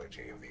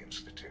reality of the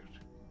Institute.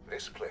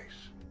 This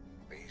place,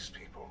 these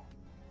people,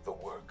 the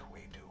work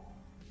we do.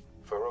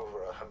 For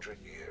over 100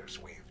 years,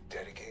 we've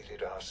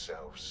dedicated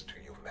ourselves to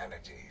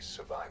humanity's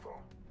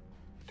survival.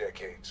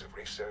 Decades of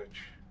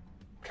research,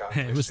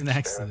 It was an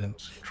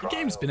accident. The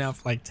game's been out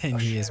for like 10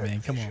 years,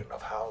 man. Come on.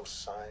 Of how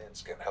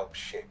science can help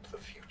shape the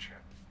future.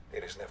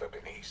 It has never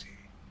been easy.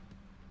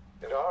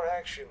 And our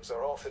actions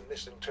are often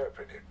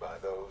misinterpreted by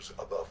those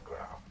above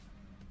ground.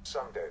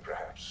 Someday,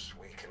 perhaps,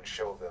 we can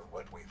show them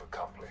what we've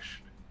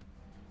accomplished.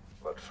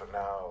 But for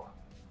now,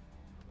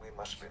 we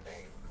must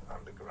remain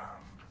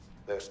underground.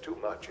 There's too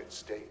much at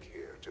stake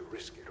here to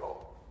risk it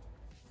all.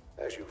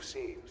 As you've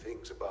seen,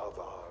 things above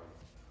are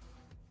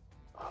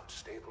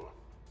unstable.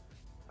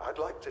 I'd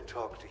like to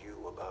talk to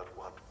you about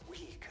what we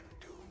can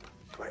do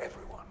for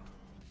everyone.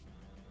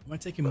 Am I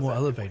taking more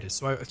elevators?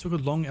 So I took a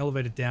long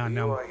elevator down,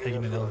 now I'm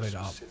taking an elevator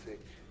up.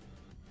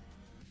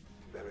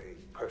 Very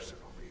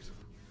personal reason.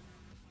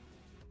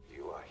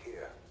 You are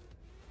here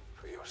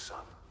for your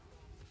son.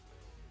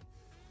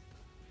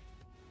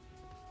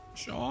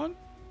 Sean?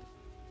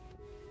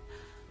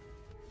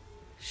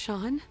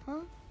 Sean? Huh?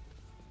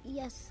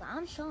 Yes,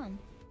 I'm Sean.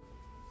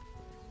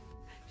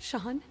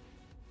 Sean?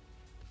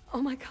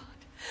 Oh my god.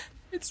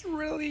 It's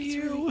really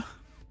you.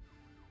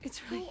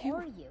 It's really Who you.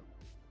 are you?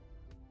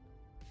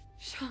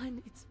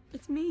 Sean,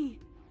 it's me.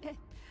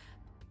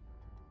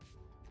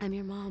 I'm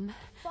your mom.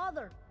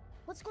 Father,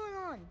 what's going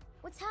on?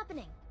 What's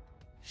happening?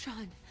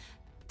 Sean,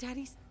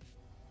 Daddy's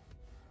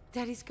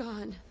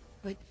gone,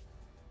 but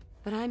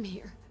I'm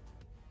here.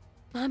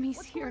 Mommy's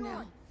What's here going now.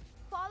 on?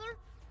 Father?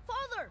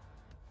 Father!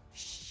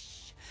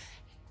 Shh.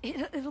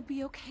 It'll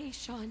be okay,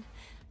 Sean.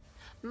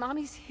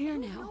 Mommy's here I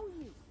now. know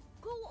you.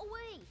 Go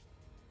away.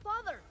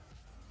 Father!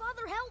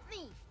 Father, help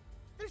me!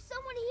 There's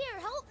someone here,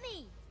 help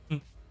me!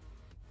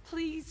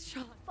 Please,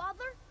 Sean.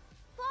 Father?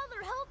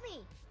 Father, help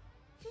me!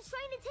 She's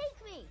trying to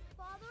take me!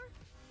 Father?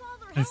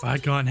 Father, help If I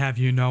can't have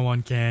you, no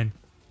one can.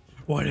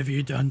 What have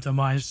you done to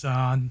my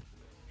son?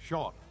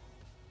 Sean.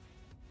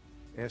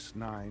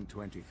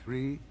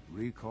 S923,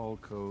 recall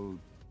code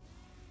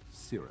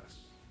Cirrus.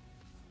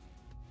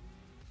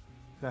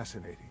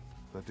 Fascinating,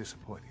 but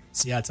disappointing.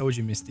 See, I told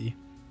you, Misty.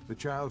 The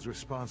child's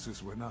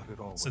responses were not at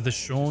all. So the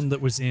Sean that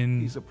was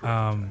in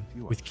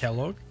with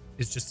Kellogg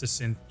is just a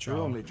synth We're child.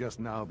 only just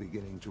now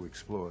beginning to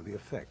explore the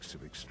effects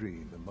of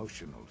extreme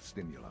emotional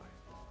stimuli.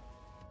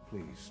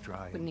 Please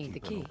try and need the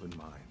keep an key. open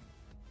mind.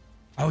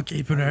 I'll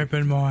keep an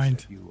open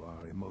mind. You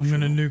are I'm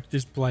gonna emotional, nuke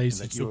this place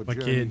and and that your took my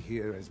journey kid.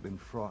 here has been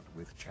fraught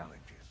with challenges.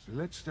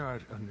 Let's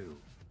start anew.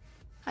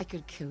 I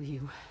could kill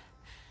you.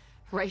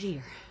 Right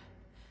here.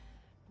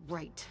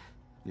 Right.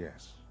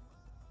 Yes.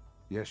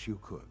 Yes, you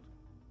could.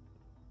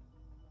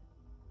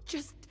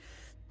 Just...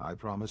 I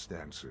promised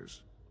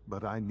answers,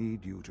 but I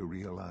need you to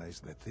realize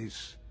that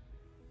this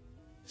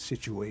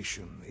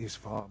situation is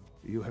far.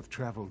 You have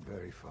traveled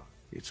very far.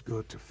 It's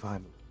good to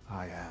find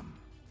I am.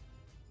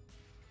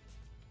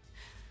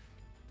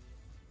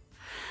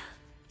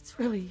 It's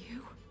really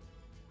you.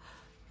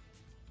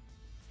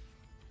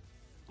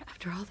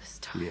 After all this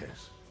time.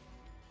 Yes.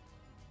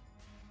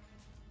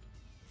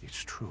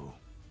 It's true.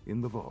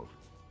 In the vault,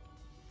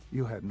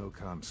 you had no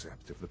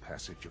concept of the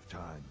passage of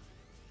time.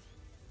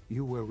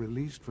 You were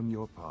released from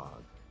your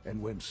pod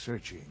and went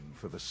searching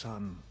for the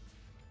sun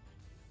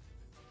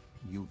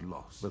you'd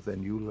lost. But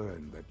then you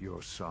learned that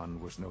your son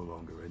was no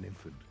longer an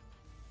infant,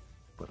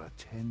 but a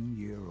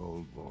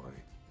 10-year-old boy.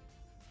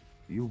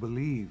 You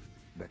believed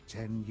that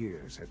 10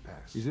 years had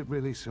passed. Is it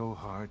really so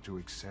hard to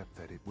accept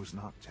that it was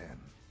not 10,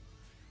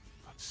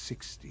 but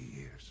 60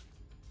 years?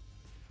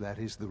 That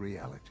is the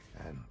reality,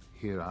 and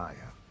here I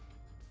am,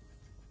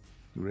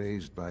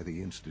 raised by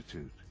the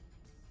Institute,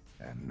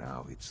 and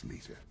now its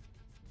leader.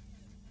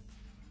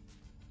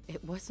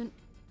 It wasn't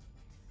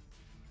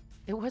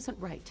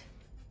right.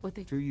 What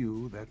they... To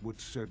you, that would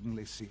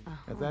certainly seem.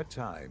 At that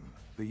time,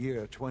 the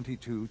year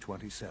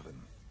 2227,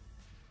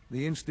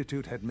 the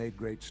Institute had made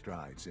great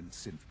strides in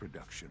synth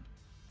production.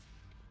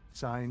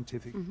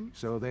 Scientific,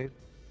 so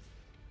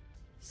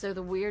So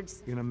the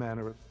weirds... in a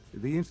manner of...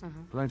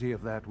 Plenty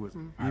of that was...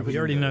 Alright, we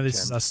already know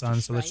this is our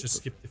son, so let's just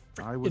skip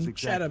the I was freaking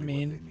chatter, exactly what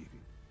they man. needed.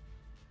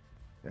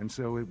 And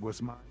so it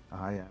was my...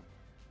 I am.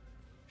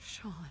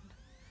 Sean.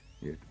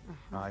 It.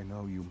 I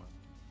know you.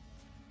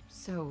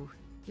 So,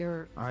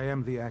 you're... I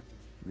am the act...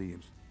 The...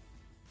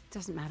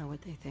 Doesn't matter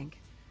what they think.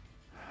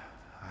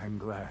 I'm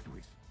glad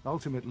we...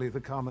 Ultimately,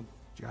 the common...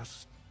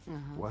 Just...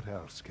 What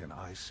else can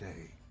I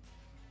say?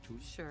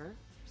 Sure.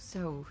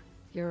 So,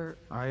 you're...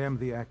 I am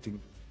the acting...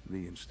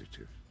 The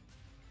Institute.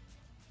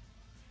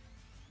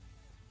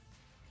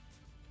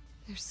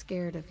 They're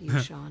scared of you,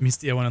 Sean.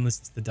 Misty, I want to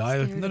listen to the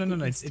dialogue. Scared No, of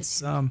the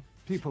it's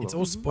People it's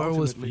all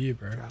spoilers for you,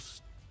 bro.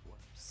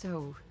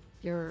 So,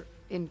 you're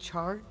in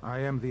charge? I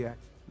am the act...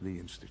 The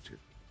Institute.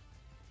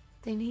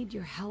 They need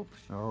your help.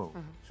 Oh,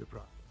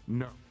 surprise.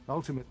 No.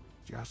 Ultimate...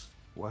 Just...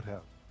 What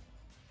else?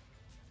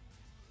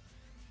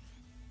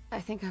 I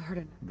think I've heard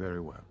it.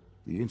 Very well.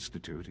 The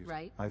Institute is...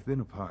 Right. I've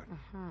been a part.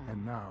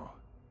 And now...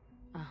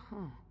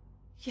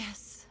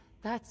 Yes,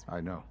 that's... I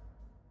know.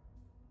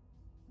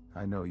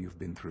 I know you've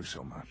been through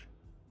so much.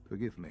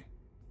 Forgive me.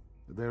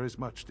 There is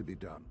much to be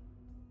done.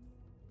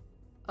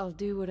 I'll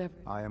do whatever.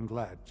 I am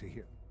glad to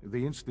hear.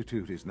 The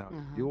Institute is now...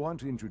 You want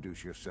to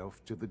introduce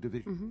yourself to the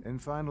division.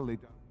 And finally...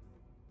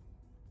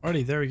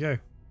 Alrighty, there we go.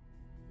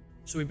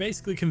 So we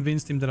basically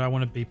convinced him that I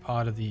want to be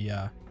part of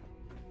the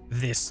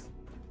this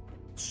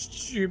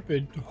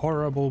stupid,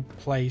 horrible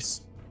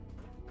place.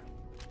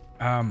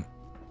 And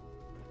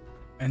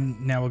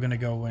now we're gonna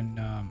go and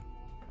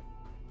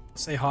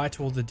say hi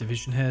to all the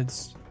division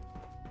heads.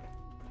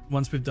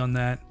 Once we've done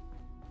that,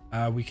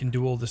 we can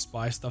do all the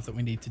spy stuff that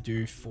we need to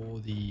do for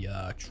the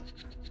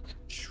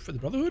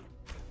Brotherhood.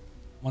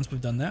 Once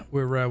we've done that,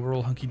 we're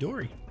all hunky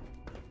dory.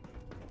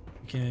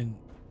 We can.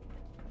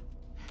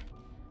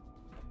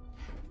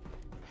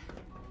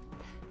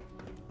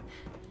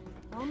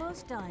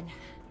 Almost done.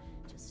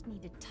 Just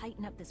need to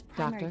tighten up this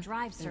primary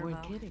drive servo. They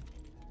weren't kidding.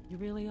 You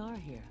really are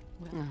here.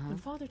 Well, when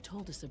Father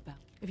told us about,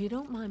 if you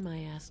don't mind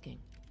my asking.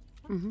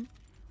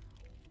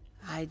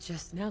 I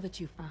just... Now that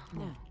you've...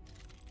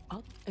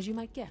 Now, as you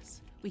might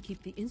guess, we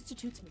keep the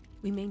Institute's...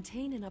 We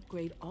maintain and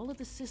upgrade all of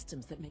the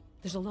systems that make...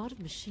 There's a lot of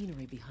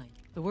machinery behind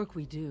the work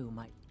we do,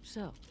 might...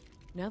 So,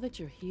 now that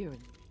you're here...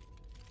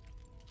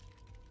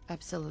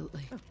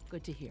 Absolutely. Oh,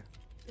 good to hear.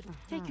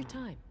 Take your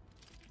time.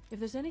 If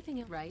there's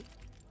anything else... Right.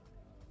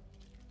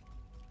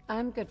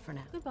 I'm good for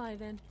now. Goodbye,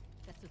 then.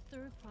 That's the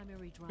third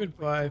primary drive.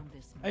 Goodbye.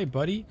 Hey,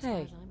 buddy.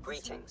 Hey.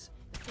 Greetings.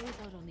 The phase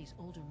out on these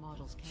older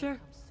models can't Sure.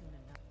 come soon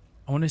enough.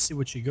 I want to see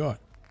what you got.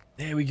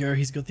 There we go.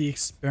 He's got the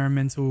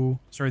Experiment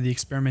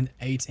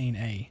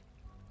 18A.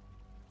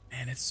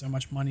 Man, it's so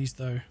much monies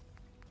though.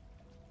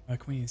 Can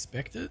we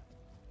inspect it?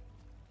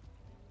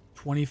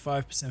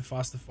 25%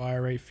 faster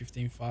fire rate,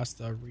 15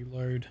 faster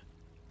reload.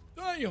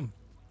 Damn.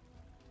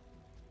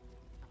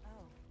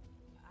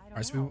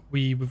 Alright, so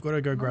we've got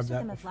to go grab that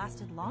Most of them have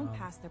lasted long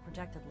past their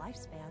projected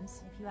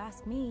lifespans, if you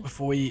ask me.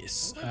 before we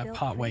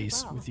part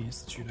ways with the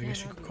Institute, I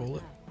guess you could call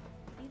it.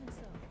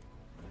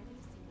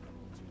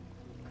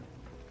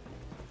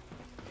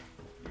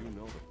 You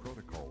know the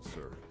protocol,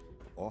 sir.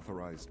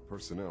 Authorized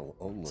personnel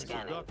only.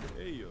 Scanning.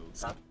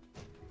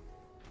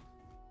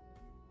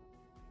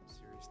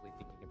 Seriously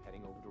thinking of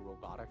heading over to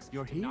robotics?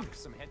 You're to here. knock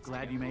some heads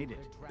Glad together? you made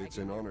it. It's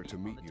an honor to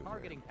meet The you.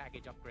 targeting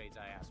package upgrades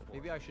I asked for.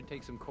 Maybe I should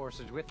take some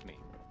courses with me.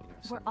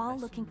 We're all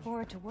looking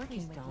forward to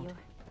working with you.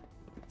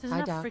 There's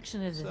enough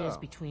friction as it is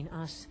between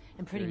us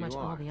and pretty much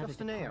all the other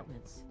Justin A.O.,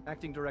 departments.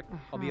 acting director.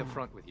 I'll be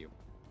upfront with you.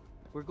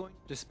 We're going,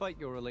 despite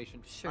your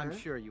relationship, I'm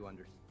sure you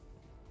understand.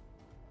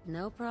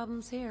 No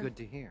problems here. Good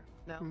to hear.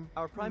 Now,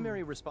 our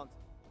primary response...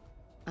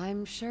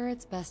 I'm sure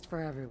it's best for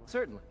everyone.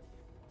 Certainly.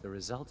 The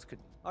results could...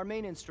 Our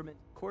main instrument,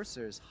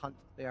 coursers, hunt.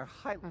 They are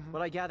highly...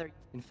 What I gather...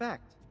 In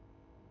fact...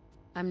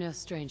 I'm no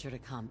stranger to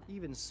combat.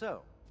 Even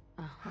so...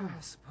 I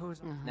suppose...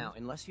 Now,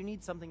 unless you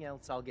need something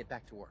else, I'll get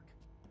back to work.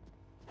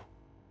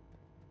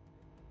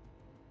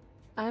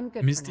 I'm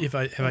good Misty,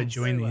 for now. have I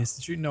joined the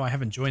Institute? No, I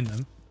haven't joined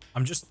them.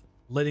 I'm just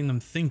letting them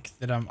think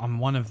that I'm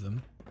one of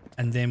them.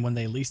 And then when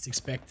they least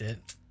expect it,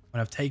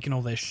 when I've taken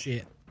all their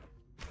shit,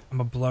 I'm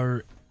gonna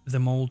blow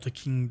them all to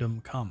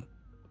kingdom come.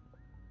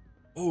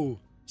 Oh,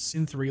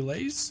 synth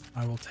relays.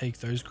 I will take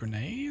those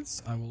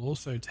grenades. I will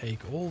also take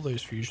all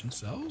those fusion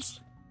cells.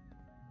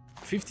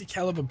 50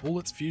 caliber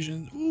bullets,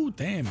 fusion. Ooh,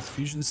 damn.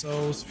 Fusion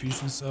cells,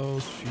 fusion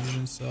cells,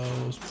 fusion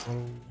cells.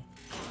 Oh.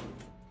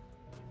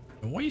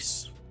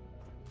 Nice.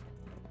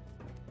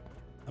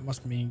 That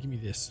must mean, give me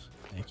this.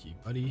 Thank you,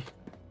 buddy.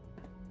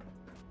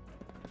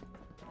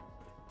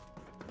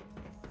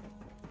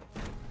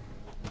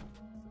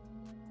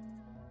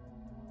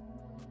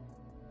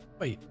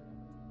 Wait.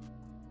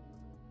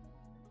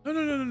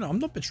 No. I'm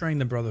not betraying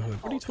the Brotherhood.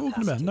 What are you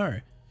talking about? No.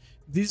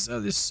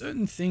 There's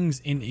certain things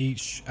in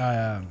each,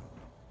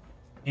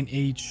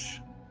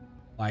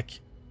 like,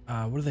 what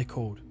are they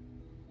called?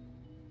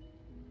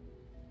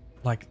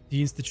 Like the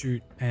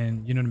Institute,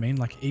 and you know what I mean?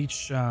 Like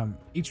each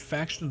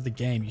faction of the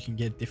game you can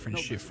get different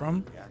shit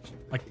from.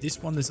 Like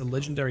this one, there's a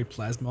legendary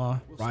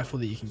plasma rifle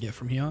that you can get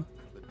from here.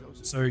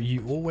 So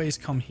you always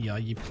come here,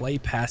 you play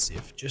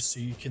passive, just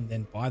so you can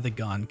then buy the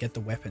gun, get the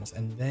weapons,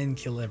 and then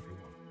kill everyone.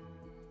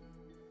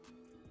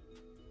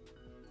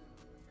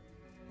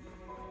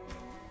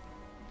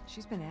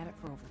 She's been at it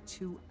for over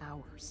 2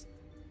 hours.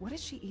 What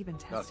is she even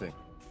testing? Nothing.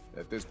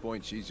 At this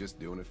point, she's just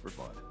doing it for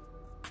fun.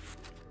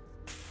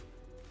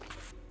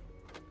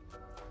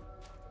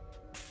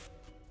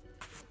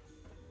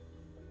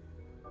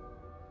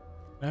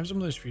 Can I have some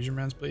of those fusion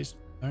rounds, please?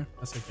 No?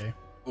 That's okay.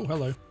 Oh,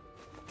 hello.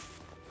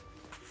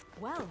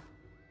 Well,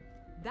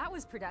 that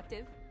was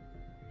productive.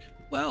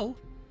 Well,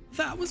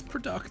 that was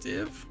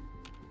productive.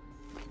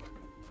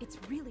 It's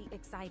really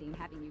exciting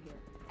having you here.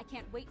 I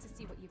can't wait to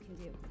see what you can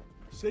do.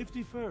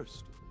 Safety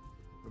first.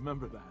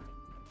 Remember that.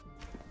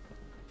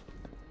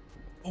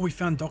 Oh, we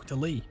found Dr.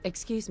 Lee.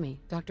 Excuse me,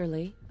 Dr.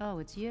 Lee? Oh,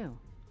 it's you.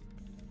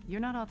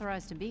 You're not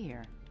authorized to be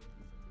here.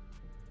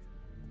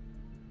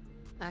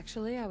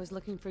 Actually, I was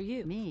looking for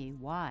you. Me?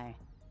 Why?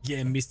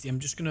 Yeah, Misty, I'm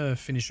just gonna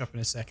finish up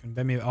in a second.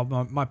 Maybe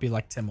might be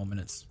like 10 more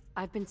minutes.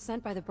 I've been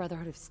sent by the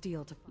Brotherhood of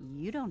Steel to...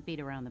 You don't beat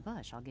around the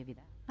bush, I'll give you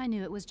that. I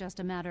knew it was just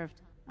a matter of...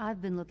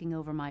 I've been looking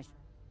over my...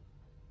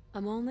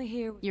 I'm only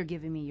here... You're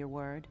giving me your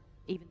word?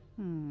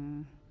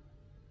 Even...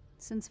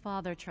 Since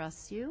Father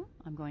trusts you,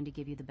 I'm going to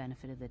give you the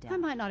benefit of the doubt. I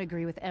might not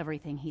agree with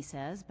everything he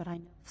says, but I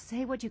know.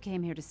 Say what you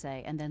came here to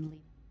say, and then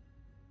leave.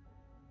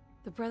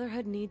 The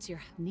Brotherhood needs your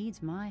help.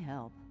 Needs my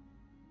help.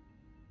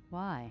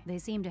 Why? They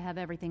seem to have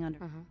everything under...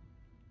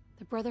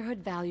 The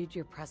Brotherhood valued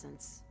your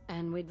presence,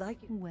 and we'd like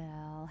you...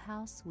 Well,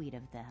 how sweet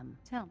of them.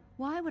 Tell me,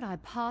 why would I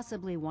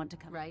possibly want to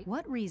come... Right?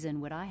 What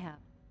reason would I have?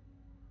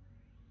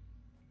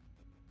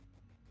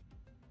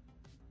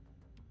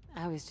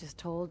 I was just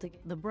told to...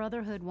 The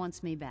Brotherhood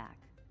wants me back,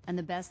 and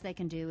the best they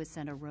can do is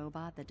send a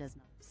robot that does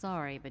not...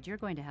 Sorry, but you're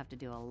going to have to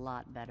do a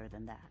lot better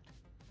than that.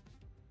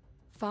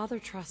 Father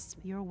trusts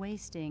me. You're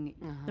wasting...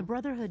 The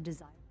Brotherhood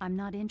desire... I'm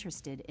not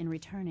interested in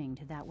returning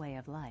to that way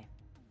of life.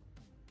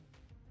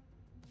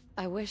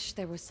 I wish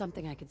there was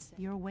something I could say.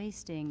 You're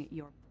wasting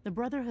your... The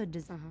Brotherhood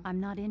desire... I'm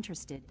not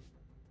interested.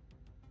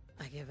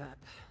 I give up.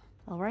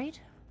 All right,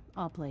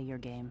 I'll play your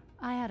game.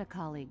 I had a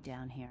colleague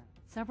down here.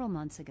 Several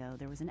months ago,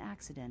 there was an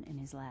accident in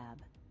his lab,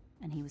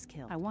 and he was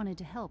killed. I wanted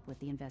to help with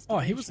the investigation. Oh,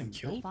 he wasn't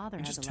killed. Father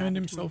He had just the turned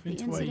laboratory. himself The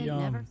into a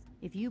incident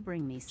If you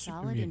bring me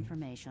solid mutant.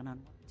 information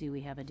on... Do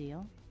we have a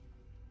deal?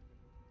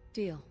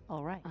 Deal.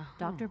 All right.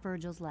 Dr.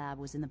 Virgil's lab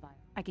was in the bio.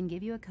 I can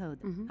give you a code.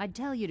 I'd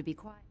tell you to be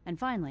quiet. And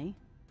finally...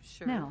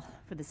 Sure. Now,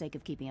 for the sake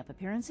of keeping up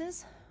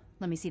appearances,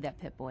 let me see that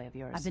Pip-Boy of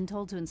yours. I've been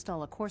told to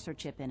install a Courser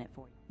chip in it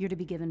for you. You're to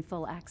be given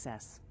full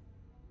access.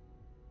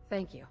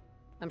 Thank you.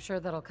 I'm sure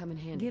that'll come in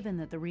handy. Given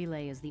that the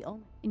relay is the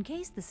only... In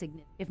case the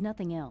if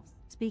nothing else.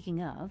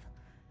 Speaking of,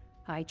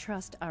 I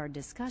trust our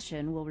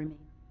discussion will remain...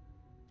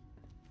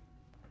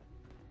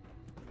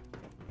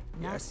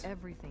 Not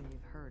everything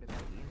you've heard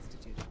about the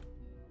Institute.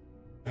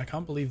 I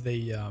can't believe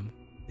they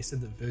said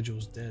that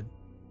Virgil's dead.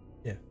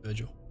 Yeah,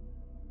 Virgil.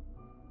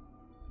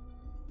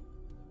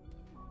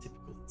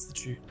 Typical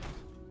Institute.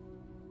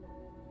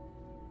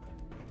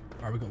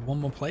 Alright, we've got one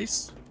more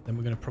place. Then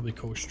we're going to probably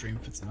call a stream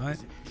for tonight.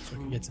 So we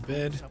can get to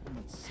bed.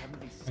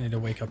 I need to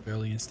wake up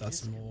early and start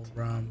some more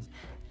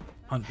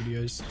hunt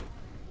videos.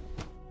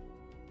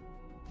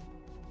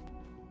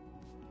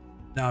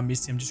 Now I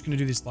missed him. I'm just going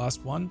to do this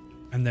last one.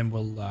 And then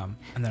we'll, and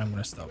then I'm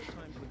going to stop.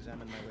 Time to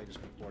examine my latest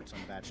reports on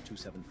batch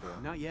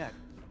 274. Not yet.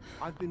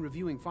 I've been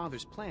reviewing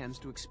Father's plans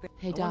to expand.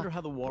 Hey, I Doc. wonder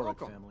how the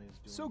Warwick Welcome. family is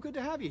doing. So good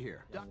to have you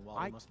here. Young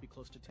Wally must be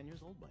close to 10 years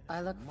old by now.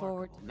 I look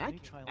forward...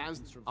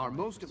 As our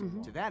most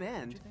to that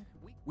end,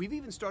 we've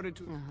even started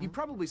to... You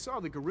probably saw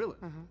the gorilla.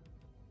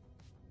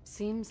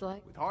 Seems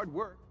like... With hard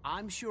work,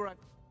 I'm sure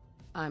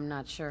I'm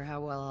not sure how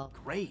well I'll...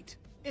 Great.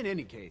 In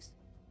any case.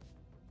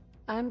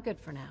 I'm good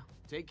for now.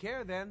 Take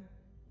care then.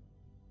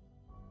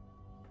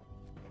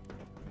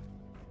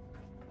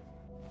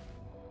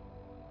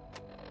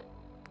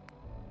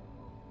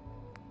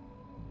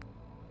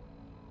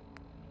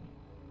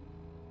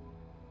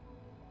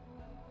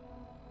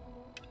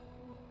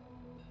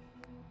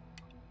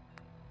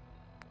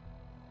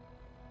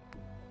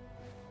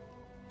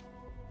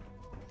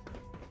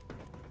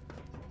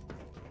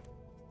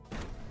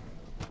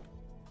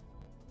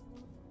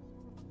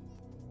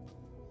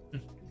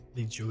 I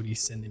think Jody's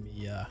sending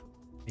me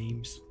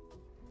memes,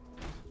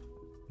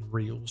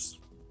 reels.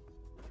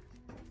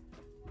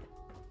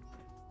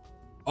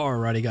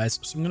 Alrighty, guys.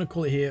 So I'm gonna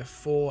call it here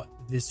for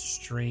this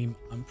stream.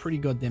 I'm pretty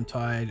goddamn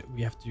tired.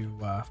 We have to.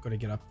 I've got to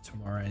get up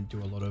tomorrow and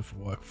do a lot of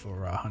work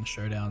for Hunt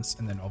Showdowns,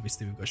 and then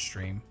obviously we've got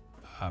stream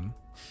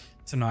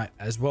tonight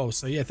as well.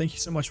 So yeah, thank you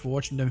so much for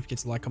watching. Don't forget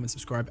to like, comment,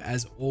 subscribe.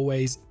 As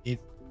always,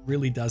 it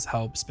really does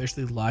help,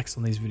 especially likes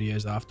on these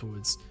videos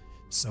afterwards.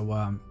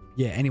 So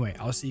yeah. Anyway,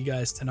 I'll see you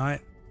guys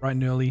tonight. Bright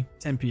and early,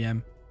 10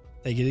 p.m.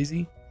 Take it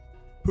easy.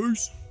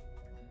 Peace.